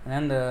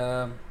 And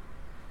then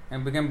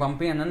it became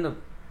bumpy, and then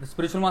the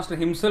spiritual master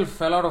himself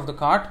fell out of the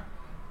cart,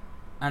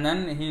 and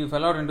then he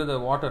fell out into the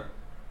water.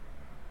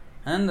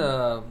 And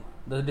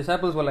the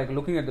disciples were like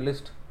looking at the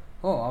list.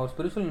 Oh, our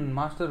spiritual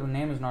master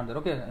name is not there.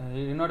 Okay,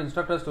 he did not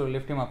instruct us to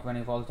lift him up when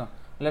he falls down.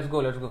 Let's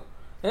go.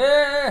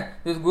 Hey,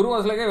 this Guru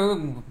was like,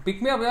 hey,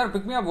 pick me up,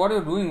 what are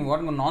you doing?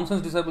 What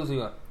nonsense disciples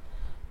you are.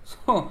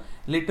 So,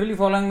 literally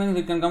following means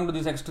we can come to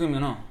this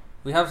extreme,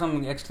 We have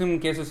some extreme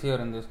cases here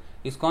in this.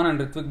 ISKCON and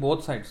Ritvik,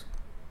 both sides.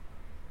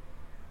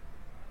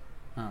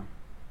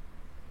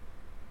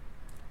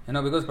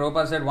 Because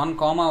Prabhupada said one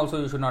comma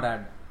also you should not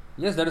add.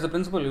 Yes, that is a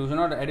principle. You should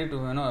not edit,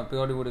 a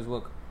pure devotee's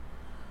work.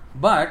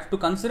 But to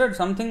consider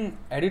something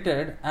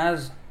edited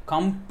as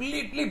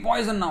completely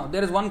poison now.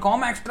 There is one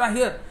comma extra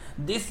here.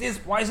 This is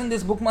poison.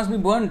 This book must be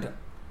burnt.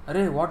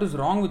 Arey, what is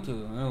wrong with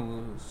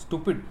you?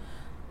 Stupid.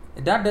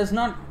 That does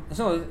not.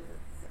 So,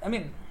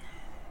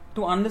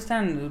 to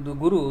understand the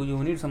Guru,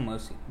 you need some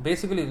mercy.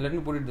 Basically, let me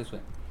put it this way.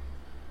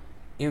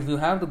 If you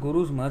have the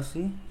Guru's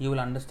mercy, you will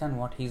understand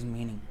what he is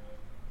meaning.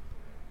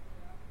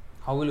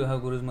 How will you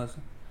have Guru's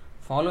mercy?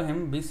 Follow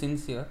him, be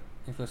sincere.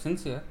 If you are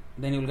sincere,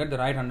 then you will get the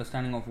right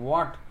understanding of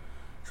what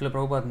Srila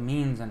Prabhupada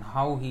means and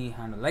how he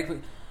handled. Like,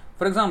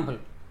 for example,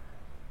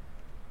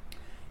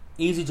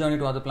 Easy Journey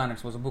to Other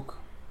Planets was a book.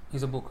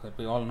 Is a book that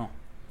we all know.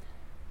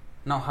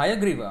 Now,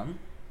 Hayagriva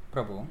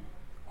Prabhu,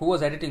 who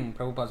was editing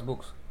Prabhupada's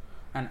books,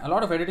 and a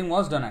lot of editing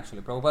was done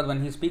actually. Prabhupada,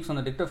 when he speaks on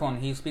the dictaphone,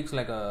 he speaks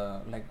like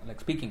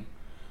speaking,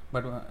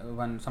 but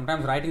when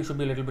sometimes writing should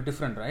be a little bit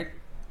different, right?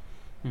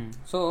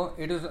 So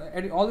it is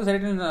all this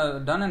editing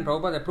is done, and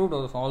Prabhupada approved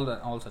of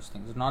all such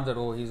things. It's not that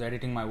he's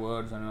editing my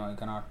words and I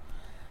cannot.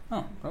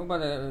 No,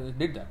 Prabhupada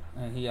did that.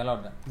 He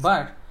allowed that.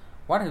 But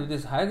what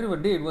this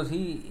Hayagriva did was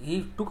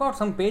he took out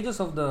some pages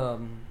of the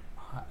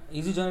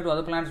Easy Journey to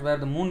Other Planets where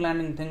the moon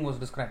landing thing was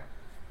described.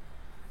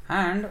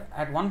 And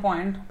at one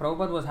point,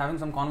 Prabhupada was having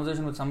some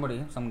conversation with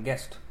somebody, some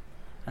guest.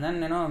 And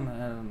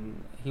then,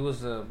 he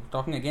was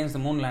talking against the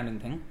moon landing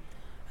thing.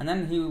 And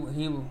then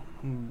he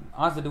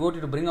asked the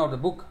devotee to bring out the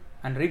book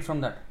and read from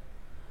that.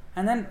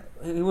 And then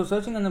he was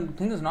searching and the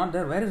thing is not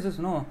there. Where is this?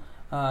 No,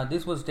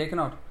 this was taken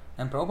out.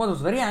 And Prabhupada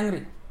was very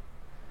angry.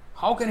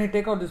 How can he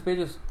take out these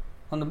pages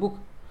on the book?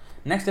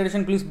 Next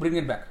edition, please bring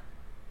it back.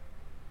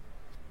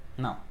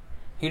 Now,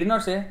 he did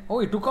not say, oh,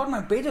 he took out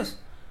my pages.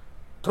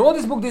 Throw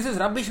this book, this is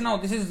rubbish now,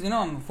 this is,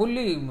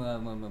 fully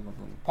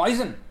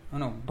poison,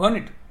 burn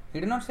it. He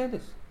did not say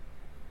this.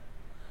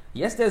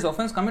 Yes, there is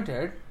offense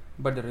committed,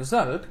 but the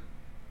result,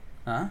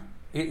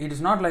 it is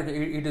not like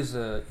it is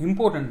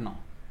important now.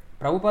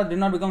 Prabhupada did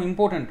not become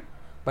important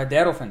by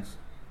their offense.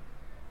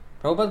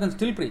 Prabhupada can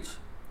still preach,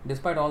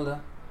 despite all the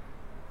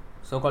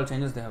so-called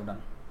changes they have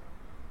done.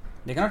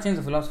 They cannot change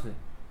the philosophy.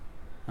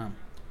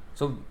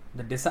 So,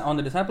 on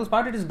the disciples'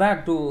 part, it is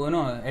bad to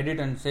edit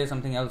and say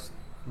something else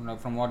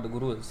from what the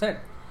Guru has said.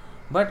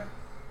 But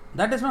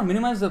that does not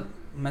minimize the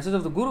message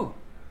of the Guru,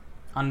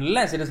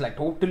 unless it is like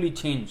totally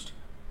changed.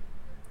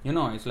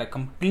 It's like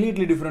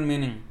completely different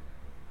meaning,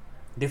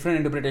 different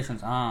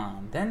interpretations.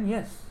 Then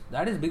yes,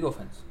 that is big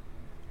offense.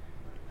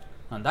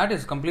 That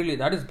is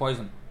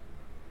poison.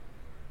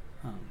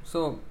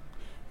 So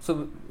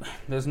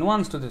there's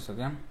nuance to this,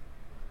 okay?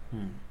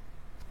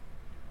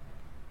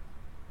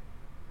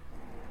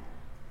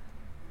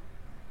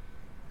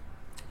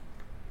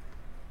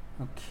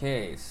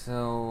 Okay,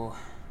 so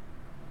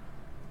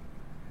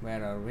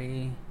where are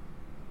we?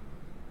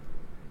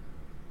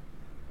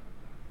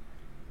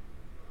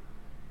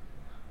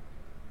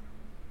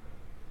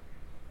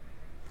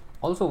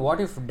 Also, what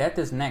if death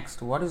is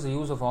next? What is the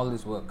use of all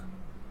this work?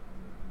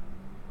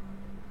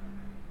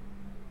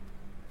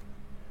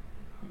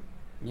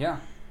 Yeah.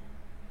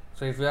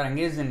 So if we are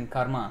engaged in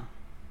karma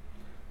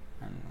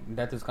and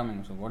death is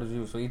coming, so what is the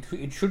use? So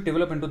it should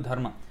develop into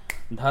dharma.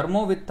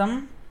 Dharmo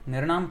vittam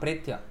nirnam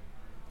pretya.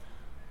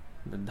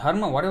 The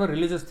dharma, whatever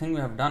religious thing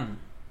we have done,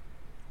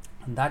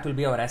 that will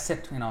be our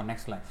asset in our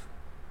next life.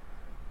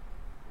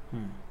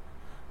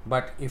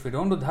 But if we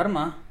don't do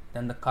dharma,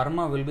 then the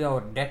karma will be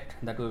our debt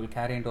that we will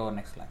carry into our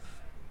next life.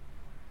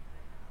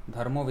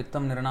 Dharmo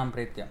vittam nirnam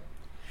pretya.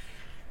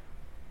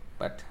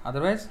 But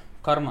otherwise,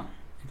 karma.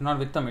 It's not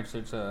vittam, it's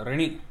a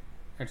rini.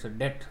 It's a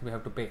debt we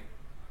have to pay.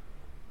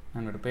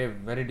 And we have to pay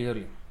very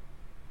dearly.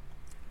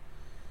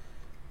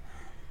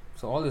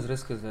 So all this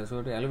risk is there. So we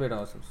have to elevate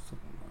ourselves. So,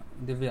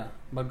 Divya.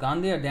 But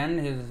Gandhi at the end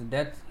of his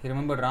death, he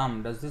remembered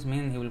Ram. Does this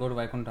mean he will go to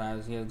Vaikuntha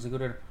as he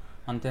executed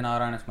Ante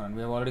Narayana Smaran?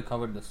 We have already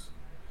covered this.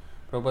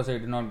 Prabhupada said he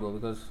did not go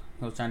because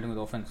he was chanting with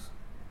offense.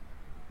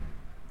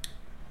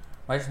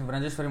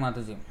 Rajeshwari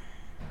Mataji.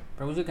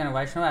 Prabhuji, can a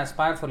Vaishnava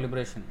aspire for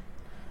liberation?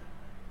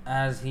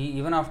 As he,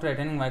 even after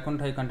attaining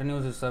Vaikuntha, he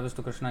continues his service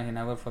to Krishna, he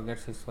never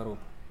forgets his Swarup.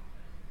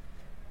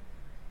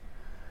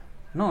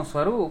 No,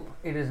 Swarup,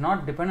 it is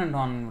not dependent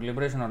on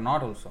liberation or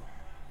not also.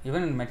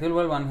 Even in material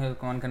world,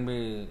 one can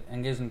be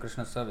engaged in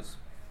Krishna's service.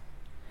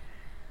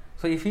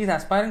 So if he is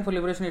aspiring for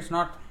liberation, it's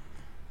not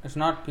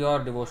pure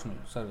devotional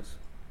service.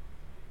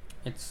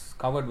 It's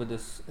covered with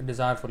this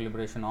desire for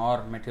liberation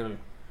or material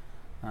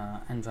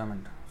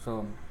enjoyment.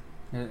 So,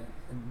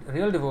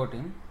 real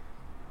devotee,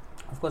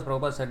 of course,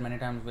 Prabhupada said many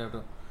times we have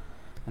to,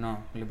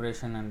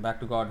 liberation and back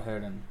to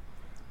Godhead. And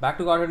back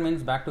to Godhead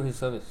means back to His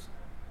service.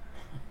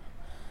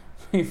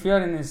 If you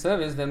are in His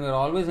service, then we are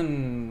always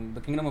in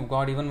the kingdom of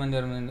God, even when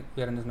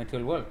we are in this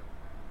material world.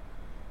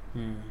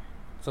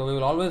 So we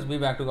will always be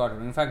back to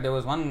Godhead. In fact, there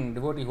was one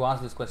devotee who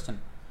asked this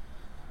question.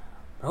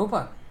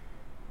 Prabhupada,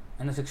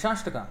 in the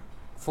Sikshashtaka,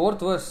 4th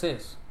verse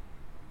says,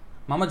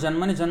 Mama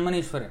Janmani Janmani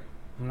Ishvare.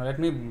 Let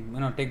me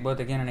take birth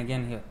again and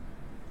again here.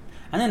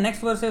 And then next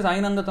verse says,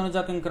 Ainanda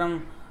Tanuja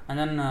Kinkaram, and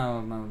then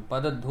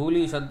Pada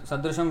Dhuli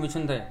Sadrasham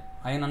Vichintaya.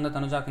 Ainanda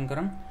Tanuja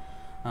Kinkaram.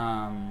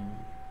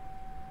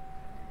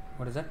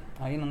 What is that?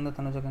 Ainanda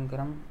Tanuja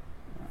Kinkaram.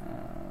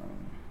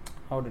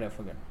 How did I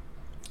forget?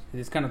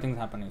 These kind of things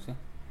happen, you see.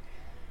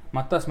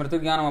 Matta Smriti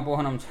Jnanam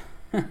Apohanam.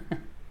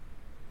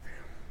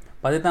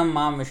 Paditam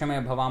Mam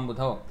Vishame Bhavam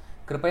Budho.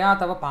 Kripaya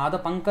Tava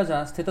Pada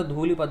Pankaja Sthita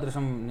Dhuli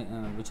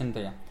Padrasham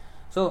Vichintaya.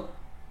 So,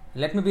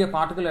 let me be a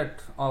particle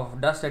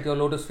of dust at your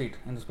lotus feet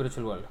in the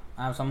spiritual world.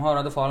 I have somehow or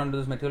other fallen to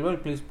this material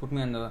world. Please put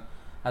me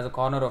as a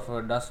corner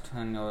of dust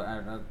and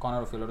a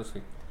corner of your lotus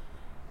feet.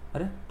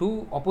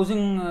 Two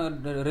opposing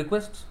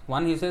requests.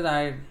 One, he says,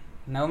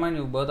 never mind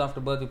you, birth after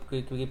birth,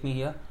 you keep me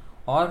here.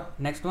 Or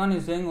next one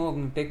is saying,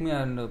 oh, take me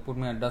and put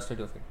me at dust at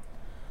your feet.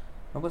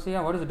 Prabhupada says,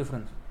 yeah, what is the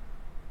difference?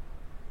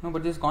 No,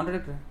 but this is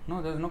contradictory.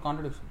 No, there is no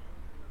contradiction.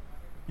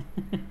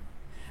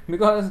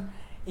 Because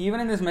even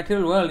in this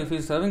material world, if he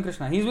is serving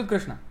Krishna, he is with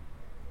Krishna.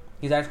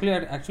 He is actually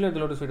at the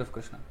lotus feet of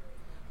Krishna.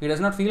 He does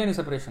not feel any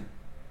separation.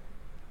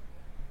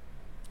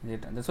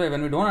 That's why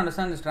when we don't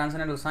understand this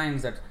transcendental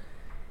science, that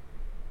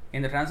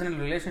in the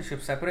transcendental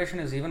relationship, separation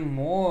is even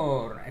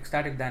more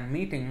ecstatic than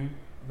meeting.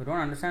 If we don't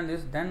understand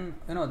this, then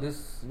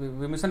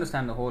we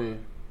misunderstand the whole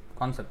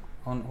concept,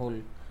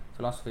 whole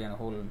philosophy and the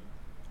whole.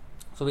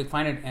 So we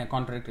find it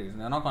contradictory.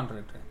 They are not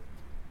contradictory.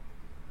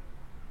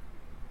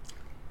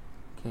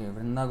 Okay,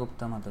 Vrinda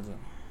Gupta Mataji.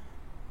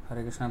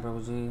 Hare Krishna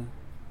Prabhuji.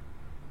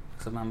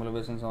 Some humble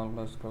obeisance, all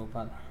glories to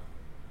Prabhupada.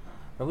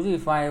 Prabhuji,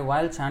 if I,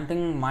 while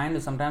chanting, mind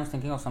is sometimes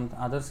thinking of some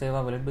other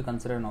seva, will it be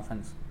considered an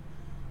offense?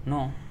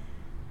 No.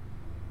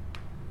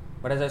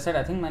 But as I said,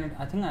 I think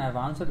I have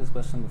answered this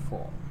question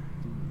before.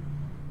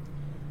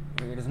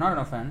 It is not an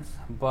offense,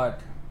 but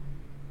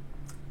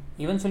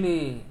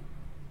eventually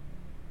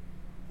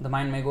the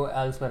mind may go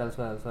elsewhere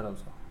also.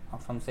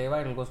 From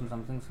seva, it will go from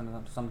something.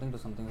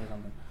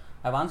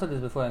 I've answered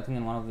this before, I think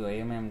in one of your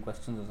AMM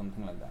questions or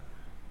something like that.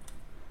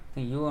 I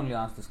think you only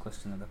asked this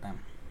question at the time.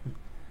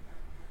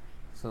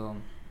 So,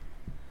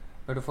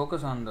 we have to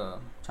focus on the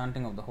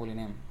chanting of the holy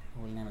name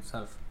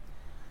itself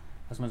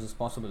as much as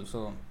possible.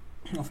 So,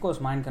 of course,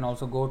 mind can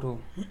also go to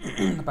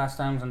the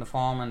pastimes and the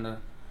form and the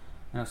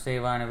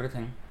seva and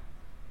everything,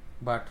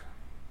 but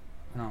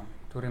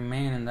to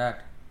remain in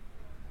that,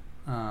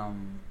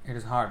 it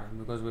is hard,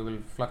 because we will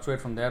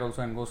fluctuate from there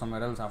also and go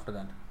somewhere else after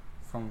that,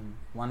 from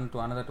one to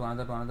another,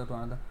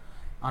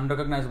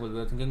 unrecognizable. We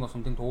are thinking of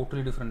something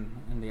totally different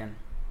in the end.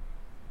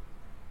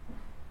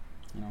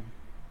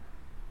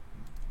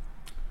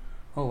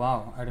 Oh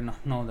wow, I did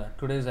not know that.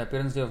 Today is the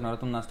appearance day of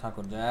Narottam Das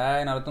Thakur.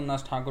 Jai Narottam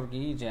Das Thakur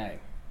ki jai.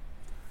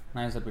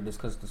 Nice that we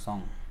discussed the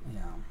song.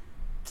 Yeah,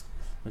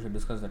 we should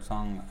discuss that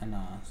song in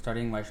a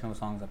Studying Vaishnava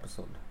Songs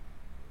episode.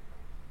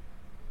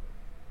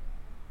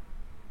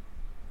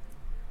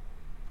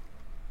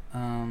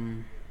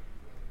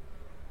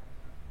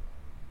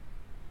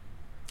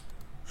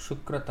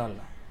 Shukratal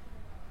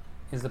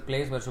is the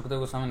place where Shukadeva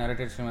Goswami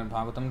narrated Srimad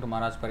Bhagavatam to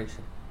Maharaj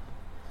Parikshit.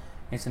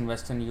 It's in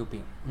western UP.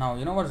 Now,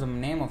 you know what's the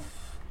name of...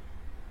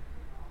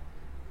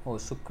 Oh,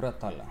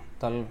 Shukratal.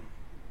 Tal.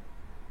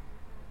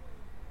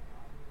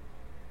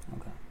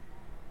 Okay.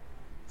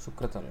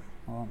 Shukratal.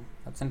 Oh,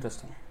 that's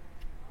interesting.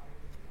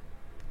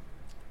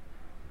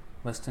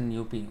 Western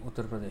UP,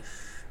 Uttar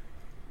Pradesh.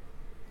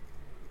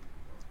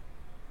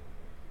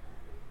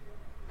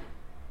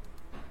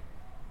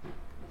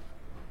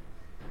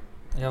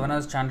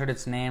 Yavanas chanted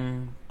its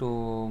name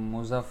to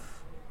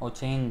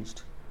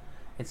changed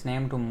its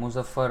name to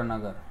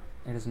Muzaffarnagar.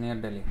 It is near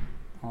Delhi.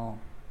 Oh.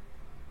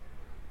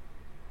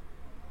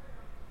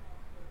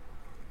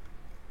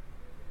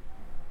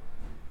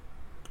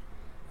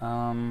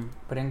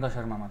 Priyanka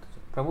Sharma Mataji.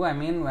 Prabhu, I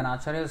mean when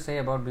Acharyas say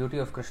about beauty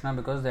of Krishna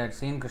because they had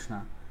seen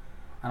Krishna,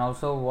 and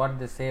also what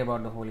they say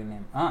about the holy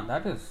name.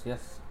 That is,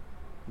 yes.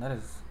 That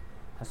is,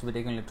 has to be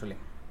taken literally.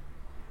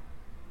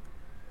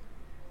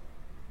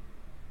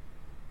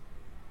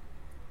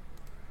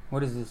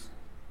 What is this?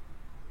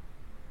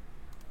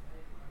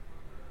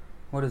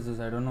 What is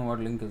this? I don't know what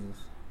link is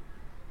this.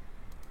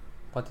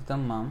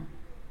 Patitam Mam.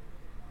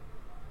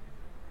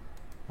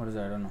 What is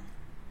that? I don't know.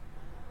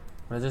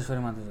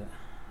 Rajeshwari Mataji.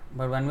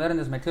 But when we are in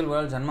this material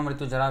world, Janma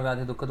Mrityu Jara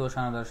Vyadhi Dukkha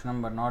Doshana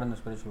Darshanam, but not in the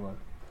spiritual world.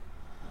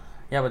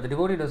 Yeah, but the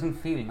devotee doesn't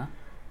feel, na?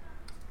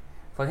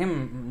 For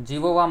him,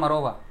 Jivova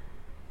Marova.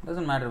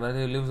 Doesn't matter whether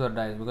he lives or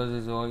dies, because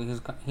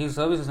his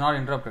service is not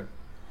interrupted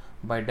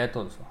by death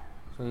also.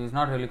 So he is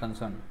not really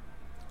concerned.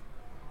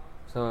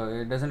 So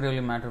it doesn't really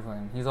matter for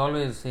him. He is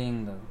always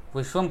seeing the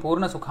Vishwam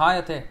Purna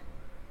Sukhayate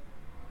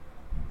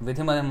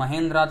Vidhimade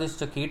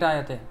Mahendratischa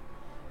Kitayate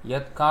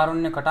Yat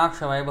Karunya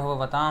Kataksha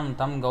Vaibhava Vatam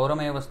Tam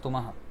Gaurameva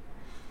Stumaha.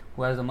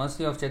 Who has the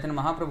mercy of Chaitanya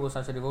Mahaprabhu,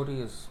 such a devotee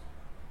is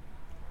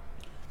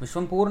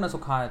Vishwam Purna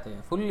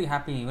Sukhayate, fully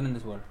happy even in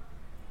this world.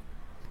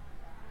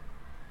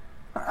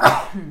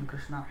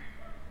 Krishna.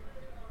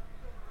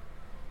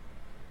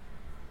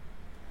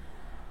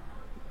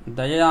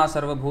 Dayaya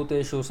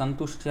sarvabhuteshu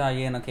santushtya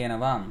yena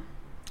kenavam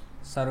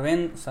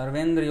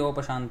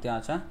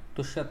sarvendriyopashantyacha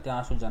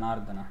tushyatyasu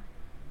janardana.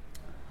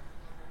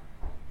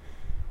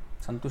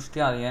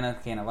 Santushtya yena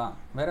kenavam.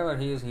 Wherever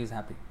he is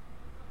happy.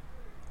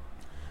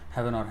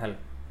 Heaven or hell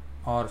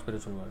or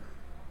spiritual world.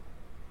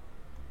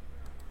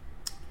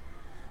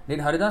 Did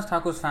Haridas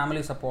Thakur's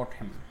family support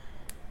him?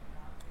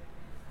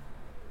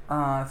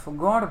 I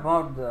forgot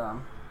about the.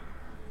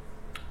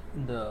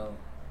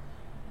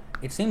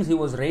 It seems he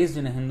was raised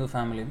in a Hindu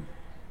family,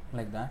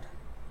 like that.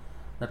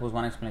 That was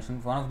one explanation.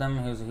 One of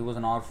them, he was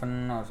an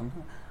orphan or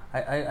something.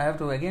 I have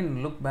to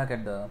again look back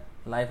at the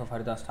life of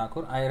Haridas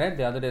Thakur. I read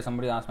the other day,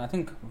 somebody asked me, I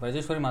think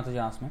Rajeshwari Mataji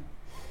asked me,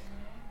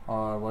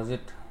 or was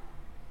it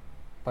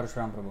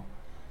Parshuram Prabhu?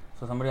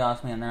 So somebody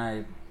asked me and then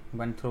I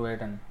went through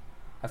it and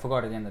I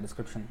forgot again the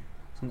description.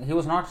 So he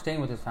was not staying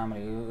with his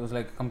family. He was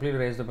like completely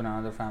raised up in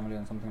another family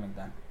and something like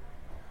that.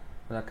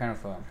 So that kind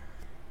of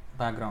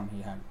background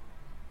he had.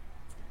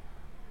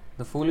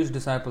 The Foolish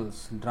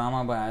Disciples,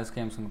 drama by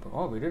S.K.M. Singapore.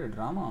 Oh, we did a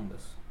drama on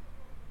this.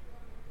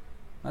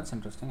 That's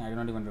interesting. I do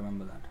not even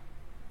remember that.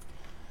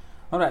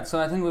 Alright,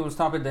 so I think we will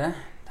stop it there.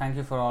 Thank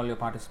you for all your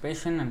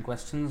participation and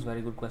questions.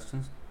 Very good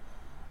questions.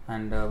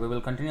 And we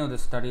will continue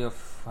this study of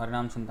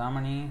Harinam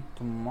Chintamani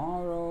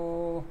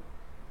tomorrow,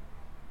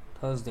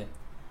 Thursday.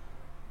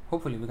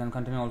 Hopefully we can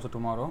continue also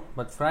tomorrow.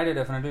 But Friday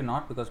definitely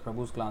not, because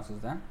Prabhu's class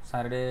is there.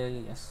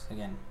 Saturday, yes,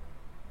 again.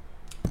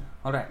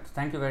 Alright,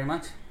 thank you very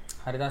much.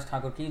 Haridas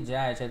Thakur ki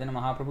jai, Chaitanya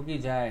Mahaprabhu ki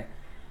jai,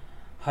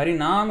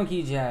 Harinam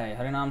ki jai,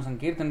 Harinam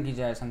Sankirtan ki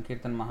jai,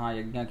 Sankirtan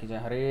Mahayagnya ki jai,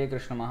 Hare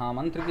Krishna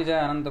Mahamantra ki jai,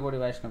 Ananta Koti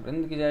Vaishnava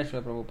Vrind ki jai,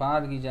 Srila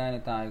Prabhupada ki jai,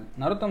 Nitai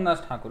Narottam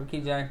Das Thakur ki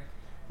jai,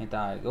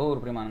 Nitai Gaur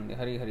Premanande.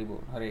 Hari Hari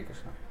Bol. Hare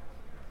Krishna.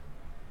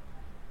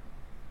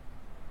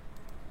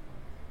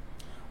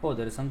 Oh,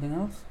 there is something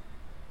else?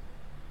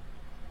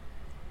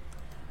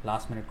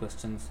 Last minute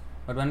questions.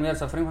 But when we are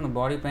suffering from the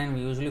body pain,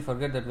 we usually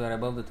forget that we are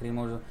above the three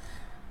modes.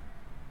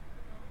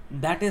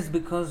 That is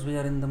because we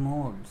are in the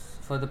modes.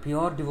 For the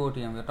pure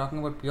devotee, and we are talking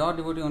about pure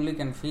devotee only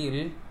can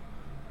feel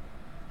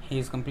he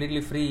is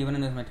completely free even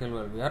in this material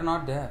world. We are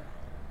not there.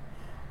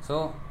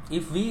 So,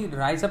 if we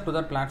rise up to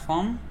that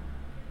platform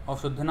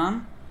of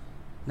Shuddhanam,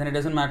 then it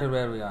doesn't matter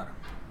where we are.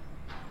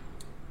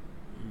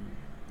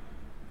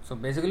 So,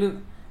 basically,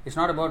 it's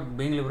not about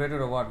being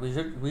liberated or what.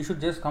 We should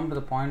just come to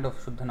the point of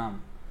Shuddhanam.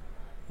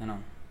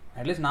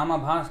 At least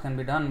Namabhas can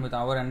be done with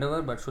our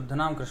endeavor, but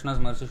Shuddhanam, Krishna's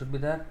mercy should be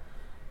there,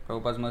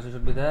 Prabhupada's mercy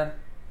should be there,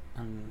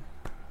 and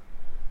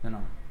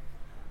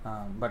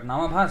but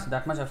Namabhas,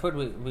 that much effort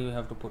we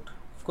have to put.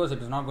 Of course,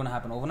 it is not going to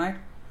happen overnight,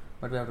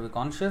 but we have to be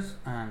conscious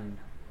and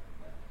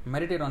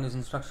meditate on these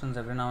instructions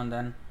every now and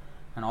then,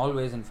 and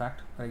always, in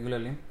fact,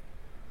 regularly,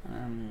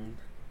 and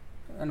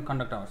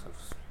conduct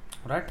ourselves.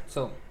 Right?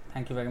 So,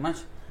 thank you very much.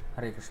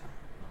 Hare Krishna.